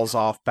snake falls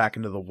off back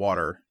into the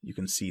water, you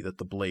can see that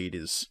the blade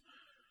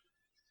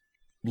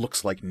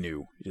looks like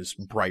new. It is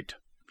bright,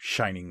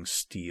 shining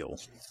steel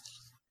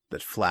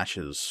that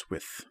flashes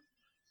with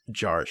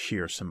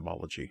Jarashir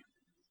symbology.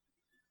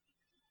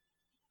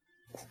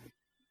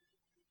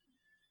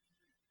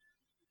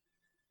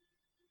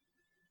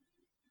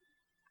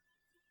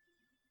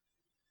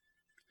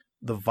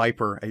 the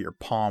viper at your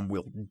palm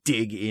will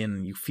dig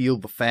in. You feel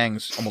the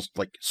fangs almost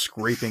like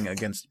scraping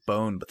against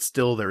bone, but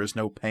still there is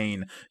no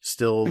pain.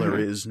 Still there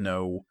is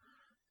no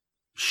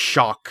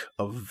shock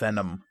of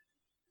venom.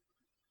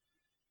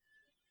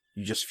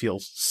 You just feel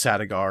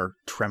Sadagar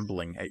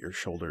trembling at your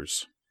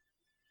shoulders.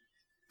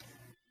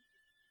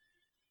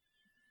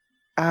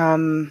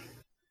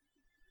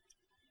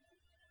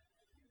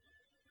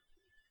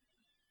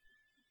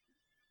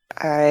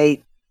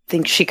 I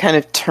think she kind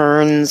of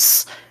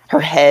turns her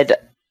head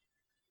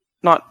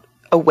not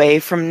away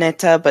from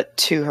Nita, but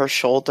to her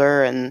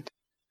shoulder and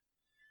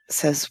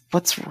says,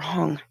 "What's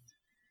wrong?"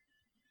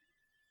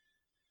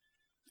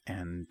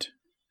 And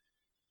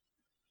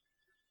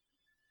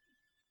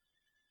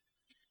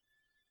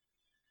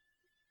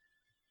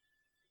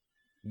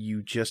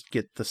you just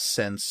get the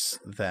sense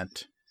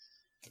that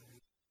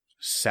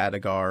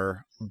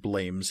Sadagar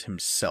blames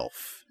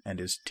himself and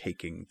is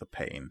taking the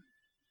pain.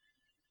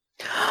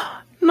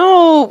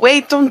 No,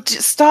 wait,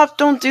 stop,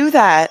 don't do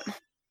that.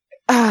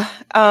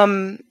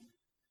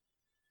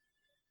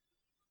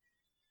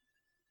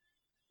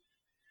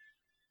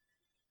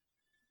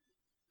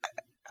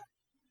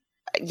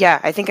 Yeah,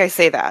 I think I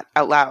say that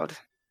out loud.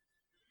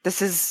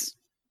 This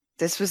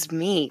was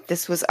me.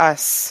 This was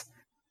us.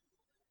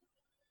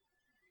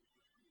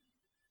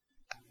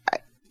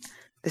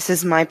 This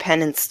is my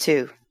penance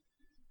too.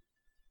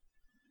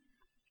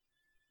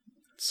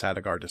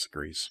 Sadagar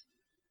disagrees.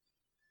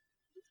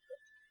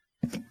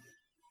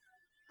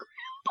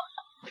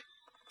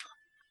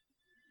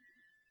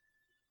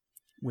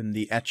 When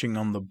the etching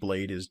on the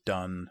blade is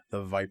done,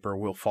 the viper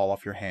will fall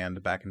off your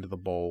hand back into the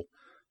bowl,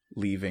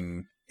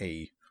 leaving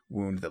a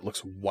wound that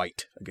looks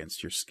white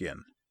against your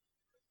skin.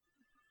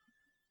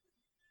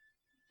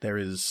 There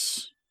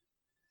is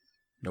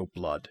no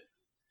blood.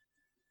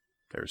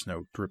 There's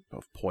no drip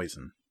of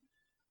poison.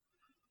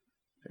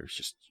 There's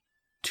just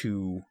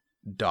 2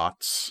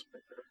 dots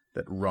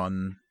that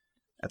run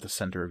at the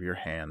center of your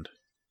hand.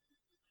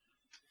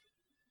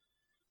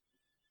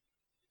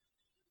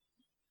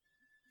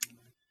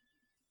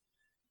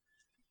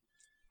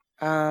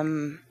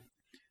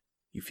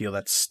 You feel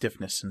that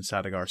stiffness in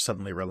Sadagar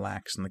suddenly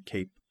relax, and the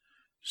cape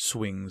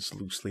swings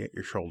loosely at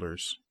your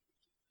shoulders.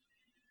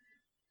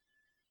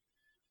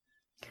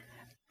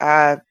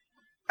 I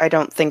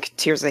don't think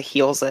Tirza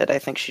heals it. I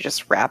think she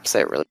just wraps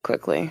it really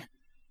quickly.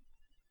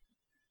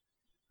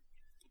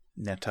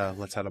 Netta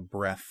lets out a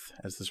breath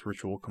as this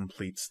ritual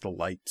completes. The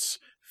lights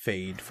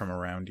fade from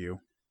around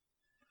you.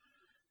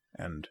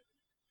 And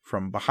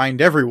from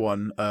behind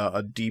everyone,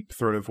 a deep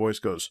throated voice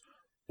goes,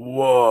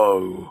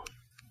 "Whoa!"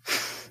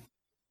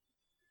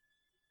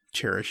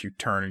 Cherish, you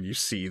turn and you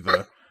see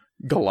the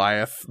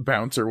Goliath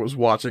bouncer was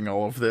watching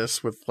all of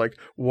this with, like,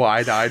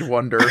 wide-eyed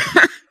wonder.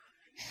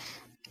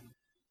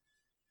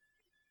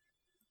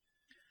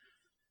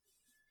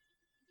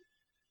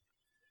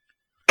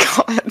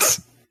 God.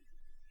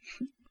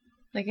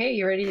 Like, hey,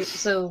 you ready?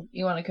 So,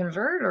 you want to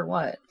convert or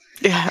what?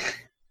 Yeah.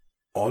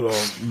 I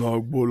don't know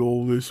what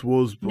all this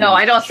was, but No,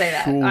 I don't say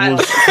that. sure I don't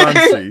was say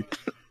fancy.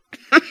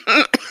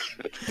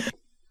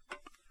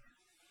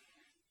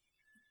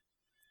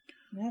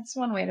 That's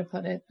one way to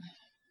put it.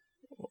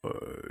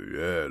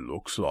 Yeah,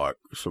 looks like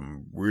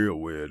some real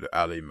weird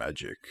alley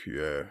magic,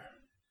 yeah.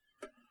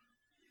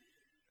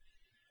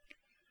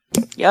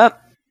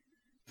 Yep.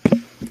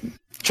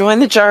 Join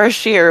the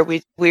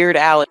Jarashir, Weird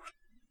Alley.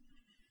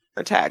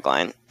 Our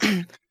tagline.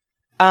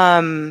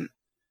 Can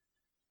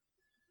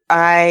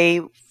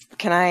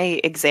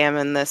I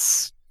examine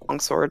this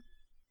longsword?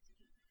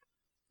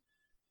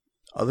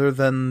 Other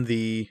than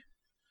the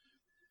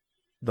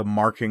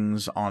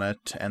markings on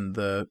it and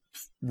the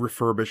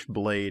refurbished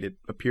blade, it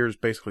appears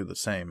basically the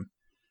same.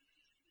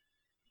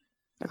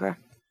 Okay.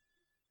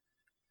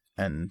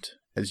 And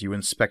as you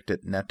inspect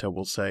it, Netta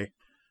will say,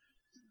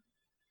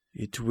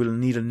 "It will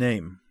need a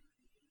name."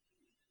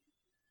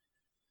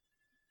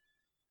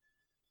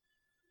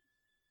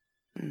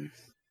 Mm.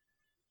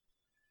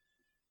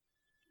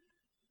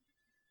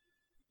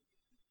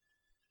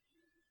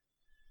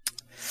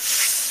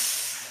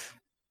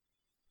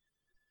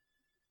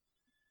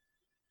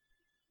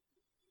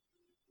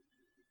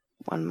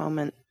 One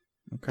moment.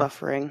 Okay.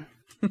 Buffering.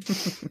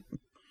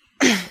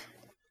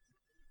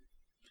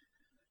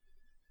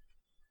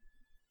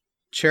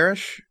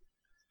 Cherish,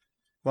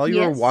 while you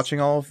were Yes?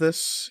 watching all of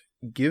this,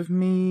 give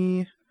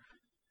me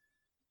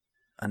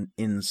an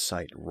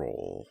insight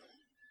roll.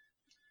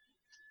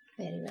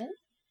 Very well.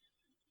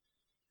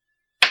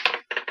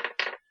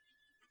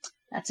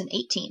 That's an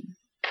 18.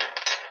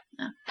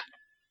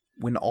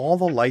 When all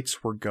the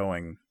lights were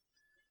going,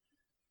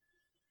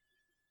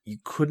 you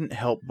couldn't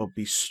help but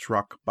be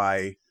struck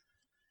by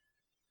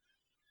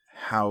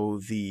how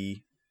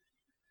the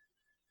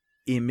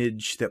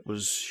image that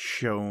was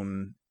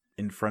shown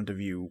in front of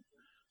you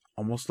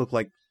almost looked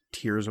like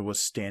Tirza was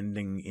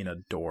standing in a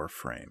door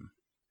frame,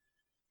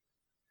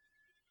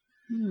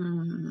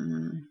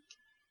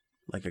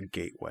 like a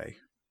gateway.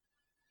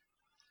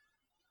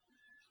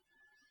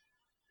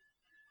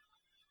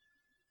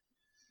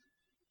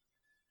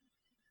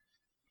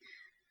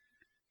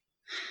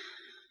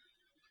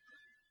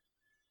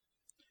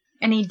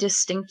 Any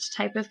distinct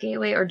type of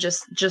gateway, or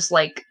just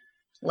like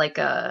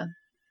a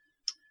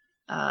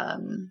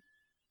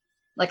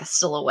like a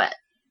silhouette,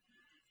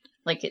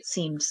 like it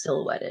seemed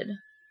silhouetted?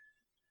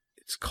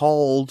 It's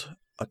called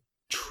a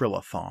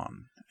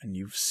trilithon, and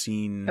you've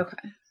seen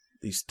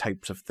these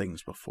types of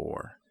things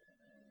before.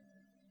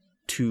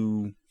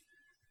 2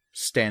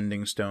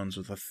 standing stones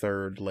with a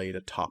third laid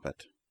atop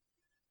it.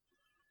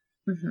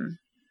 Mm-hmm.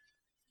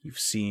 You've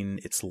seen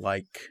it's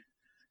like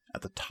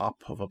at the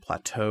top of a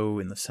plateau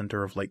in the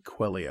center of Lake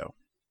Quelio.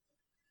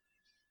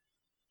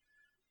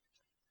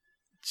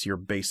 It's your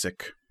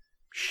basic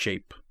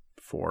shape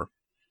for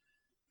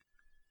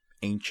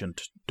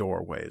ancient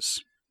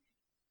doorways.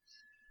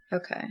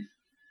 Okay.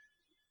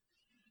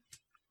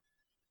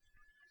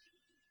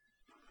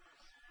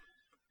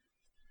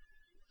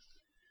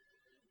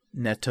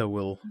 Netta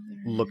will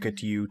look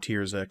at you,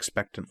 Tirza,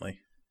 expectantly.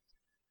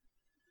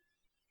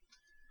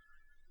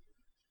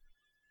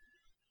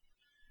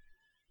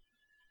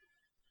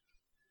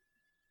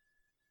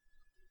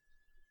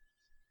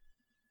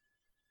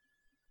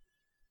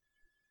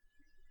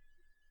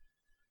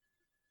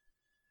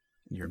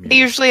 You're I muted.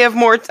 usually have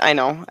more. I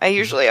know. I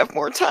usually have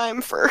more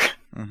time for.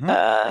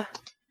 I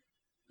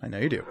know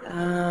you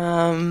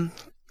do.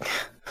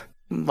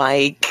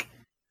 Mike,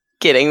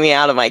 getting me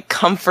out of my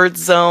comfort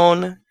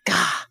zone.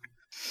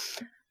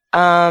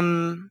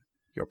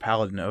 Your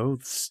paladin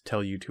oaths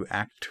tell you to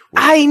act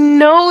with... I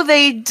know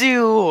they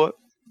do,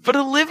 but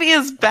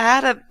Olivia's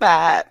bad at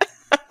that.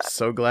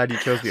 So glad you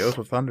chose the Oath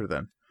of Thunder,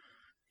 then.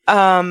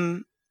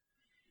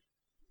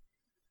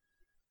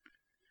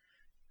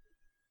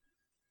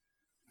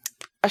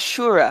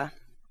 Ashura.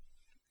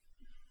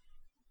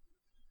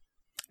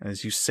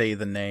 As you say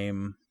the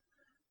name,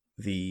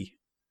 the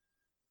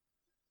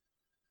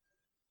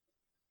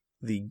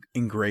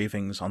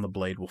engravings on the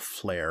blade will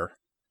flare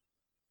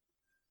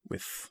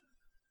with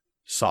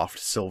soft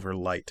silver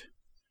light.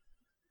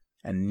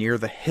 And near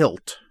the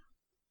hilt,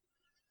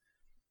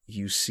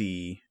 you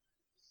see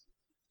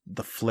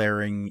the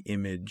flaring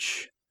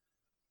image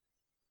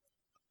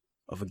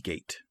of a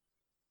gate.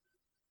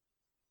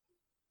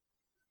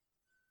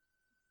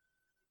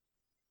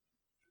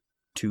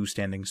 Two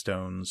standing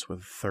stones with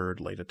a third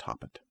laid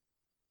atop it.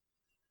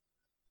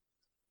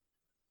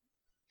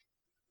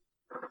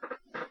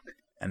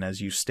 And as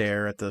you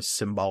stare at the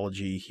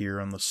symbology here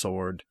on the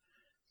sword,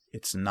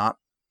 it's not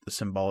the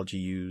symbology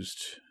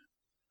used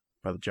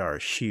by the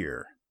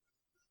Jarashir,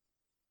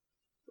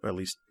 or at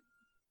least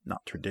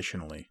not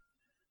traditionally.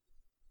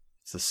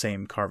 It's the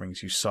same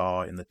carvings you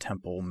saw in the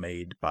temple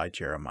made by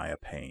Jeremiah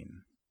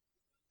Payne.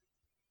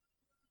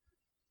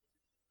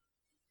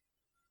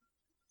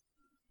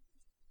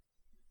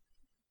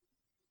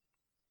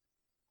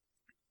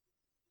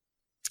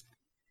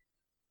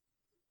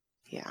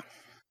 Yeah.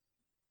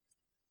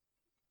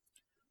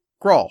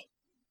 Grawl,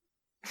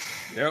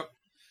 Yep.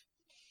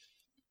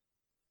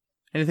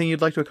 anything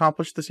you'd like to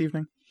accomplish this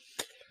evening?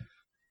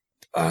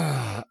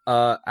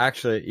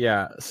 Actually,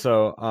 yeah.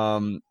 So,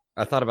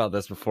 I thought about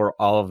this before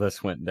all of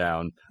this went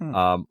down.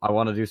 I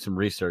want to do some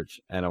research,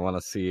 and I want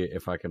to see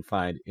if I can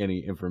find any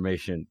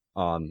information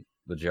on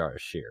the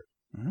Jarashir.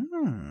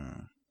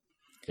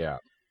 Yeah.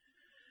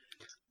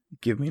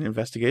 Give me an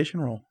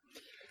investigation roll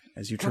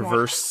as you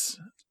traverse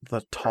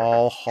the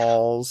tall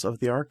halls of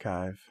the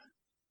archive.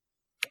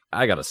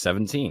 I got a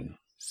 17.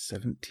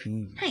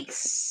 17.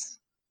 Nice.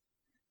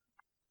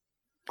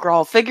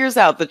 Grawl figures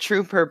out the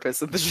true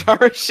purpose of the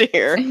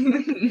Jarashir.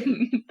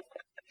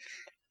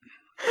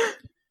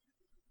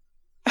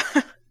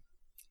 I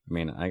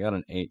mean, I got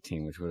an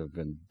 18, which would have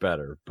been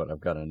better, but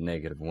I've got a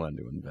 -1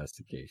 to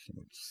investigation.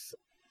 Which...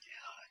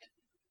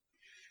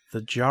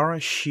 The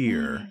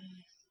Jarashir,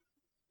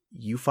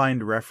 you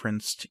find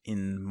referenced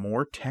in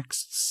more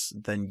texts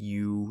than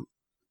you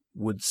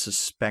would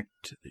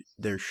suspect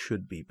there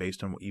should be,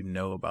 based on what you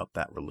know about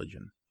that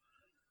religion.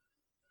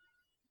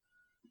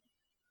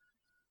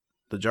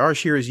 The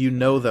Jarashir, as you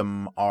know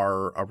them,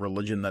 are a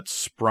religion that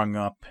sprung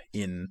up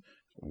in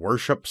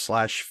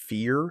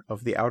worship/fear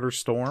of the Outer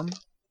Storm.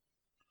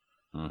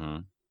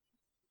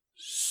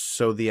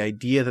 So the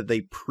idea that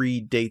they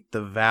predate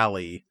the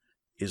Valley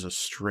is a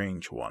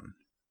strange one.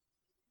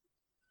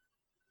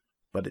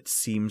 But it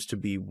seems to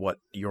be what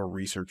your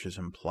research is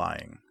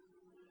implying.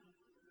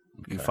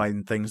 Okay. You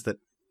find things that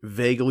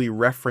vaguely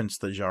reference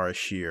the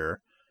Jarashir,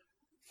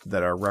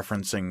 that are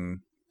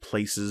referencing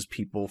places,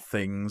 people,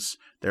 things.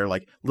 They're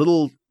like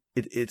little...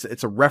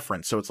 It's a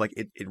reference, so it's like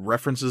it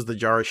references the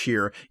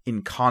Jarashir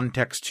in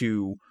context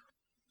to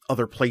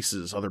other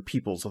places, other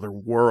peoples, other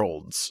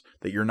worlds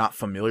that you're not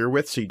familiar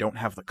with, so you don't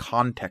have the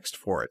context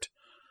for it.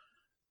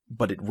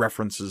 But it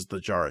references the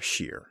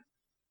Jarashir.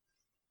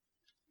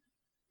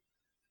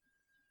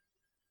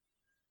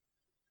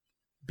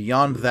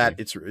 Beyond that,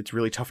 it's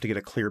really tough to get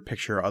a clear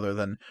picture, other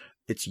than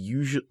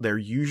they're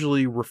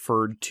usually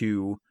referred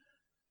to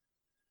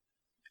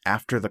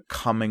after the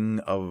coming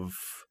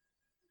of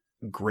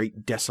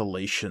great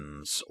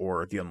desolations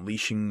or the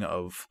unleashing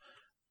of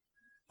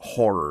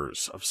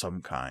horrors of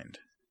some kind.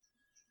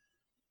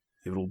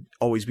 It will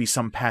always be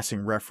some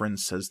passing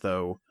reference, as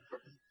though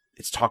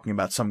it's talking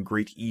about some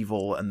great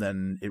evil, and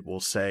then it will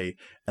say,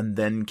 and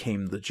then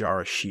came the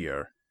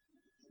Jarashir,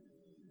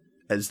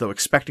 as though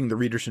expecting the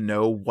reader to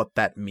know what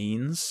that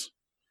means.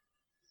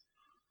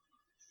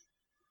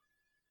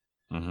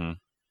 Mm-hmm.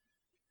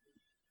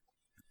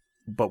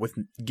 But with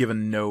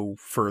given no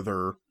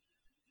further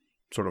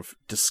sort of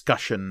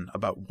discussion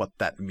about what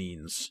that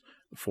means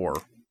for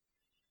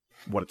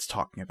what it's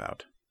talking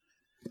about.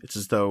 It's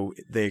as though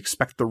they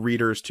expect the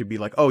readers to be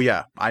like, oh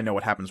yeah, I know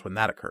what happens when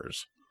that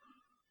occurs.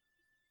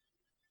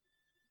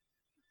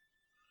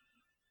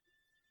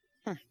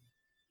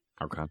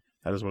 Okay.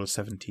 That is what a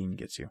 17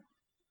 gets you.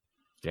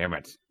 Damn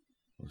it.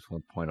 I was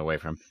 1 point away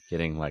from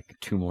getting like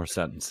 2 more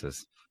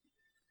sentences.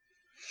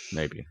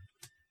 Maybe.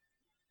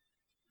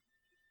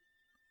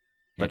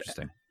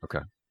 Interesting. Okay.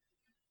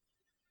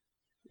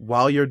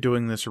 While you're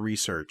doing this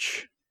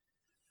research,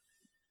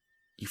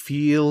 you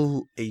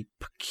feel a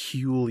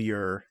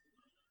peculiar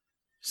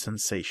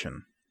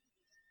sensation.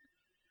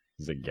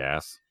 Is it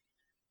gas?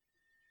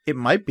 It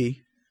might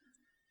be.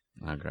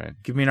 Okay.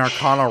 Give me an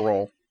Arcana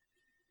roll.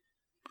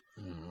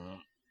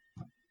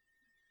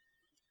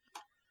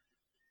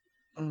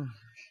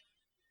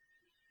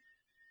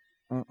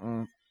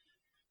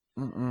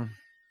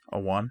 A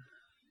 1?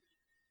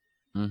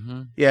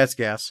 Mm-hmm. Yeah, it's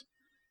gas.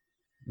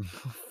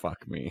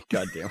 Fuck me.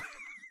 God damn it.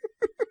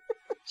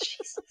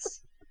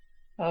 Jesus.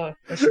 Oh,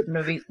 I shouldn't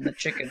have eaten the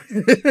chicken.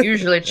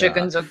 Usually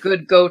chicken's a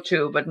good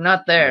go-to, but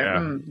not there.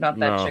 Yeah. Not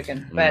that No.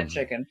 chicken. Bad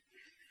chicken.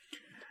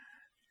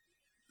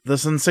 The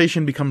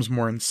sensation becomes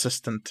more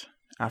insistent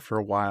after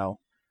a while.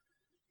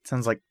 It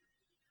sounds like...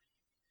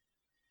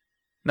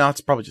 No,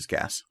 it's probably just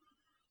gas.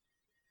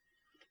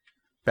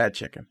 Bad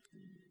chicken.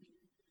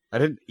 I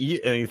didn't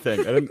eat anything.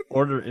 I didn't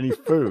order any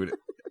food.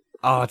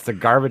 Oh, it's the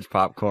garbage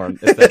popcorn.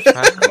 It's the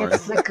trash corn.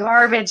 It's the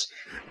garbage.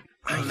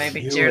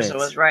 Maybe knew Tirza it.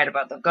 was right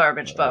about the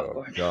garbage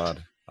popcorn. Oh,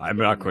 God. I'm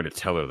not going to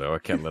tell her, though. I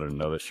can't let her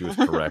know that she was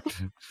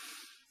correct.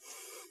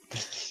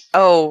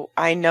 Oh,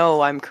 I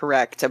know I'm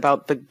correct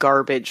about the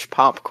garbage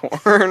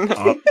popcorn.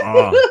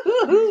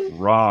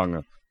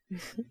 Wrong.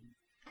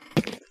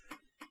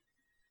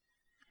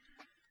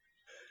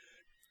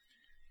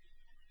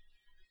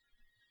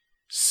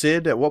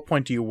 Sid, at what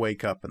point do you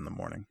wake up in the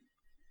morning?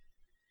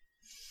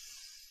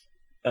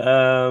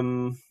 I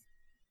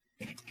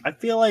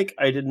feel like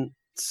I didn't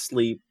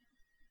sleep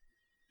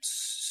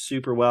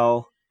super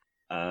well.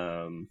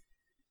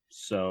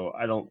 So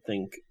I don't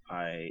think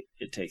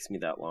it takes me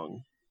that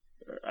long.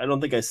 I don't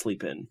think I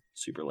sleep in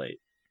super late.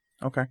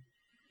 Okay.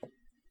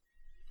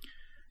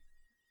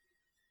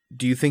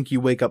 Do you think you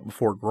wake up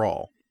before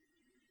Grawl?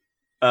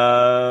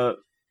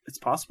 It's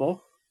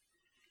possible.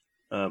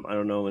 I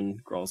don't know when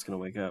Grawl's gonna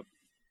wake up.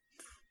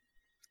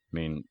 I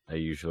mean, I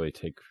usually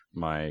take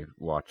my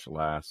watch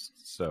last,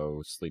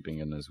 so sleeping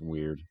in is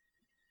weird.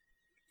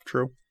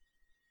 True.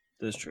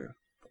 That is true.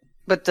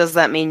 But does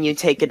that mean you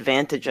take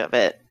advantage of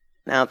it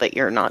now that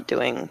you're not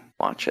doing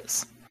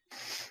watches?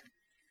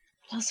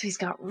 Plus, he's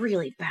got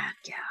really bad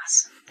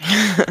gas.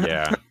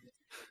 Yeah.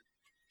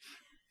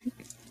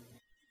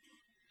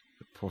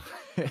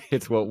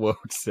 It's what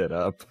woke Sid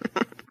up.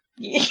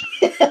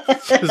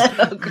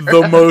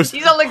 The most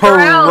He's on the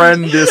ground.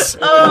 horrendous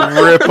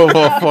Oh. rip of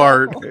a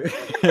fart.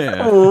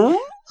 Yeah.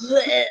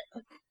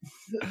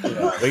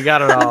 We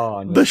got it all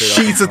on The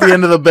sheets at the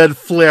end of the bed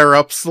flare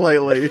up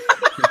slightly.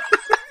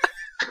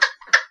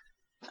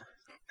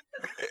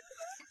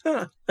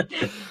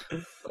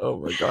 Oh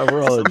my God,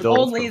 we're all adults.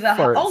 only for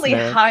farts, only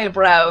man.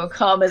 highbrow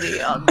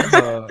comedy on this.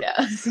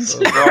 Yes.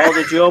 Grawl,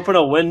 did you open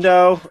a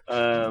window?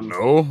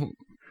 No.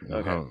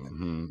 Okay.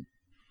 Mhm.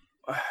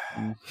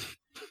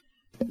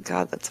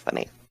 God, that's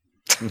funny.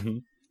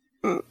 Mhm.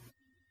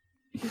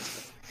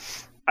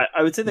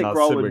 I would say that No,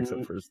 Grawl Sid would wakes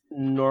up first.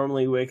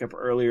 normally wake up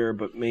earlier,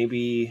 but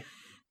maybe.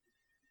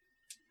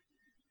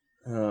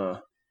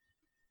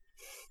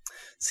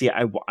 See,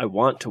 I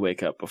want to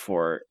wake up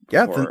before.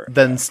 Yeah, before-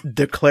 then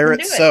declare Then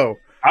it do it. so.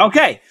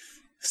 Okay,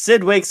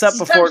 Sid wakes up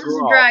before Dungeons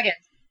and Grawl. Dragons.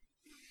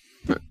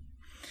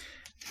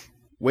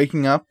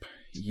 Waking up,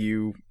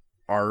 you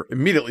are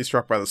immediately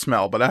struck by the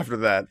smell, but after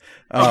that,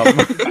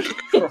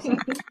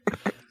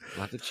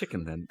 Lots of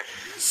chicken then.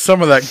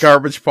 some of that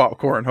garbage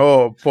popcorn.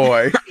 Oh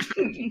boy.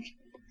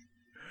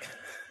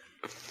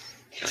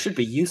 Should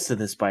be used to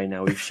this by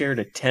now. We've shared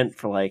a tent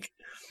for like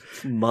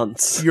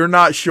months. You're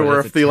not sure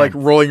it's if a the like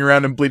tent. rolling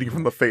around and bleeding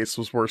from the face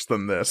was worse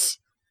than this.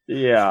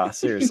 Yeah,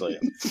 seriously.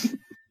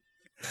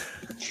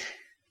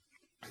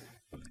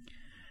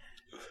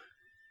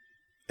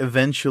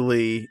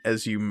 Eventually,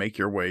 as you make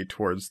your way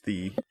towards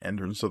the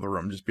entrance of the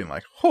room, just being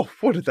like, "Oh,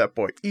 what did that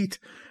boy eat?"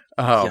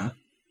 Yeah.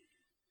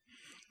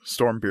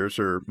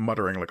 Stormpiercer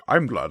muttering like,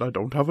 "I'm glad I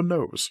don't have a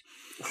nose."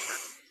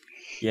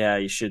 Yeah,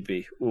 you should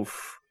be.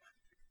 Oof.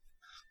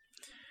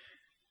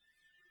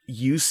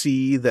 You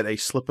see that a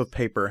slip of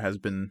paper has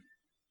been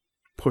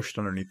pushed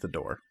underneath the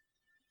door.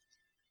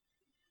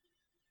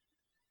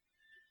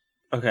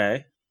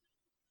 Okay.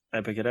 I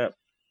pick it up.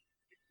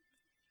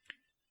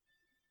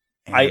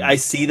 And I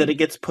see that it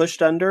gets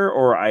pushed under,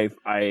 or I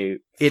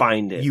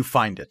find it. You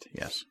find it,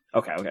 yes.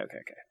 Okay.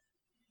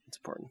 It's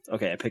important.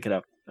 Okay, I pick it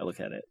up. I look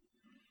at it.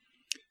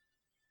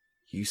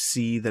 You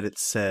see that it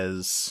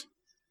says,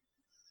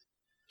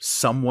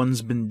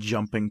 "Someone's been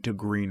jumping to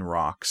green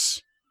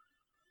rocks.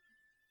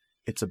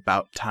 It's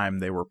about time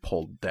they were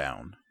pulled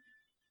down."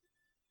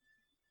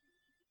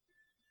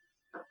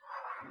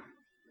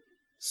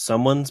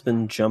 Someone's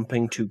been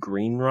jumping to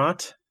green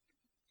rot?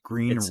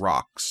 Green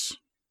rocks.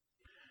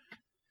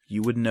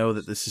 You would know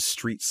that this is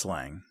street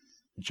slang.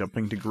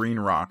 Jumping to green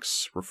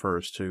rocks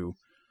refers to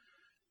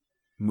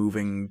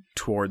moving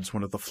towards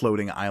one of the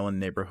floating island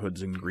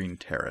neighborhoods in Green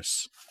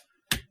Terrace.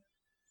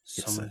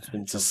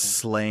 It's a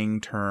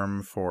slang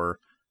term for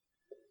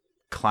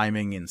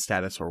climbing in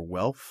status or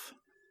wealth.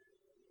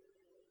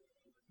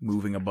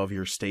 Moving above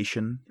your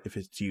station, if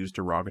it's used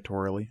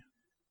derogatorily.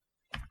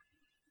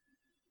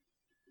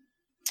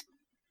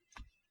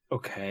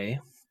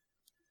 Okay.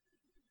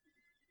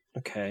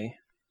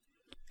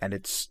 And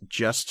it's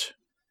just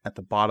at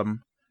the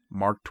bottom,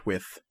 marked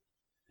with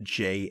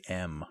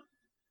JM.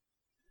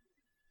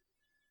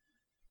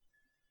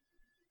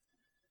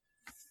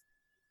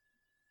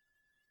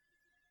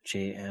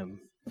 JM.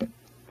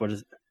 What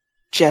is it?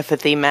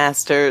 Jeffethy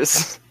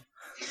Masters.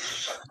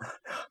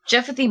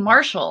 Jeffethy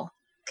Marshall,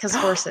 because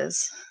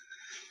horses.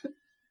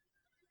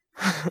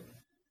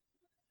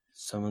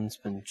 Someone's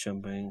been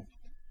jumping.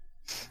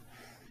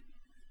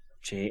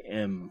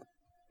 JM.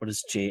 What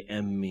does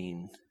JM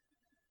mean?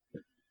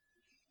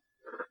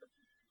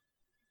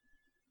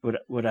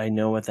 Would I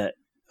know what that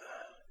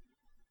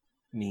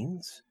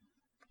means?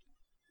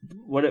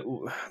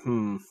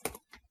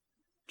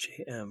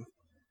 JM.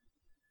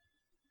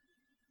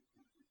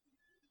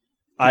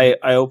 I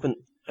open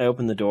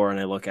the door and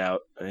I look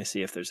out and I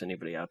see if there's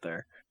anybody out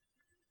there.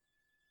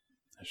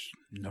 There's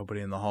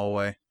nobody in the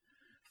hallway.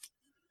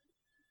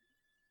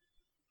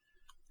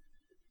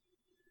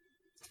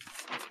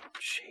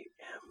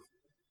 JM.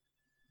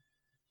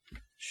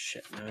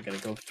 Shit, now I gotta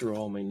go through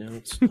all my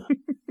notes.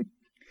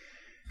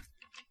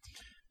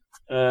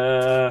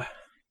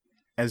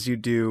 As you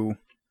do,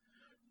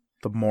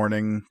 the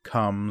morning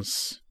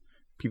comes.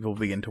 People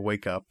begin to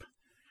wake up.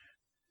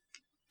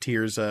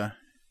 Tirza,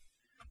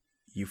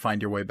 you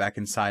find your way back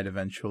inside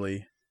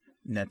eventually.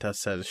 Netta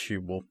says she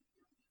will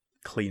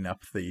clean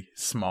up the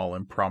small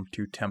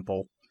impromptu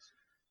temple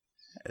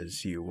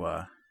as you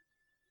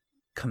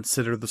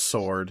consider the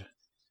sword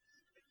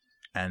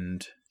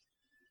and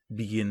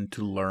begin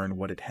to learn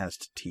what it has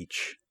to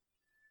teach.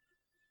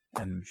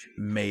 And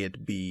may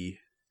it be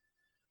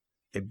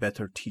a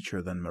better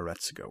teacher than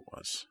Meretziger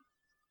was.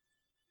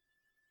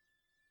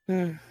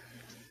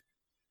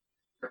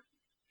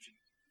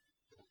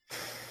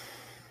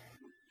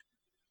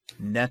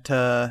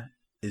 Netta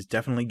is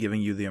definitely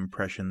giving you the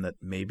impression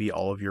that maybe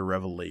all of your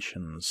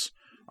revelations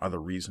are the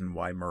reason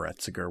why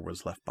Meretziger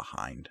was left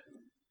behind.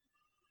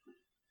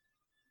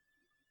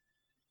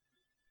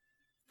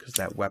 Because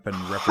that weapon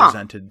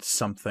represented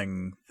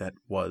something that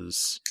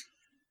was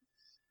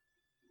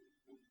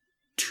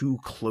too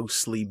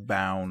closely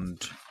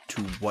bound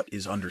to what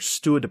is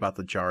understood about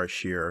the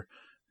Jarashir,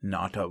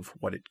 not of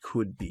what it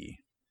could be.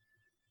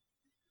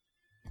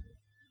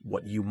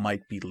 What you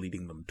might be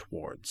leading them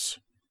towards.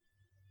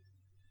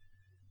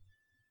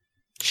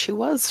 She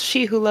was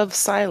She Who Loves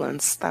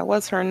Silence. That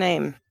was her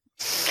name.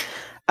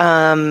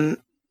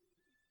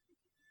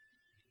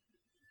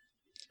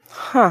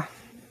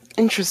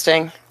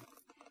 Interesting.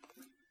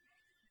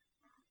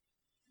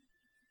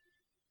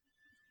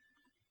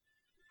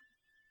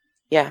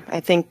 Yeah, I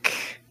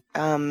think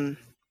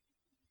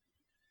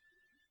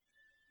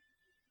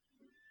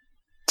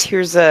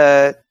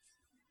Tirza.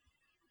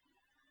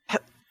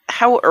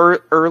 How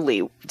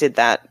early did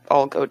that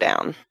all go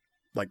down?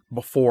 Like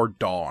before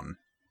dawn.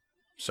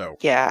 So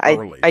yeah,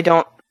 early. I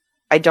don't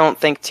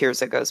think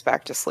Tirza goes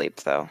back to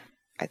sleep though.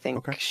 I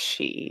think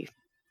she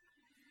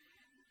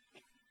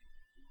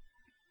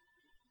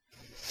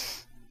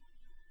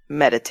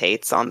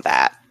meditates on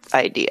that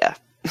idea.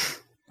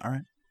 All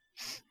right.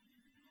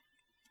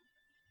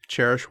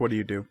 Cherish, what do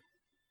you do?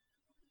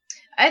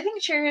 I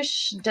think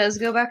Cherish does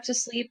go back to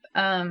sleep.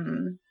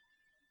 And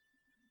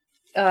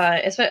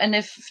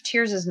if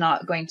Tears is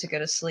not going to go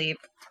to sleep,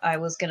 I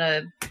was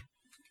gonna.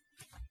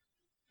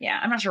 Yeah,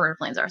 I'm not sure where her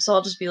plans are, so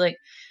I'll just be like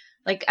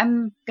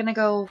I'm gonna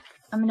go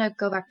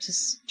back to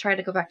try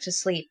to go back to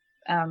sleep.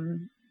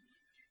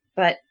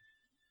 But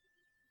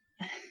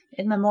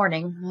in the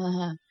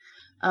morning,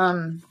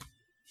 I'm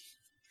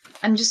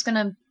just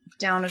gonna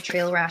down a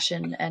trail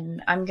ration,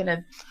 and I'm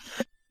gonna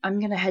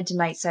head to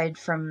Nightside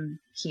from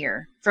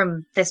here,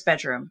 from this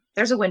bedroom.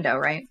 There's a window,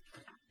 right,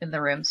 in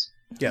the rooms.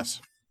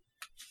 Yes.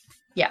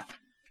 Yeah,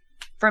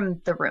 from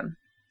the room.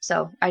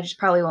 So I just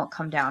probably won't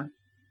come down.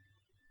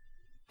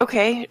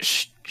 Okay,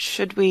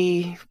 should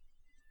we...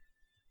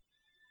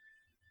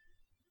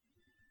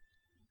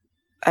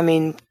 I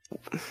mean,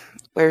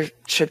 where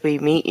should we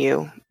meet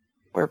you?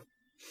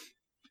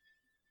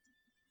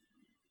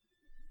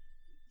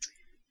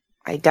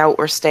 I doubt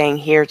we're staying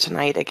here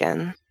tonight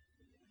again.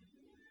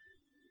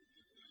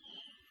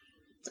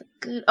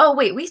 Good. Oh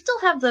wait, we still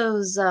have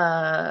those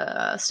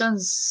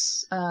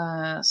stones.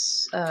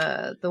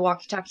 The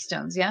walkie-talkie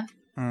stones. Yeah.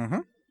 Mm-hmm.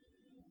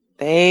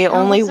 They Oh,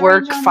 only what's the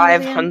work range on those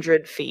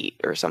 500 feet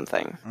or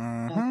something.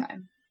 Mm-hmm. Okay.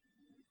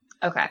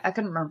 Okay, I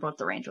couldn't remember what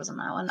the range was on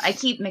that one. I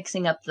keep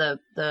mixing up the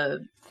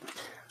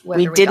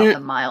whether we got the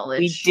mileage.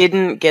 We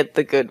didn't get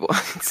the good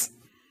ones.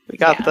 We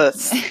got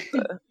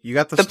You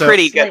got the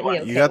pretty good Slightly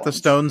ones. You got the ones.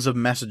 stones of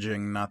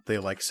messaging, not the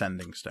like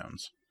sending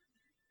stones.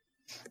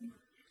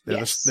 They're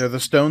Yes. they're the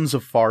stones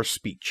of far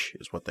speech,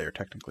 is what they are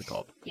technically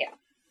called.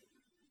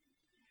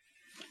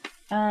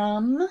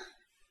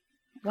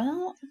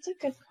 Well, that's a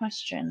good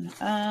question.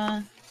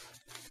 I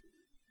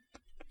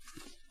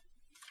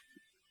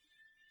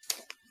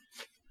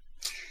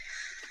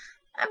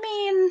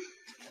mean,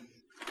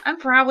 I'm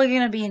probably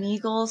gonna be an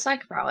eagle, so I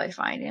could probably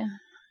find you.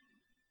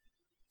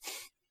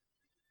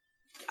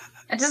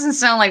 It doesn't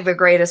sound like the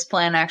greatest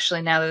plan,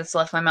 actually, now that it's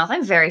left my mouth.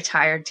 I'm very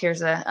tired,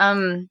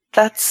 Tirza.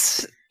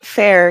 That's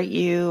fair.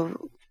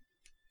 You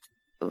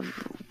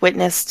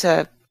witnessed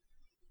a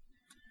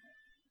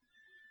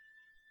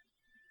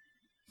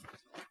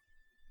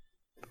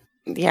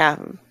Yeah.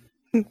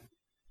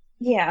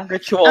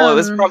 ritual. It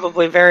was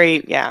probably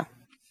very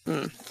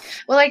Well,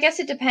 I guess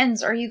it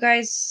depends. Are you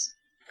guys...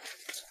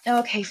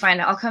 Okay,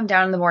 fine. I'll come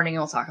down in the morning and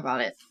we'll talk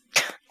about it.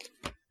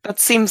 That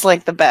seems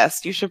like the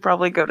best. You should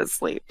probably go to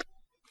sleep.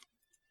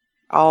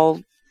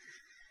 I'll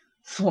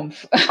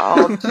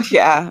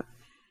yeah.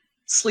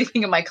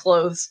 Sleeping in my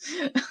clothes.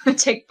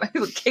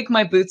 Kick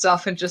my boots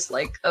off and just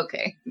like,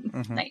 okay,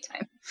 Mhm.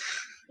 nighttime.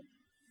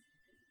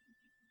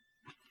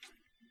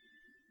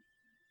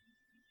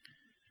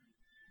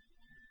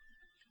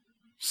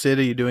 Sid,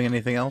 are you doing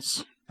anything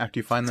else after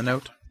you find the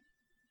note?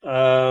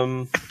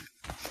 I'm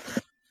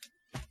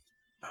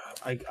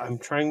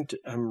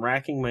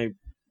racking my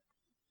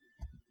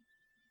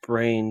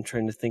brain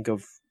trying to think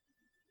of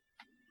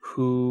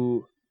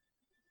who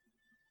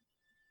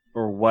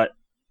or what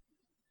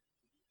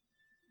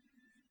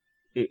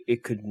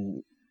it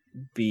could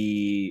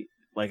be.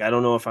 Like, I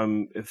don't know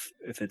if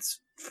it's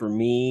for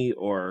me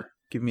or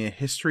Give me a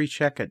history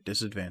check at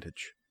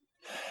disadvantage.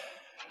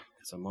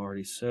 because I'm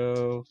already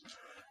so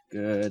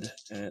good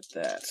at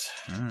that.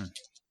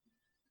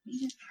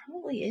 It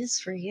probably is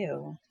for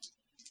you.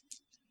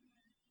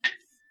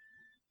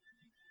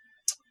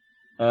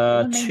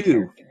 You're the main 2.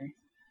 character.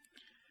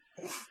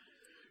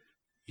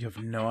 You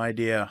have no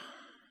idea.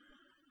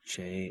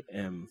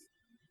 JM.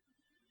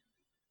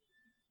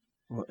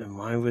 And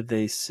why would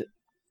they sit?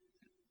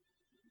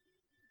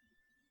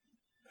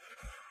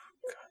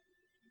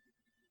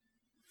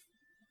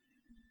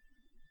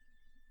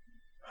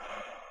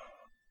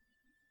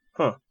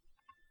 Huh.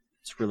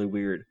 It's really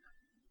weird.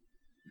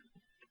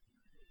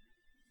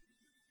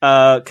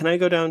 Can I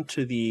go down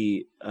to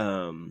the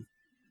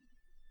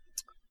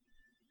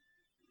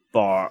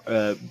bar?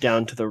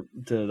 Down to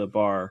the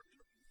bar.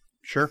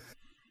 Sure.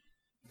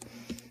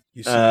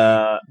 You see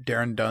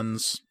Darren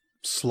Dunn's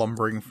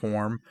slumbering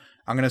form.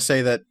 I'm going to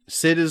say that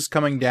Sid is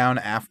coming down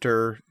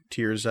after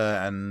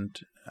Tirza and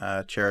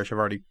Cherish have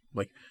already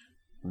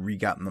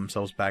re-gotten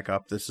themselves back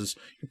up. This is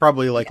you're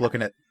probably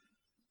looking at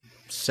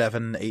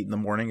 7, 8 in the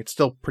morning. It's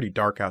still pretty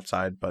dark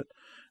outside, but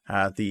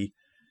the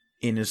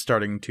inn is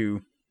starting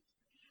to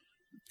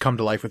come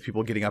to life with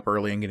people getting up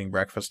early and getting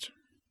breakfast.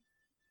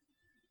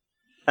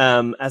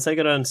 As I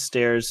go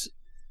downstairs,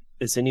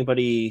 is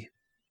anybody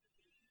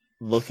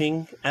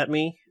looking at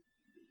me?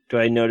 Do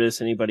I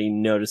notice anybody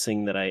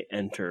noticing that I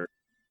enter?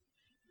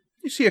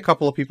 You see a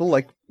couple of people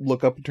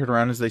look up and turn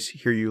around as they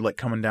hear you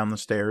coming down the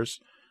stairs.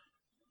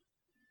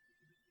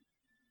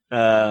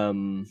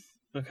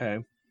 Okay.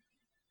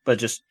 But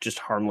just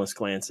harmless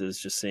glances,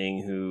 just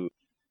seeing who.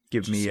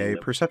 Give me a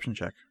perception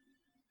check.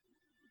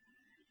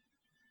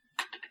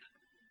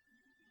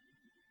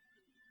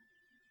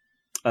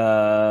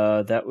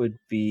 That would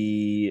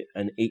be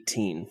an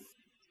 18.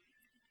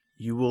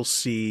 You will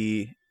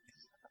see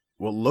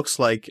what looks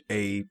like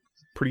a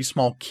pretty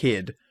small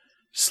kid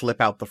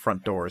slip out the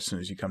front door as soon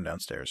as you come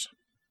downstairs.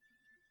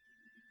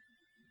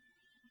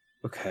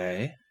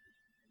 Okay.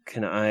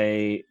 Can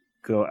I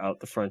go out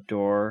the front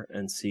door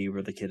and see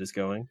where the kid is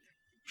going?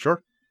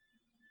 Sure.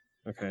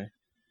 Okay.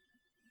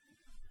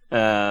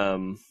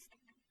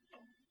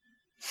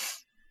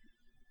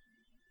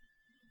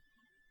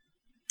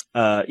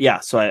 Yeah,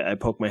 so I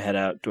poke my head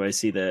out. Do I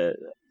see the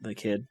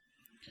kid?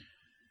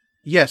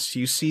 Yes,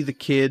 you see the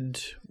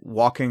kid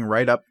walking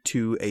right up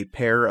to a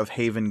pair of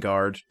Haven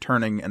Guard,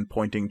 turning and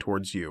pointing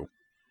towards you.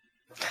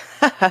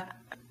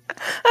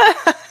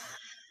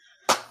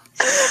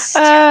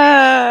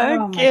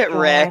 Oh my Get God.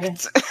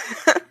 wrecked.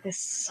 This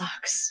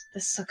sucks.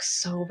 This sucks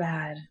so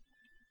bad.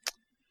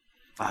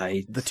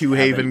 The two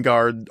Haven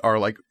Guard are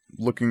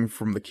looking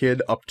from the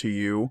kid up to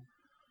you.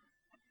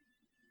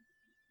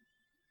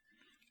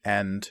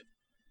 And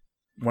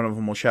one of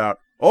them will shout,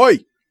 "Oi!"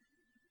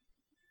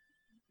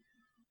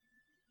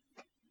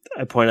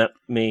 I point at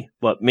me.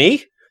 What,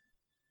 me?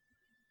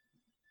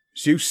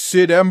 "Is you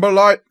Sid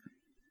Emberlight?"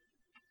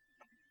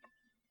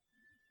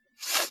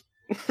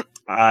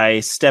 I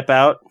step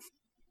out.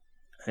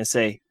 I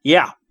say,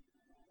 yeah.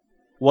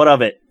 What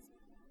of it?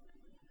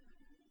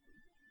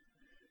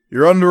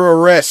 You're under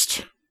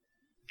arrest.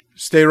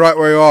 Stay right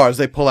where you are. As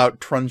they pull out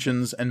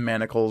truncheons and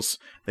manacles,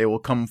 they will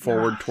come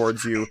forward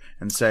towards you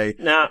and say,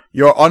 Now,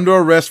 You're under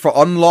arrest for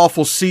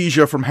unlawful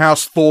seizure from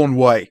House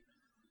Thornway.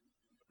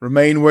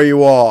 Remain where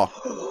you are.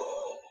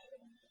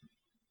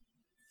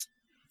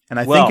 And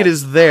I think it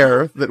is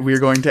there that we are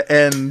going to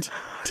end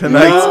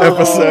tonight's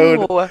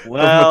episode of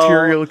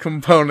Material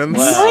Components.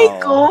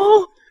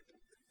 Michael!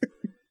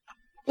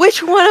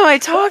 Which one am I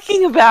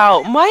talking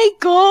about?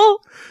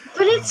 Michael!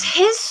 But it's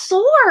his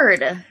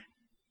sword.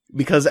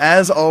 Because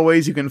as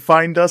always, you can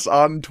find us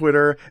on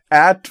Twitter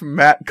at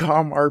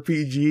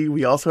MatcomRPG.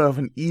 We also have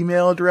an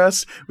email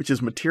address, which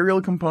is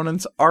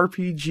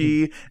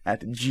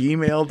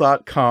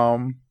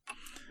materialcomponentsrpg@gmail.com.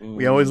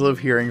 We always love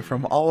hearing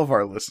from all of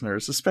our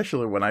listeners,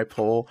 especially when I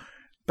pull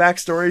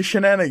backstory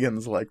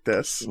shenanigans like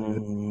this.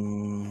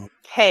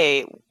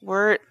 Hey,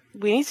 we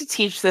need to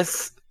teach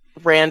this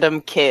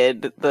random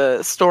kid the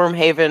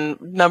Stormhaven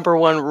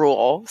 #1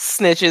 rule.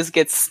 Snitches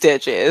get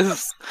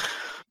stitches.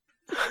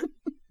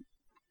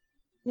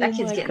 That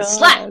kid's getting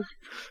slapped.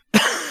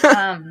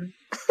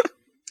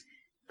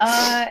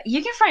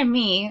 You can find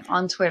me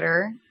on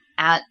Twitter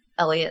at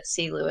Elliot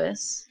C.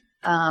 Lewis.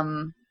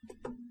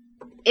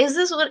 Is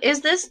this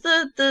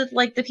the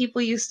like the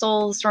people you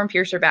stole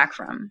Stormpiercer back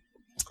from?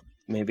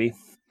 maybe.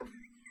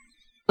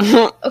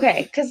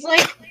 Okay, because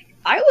like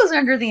I was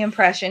under the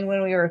impression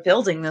when we were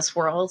building this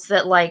world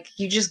that like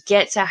you just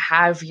get to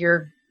have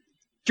your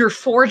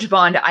forge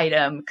bond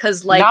item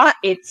because like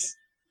it's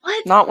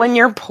what? Not when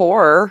you're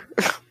poor.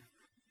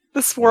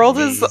 This world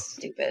is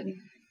stupid.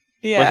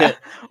 Yeah.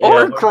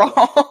 Or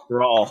Grawl.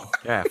 Grawl.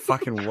 Yeah,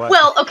 fucking what?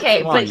 Well,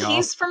 okay, Come but on, y'all.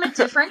 he's from a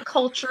different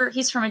culture.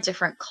 He's from a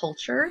different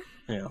culture.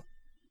 Yeah.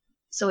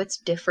 So it's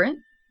different.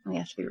 We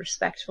have to be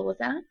respectful of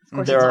that. Of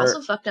course, There it's are-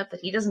 also fucked up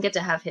that he doesn't get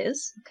to have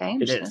his. Okay,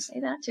 I'm It just going to is. say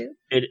that too.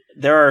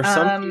 There are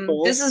some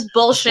people. This is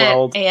bullshit,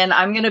 world- and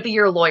I'm going to be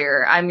your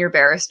lawyer. I'm your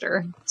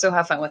barrister. So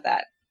have fun with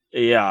that.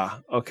 Yeah.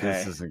 Okay.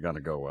 This isn't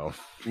gonna go well.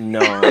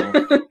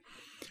 No.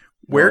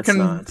 Where it's can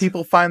not.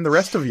 people find the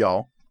rest of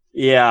y'all?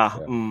 Yeah.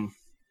 You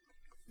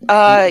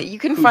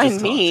can Who find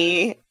just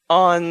me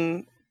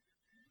on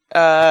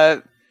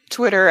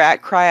Twitter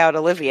at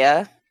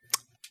CryOutOlivia.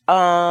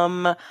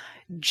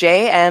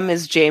 JM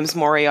is James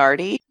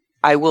Moriarty.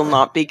 I will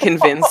not be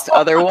convinced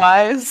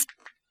otherwise.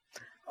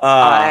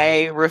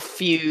 I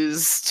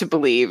refuse to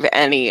believe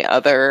any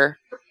other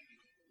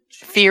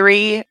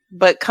theory,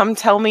 but come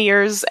tell me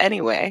yours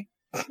anyway.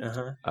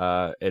 uh-huh.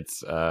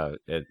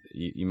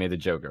 You made the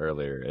joke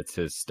earlier. It's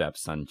his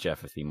stepson,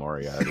 Jeffethy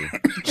Moriarty.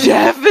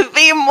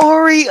 Jeffethy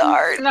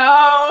Moriarty.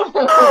 No.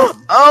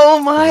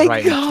 Oh my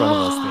right in front of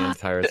us the god.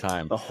 entire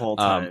time. The whole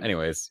time.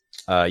 Anyways,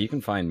 you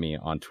can find me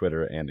on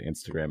Twitter and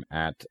Instagram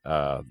at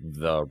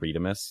the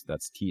Reedimus.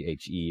 That's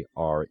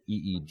TheReedimus.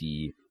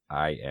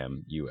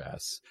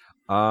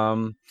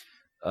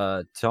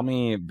 Tell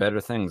me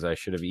better things I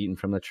should have eaten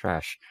from the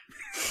trash.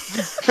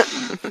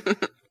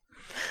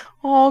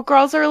 Oh,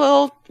 girls are a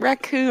little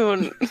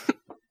raccoon.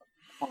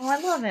 Oh,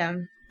 I love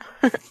him.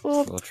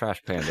 Little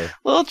trash panda.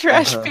 Little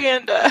trash Uh-huh.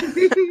 panda.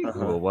 Who Uh-huh.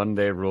 will one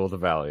day rule the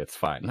valley. It's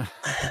fine.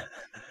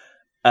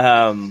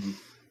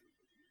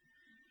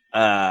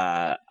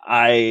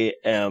 I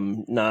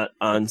am not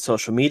on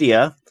social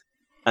media.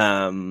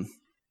 I'm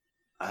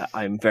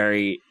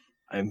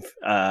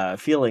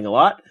feeling a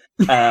lot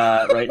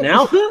right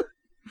now.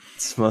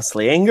 It's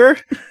mostly anger.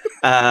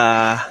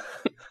 And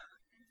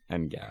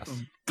gas.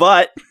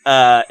 But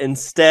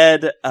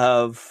instead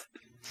of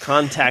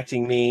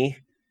contacting me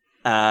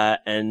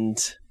and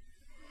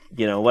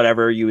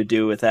whatever you would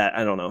do with that,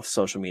 I don't know,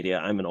 social media,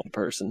 I'm an old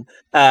person.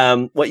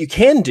 What you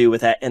can do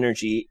with that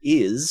energy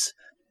is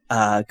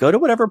go to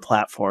whatever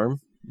platform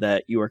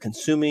that you are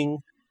consuming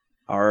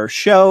our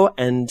show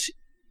and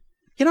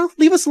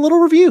leave us a little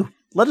review.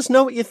 Let us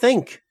know what you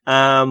think.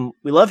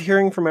 We love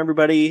hearing from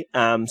everybody,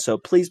 so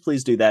please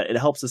do that. It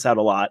helps us out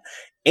a lot.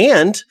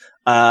 And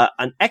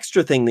an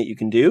extra thing that you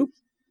can do,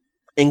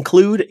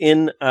 include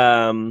in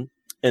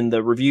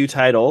the review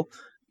title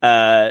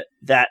that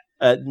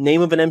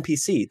name of an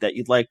NPC that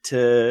you'd like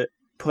to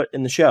put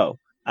in the show.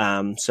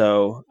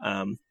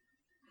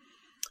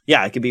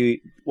 Yeah, it could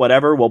be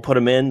whatever. We'll put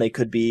them in. They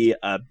could be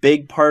a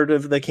big part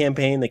of the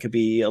campaign. They could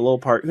be a little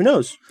part. Who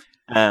knows?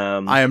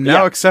 I am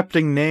now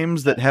accepting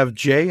names that have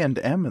J and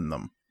M in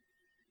them.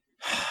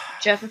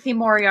 Jeffethy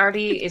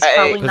Moriarty is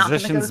probably not going to go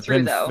Position's through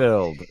been though.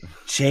 filled.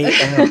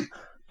 JM.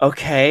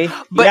 Okay.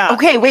 But yeah.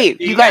 okay, wait,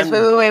 you guys,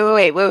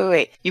 JM.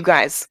 wait. You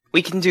guys,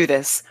 we can do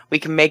this. We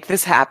can make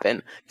this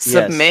happen. Yes.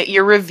 Submit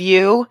your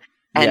review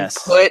and Yes.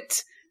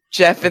 put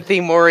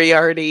Jeffethy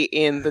Moriarty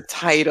in the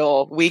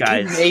title. We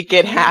Guys, can make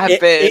it happen.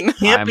 It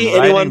can't I'm be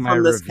anyone writing my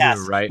from this review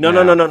cast. right No,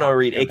 now.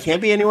 Reed. It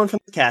can't be anyone from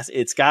the cast.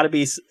 It's got to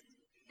be.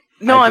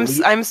 No, I I'm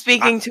believe- I'm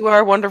speaking to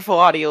our wonderful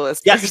audio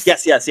listeners.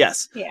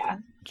 Yes. Yeah.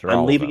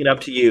 I'm leaving it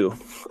up to you,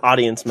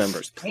 audience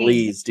members.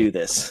 Please do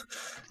this.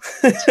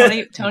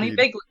 Tony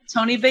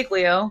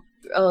Biglio,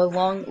 a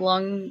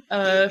long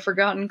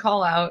forgotten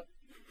call out.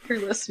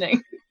 you're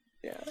listening.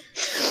 Yeah.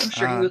 I'm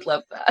sure you would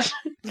love that.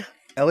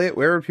 Elliot,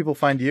 where would people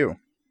find you?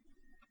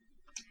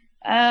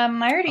 I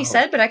already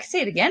said, but I can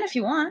say it again if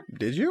you want.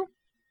 Did you?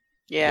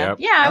 Yeah. Yep.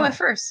 Yeah, I Oh. went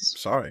first.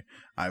 Sorry,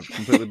 I've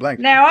completely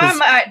blanked. Now, I 'Cause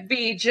might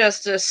be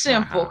just a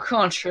simple Uh-huh.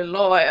 country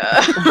lawyer.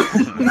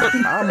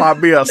 I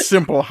might be a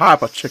simple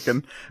hyper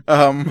chicken.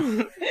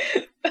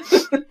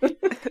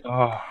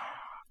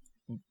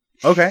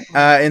 Okay.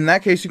 In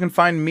that case, you can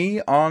find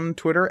me on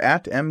Twitter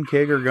at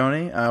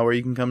mkgorgoni, where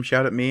you can come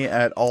shout at me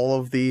at all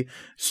of the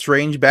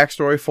strange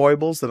backstory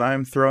foibles that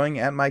I'm throwing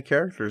at my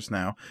characters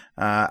now.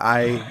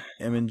 I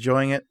am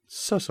enjoying it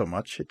so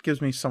much. It gives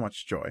me so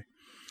much joy.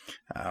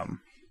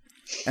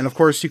 And of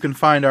course, you can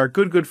find our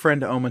good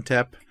friend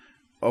Omatep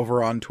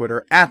over on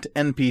Twitter at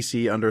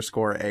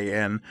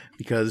NPC_AN,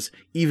 because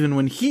even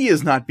when he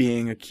is not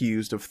being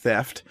accused of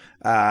theft,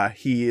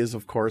 he is,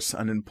 of course,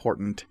 an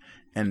important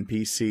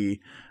NPC.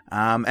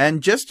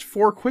 And just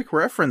for quick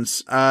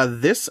reference,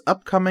 this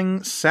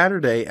upcoming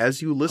Saturday,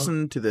 as you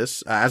listen to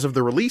this, as of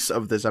the release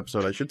of this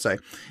episode, I should say,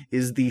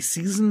 is the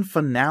season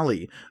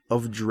finale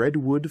of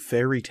Dreadwood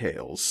Fairy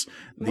Tales,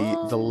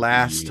 the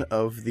last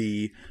of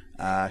the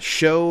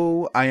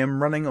show I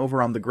am running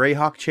over on the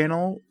Greyhawk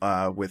channel,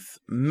 with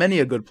many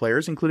a good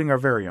players, including our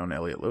very own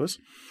Elliot Lewis.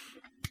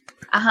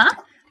 Uh-huh.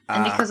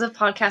 And because of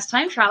podcast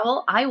time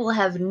travel, I will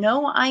have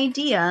no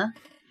idea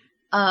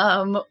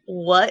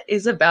what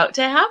is about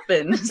to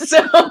happen.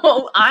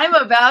 So I'm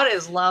about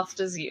as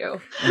lost as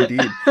you.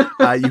 Indeed.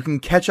 You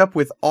can catch up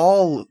with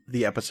all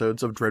the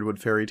episodes of Dreadwood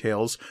Fairy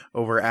Tales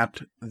over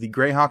at the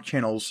Greyhawk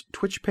channel's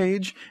Twitch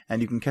page,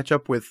 and you can catch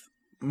up with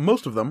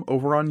most of them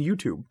over on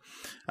YouTube.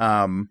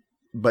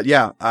 But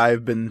yeah,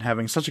 I've been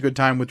having such a good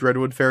time with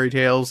Dreadwood Fairy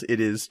Tales. It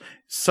is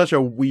such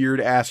a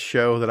weird-ass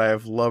show that I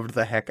have loved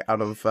the heck out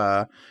of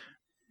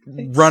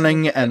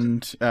running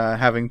and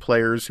having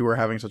players who are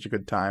having such a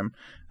good time.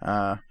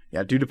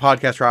 Yeah, due to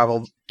podcast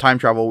time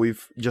travel,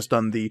 we've just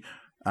done the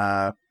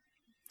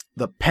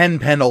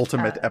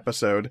penultimate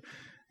episode,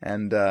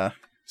 and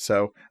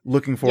so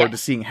looking forward to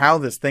seeing how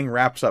this thing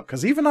wraps up,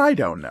 because even I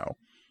don't know.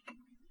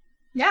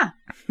 Yeah.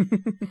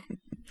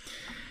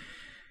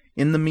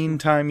 In the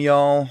meantime,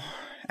 y'all,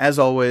 as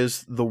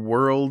always, the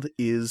world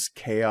is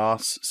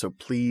chaos, so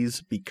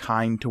please be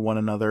kind to one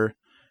another.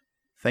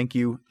 Thank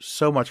you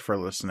so much for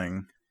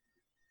listening.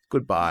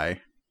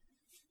 Goodbye.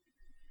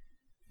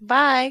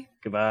 Bye.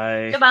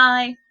 Goodbye.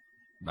 Goodbye.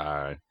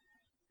 Bye.